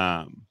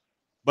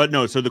 But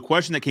no, so the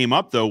question that came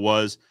up though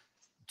was,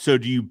 so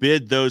do you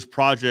bid those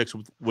projects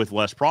with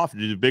less profit?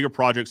 Do the bigger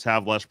projects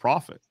have less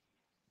profit?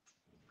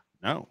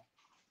 No,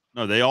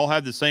 they all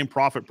have the same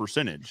profit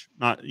percentage,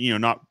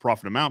 not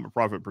profit amount, but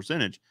profit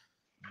percentage.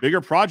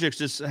 Bigger projects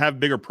just have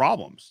bigger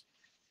problems.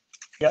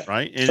 Yep.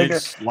 Right. And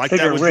it's like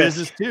that with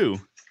business too.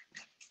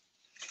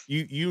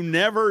 You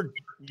never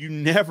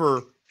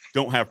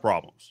don't have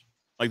problems.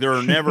 Like there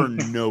are never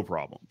no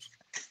problems.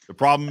 The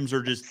problems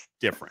are just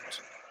different.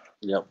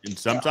 Yep. And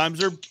sometimes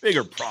they're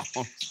bigger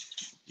problems.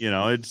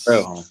 It's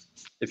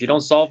if you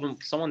don't solve them,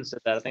 someone said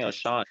that, I think it was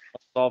Shawn,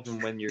 solve them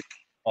when you're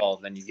small,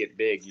 then you get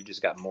big, you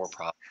just got more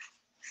problems.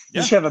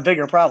 You just have a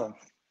bigger problem.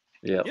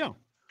 Yeah. Yeah.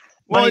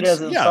 Money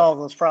doesn't solve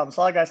those problems.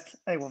 So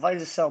if I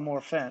just sell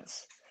more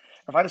fence,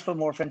 if I just put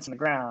more fence in the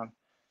ground,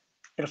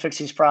 it'll fix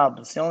these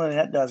problems. The only thing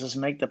that does is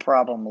make the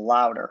problem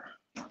louder.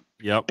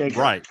 Yep. Bigger.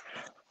 Right.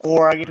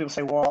 Or I get people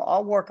say, well,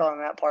 I'll work on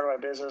that part of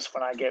my business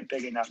when I get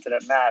big enough that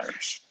it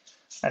matters.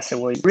 I said,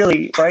 well,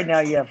 really, right now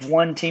you have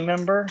one team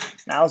member.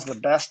 Now's the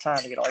best time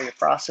to get all your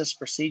process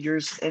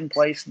procedures in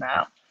place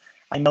now.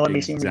 I know it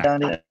may seem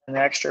redundant and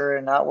extra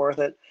and not worth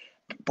it,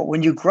 but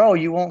when you grow,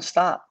 you won't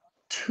stop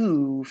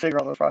to figure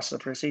out those process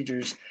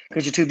procedures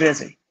because you're too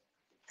busy.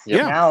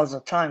 Yeah. Now is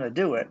the time to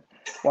do it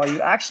while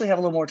you actually have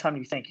a little more time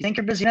than you think. You think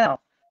you're busy now.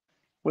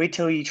 Wait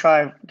till you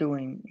try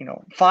doing,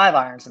 5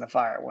 irons in a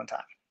fire at one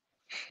time.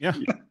 Yeah.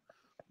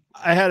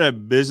 I had a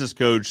business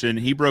coach and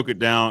he broke it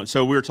down.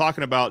 So we were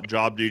talking about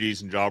job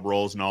duties and job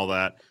roles and all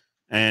that.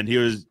 And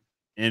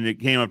it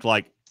came up to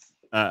like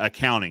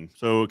accounting.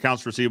 So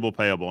accounts receivable,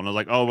 payable. And I was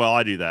like, oh, well,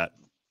 I do that.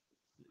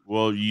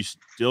 Well, you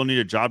still need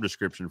a job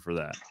description for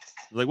that.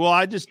 I was like, well,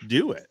 I just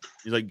do it.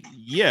 He's like,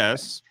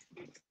 yes,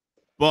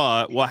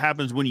 but what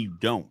happens when you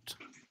don't,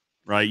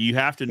 right? You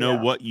have to know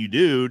what you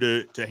do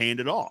to hand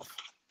it off.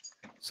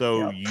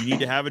 So you need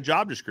to have a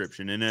job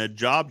description and a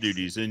job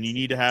duties, and you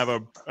need to have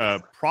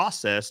a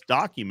process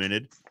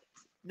documented.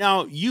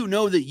 Now, you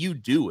know that you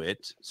do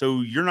it,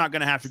 so you're not going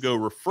to have to go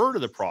refer to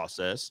the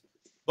process,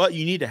 but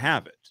you need to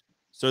have it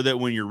so that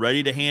when you're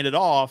ready to hand it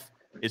off,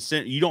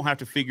 you don't have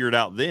to figure it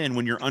out then.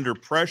 When you're under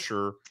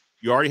pressure,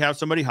 you already have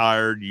somebody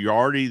hired.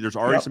 There's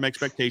already some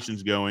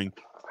expectations going.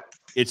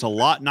 It's a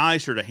lot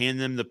nicer to hand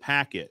them the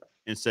packet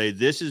and say,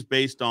 this is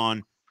based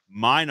on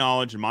my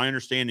knowledge and my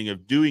understanding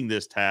of doing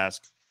this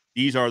task.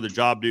 These are the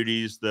job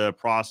duties, the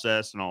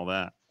process, and all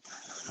that.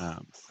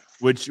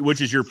 Which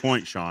is your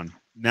point, Shawn.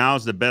 Now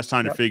is the best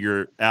time to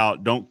figure it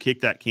out. Don't kick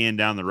that can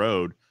down the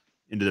road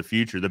into the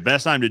future. The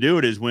best time to do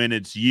it is when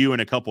it's you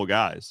and a couple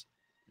guys.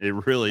 It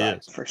really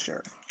is. For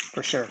sure.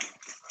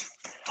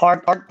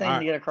 Hard thing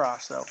to get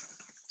across, though.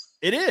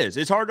 It is.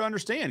 It's hard to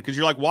understand because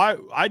you're like, why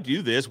I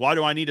do this? Why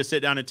do I need to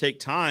sit down and take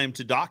time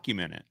to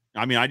document it?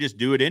 I mean, I just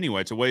do it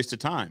anyway. It's a waste of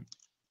time.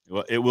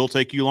 Well, it will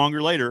take you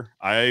longer later.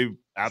 I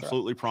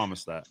absolutely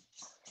promise that.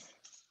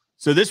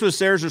 So this was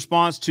Sarah's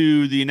response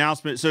to the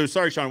announcement. So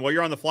sorry, Shawn, while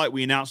you're on the flight,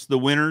 we announced the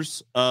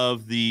winners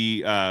of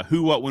the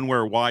Who, What, When,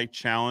 Where, Why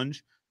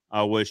challenge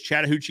was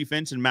Chattahoochee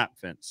Fence and Map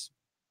Fence.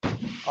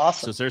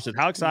 Awesome. So Sarah said,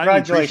 how exciting.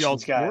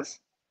 Congratulations, guys.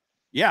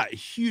 Yeah,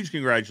 huge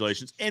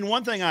congratulations. And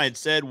one thing I had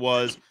said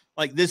was,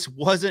 like, this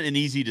wasn't an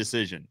easy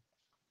decision.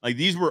 Like,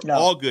 these were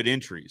all good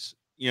entries.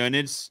 And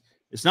it's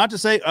not to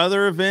say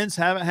other events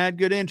haven't had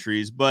good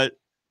entries, but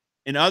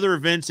in other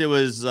events, it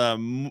was a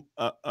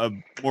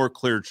more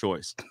clear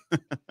choice,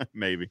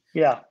 maybe.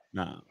 Yeah.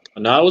 No,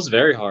 it was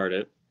very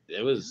hard.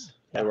 They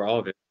were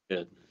all very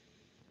good.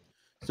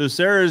 So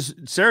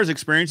Sarah's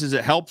experiences,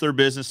 it helped their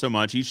business so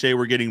much. Each day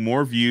we're getting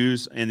more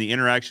views, and the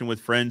interaction with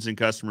friends and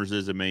customers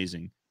is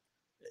amazing.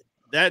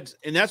 That's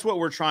what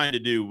we're trying to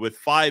do with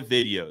 5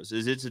 videos.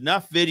 It's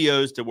enough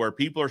videos to where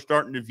people are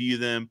starting to view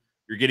them.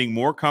 You're getting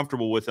more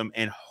comfortable with them,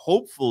 and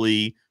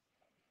hopefully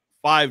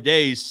 5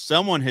 days,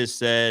 someone has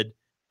said,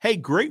 hey,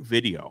 great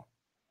video.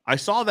 I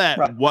saw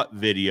that what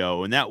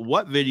video, and that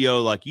what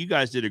video, like, you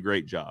guys did a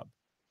great job.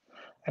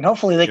 And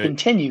hopefully they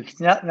continue.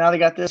 Now they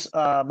got this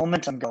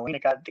momentum going. They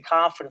got the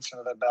confidence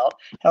under their belt.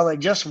 Hell, they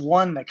just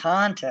won the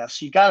contest.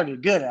 So you got to do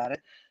good at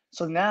it.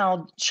 So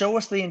now show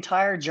us the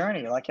entire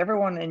journey. Like,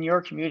 everyone in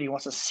your community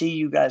wants to see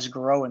you guys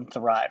grow and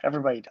thrive.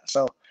 Everybody does.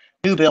 So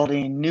new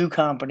building, new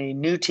company,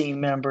 new team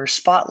members,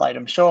 spotlight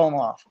them, show them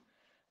off.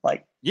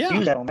 Like,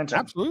 use that momentum.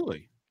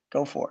 Absolutely.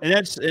 Go for it.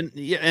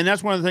 And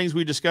that's one of the things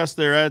we discussed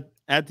there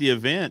at the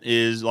event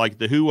is like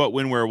the who, what,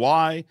 when, where,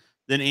 why,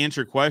 then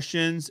answer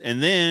questions.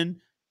 And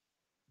then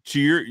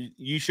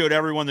you showed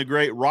everyone the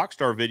great rock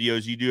star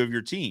videos you do of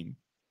your team.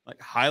 Like,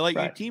 highlight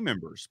your team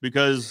members,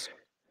 because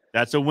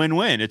that's a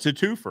win-win. It's a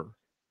twofer,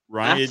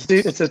 right? It's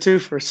a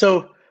twofer.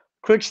 So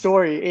quick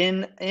story,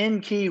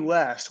 in Key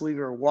West, we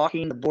were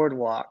walking the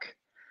boardwalk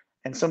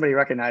and somebody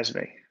recognized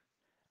me.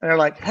 And they're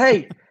like,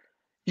 hey,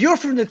 you're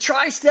from the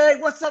Tri-State.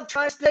 What's up,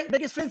 Tri-State?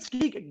 Biggest fence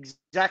geek.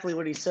 Exactly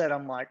what he said.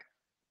 I'm like,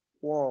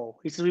 whoa.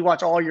 He says, we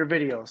watch all your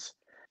videos.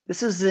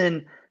 This is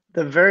in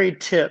the very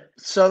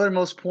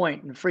southernmost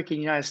point in the freaking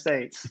United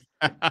States.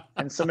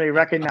 And somebody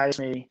recognized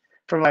me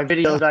from my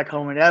videos back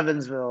home in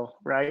Evansville,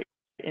 right?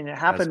 And it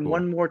happened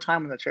one more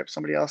time on the trip.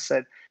 Somebody else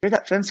said, you're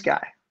that fence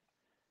guy.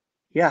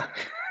 Yeah.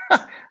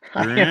 I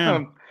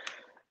am.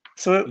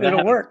 So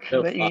it'll work.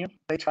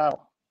 They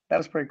travel. That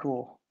was pretty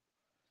cool.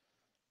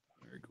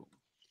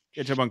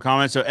 Catch up on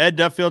comments. So Ed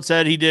Duffield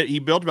said he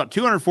built about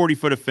 240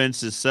 foot of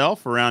fence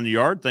himself around the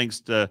yard. Thanks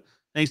to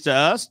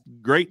us.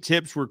 Great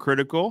tips were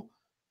critical.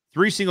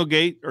 3 single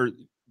gate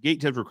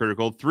tips were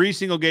critical. 3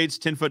 single gates,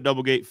 10-foot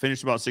double gate,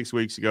 finished about 6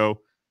 weeks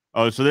ago.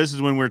 Oh, so this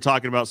is when we're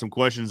talking about some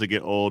questions that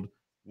get old.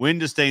 When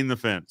to stain the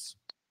fence?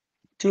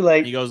 Too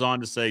late. He goes on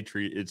to say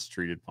it's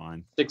treated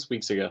fine. 6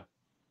 weeks ago.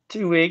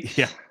 2 weeks.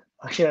 Yeah.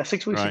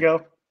 6 weeks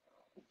ago.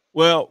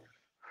 Well,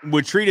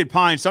 with treated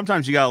pine,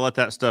 sometimes you got to let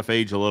that stuff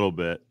age a little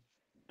bit.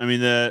 I mean,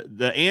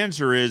 the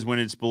answer is when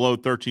it's below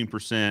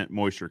 13%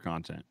 moisture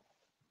content.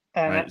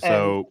 And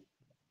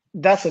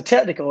that's a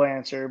technical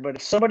answer, but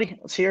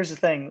if here's the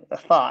thing, a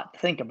thought,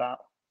 think about.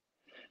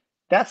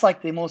 That's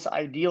like the most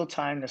ideal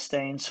time to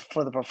stains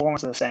for the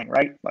performance of the stain,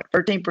 right? Like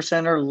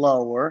 13% or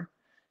lower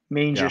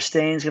means your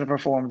stain is going to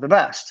perform the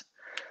best.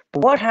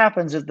 But what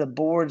happens if the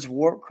boards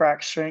warp,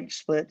 crack, shrink,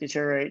 split,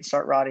 deteriorate, and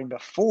start rotting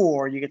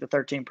before you get to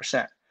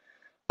 13%?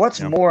 What's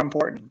more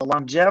important, the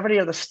longevity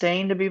of the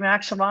stain to be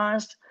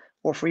maximized,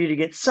 or for you to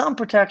get some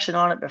protection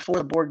on it before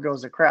the board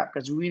goes to crap?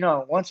 Because we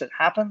know once it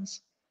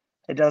happens,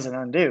 it doesn't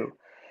undo.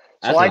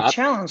 So I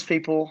challenge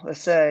people to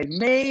say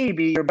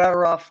maybe you're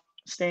better off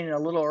staining a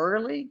little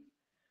early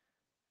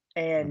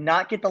and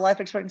not get the life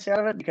expectancy out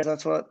of it, because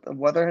that's what the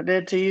weather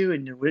did to you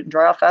and you didn't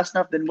dry off fast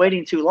enough, than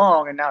waiting too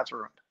long and now it's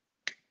ruined.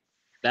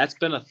 That's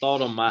been a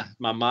thought on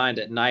my mind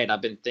at night.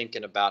 I've been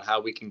thinking about how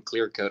we can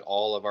clear coat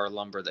all of our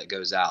lumber that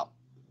goes out,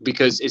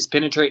 because it's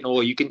penetrating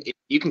oil. You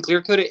can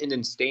clear coat it and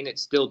then stain it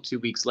still 2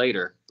 weeks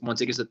later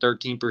once it gets to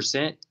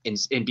 13%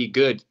 and be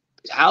good.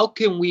 How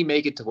can we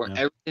make it to where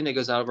everything that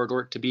goes out of our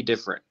door to be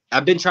different?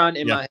 I've been trying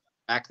in my head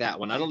to back that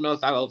one. I don't know if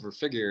I'll ever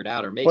figure it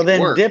out or make it work. Well,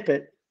 then dip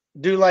it.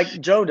 Do like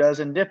Joe does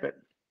and dip it.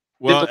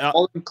 Well, dip it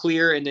all in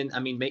clear, and then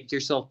make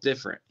yourself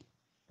different.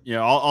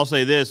 Yeah, I'll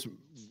say this: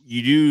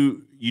 you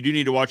do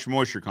need to watch your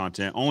moisture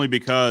content, only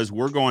because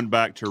we're going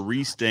back to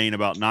restain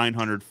about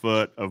 900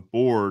 foot of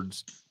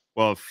boards,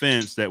 a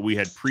fence that we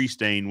had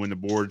pre-stained when the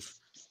boards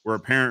were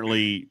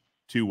apparently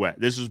too wet.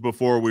 This is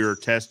before we were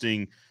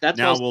testing.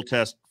 Now we'll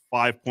test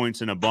 5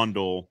 points in a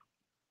bundle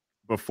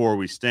before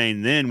we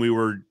stain. Then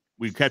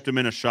we kept them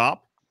in a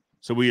shop.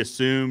 So we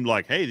assumed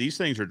like, hey, these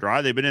things are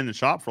dry. They've been in the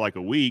shop for like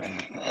a week,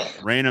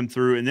 ran them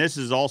through. And this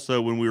is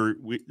also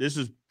when this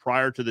is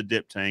prior to the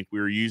dip tank. We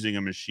were using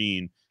a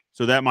machine.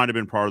 So that might've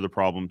been part of the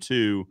problem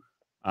too.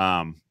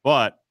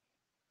 But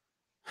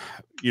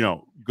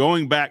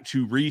going back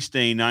to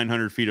restain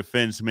 900 feet of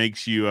fence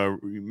makes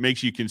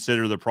you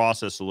consider the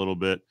process a little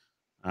bit.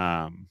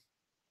 So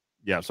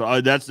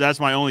that's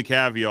my only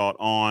caveat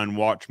on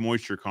watch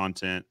moisture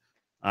content.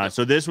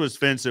 So this was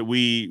fence that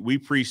we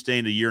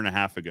pre-stained a year and a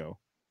half ago.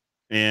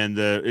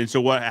 And so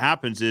what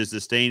happens is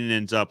the stain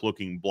ends up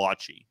looking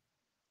blotchy.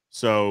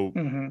 So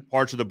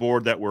parts of the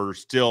board that were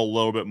still a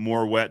little bit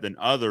more wet than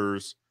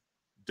others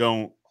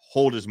don't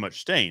hold as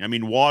much stain. I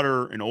mean,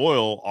 water and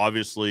oil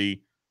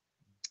obviously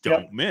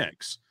don't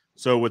mix.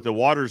 So with the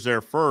waters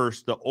there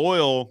first, the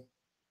oil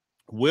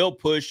will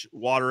push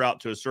water out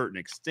to a certain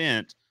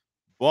extent,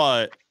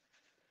 but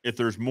if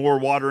there's more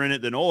water in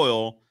it than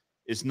oil,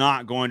 it's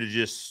not going to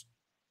just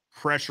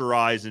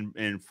pressurize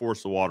and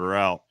force the water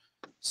out.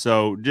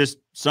 So just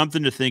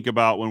something to think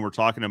about when we're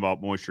talking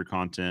about moisture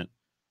content.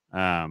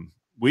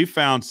 We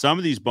found some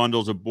of these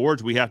bundles of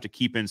boards we have to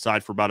keep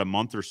inside for about a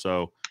month or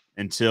so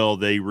until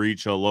they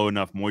reach a low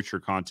enough moisture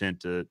content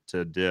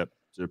to dip,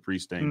 to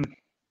pre-stain.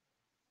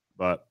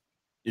 But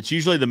it's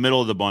usually the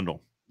middle of the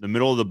bundle. The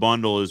middle of the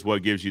bundle is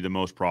what gives you the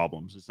most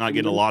problems. It's not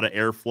getting a lot of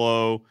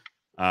airflow.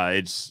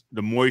 It's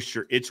the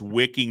moisture. It's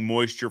wicking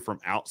moisture from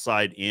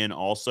outside in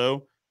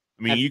also.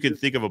 I mean, you can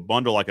think of a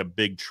bundle like a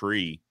big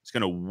tree. It's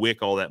going to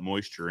wick all that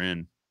moisture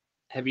in.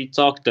 Have you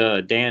talked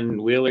to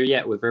Dan Wheeler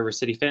yet with River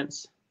City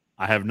Fence?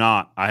 I have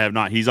not.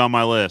 He's on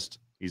my list.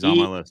 On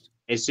my list.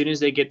 As soon as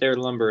they get their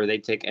lumber, they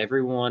take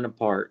every one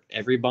apart,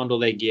 every bundle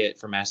they get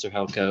from Master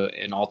Helco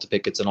and Alta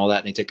Pickets and all that,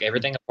 and they take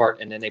everything apart,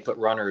 and then they put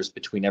runners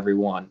between every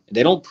one.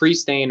 They don't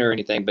pre-stain or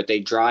anything, but they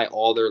dry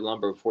all their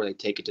lumber before they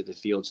take it to the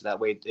field, so that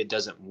way it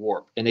doesn't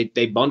warp. And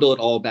they bundle it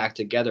all back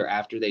together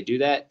after they do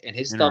that, and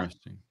his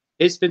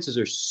fences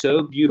are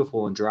so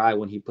beautiful and dry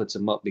when he puts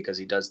them up because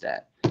he does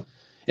that.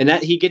 And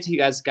that he gets you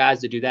guys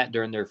to do that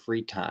during their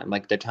free time,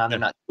 like the time they're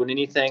not doing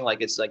anything.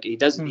 Like it's like he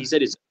doesn't. He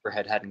said his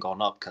overhead hadn't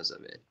gone up because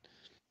of it.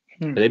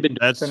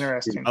 That's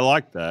interesting. I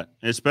like that,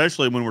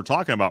 especially when we're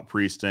talking about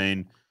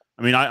pre-stain.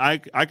 I mean, I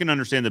can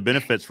understand the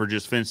benefits for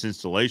just fence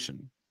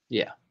installation.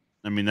 Yeah,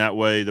 I mean that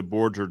way the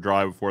boards are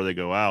dry before they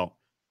go out,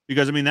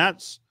 because I mean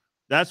that's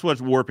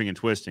what warping and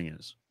twisting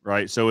is,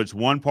 right? So it's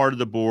one part of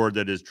the board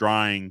that is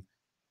drying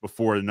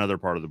before another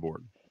part of the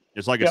board.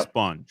 It's like a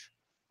sponge.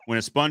 When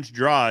a sponge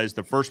dries,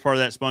 the first part of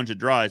that sponge that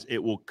dries, it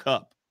will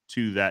cup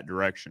to that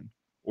direction,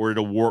 or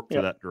it'll warp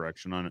to that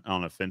direction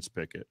on a fence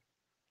picket.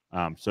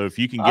 So if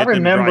you can get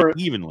them dry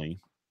evenly.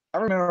 I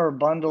remember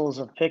bundles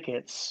of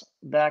pickets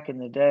back in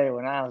the day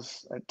when I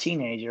was a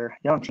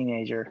young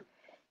teenager.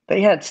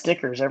 They had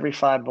stickers every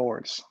 5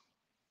 boards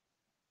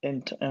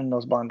in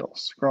those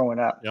bundles growing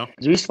up. Yeah.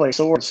 We used to play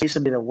swords. It used to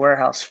be the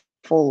warehouse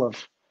full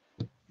of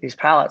these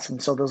pallets.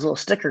 And so those little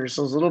stickers,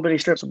 those little bitty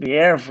strips would be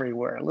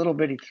everywhere, little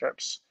bitty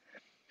strips,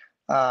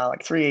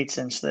 like 3/8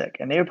 inch thick.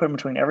 And they would put them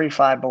between every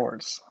 5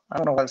 boards. I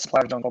don't know why the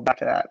suppliers don't go back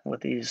to that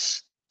with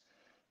these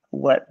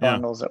wet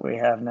bundles that we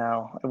have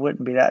now. It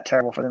wouldn't be that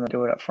terrible for them to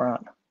do it up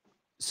front.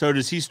 So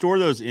does he store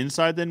those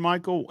inside then,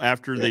 Michael,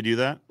 after they do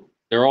that?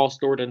 They're all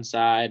stored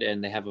inside,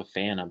 and they have a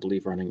fan, I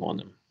believe, running on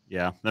them.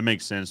 Yeah, that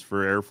makes sense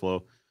for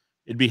airflow.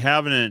 It'd be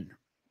having it,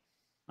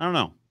 I don't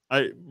know.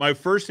 My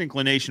first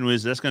inclination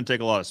was that's going to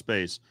take a lot of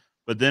space,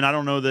 but then I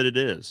don't know that it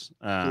is.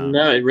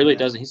 No, it really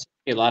doesn't. He's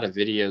making a lot of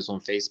videos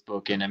on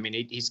Facebook, and I mean,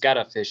 he's got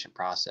an efficient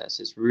process.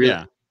 It's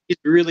really,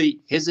 it's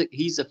really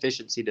he's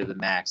efficiency to the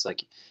max.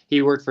 Like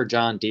he worked for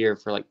John Deere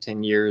for like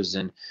 10 years,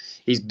 and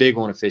he's big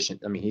on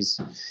efficient. I mean,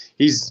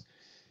 he's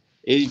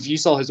If you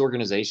saw his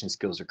organization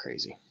skills are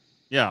crazy.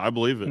 Yeah, I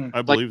believe it.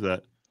 I believe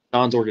that.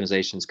 Shawn's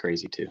organization is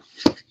crazy too.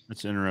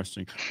 That's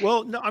interesting.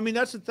 Well, no, I mean,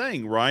 that's the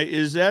thing, right?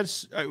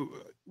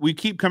 We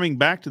keep coming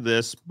back to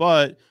this,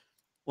 but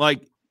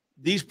like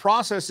these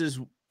processes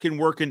can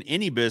work in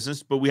any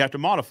business, but we have to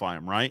modify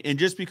them, right? And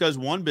just because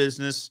one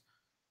business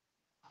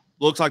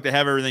looks like they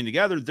have everything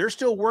together, they're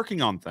still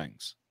working on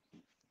things.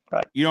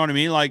 Right. You know what I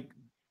mean? Like,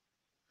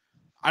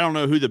 I don't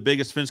know who the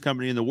biggest fence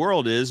company in the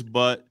world is,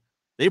 but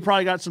they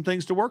probably got some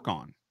things to work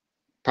on.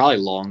 Probably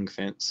Long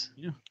Fence.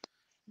 Yeah,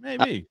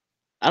 maybe.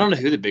 I don't know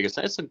who the biggest.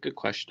 That's a good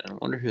question. I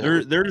wonder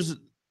who.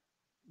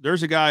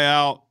 There's a guy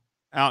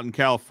out in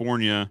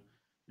California,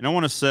 and I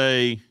want to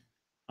say,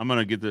 I'm going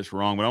to get this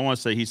wrong, but I want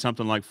to say he's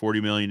something like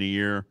 40 million a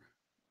year.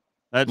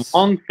 That's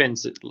Long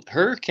Fence.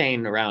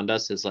 Hurricane around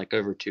us is like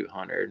over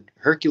 200.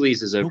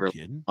 Hercules is over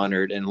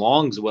 100, and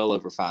Long's well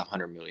over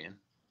 500 million.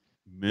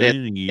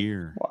 Million a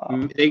year.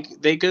 Wow.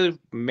 They go to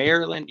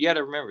Maryland. You got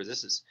to remember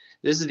this is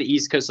the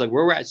East Coast. Like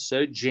where we're at,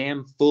 so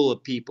jam full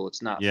of people.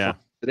 It's not. Yeah.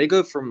 Fun. They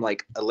go from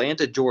like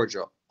Atlanta,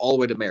 Georgia, all the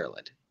way to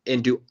Maryland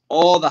and do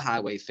all the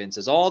highway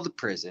fences, all the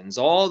prisons,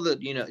 all the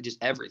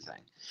just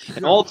everything.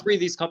 And all three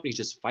of these companies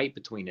just fight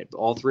between it.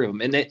 All three of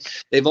them, and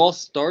they've all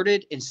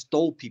started and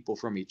stole people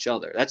from each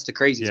other. That's the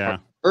craziest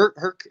part.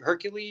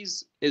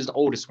 Hercules is the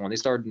oldest one. They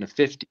started in the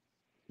 50s.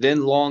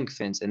 Then Long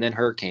Fence, and then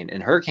Hurricane.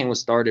 And Hurricane was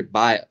started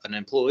by an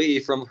employee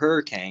from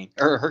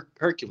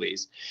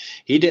Hercules.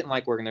 He didn't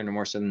like working there no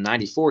more. So in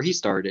 94, he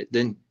started,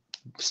 then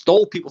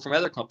stole people from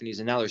other companies,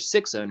 and now there's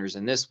 6 owners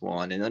in this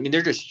one. And I mean,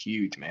 they're just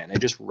huge, man. They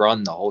just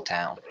run the whole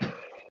town.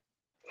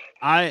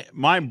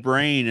 My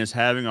brain is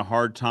having a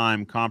hard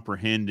time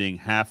comprehending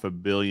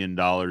 $500 million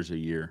a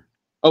year.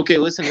 Okay,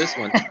 listen to this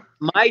one.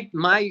 My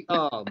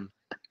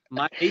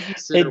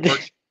babysitter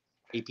works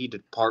AP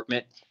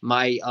department.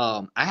 I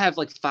have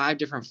like 5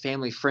 different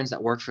family friends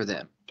that work for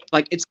them.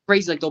 Like it's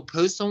crazy. Like they'll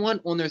post someone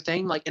on their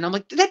thing, like, and I'm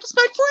like, that's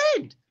my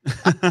friend.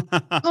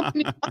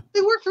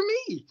 They work for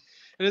me,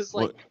 and it's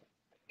like,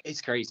 it's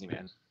crazy,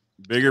 man.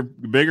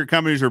 Bigger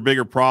companies are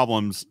bigger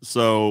problems.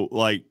 So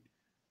like,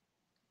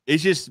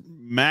 it's just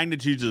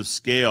magnitudes of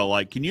scale.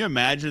 Like, can you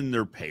imagine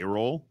their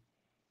payroll?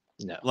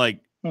 No, like.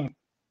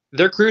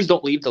 Their crews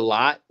don't leave the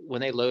lot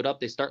when they load up.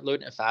 They start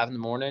loading at 5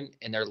 a.m,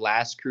 and their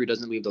last crew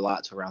doesn't leave the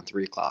lot till around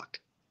 3 o'clock.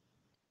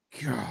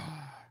 God.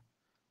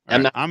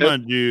 I'm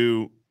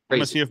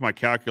gonna see if my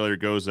calculator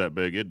goes that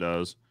big. It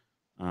does.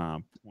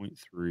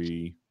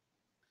 0.3.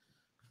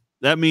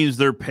 That means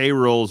their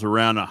payroll's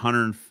around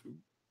 100,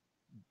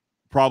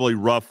 probably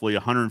roughly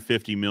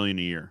 150 million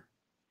a year.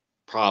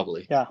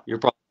 Probably. Yeah. You're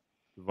probably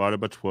divided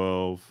by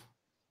 12.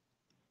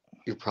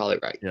 You're probably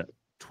right. Yeah.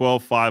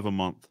 12.5 a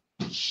month.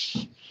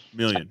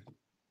 Million.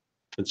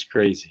 That's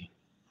crazy.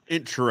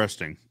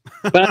 Interesting.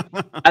 But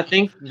I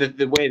think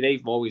the way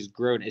they've always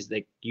grown is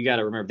you got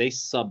to remember they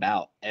sub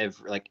out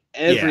every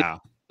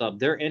sub.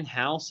 Their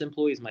in-house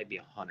employees might be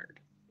 100,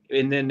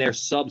 and then their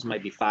subs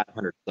might be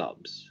 500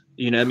 subs.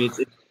 You know, I mean, it's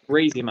a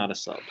crazy amount of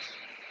subs.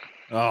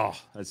 Oh,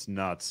 that's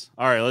nuts.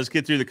 All right, let's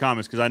get through the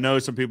comments because I know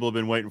some people have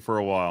been waiting for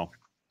a while.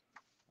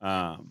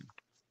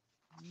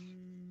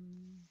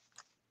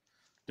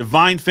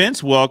 Divine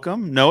Fence,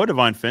 welcome. Noah,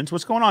 Divine Fence.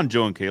 What's going on,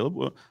 Joe and Caleb?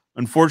 Well,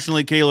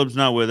 unfortunately, Caleb's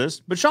not with us,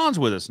 but Shawn's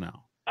with us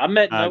now. I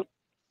met Noah.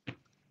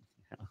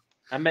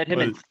 I met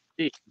him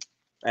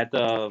at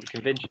the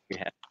convention we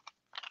had.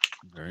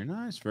 Very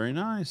nice, very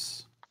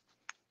nice.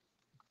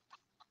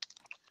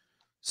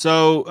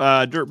 So,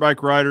 Dirt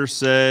Bike Rider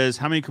says,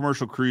 how many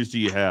commercial crews do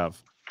you have?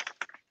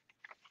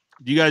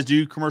 Do you guys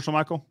do commercial,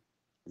 Michael?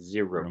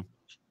 0.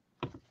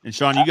 And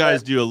Shawn, you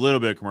guys do a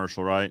little bit of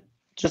commercial, right?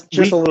 Just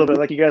a little bit,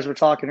 like you guys were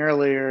talking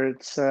earlier.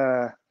 It's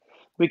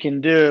we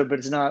can do it, but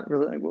it's not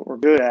really what we're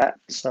good at.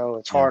 So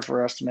it's hard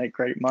for us to make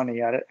great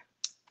money at it.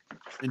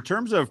 In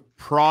terms of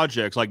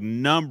projects, like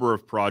number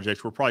of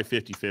projects, we're probably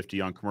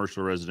 50-50 on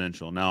commercial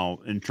residential. Now,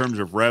 in terms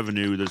of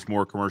revenue, there's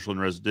more commercial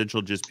than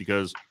residential just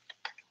because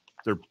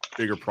they're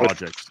bigger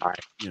projects,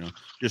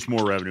 just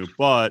more revenue.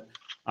 But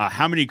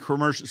how many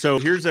commercial? So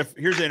here's the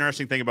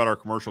interesting thing about our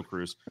commercial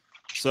crews.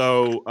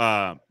 So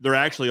they're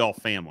actually all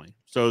family.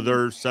 So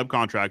they're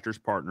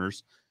subcontractors,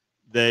 partners.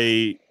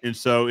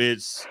 So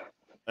it's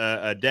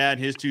a dad,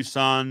 his 2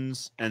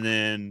 sons, and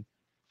then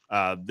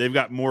they've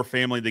got more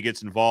family that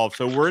gets involved.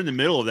 So we're in the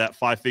middle of that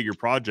 5-figure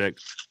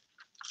project,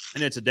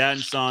 and it's a dad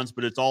and sons,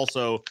 but it's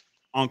also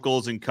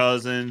uncles and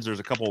cousins. There's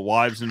a couple of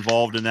wives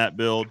involved in that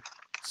build.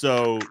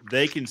 So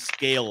they can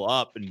scale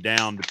up and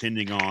down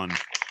depending on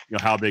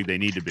how big they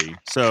need to be.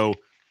 So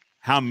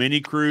how many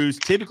crews?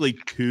 Typically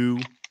 2,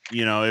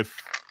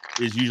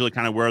 is usually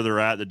kind of where they're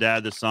at. The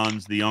dad, the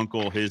sons, the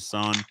uncle, his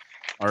son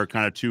are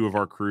kind of 2 of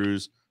our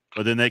crews,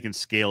 but then they can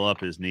scale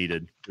up as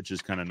needed, which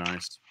is kind of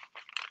nice.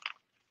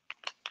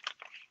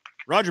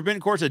 Roger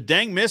Bencourt said,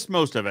 dang, missed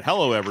most of it.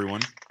 Hello,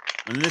 everyone.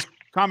 And this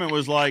comment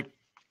was like,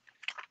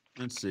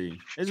 let's see,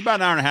 it's about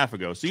an hour and a half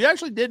ago. So you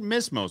actually did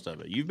miss most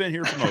of it. You've been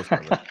here for most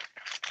of it.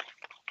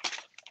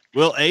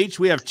 Will H,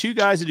 we have 2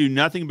 guys that do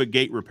nothing but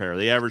gate repair.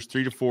 They average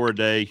 3 to 4 a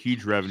day.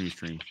 Huge revenue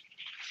stream.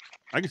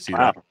 I can see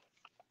that.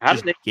 How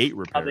do they gate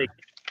repair? How they get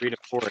 3 to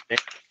 4 a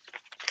day?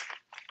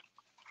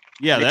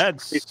 Yeah,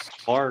 that's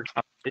hard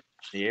competition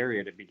in the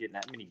area to be getting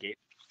that many gates.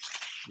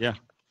 Yeah.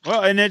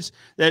 Well, and it's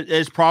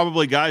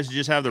probably guys who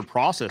just have their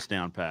process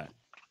down pat.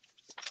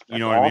 You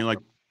know what I mean? Like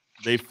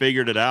they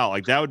figured it out.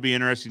 Like that would be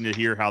interesting to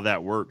hear how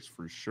that works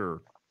for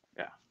sure.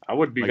 Yeah, I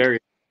would be very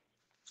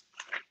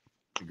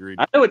agreed.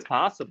 I know it's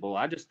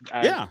possible.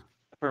 Yeah.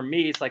 For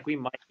me, it's like we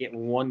might get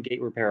one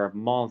gate repair a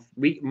month.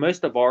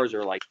 Most of ours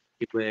are like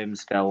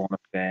limbs fell on a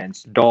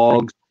fence,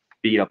 dogs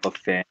beat up a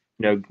fence,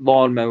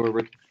 lawnmower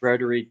with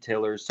rotary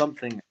tillers,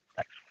 something.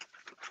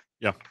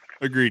 Yeah,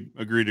 agreed.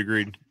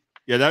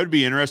 Yeah, that would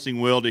be interesting,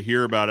 Will, to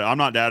hear about it. I'm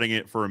not doubting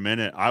it for a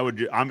minute.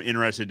 I'm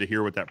interested to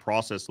hear what that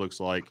process looks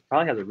like.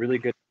 Probably has a really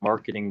good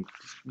marketing,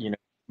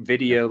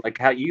 video. Like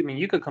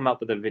you could come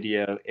up with a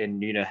video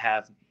and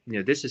have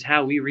this is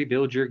how we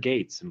rebuild your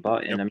gates and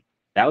I mean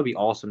that would be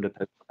awesome to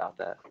post about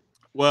that.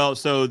 Well,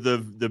 so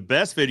the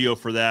best video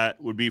for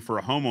that would be for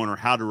a homeowner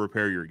how to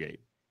repair your gate.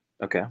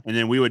 Okay. And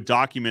then we would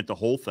document the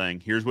whole thing.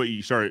 Here's what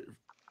you start.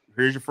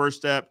 Here's your first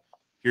step.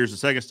 Here's the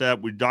second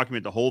step. We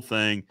document the whole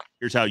thing.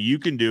 Here's how you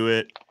can do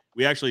it.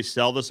 We actually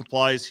sell the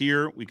supplies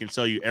here. We can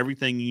sell you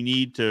everything you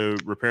need to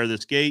repair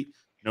this gate.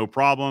 No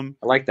problem.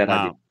 I like that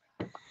idea.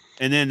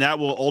 And then that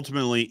will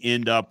ultimately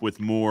end up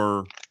with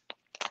more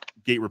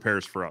gate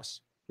repairs for us.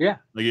 Yeah.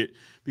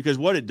 Because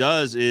what it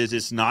does is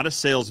it's not a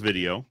sales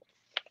video.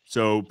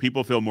 So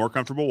people feel more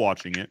comfortable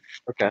watching it.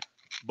 Okay.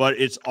 But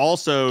it's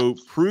also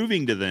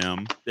proving to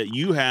them that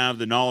you have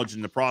the knowledge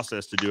and the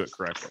process to do it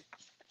correctly.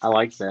 I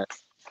like that.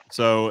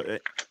 So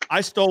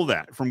I stole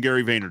that from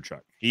Gary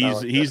Vaynerchuk.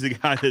 He's the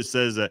guy that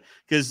says that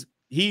because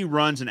he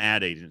runs an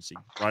ad agency,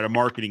 right? A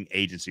marketing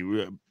agency.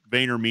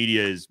 VaynerMedia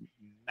is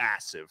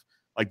massive.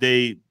 Like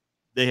they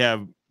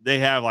have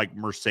like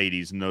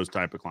Mercedes and those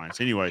type of clients.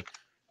 Anyway,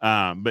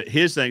 but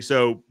his thing.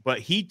 But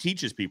he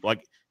teaches people.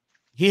 Like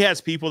he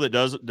has people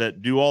that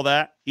do all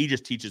that. He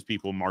just teaches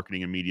people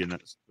marketing and media and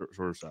that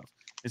sort of stuff.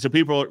 And so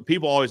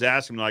people always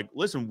ask him like,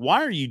 listen,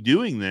 why are you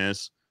doing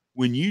this?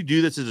 When you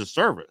do this as a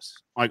service,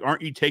 like,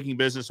 aren't you taking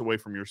business away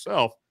from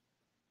yourself?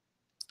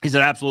 He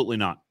said, absolutely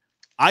not.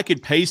 I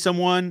could pay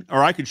someone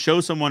or I could show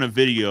someone a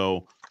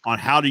video on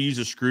how to use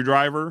a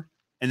screwdriver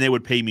and they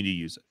would pay me to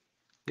use it.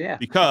 Yeah.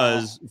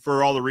 Because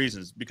for all the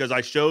reasons, because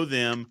I show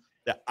them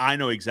that I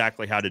know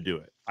exactly how to do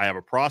it. I have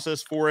a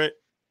process for it.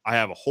 I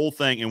have a whole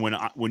thing. And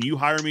when you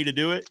hire me to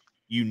do it,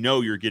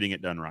 you're getting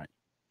it done right.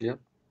 Yep.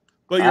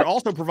 But you're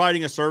also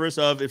providing a service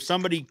of if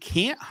somebody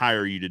can't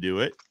hire you to do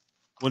it,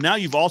 well, now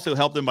you've also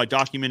helped them by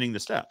documenting the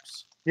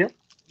steps. Yep.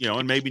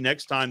 And maybe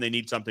next time they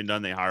need something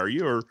done, they hire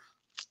you or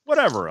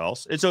whatever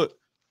else. And so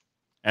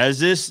as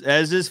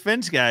this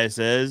fence guy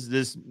says,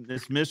 this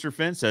Mr.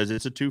 Fence says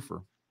it's a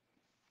twofer.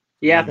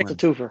 Yeah, I think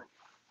it's a twofer.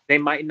 They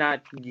might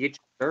not get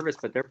your service,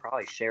 but they're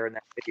probably sharing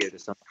that video to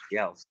somebody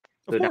else.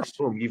 So now,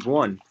 boom, you've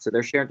won. So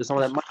they're sharing to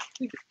someone that might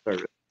need your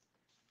service.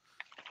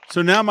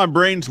 So now my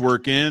brain's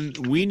working.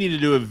 We need to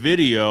do a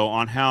video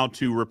on how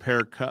to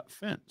repair cut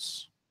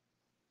fence.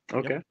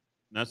 Okay. Yep.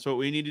 That's what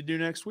we need to do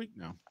next week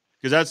now.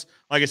 Because that's,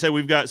 like I said,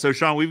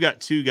 Shawn, we've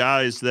got two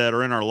guys that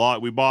are in our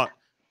lot. We bought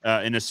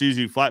in a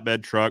Isuzu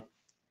flatbed truck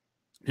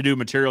to do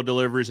material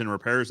deliveries and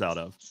repairs out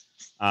of.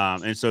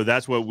 And so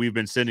that's what we've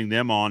been sending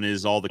them on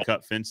is all the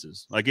cut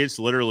fences. Like it's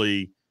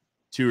literally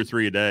 2 or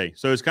 3 a day.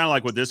 So it's kind of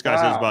like what this guy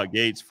says about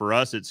gates. For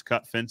us, it's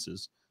cut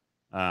fences.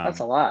 That's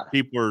a lot.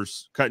 People are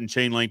cutting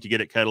chain link to get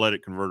at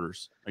catalytic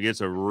converters. Like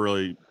it's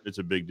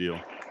a big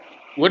deal.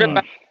 What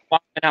about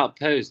swapping out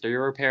posts? Are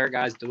your repair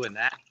guys doing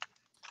that?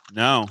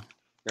 No.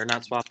 They're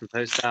not swapping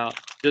posts out.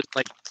 Just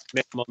like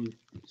minimum.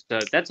 So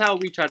that's how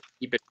we try to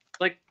keep it.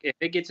 Like if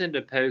it gets into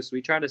posts,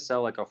 we try to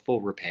sell like a full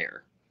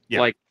repair.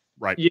 Yeah. Like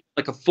right.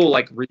 Like a full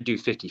redo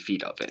 50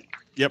 feet of it.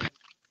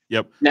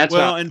 Yep. That's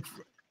and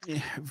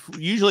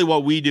usually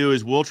what we do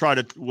is we'll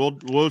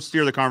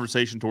steer the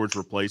conversation towards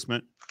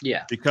replacement.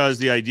 Yeah. Because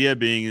the idea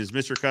being is,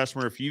 Mr.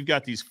 Customer, if you've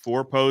got these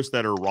 4 posts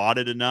that are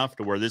rotted enough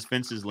to where this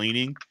fence is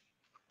leaning,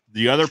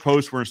 the other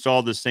posts were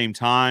installed at the same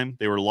time.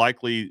 They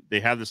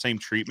have the same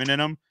treatment in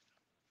them.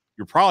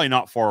 You're probably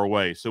not far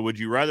away. So would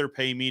you rather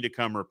pay me to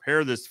come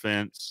repair this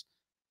fence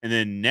and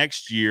then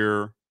next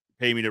year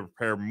pay me to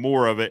repair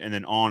more of it and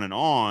then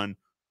on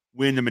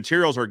when the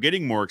materials are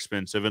getting more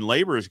expensive and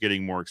labor is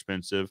getting more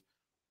expensive?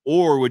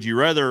 Or would you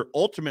rather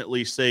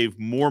ultimately save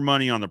more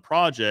money on the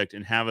project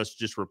and have us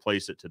just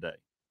replace it today?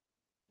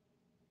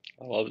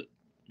 I love it.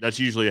 That's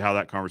usually how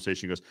that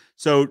conversation goes.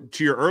 So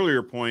to your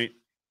earlier point,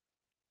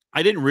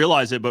 I didn't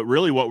realize it, but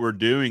really what we're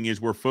doing is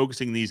we're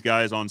focusing these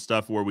guys on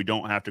stuff where we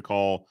don't have to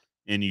call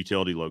in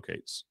utility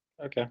locates.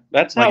 Okay.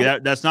 That's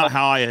not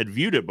how I had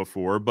viewed it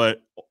before.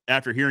 But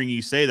after hearing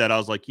you say that, I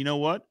was like, you know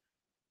what?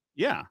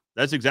 Yeah,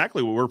 that's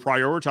exactly what we're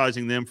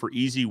prioritizing them for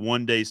easy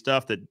one-day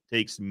stuff that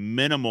takes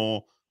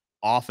minimal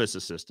office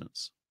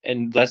assistance.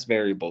 And less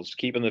variables,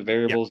 keeping the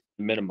variables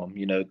minimum.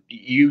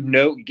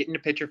 Getting a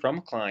picture from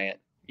a client,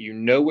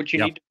 what you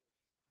need.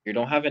 You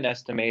don't have an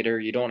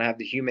estimator. You don't have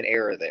the human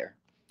error there.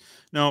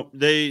 No,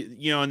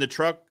 and the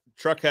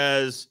truck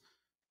has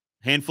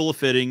a handful of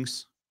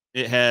fittings.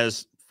 It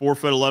has 4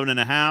 foot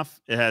 11.5.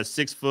 It has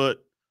 6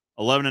 foot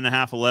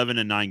 11.5, 11,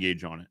 and 9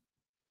 gauge on it.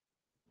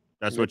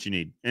 That's what you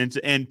need,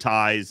 and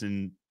ties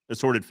and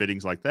assorted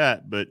fittings like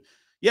that. But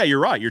yeah, you're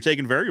right. You're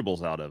taking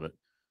variables out of it.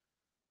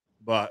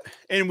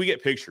 And we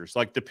get pictures.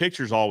 Like the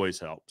pictures always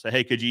help. Say,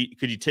 hey, could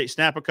you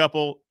snap a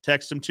couple,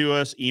 text them to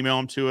us, email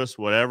them to us,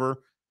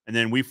 whatever, and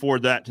then we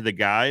forward that to the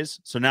guys.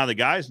 So now the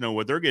guys know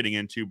what they're getting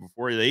into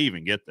before they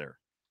even get there.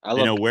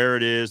 They know where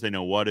it is. They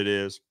know what it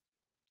is.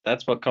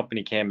 That's what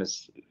Company Cam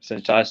is.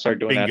 Since I started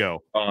doing that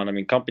on, I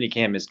mean, Company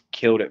Cam has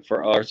killed it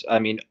for us. I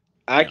mean,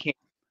 I can't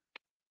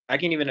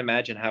even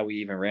imagine how we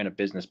even ran a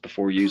business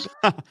before using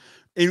it.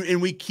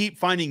 and we keep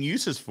finding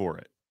uses for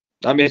it.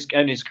 I mean,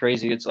 it's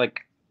crazy. It's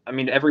like, I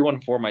mean,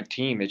 everyone for my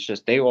team, it's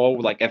just, they all,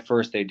 like, at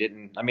first they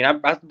didn't. I mean, I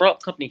brought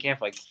up Company Cam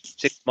for like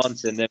 6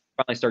 months and then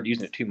finally started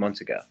using it 2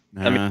 months ago.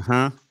 I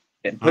mean,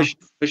 and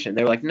pushing.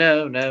 They were like,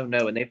 no.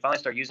 And they finally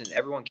started using it.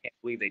 Everyone can't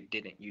believe they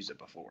didn't use it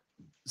before.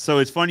 So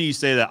it's funny you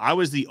say that. I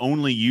was the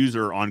only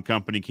user on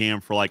Company Cam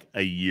for like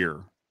a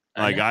year.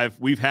 Like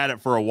we've had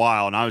it for a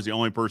while and I was the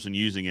only person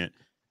using it.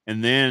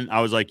 And then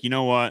I was like, you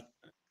know what?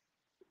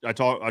 I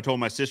told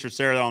my sister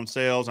Sarah that on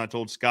sales, and I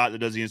told Scott that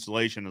does the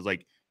installation. I was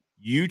like,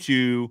 you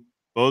two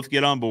both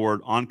get on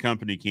board on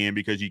Company Cam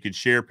because you can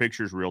share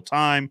pictures real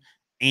time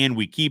and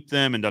we keep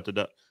them and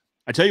da.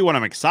 I tell you what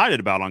I'm excited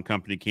about on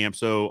Company Cam.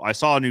 So I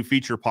saw a new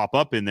feature pop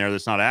up in there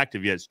that's not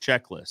active yet. It's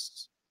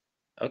checklists.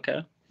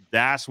 Okay.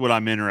 That's what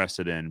I'm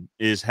interested in,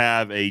 is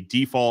have a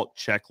default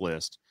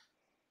checklist.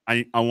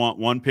 I want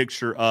one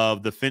picture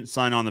of the fence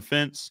sign on the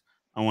fence.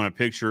 I want a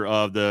picture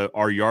of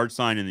our yard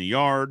sign in the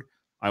yard.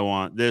 I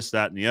want this,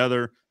 that, and the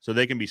other. So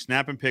they can be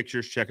snapping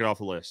pictures, check it off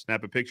the list.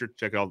 Snap a picture,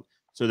 check it off.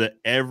 So that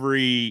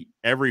every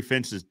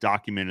fence is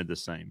documented the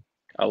same.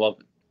 I love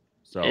it.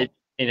 So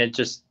it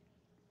just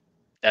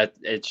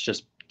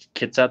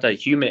gets out that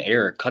human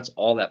error, cuts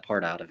all that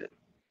part out of it.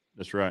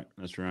 That's right.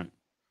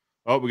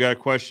 Oh, we got a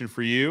question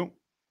for you.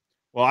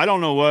 Well, I'm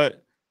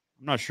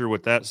not sure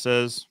what that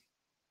says.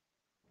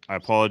 I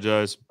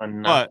apologize.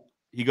 But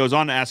he goes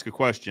on to ask a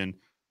question.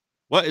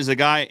 What is the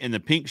guy in the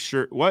pink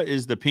shirt? What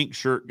is the pink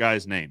shirt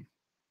guy's name?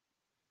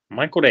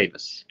 Michael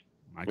Davis.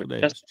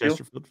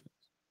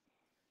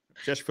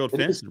 Chesterfield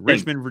Fence,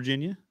 Richmond,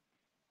 Virginia.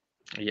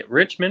 Yeah,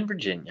 Richmond,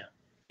 Virginia.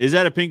 Is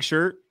that a pink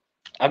shirt?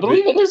 I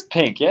believe it is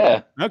pink.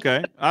 Yeah.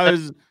 Okay. I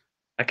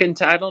couldn't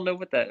tell. I don't know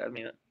what that. I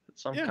mean,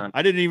 some kind.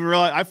 I didn't even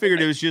realize. I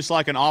figured it was just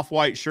like an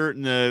off-white shirt,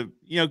 and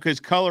because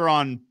color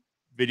on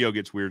video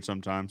gets weird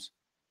sometimes.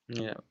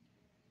 Yeah.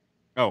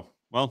 Oh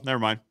well, never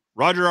mind.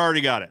 Roger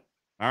already got it.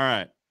 All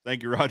right.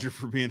 Thank you, Roger,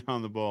 for being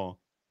on the ball.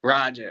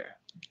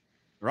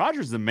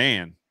 Roger's the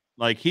man.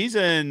 Like, he's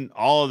in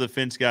all of the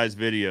Fence guys'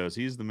 videos.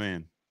 He's the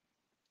man.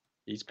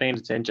 He's paying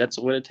attention. That's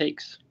what it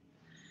takes.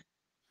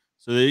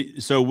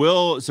 So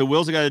Will's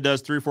the guy that does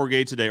 3 or 4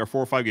 gates a day, or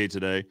 4 or 5 gates a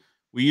day.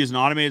 We use an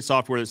automated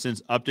software that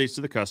sends updates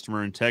to the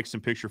customer in text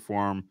and picture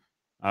form.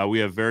 We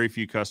have very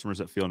few customers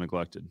that feel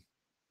neglected.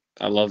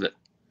 I love it.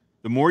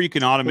 The more you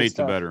can automate,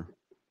 the better.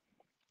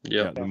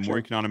 Yeah, the more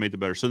you can automate, the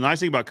better. So the nice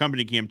thing about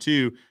Company Cam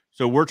too,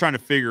 so we're trying to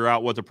figure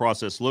out what the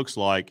process looks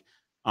like,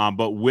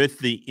 but with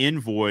the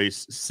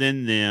invoice,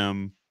 send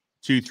them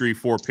 2, 3,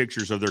 4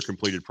 pictures of their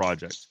completed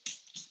project.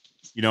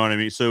 You know what I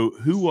mean? So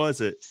who was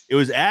it? It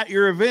was at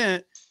your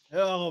event.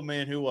 Oh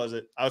man, who was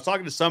it? I was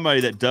talking to somebody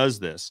that does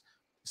this.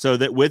 So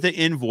that with the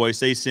invoice,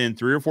 they send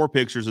 3 or 4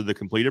 pictures of the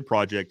completed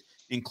project,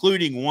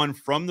 including one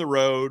from the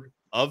road,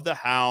 of the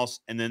house,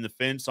 and then the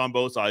fence on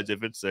both sides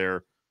if it's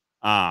there.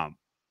 And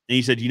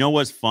he said, you know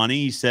what's funny?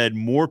 He said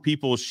more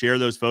people share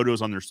those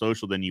photos on their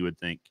social than you would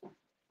think.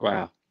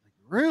 Wow.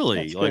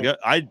 Really? Like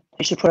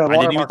you should put a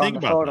watermark on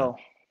the photo.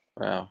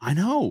 That. Wow. I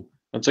know.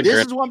 This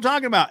is what I'm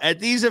talking about. At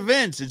these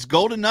events, it's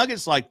golden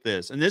nuggets like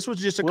this. And this was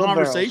just a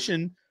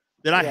conversation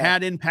that I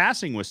had in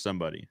passing with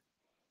somebody.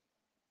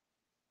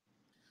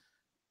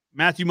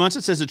 Matthew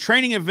Munson says the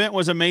training event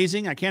was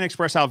amazing. I can't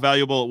express how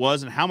valuable it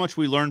was and how much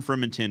we learned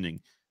from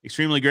attending.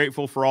 Extremely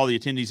grateful for all the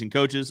attendees and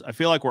coaches. I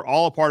feel like we're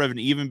all a part of an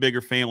even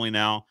bigger family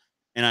now,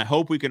 and I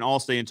hope we can all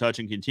stay in touch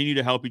and continue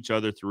to help each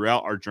other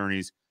throughout our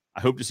journeys.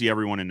 I hope to see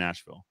everyone in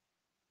Nashville.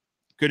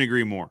 Couldn't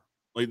agree more.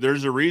 Like,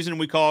 there's a reason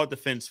we call it the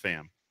Fence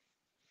Fam,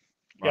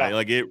 right? Yeah.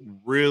 Like, it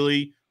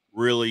really,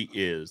 really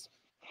is.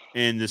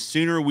 And the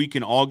sooner we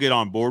can all get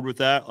on board with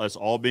that, us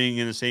all being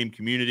in the same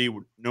community,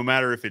 no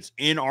matter if it's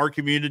in our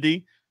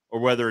community or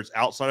whether it's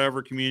outside of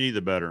our community,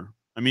 the better.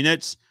 I mean,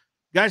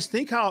 guys,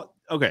 think how,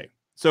 okay.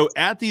 So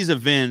at these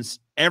events,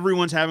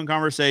 everyone's having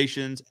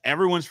conversations,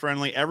 everyone's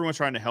friendly, everyone's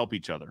trying to help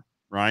each other,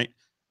 right?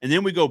 And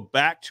then we go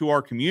back to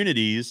our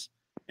communities,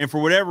 and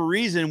for whatever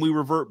reason, we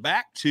revert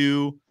back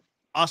to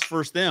us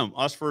versus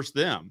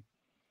them,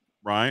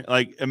 right?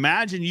 Like,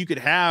 imagine you could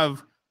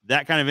have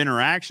that kind of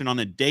interaction on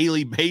a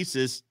daily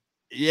basis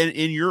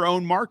in your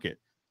own market.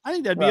 I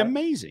think that'd be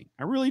amazing.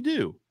 I really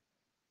do.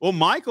 Well,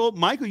 Michael,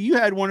 you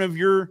had one of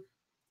your,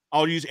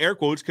 I'll use air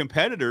quotes,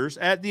 competitors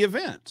at the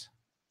event.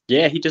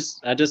 Yeah,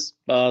 I just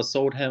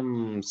sold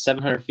him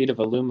 700 feet of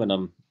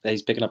aluminum that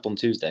he's picking up on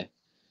Tuesday.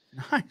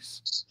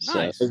 Nice. So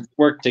Nice.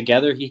 work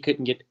together.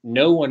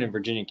 No one in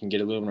Virginia can get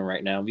aluminum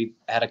right now. We've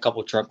had a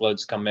couple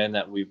truckloads come in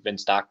that we've been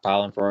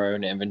stockpiling for our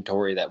own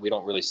inventory that we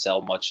don't really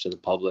sell much to the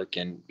public.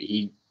 And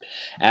he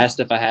asked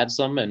if I had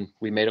some, and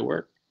we made it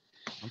work.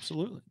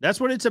 Absolutely.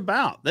 That's what it's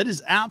about. That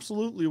is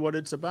absolutely what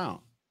it's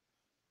about.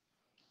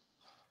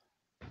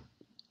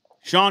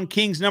 Shawn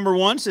King's number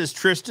 1 says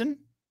Tristan.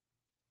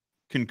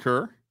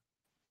 Concur.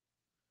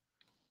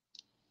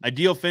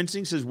 Ideal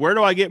Fencing says, where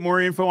do I get more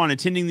info on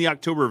attending the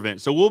October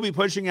event? So we'll be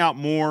pushing out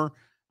more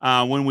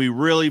when we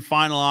really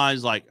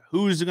finalize like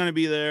who's going to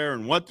be there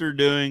and what they're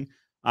doing.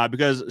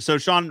 So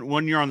Shawn,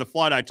 when you're on the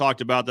flight, I talked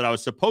about that I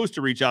was supposed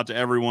to reach out to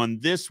everyone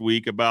this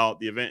week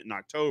about the event in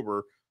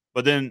October,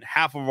 but then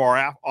half of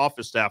our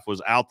office staff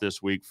was out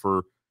this week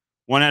for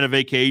one had a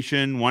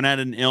vacation, one had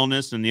an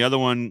illness, and the other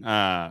one,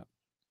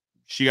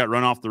 she got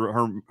run off her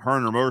and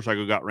her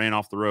motorcycle got ran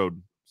off the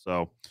road.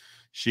 So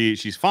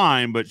she's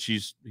fine, but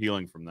she's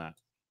healing from that.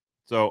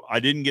 So I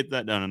didn't get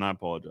that done, and I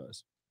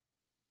apologize.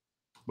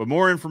 But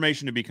more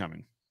information to be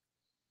coming.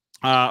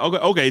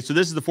 Okay. So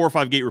this is the 4 or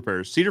 5 gate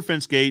repairs. Cedar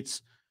fence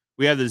gates.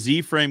 We have the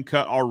Z frame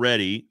cut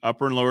already.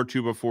 Upper and lower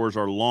 2x4s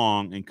are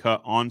long and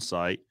cut on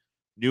site.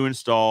 New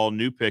install,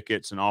 new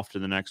pickets, and off to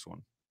the next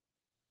one.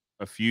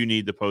 A few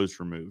need the post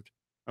removed.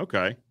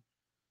 Okay.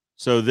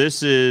 So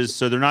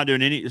they're not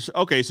doing any.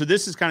 Okay. So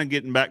this is kind of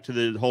getting back to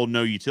the whole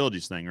no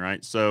utilities thing,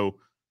 right? So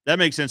that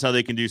makes sense how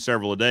they can do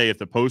several a day. If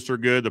the posts are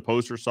good, the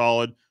posts are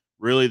solid,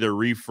 really they're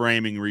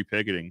reframing,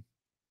 repicketing.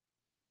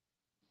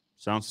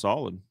 Sounds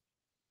solid.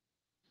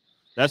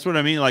 That's what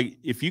I mean. Like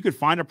if you could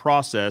find a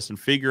process and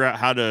figure out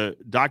how to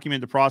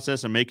document the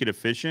process and make it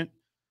efficient,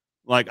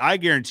 like I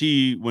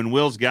guarantee when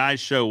Will's guys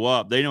show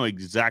up, they know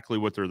exactly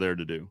what they're there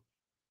to do.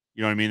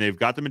 You know what I mean? They've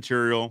got the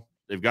material,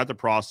 they've got the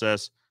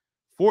process.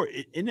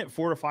 Isn't it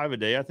 4 to 5 a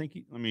day? I think.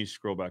 Let me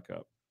scroll back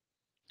up.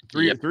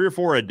 Three or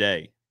 4 a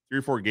day. 3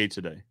 or 4 gates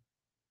a day.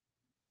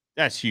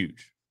 That's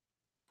huge.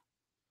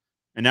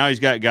 And now he's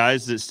got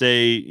guys that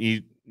stay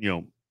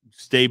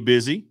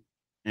busy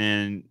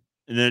and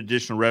an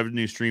additional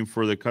revenue stream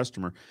for the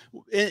customer.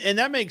 And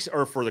that makes,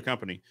 or for the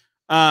company.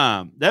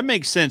 That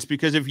makes sense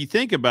because if you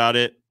think about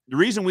it, the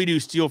reason we do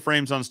steel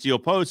frames on steel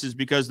posts is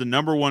because the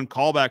number one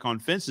callback on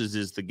fences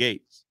is the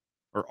gates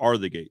or are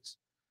the gates,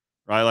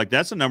 right? Like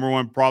that's the number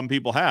one problem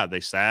people have.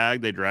 They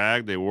sag, they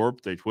drag, they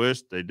warp, they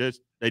twist. They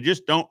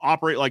just don't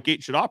operate like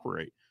gates should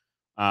operate.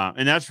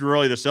 And that's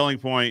really the selling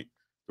point.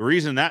 The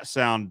reason that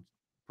sound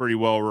pretty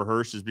well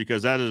rehearsed is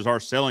because that is our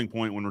selling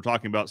point when we're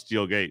talking about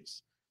steel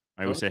gates.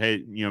 I would say,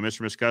 hey,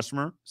 Mr. Miss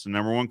Customer, it's the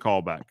number one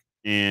callback.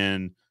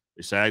 And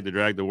they sag, they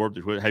drag, they warp,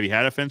 they twist. Have you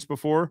had a fence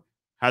before?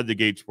 How'd the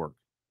gates work?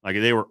 Like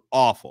they were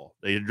awful.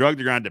 They drug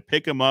the ground to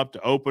pick them up,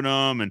 to open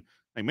them. And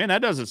like, man,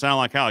 that doesn't sound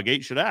like how a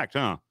gate should act,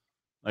 huh?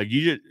 Like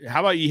how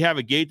about you have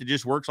a gate that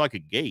just works like a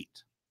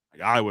gate?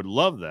 Like I would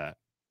love that.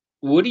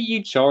 What do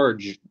you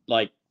charge,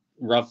 like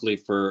roughly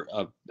for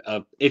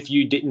if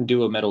you didn't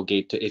do a metal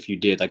gate to if you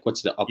did? Like,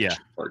 what's the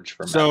upcharge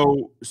for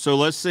metal? So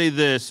let's say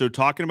this. So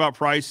talking about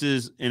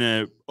prices in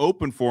an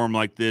open forum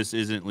like this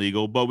isn't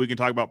legal, but we can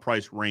talk about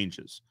price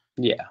ranges.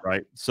 Yeah.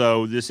 Right.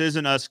 So this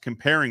isn't us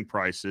comparing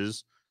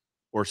prices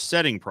or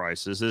setting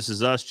prices. This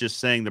is us just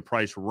saying the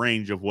price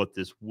range of what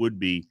this would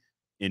be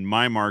in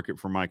my market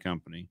for my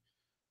company.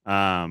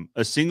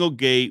 A single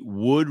gate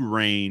would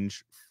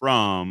range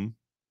from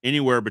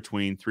anywhere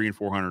between $300 and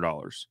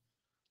 $400.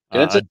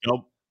 That's a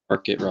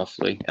market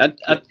roughly.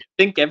 I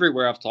think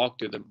everywhere I've talked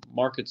to, the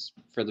markets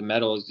for the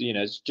metal is,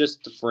 it's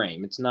just the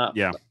frame. It's not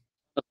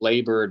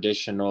labor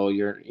additional.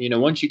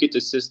 Once you get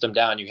the system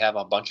down, you have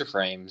a bunch of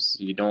frames.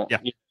 You're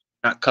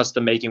not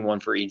custom making one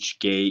for each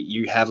gate.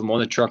 You have them on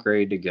the truck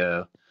ready to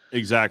go.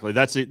 Exactly.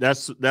 That's it.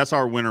 That's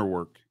our winter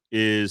work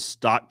is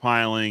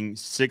stockpiling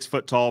 6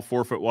 foot tall,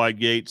 4 foot wide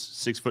gates,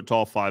 6 foot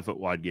tall, 5 foot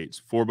wide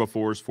gates,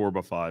 4x4s,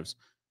 4x5s.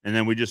 And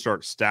then we just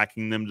start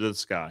stacking them to the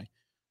sky.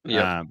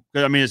 Yeah.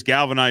 I mean, it's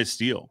galvanized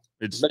steel.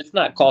 But it's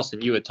not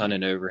costing you a ton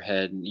in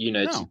overhead.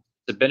 It's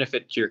the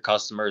benefit to your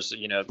customers,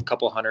 a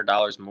couple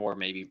 $100 more,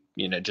 maybe,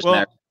 just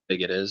matter how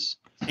big it is.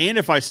 And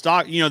if I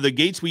stock, the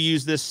gates we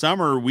used this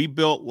summer, we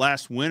built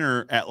last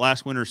winter at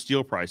last winter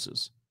steel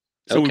prices.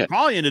 So we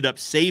probably ended up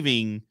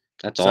saving.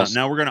 That's awesome.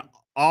 Now we're going to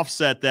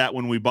offset that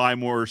when we buy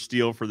more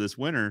steel for this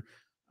winter.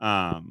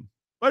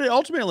 But it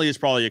ultimately is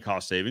probably a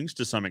cost savings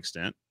to some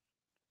extent.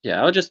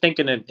 Yeah. I was just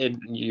thinking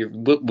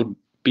what would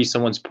be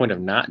someone's point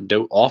of not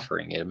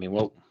offering it. I mean,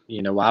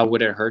 why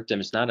would it hurt them?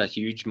 It's not a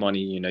huge money.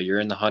 You're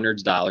in the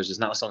hundreds of dollars. It's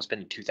not like someone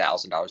spending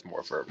 $2,000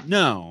 more for it.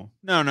 No.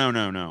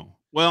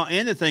 Well,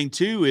 and the thing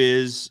too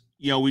is,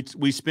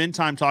 we spend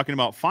time talking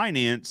about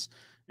finance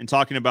and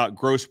talking about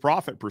gross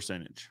profit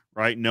percentage,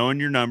 right? Knowing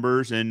your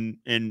numbers and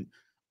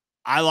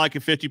I like a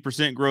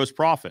 50% gross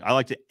profit. I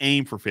like to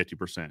aim for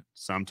 50%.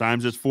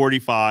 Sometimes it's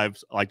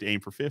 45. I like to aim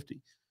for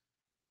 50.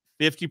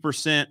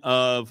 50%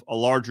 of a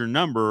larger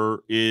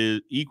number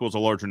equals a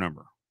larger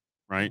number,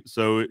 right?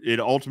 So it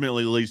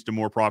ultimately leads to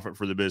more profit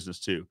for the business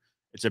too.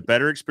 It's a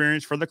better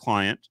experience for the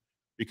client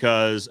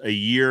because a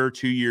year,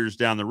 2 years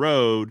down the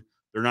road,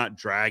 They're not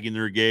dragging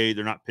their gate.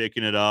 They're not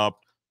picking it up.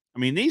 I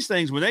mean, these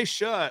things, when they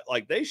shut,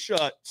 like they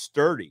shut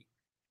sturdy.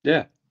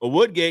 Yeah. A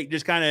wood gate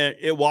just kind of,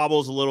 it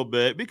wobbles a little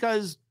bit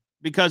because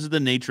of the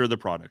nature of the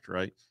product,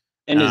 right?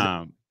 And is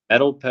it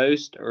metal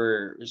post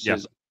or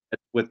is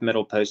with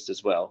metal post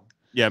as well?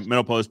 Yeah,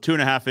 metal post,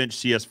 2.5-inch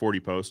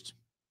CS40 post.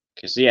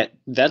 Okay, so yeah,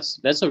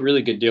 that's a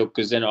really good deal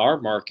because in our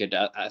market,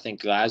 I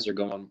think guys are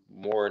going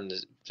more in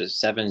the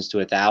 7s to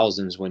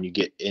 1,000s when you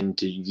get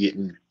into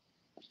getting,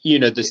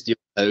 the steel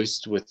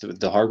post with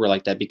the hardware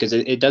like that, because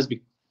it does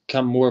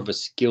become more of a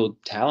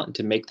skilled talent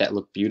to make that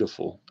look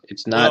beautiful.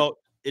 It's not. Well,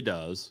 it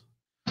does.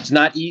 It's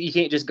not. You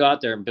can't just go out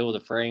there and build a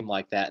frame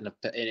like that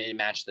and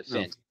match the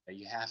fence. No.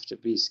 You have to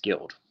be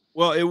skilled.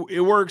 Well,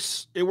 it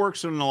works. It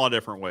works in a lot of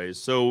different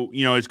ways. So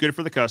it's good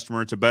for the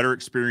customer. It's a better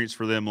experience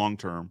for them long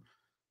term.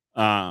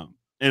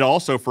 And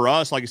also for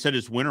us, like I said,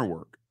 it's winter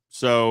work.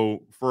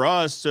 So for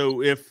us,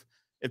 if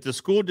the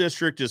school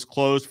district is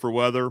closed for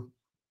weather,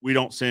 we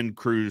don't send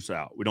crews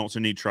out. We don't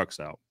send any trucks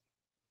out.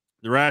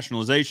 The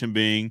rationalization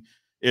being,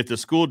 if the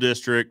school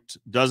district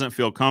doesn't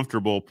feel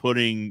comfortable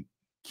putting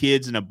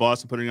kids in a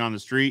bus and putting it on the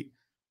street,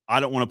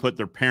 I don't want to put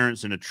their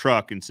parents in a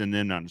truck and send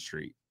them down the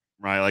street,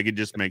 right? Like, it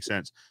just makes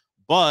sense.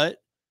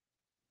 But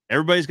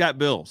everybody's got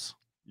bills.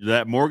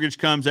 That mortgage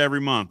comes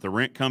every month. The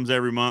rent comes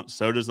every month.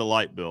 So does the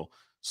light bill.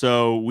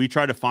 So we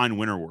try to find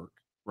winter work,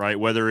 right?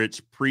 Whether it's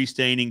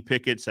pre-staining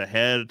pickets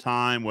ahead of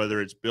time,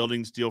 whether it's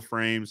building steel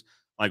frames,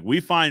 like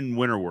we find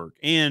winter work.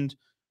 And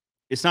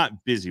it's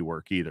not busy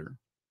work either.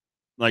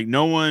 Like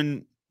no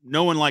one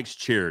likes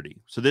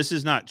charity. So this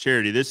is not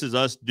charity. This is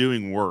us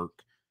doing work,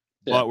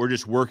 but we're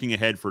just working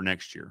ahead for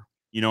next year.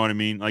 You know what I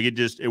mean? Like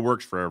it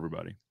works for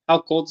everybody. How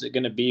cold is it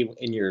going to be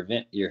in your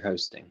event you're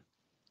hosting?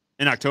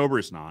 In October,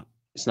 it's not.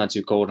 It's not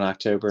too cold in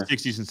October.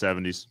 60s and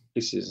 70s.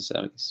 60s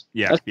and 70s.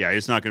 Yeah,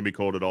 it's not going to be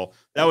cold at all.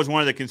 That was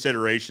one of the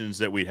considerations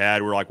that we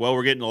had. We're like, well,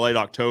 we're getting to late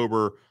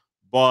October,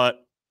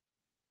 but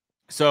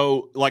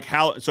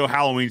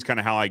Halloween's kind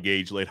of how I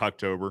gauge late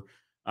October.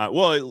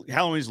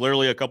 Halloween's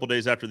literally a couple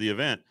days after the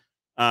event.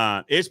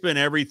 It's been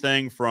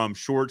everything from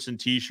shorts and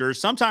t-shirts.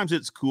 Sometimes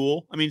it's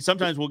cool. I mean,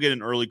 sometimes we'll get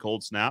an early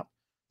cold snap.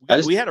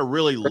 We had a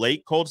really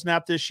late cold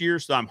snap this year,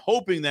 so I'm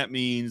hoping that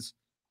means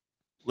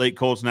late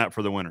cold snap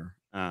for the winter.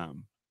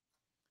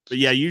 But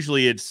yeah,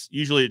 usually it's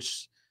usually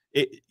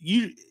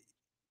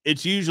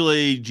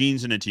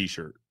jeans and a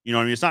t-shirt. You know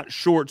what I mean? It's not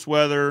shorts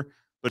weather,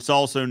 but it's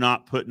also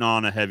not putting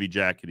on a heavy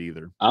jacket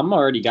either. I'm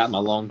already got my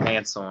long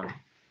pants on.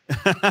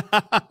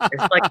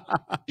 It's like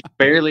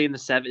barely in the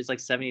 70s. It's like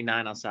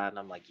 79 outside, and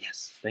I'm like,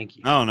 yes, thank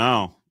you. Oh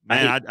no,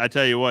 man! I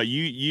tell you what,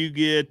 you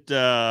get.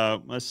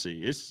 Let's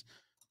see.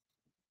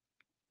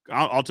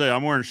 I'll tell you,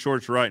 I'm wearing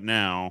shorts right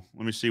now.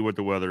 Let me see what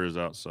the weather is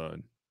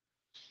outside.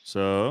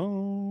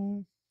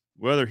 So,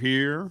 weather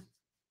here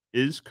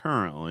is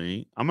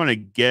currently, I'm going to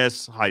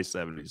guess high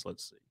 70s.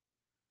 Let's see.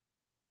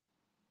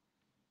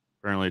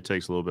 Apparently, it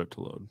takes a little bit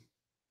to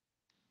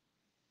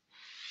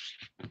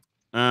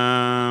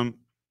load.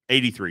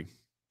 83.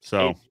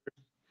 So,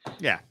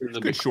 yeah, it's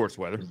good shorts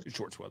weather. Good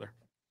shorts weather.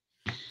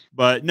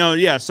 But no,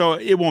 yeah, so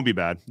it won't be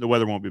bad. The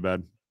weather won't be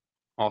bad.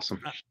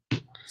 Awesome.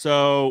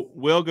 So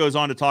Will goes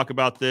on to talk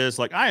about this.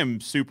 Like, I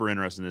am super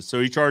interested in this. So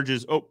he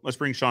charges, let's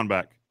bring Shawn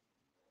back.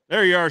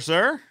 There you are,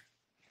 sir.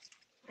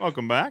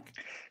 Welcome back.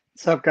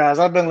 What's up, guys?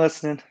 I've been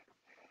listening.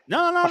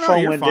 No, My phone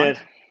you're went fine.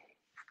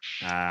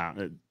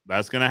 dead.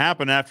 That's going to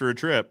happen after a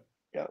trip.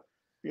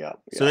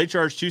 Yep. So they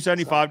charge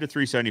 $275 to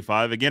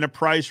 $375. Again, a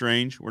price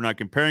range. We're not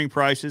comparing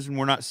prices and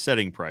we're not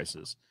setting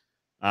prices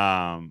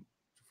for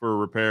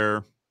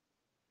repair.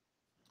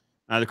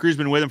 The crew's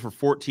been with them for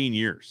 14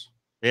 years.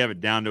 They have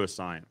it down to a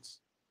science.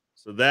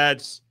 So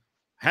that's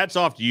hats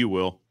off to you,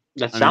 Will.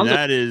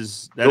 That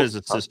is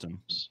a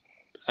system.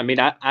 I mean,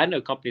 I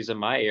know companies in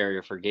my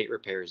area for gate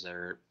repairs that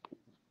are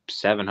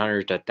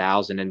 700 to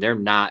 1,000, and they're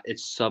not.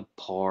 It's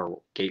subpar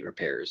gate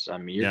repairs. I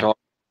mean, you're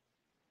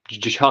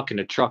chucking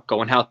a truck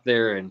going out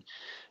there and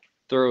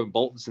throwing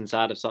bolts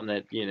inside of something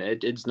that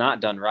it's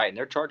not done right, and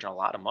they're charging a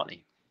lot of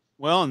money.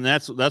 Well, and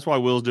that's why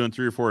Will's doing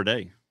 3 or 4 a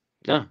day.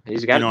 No,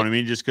 he's got. You know what I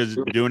mean? Just because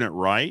doing it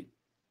right.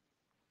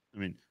 I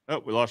mean,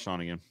 we lost Shawn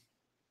again.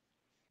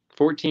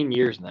 14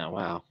 years now.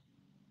 Wow.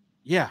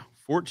 Yeah,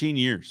 14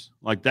 years.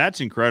 Like, that's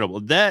incredible.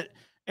 That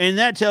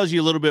tells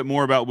you a little bit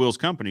more about Will's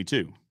company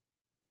too,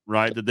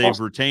 right? That they've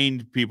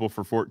retained people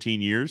for 14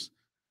 years.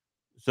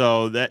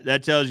 So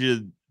that tells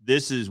you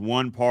this is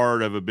one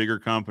part of a bigger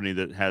company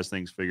that has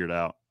things figured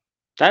out.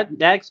 That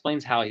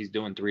explains how he's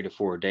doing 3 to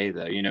 4 a day,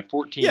 though.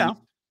 14. Yeah.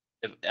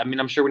 I mean,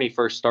 I'm sure when he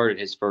first started,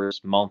 his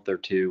first month or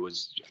two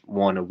was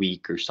 1 a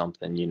week or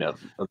something, of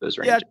those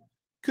ranges. Yeah,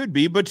 could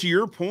be. But to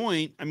your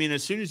point, I mean,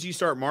 as soon as you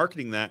start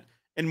marketing that,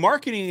 and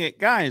marketing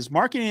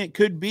it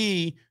could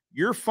be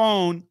your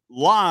phone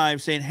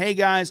live saying, hey,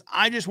 guys,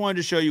 I just wanted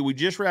to show you, we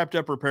just wrapped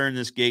up repairing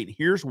this gate.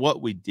 Here's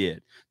what we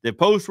did. The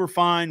posts were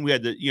fine. We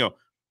had to,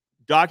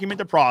 document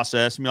the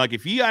process. I mean, like,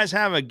 if you guys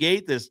have a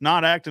gate that's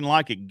not acting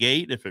like a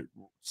gate, if it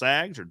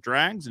sags or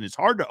drags and it's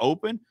hard to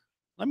open,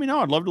 let me know.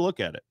 I'd love to look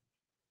at it.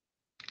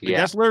 Like,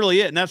 that's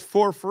literally it. And that's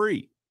for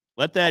free.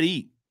 Let that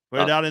eat.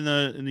 Put it out in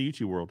the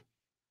YouTube world.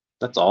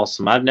 That's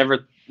awesome. I've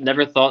never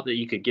thought that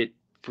you could get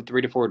for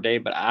 3 to 4 a day,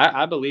 but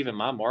I believe in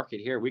my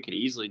market here, we could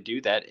easily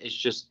do that. It's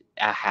just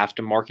I have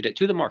to market it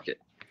to the market.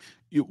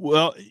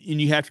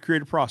 And you have to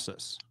create a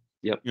process.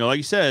 Yep. Like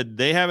you said,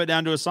 they have it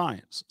down to a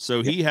science.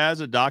 So he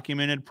has a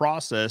documented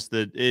process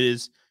that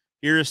is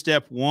here is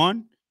step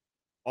 1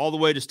 all the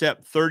way to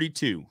step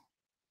 32.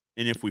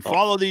 And if we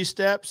follow these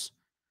steps,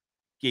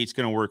 gate's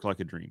going to work like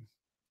a dream.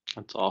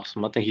 That's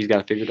awesome. I think he's got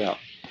it figured out.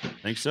 I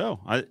think so.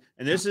 And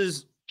this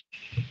is,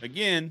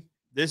 again,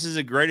 this is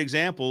a great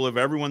example of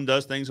everyone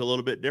does things a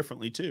little bit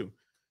differently too.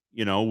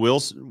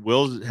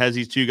 Will has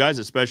these 2 guys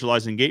that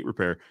specialize in gate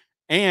repair.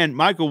 And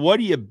Michael, what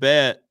do you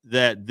bet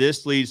that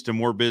this leads to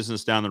more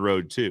business down the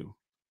road too?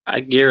 I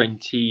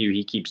guarantee you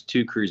he keeps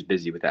 2 crews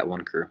busy with that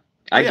 1 crew.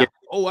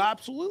 Oh,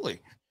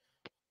 absolutely.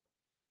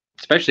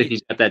 Especially if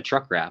he's got that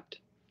truck wrapped.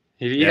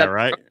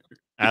 Right.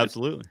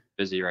 Absolutely.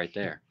 Busy right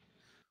there.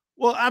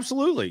 Well,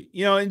 absolutely.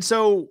 And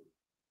so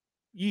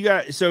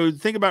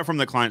think about it from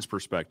the client's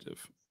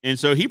perspective. And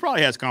so he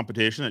probably has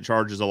competition that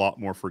charges a lot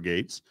more for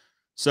gates.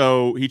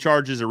 So he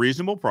charges a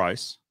reasonable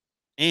price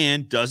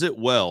and does it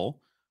well.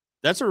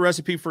 That's a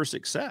recipe for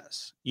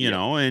success, you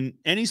know, and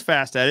he's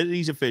fast at it and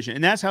he's efficient.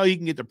 And that's how he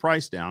can get the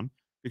price down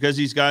because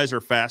these guys are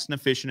fast and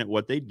efficient at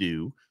what they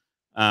do.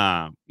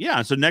 So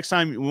next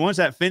time, once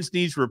that fence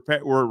needs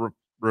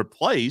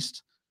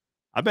replaced,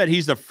 I bet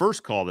he's the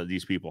first call that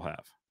these people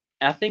have.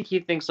 I think he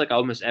thinks like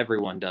almost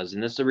everyone does.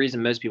 And that's the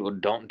reason most people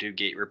don't do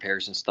gate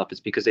repairs and stuff is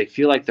because they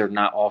feel like they're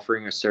not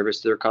offering a service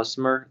to their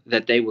customer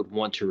that they would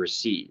want to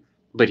receive.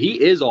 But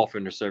he is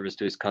offering a service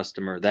to his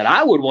customer that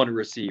I would want to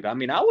receive. I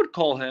mean, I would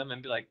call him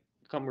and be like,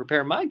 come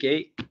repair my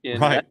gate.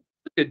 And right. That's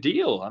a good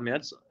deal. I mean,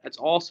 that's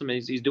awesome.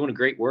 And he's doing a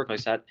great work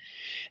like that.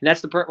 And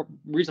that's the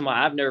reason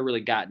why I've never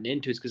really gotten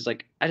into it is because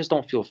like I just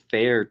don't feel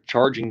fair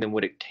charging them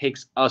what it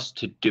takes us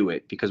to do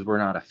it because we're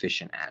not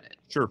efficient at it.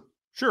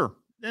 Sure.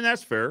 And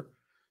that's fair.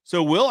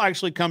 So Will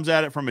actually comes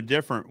at it from a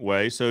different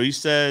way. So he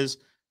says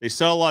they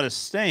sell a lot of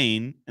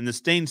stain and the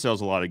stain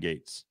sells a lot of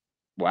gates.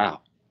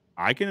 Wow.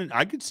 I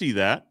could see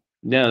that.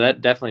 No,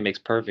 that definitely makes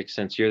perfect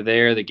sense. You're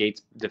there.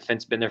 The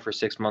fence been there for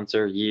 6 months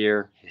or a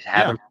year. He's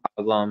having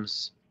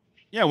problems.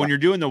 Yeah, when you're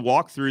doing the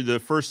walkthrough, the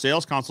first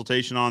sales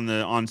consultation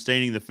on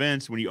staining the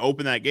fence, when you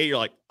open that gate, you're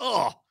like,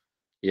 oh,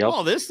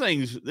 this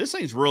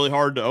thing's really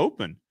hard to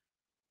open.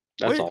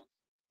 That's all.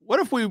 What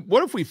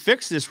if we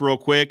fix this real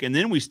quick and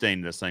then we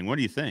stain this thing? What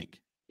do you think?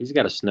 He's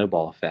got a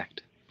snowball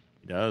effect.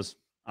 He does.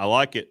 I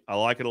like it. I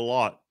like it a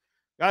lot,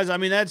 guys. I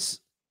mean, this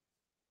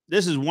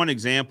is one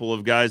example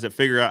of guys that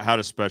figure out how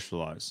to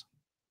specialize.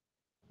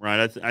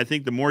 Right. I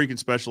think the more you can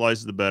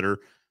specialize, the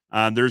better.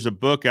 There's a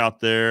book out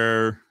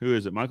there. Who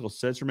is it? Michael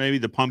Setzer, maybe?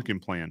 The Pumpkin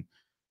Plan.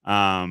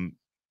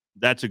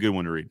 That's a good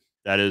one to read.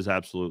 That is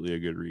absolutely a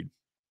good read.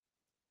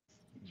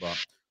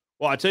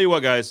 Well, I tell you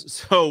what, guys.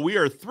 So we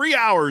are 3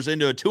 hours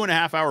into a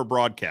 2.5-hour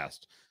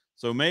broadcast.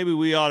 So maybe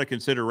we ought to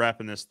consider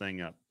wrapping this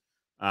thing up.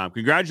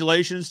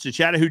 Congratulations to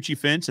Chattahoochee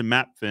Fence and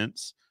Map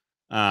Fence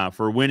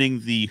for winning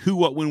the Who,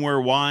 What, When,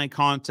 Where, Why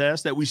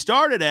contest that we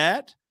started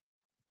at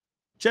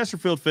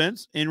Chesterfield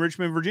Fence in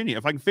Richmond, Virginia.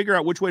 If I can figure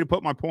out which way to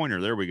put my pointer,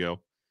 there we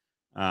go.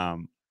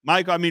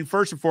 Mike, I mean,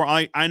 first and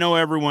foremost, I know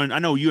everyone, I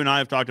know you and I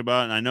have talked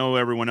about it, and I know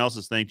everyone else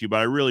has thanked you, but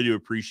I really do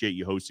appreciate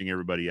you hosting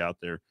everybody out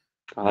there.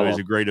 It was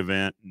a great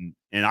event,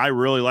 and I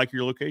really like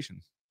your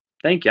location.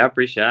 Thank you. I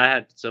appreciate it. I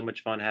had so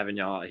much fun having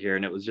y'all out here,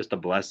 and it was just a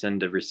blessing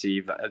to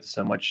receive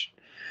so much.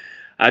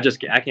 I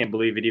can't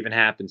believe it even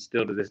happened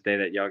still to this day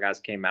that y'all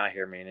guys came out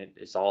here, man.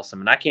 It's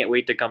awesome. And I can't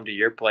wait to come to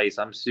your place.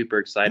 I'm super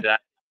excited. I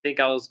think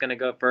I was going to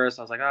go first.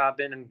 I was like, I've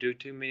been and do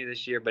too many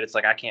this year, but it's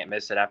like, I can't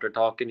miss it after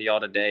talking to y'all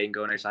today and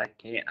going there. So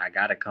I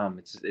got to come.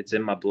 It's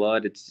in my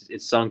blood. It's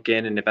sunk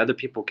in. And if other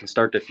people can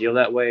start to feel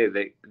that way,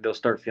 they'll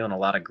start feeling a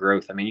lot of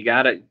growth. I mean, you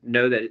got to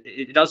know that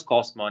it does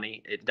cost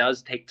money. It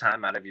does take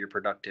time out of your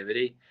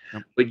productivity,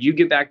 but you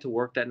get back to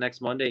work that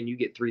next Monday and you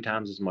get 3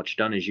 times as much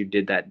done as you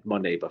did that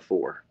Monday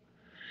before.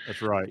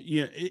 That's right.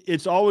 Yeah,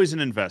 it's always an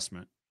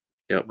investment.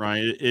 Yep.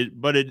 Right.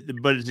 But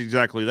it's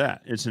exactly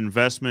that. It's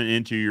investment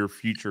into your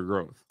future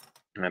growth.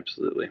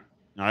 Absolutely.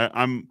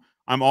 I'm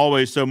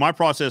always, so my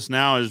process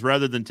now is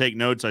rather than take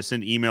notes, I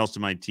send emails to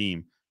my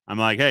team. I'm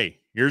like, hey,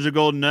 here's a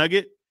golden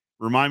nugget.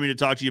 Remind me to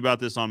talk to you about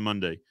this on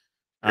Monday.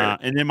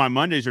 And then my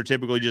Mondays are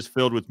typically just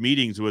filled with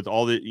meetings with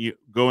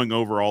going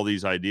over all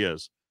these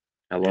ideas.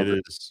 I love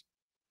it.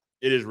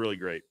 It is really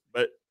great.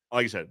 But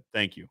like I said,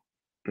 thank you.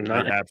 No.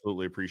 I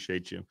absolutely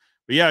appreciate you.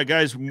 But yeah,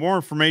 guys, more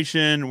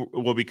information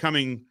will be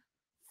coming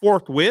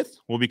forthwith.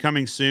 Will be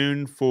coming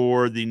soon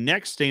for the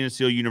next Stainless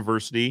Steel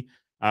University,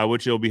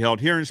 which will be held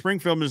here in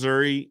Springfield,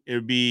 Missouri. It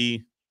would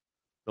be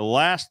the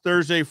last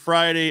Thursday,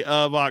 Friday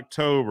of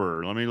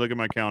October. Let me look at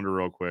my calendar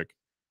real quick.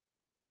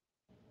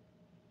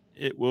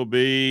 It will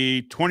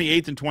be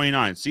 28th and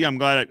 29th. See, I'm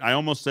glad I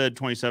almost said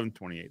 27th,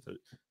 28th.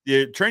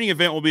 The training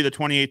event will be the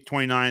 28th,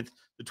 29th.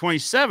 The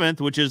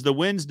 27th, which is the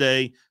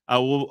Wednesday,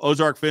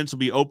 Ozark Fence will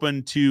be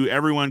open to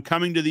everyone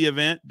coming to the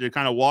event to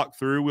kind of walk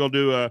through. We'll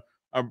do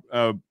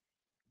a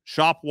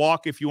shop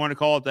walk, if you want to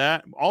call it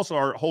that. Also,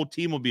 our whole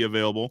team will be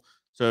available.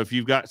 So if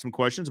you've got some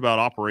questions about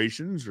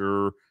operations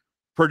or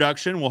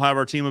production, we'll have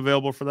our team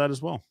available for that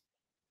as well.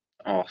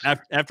 Awesome.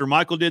 After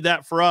Michael did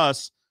that for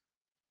us,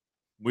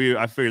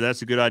 I figured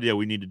that's a good idea.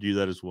 We need to do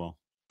that as well.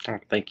 Oh,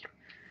 thank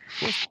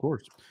you. Of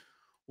course.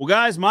 Well,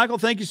 guys, Michael,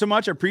 thank you so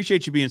much. I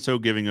appreciate you being so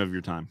giving of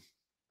your time.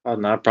 Oh,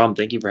 not a problem.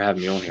 Thank you for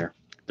having me on here.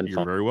 You're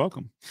fun. Very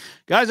welcome.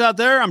 Guys out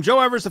there, I'm Joe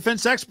Everest, the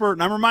fence expert,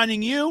 and I'm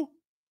reminding you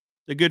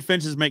that good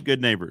fences make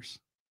good neighbors.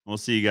 We'll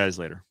see you guys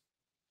later.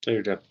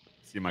 Later, Joe.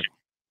 See you, Michael.